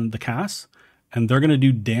on the CAS, and they're going to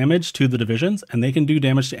do damage to the divisions, and they can do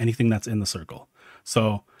damage to anything that's in the circle.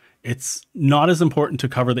 So it's not as important to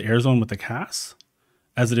cover the air zone with the CAS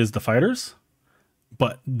as it is the fighters,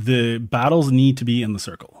 but the battles need to be in the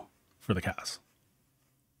circle for the CAS,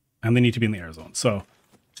 and they need to be in the air zone. So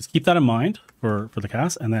just keep that in mind for the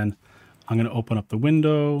CAS, and then I'm going to open up the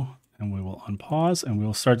window, and we will unpause, and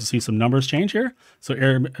we'll start to see some numbers change here. So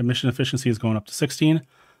air mission efficiency is going up to 16.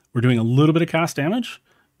 We're doing a little bit of CAS damage,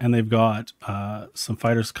 and they've got some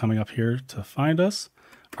fighters coming up here to find us.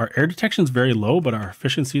 Our air detection is very low, but our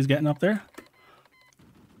efficiency is getting up there.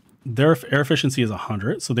 Their air efficiency is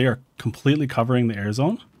 100, so they are completely covering the air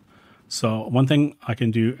zone. So one thing I can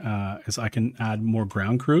do is I can add more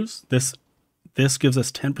ground crews. This gives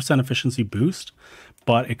us 10% efficiency boost,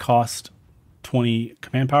 but it costs 20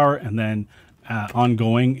 command power, and then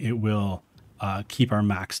ongoing it will keep our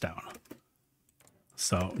max down.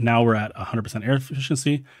 So now we're at 100% air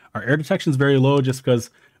efficiency. Our air detection is very low just because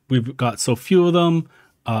we've got so few of them.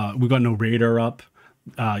 We've got no radar up.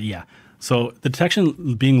 Yeah. So the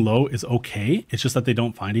detection being low is okay. It's just that they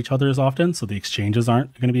don't find each other as often. So the exchanges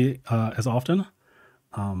aren't going to be as often.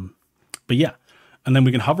 But yeah. And then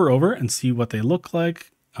we can hover over and see what they look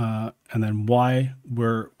like. And then why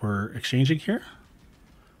we're exchanging here.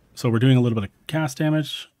 So we're doing a little bit of CAS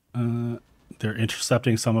damage. They're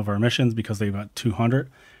intercepting some of our missions because they've got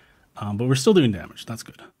 200. But we're still doing damage. That's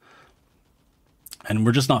good. And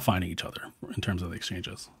we're just not finding each other in terms of the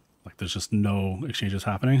exchanges. Like there's just no exchanges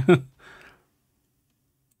happening.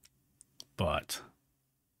 But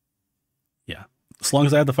yeah, as long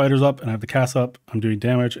as I have the fighters up and I have the CAS up, I'm doing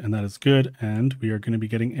damage, and that is good. And we are going to be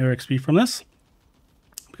getting air XP from this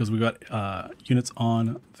because we got units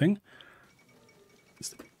on thing.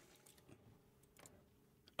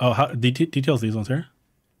 Oh, how details these ones here?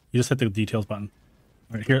 You just hit the details button.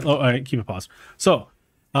 All right, here. Oh, all right, keep it paused. So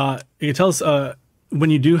it tells when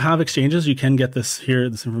you do have exchanges, you can get this here,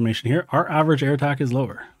 this information here. Our average air attack is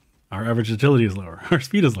lower. Our average agility is lower. Our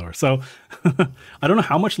speed is lower. So I don't know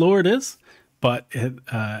how much lower it is, but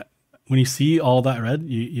when you see all that red,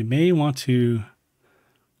 you may want to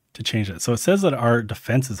change it. So it says that our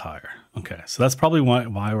defense is higher. Okay, so that's probably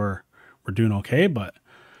why we're doing okay. But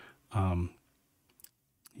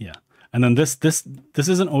yeah, and then this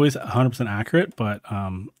isn't always 100% accurate, but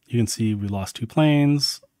you can see we lost 2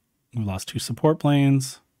 planes, we lost 2 support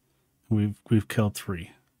planes, we've killed 3,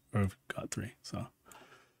 or we've got 3. So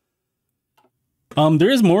there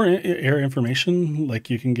is more air information, like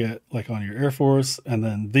you can get like on your Air Force, and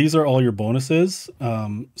then these are all your bonuses.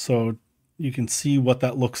 So you can see what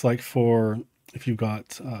that looks like for if you've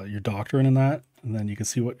got your doctrine in that, and then you can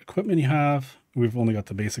see what equipment you have. We've only got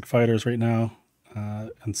the basic fighters right now,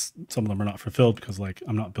 and some of them are not fulfilled because like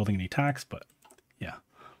I'm not building any tax, but yeah.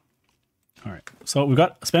 All right, so we've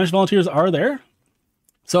got Spanish volunteers are there.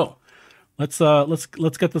 So let's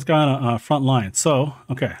get this guy on a front line. So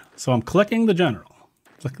okay, so I'm clicking the general.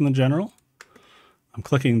 I'm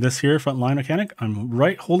clicking this here, front line mechanic.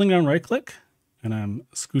 I'm holding down right click, and I'm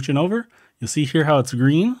scooching over. You'll see here how it's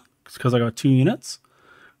green. It's because I got 2 units,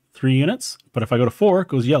 3 units. But if I go to 4, it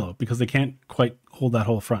goes yellow because they can't quite hold that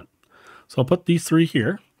whole front. So I'll put these 3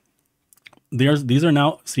 here. These are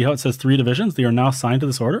now, see how it says 3 divisions? They are now assigned to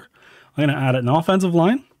this order. I'm going to add an offensive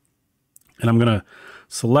line, and I'm going to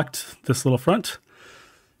select this little front.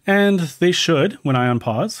 And they should, when I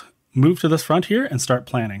unpause, move to this front here and start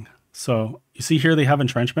planning. So you see here they have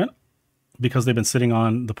entrenchment because they've been sitting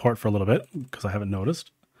on the port for a little bit because I haven't noticed.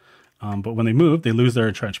 But when they move, they lose their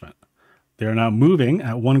entrenchment. They are now moving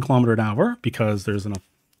at 1 kilometer an hour because there's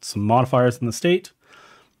some modifiers in the state.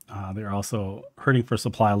 They're also hurting for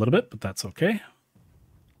supply a little bit, but that's okay.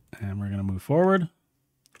 And we're going to move forward.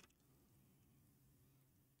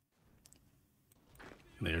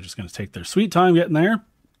 They're just going to take their sweet time getting there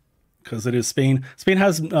because it is Spain. Spain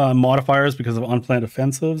has modifiers because of unplanned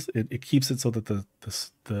offensives. It keeps it so that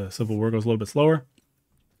the Civil War goes a little bit slower.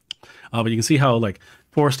 But you can see how like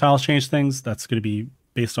forest tiles change things. That's going to be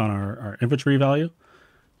based on our infantry value.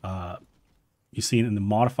 You see in the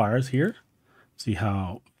modifiers here, see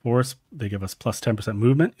how forest, they give us plus 10%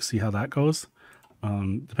 movement. You see how that goes.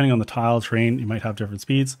 Depending on the tile terrain, you might have different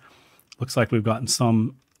speeds. Looks like we've gotten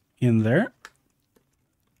some in there.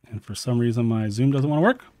 And for some reason, my zoom doesn't want to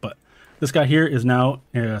work. But this guy here is now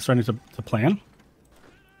starting to plan.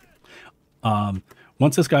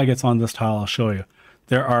 Once this guy gets on this tile, I'll show you.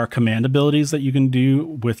 There are command abilities that you can do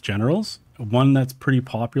with generals. One that's pretty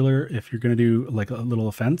popular if you're going to do like a little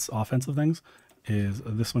offensive things, is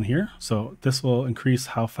this one here. So this will increase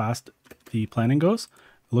how fast the planning goes.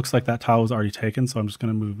 It looks like that tile was already taken, so I'm just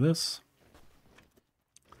going to move this.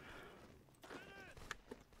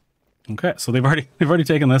 Okay, so they've already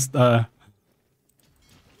taken this. They're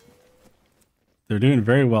doing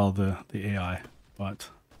very well, the AI, but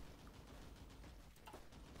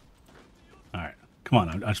all right, come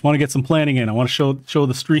on. I just want to get some planning in. I want to show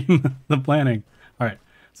the stream the planning. All right,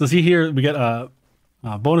 so see here we get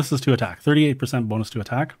bonuses to attack, 38% bonus to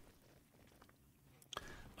attack.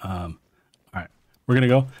 All right, we're gonna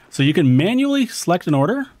go. So you can manually select an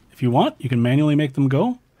order if you want. You can manually make them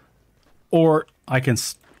go, or I can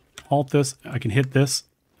alt this. I can hit this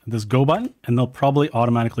go button, and they'll probably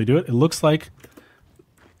automatically do it. It looks like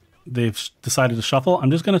they've decided to shuffle.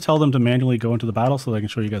 I'm just going to tell them to manually go into the battle so I can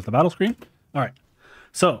show you guys the battle screen. All right,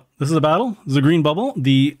 so this is a battle. This is a green bubble.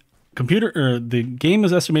 The computer or the game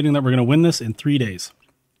is estimating that we're going to win this in 3 days.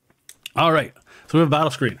 All right, so we have a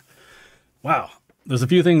battle screen. Wow, there's a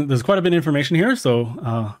few things. There's quite a bit of information here,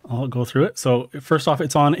 so I'll go through it. So first off,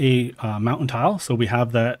 it's on a mountain tile, so we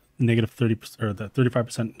have that -30% or the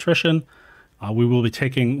 35% attrition. We will be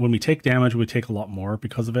taking, when we take damage, we take a lot more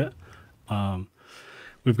because of it.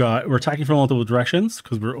 We're attacking from multiple directions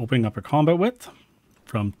because we're opening up our combat width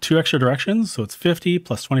from 2 extra directions. So it's 50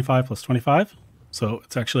 plus 25 plus 25. So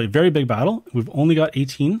it's actually a very big battle. We've only got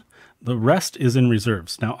 18. The rest is in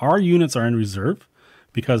reserves. Now our units are in reserve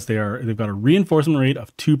because they've got a reinforcement rate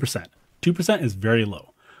of 2%. 2% is very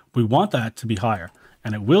low. We want that to be higher,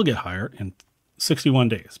 and it will get higher in 61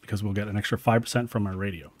 days because we'll get an extra 5% from our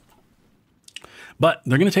radio. But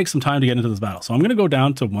they're going to take some time to get into this battle. So I'm going to go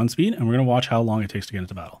down to 1 speed, and we're going to watch how long it takes to get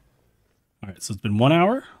into battle. All right, so it's been 1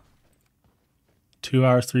 hour, 2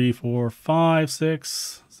 hours, 3, 4, 5,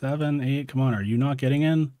 6, 7, 8. Come on, are you not getting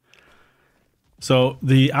in? So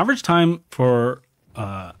the average time for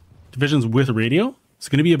divisions with radio is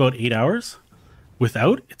going to be about 8 hours.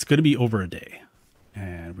 Without, it's going to be over a day.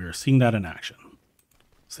 And we're seeing that in action.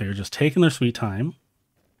 So they're just taking their sweet time.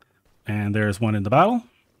 And there's one in the battle.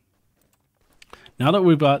 Now that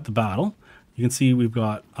we've got the battle, you can see we've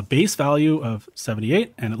got a base value of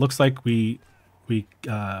 78, and it looks like we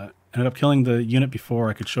ended up killing the unit before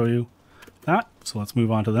I could show you that. So let's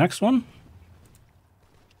move on to the next one.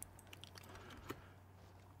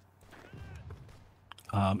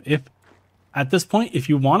 If at this point, if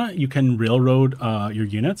you want to, you can railroad your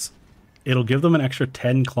units. It'll give them an extra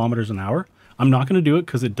 10 kilometers an hour. I'm not going to do it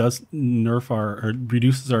because it does nerf or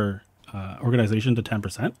reduces our organization to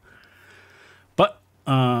 10%. But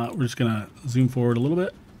we're just going to zoom forward a little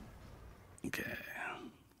bit. Okay.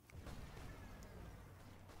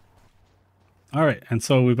 All right, and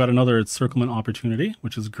so we've got another encirclement opportunity,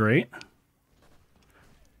 which is great.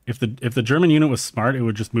 If the German unit was smart, it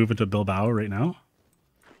would just move into Bilbao right now.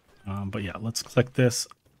 But yeah, let's click this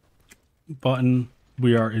button.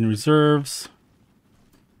 We are in reserves.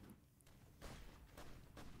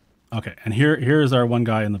 Okay, and here is our one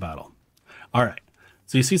guy in the battle. All right,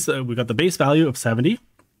 so you see, so we got the base value of 70,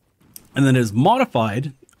 and then it is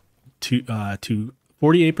modified to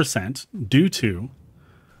 48% due to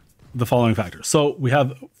the following factors. So we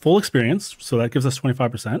have full experience, so that gives us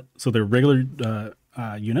 25%. So they're regular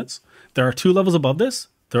units. There are 2 levels above this.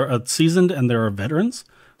 There are seasoned and there are veterans.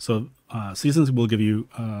 So seasons will give you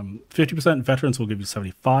 50%, veterans will give you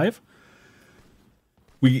 75.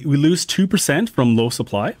 We lose 2% from low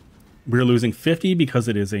supply. We're losing 50 because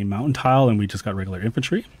it is a mountain tile and we just got regular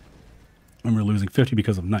infantry. And we're losing 50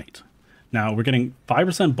 because of night. Now we're getting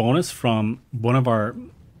 5% bonus from one of our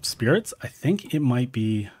spirits. I think it might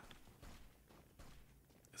be...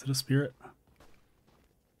 Is it a spirit?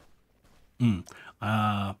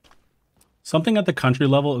 Something at the country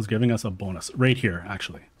level is giving us a bonus right here,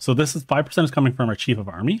 actually. So this is 5% is coming from our chief of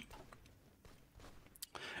army.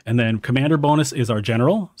 And then commander bonus is our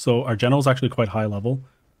general. So our general is actually quite high level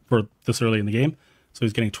for this early in the game. So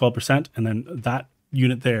he's getting 12%. And then that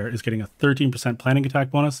unit there is getting a 13% planning attack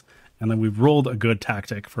bonus. And then we've rolled a good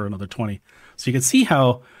tactic for another 20. So you can see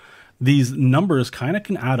how these numbers kind of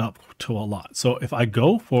can add up to a lot. So if I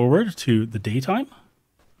go forward to the daytime,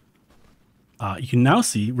 you can now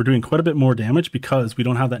see we're doing quite a bit more damage because we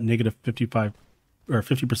don't have that negative 55 or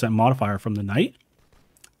 50% modifier from the night.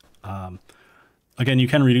 Again, you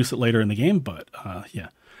can reduce it later in the game, but yeah.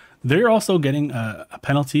 They're also getting a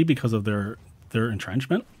penalty because of their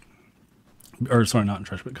entrenchment, or sorry, not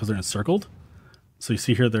entrenchment, because they're encircled. So you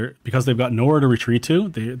see here, because they've got nowhere to retreat to,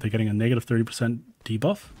 they're getting a negative 30%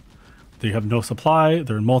 debuff. They have no supply.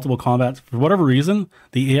 They're in multiple combats. For whatever reason,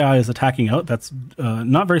 the AI is attacking out. That's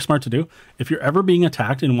not very smart to do. If you're ever being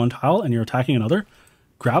attacked in one tile and you're attacking another,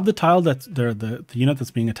 grab the tile that's the unit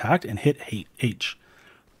that's being attacked and hit H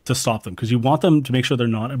to stop them, because you want them to make sure they're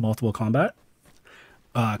not in multiple combat.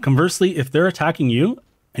 Conversely, if they're attacking you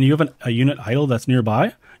and you have a unit idle that's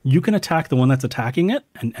nearby, you can attack the one that's attacking it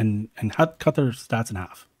and cut their stats in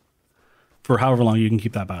half for however long you can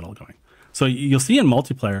keep that battle going. So you'll see in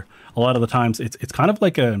multiplayer, a lot of the times it's kind of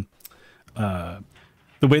like the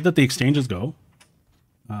way that the exchanges go.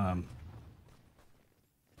 The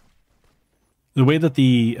way that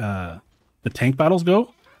the tank battles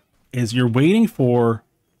go is you're waiting for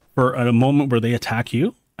a moment where they attack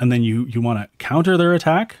you, and then you want to counter their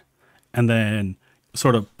attack, and then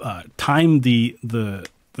sort of time the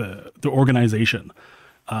organization.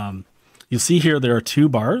 You'll see here there are 2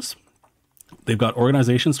 bars. They've got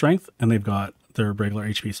organization strength and they've got their regular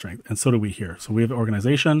HP strength, and so do we here. So we have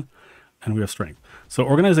organization and we have strength. So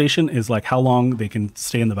organization is like how long they can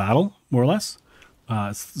stay in the battle, more or less.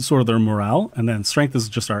 It's sort of their morale, and then strength is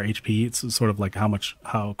just our HP. It's sort of like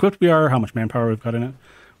how equipped we are, how much manpower we've got in it.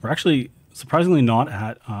 We're actually surprisingly not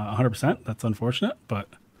at 100%. That's unfortunate, but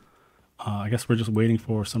I guess we're just waiting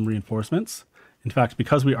for some reinforcements. In fact,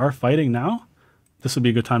 because we are fighting now, this would be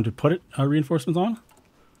a good time to put reinforcements on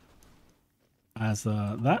as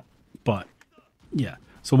that. But yeah,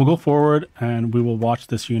 so we'll go forward and we will watch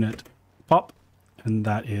this unit pop, and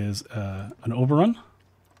that is an overrun.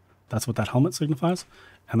 That's what that helmet signifies.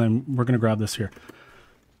 And then we're going to grab this here.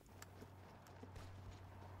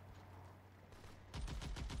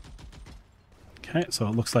 Okay, so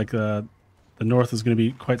it looks like the north is going to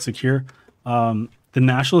be quite secure. The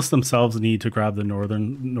nationalists themselves need to grab the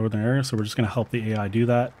northern area, so we're just going to help the AI do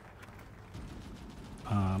that.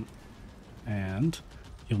 And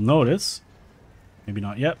you'll notice, maybe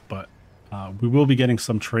not yet, but we will be getting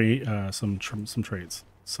some trades.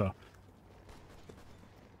 So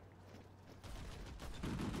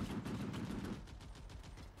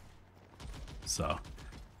a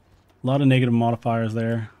lot of negative modifiers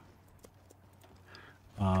there.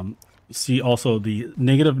 You see also the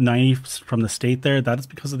negative 90 from the state there. That is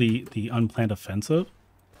because of the unplanned offensive.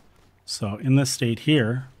 So in this state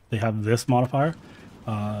here, they have this modifier.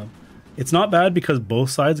 It's not bad because both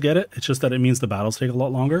sides get it. It's just that it means the battles take a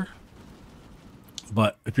lot longer.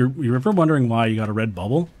 But if you're ever wondering why you got a red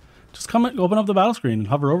bubble, just come and open up the battle screen and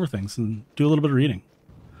hover over things and do a little bit of reading.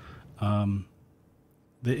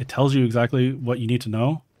 It tells you exactly what you need to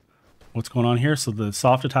know, what's going on here. So the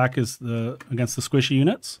soft attack is against the squishy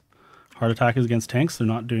units. Hard attack is against tanks. They're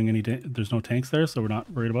not doing any. There's no tanks there, so we're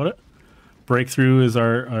not worried about it. Breakthrough is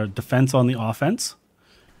our defense on the offense.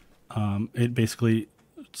 It basically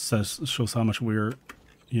shows how much we're,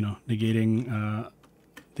 negating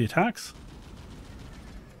the attacks.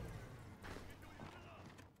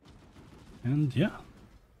 And yeah.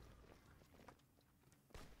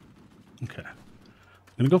 Okay.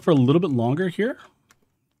 I'm going to go for a little bit longer here,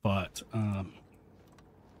 but I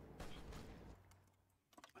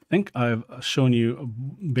think I've shown you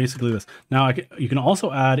basically this. Now you can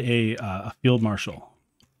also add a field marshal.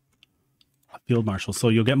 So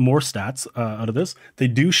you'll get more stats out of this. They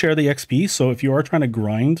do share the XP, so if you are trying to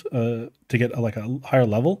grind to get a higher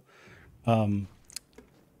level,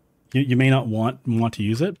 you may not want to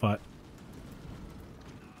use it, but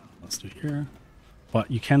let's do it here. But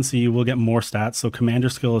you can see we'll get more stats. So commander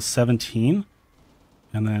skill is 17.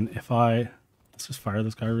 And then let's just fire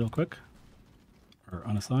this guy real quick. Or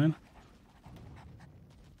unassign.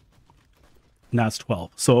 Now it's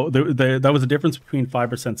 12. So that was a difference between 5%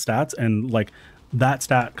 stats, and that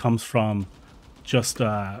stat comes from just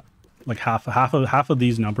half of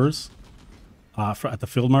these numbers at the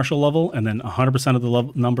field marshal level, and then 100% of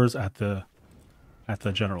the numbers at the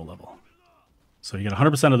general level. So you get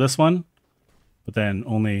 100% of this one, but then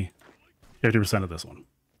only 50% of this one.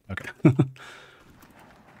 Okay.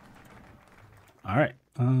 All right.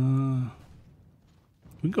 We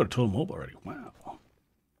can go to total mobile already. Wow.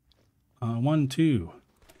 1, 2.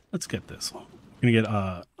 Let's get this one. We're going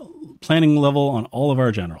to get planning level on all of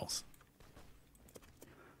our generals.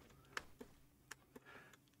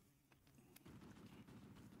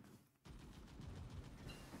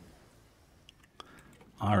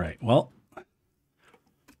 All right. Well,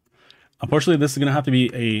 unfortunately, this is going to have to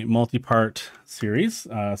be a multi-part series.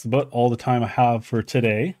 It's about all the time I have for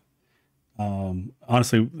today.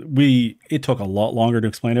 Honestly, it took a lot longer to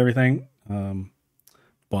explain everything.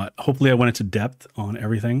 but hopefully I went into depth on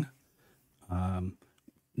everything.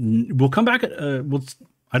 We'll come back.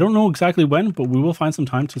 I don't know exactly when, but we will find some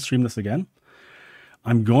time to stream this again.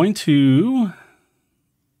 I'm going to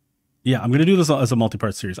do this as a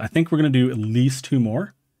multi-part series. I think we're going to do at least 2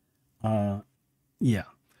 more. Yeah.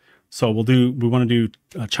 So we want to do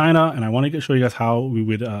China, and I want to show you guys how we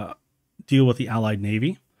would deal with the Allied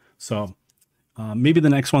Navy. So maybe the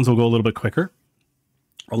next ones will go a little bit quicker.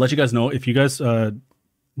 I'll let you guys know. If you guys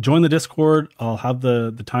join the Discord, I'll have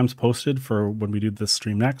the times posted for when we do this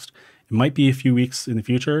stream next. It might be a few weeks in the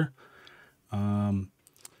future.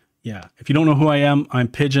 Yeah, if you don't know who I am, I'm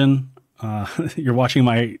Pigeon. You're watching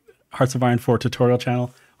my Hearts of Iron 4 tutorial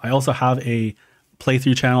channel. I also have a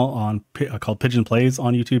playthrough channel called Pigeon Plays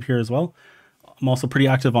on YouTube here as well. I'm also pretty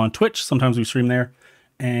active on Twitch. Sometimes we stream there.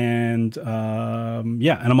 And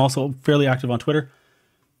yeah, and I'm also fairly active on Twitter.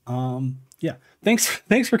 Yeah, thanks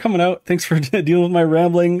for coming out. Thanks for dealing with my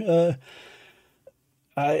rambling.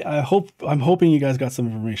 I'm hoping you guys got some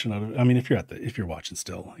information out of it. I mean, if you're watching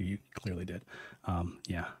still, you clearly did.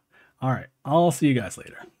 Yeah. All right. I'll see you guys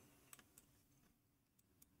later.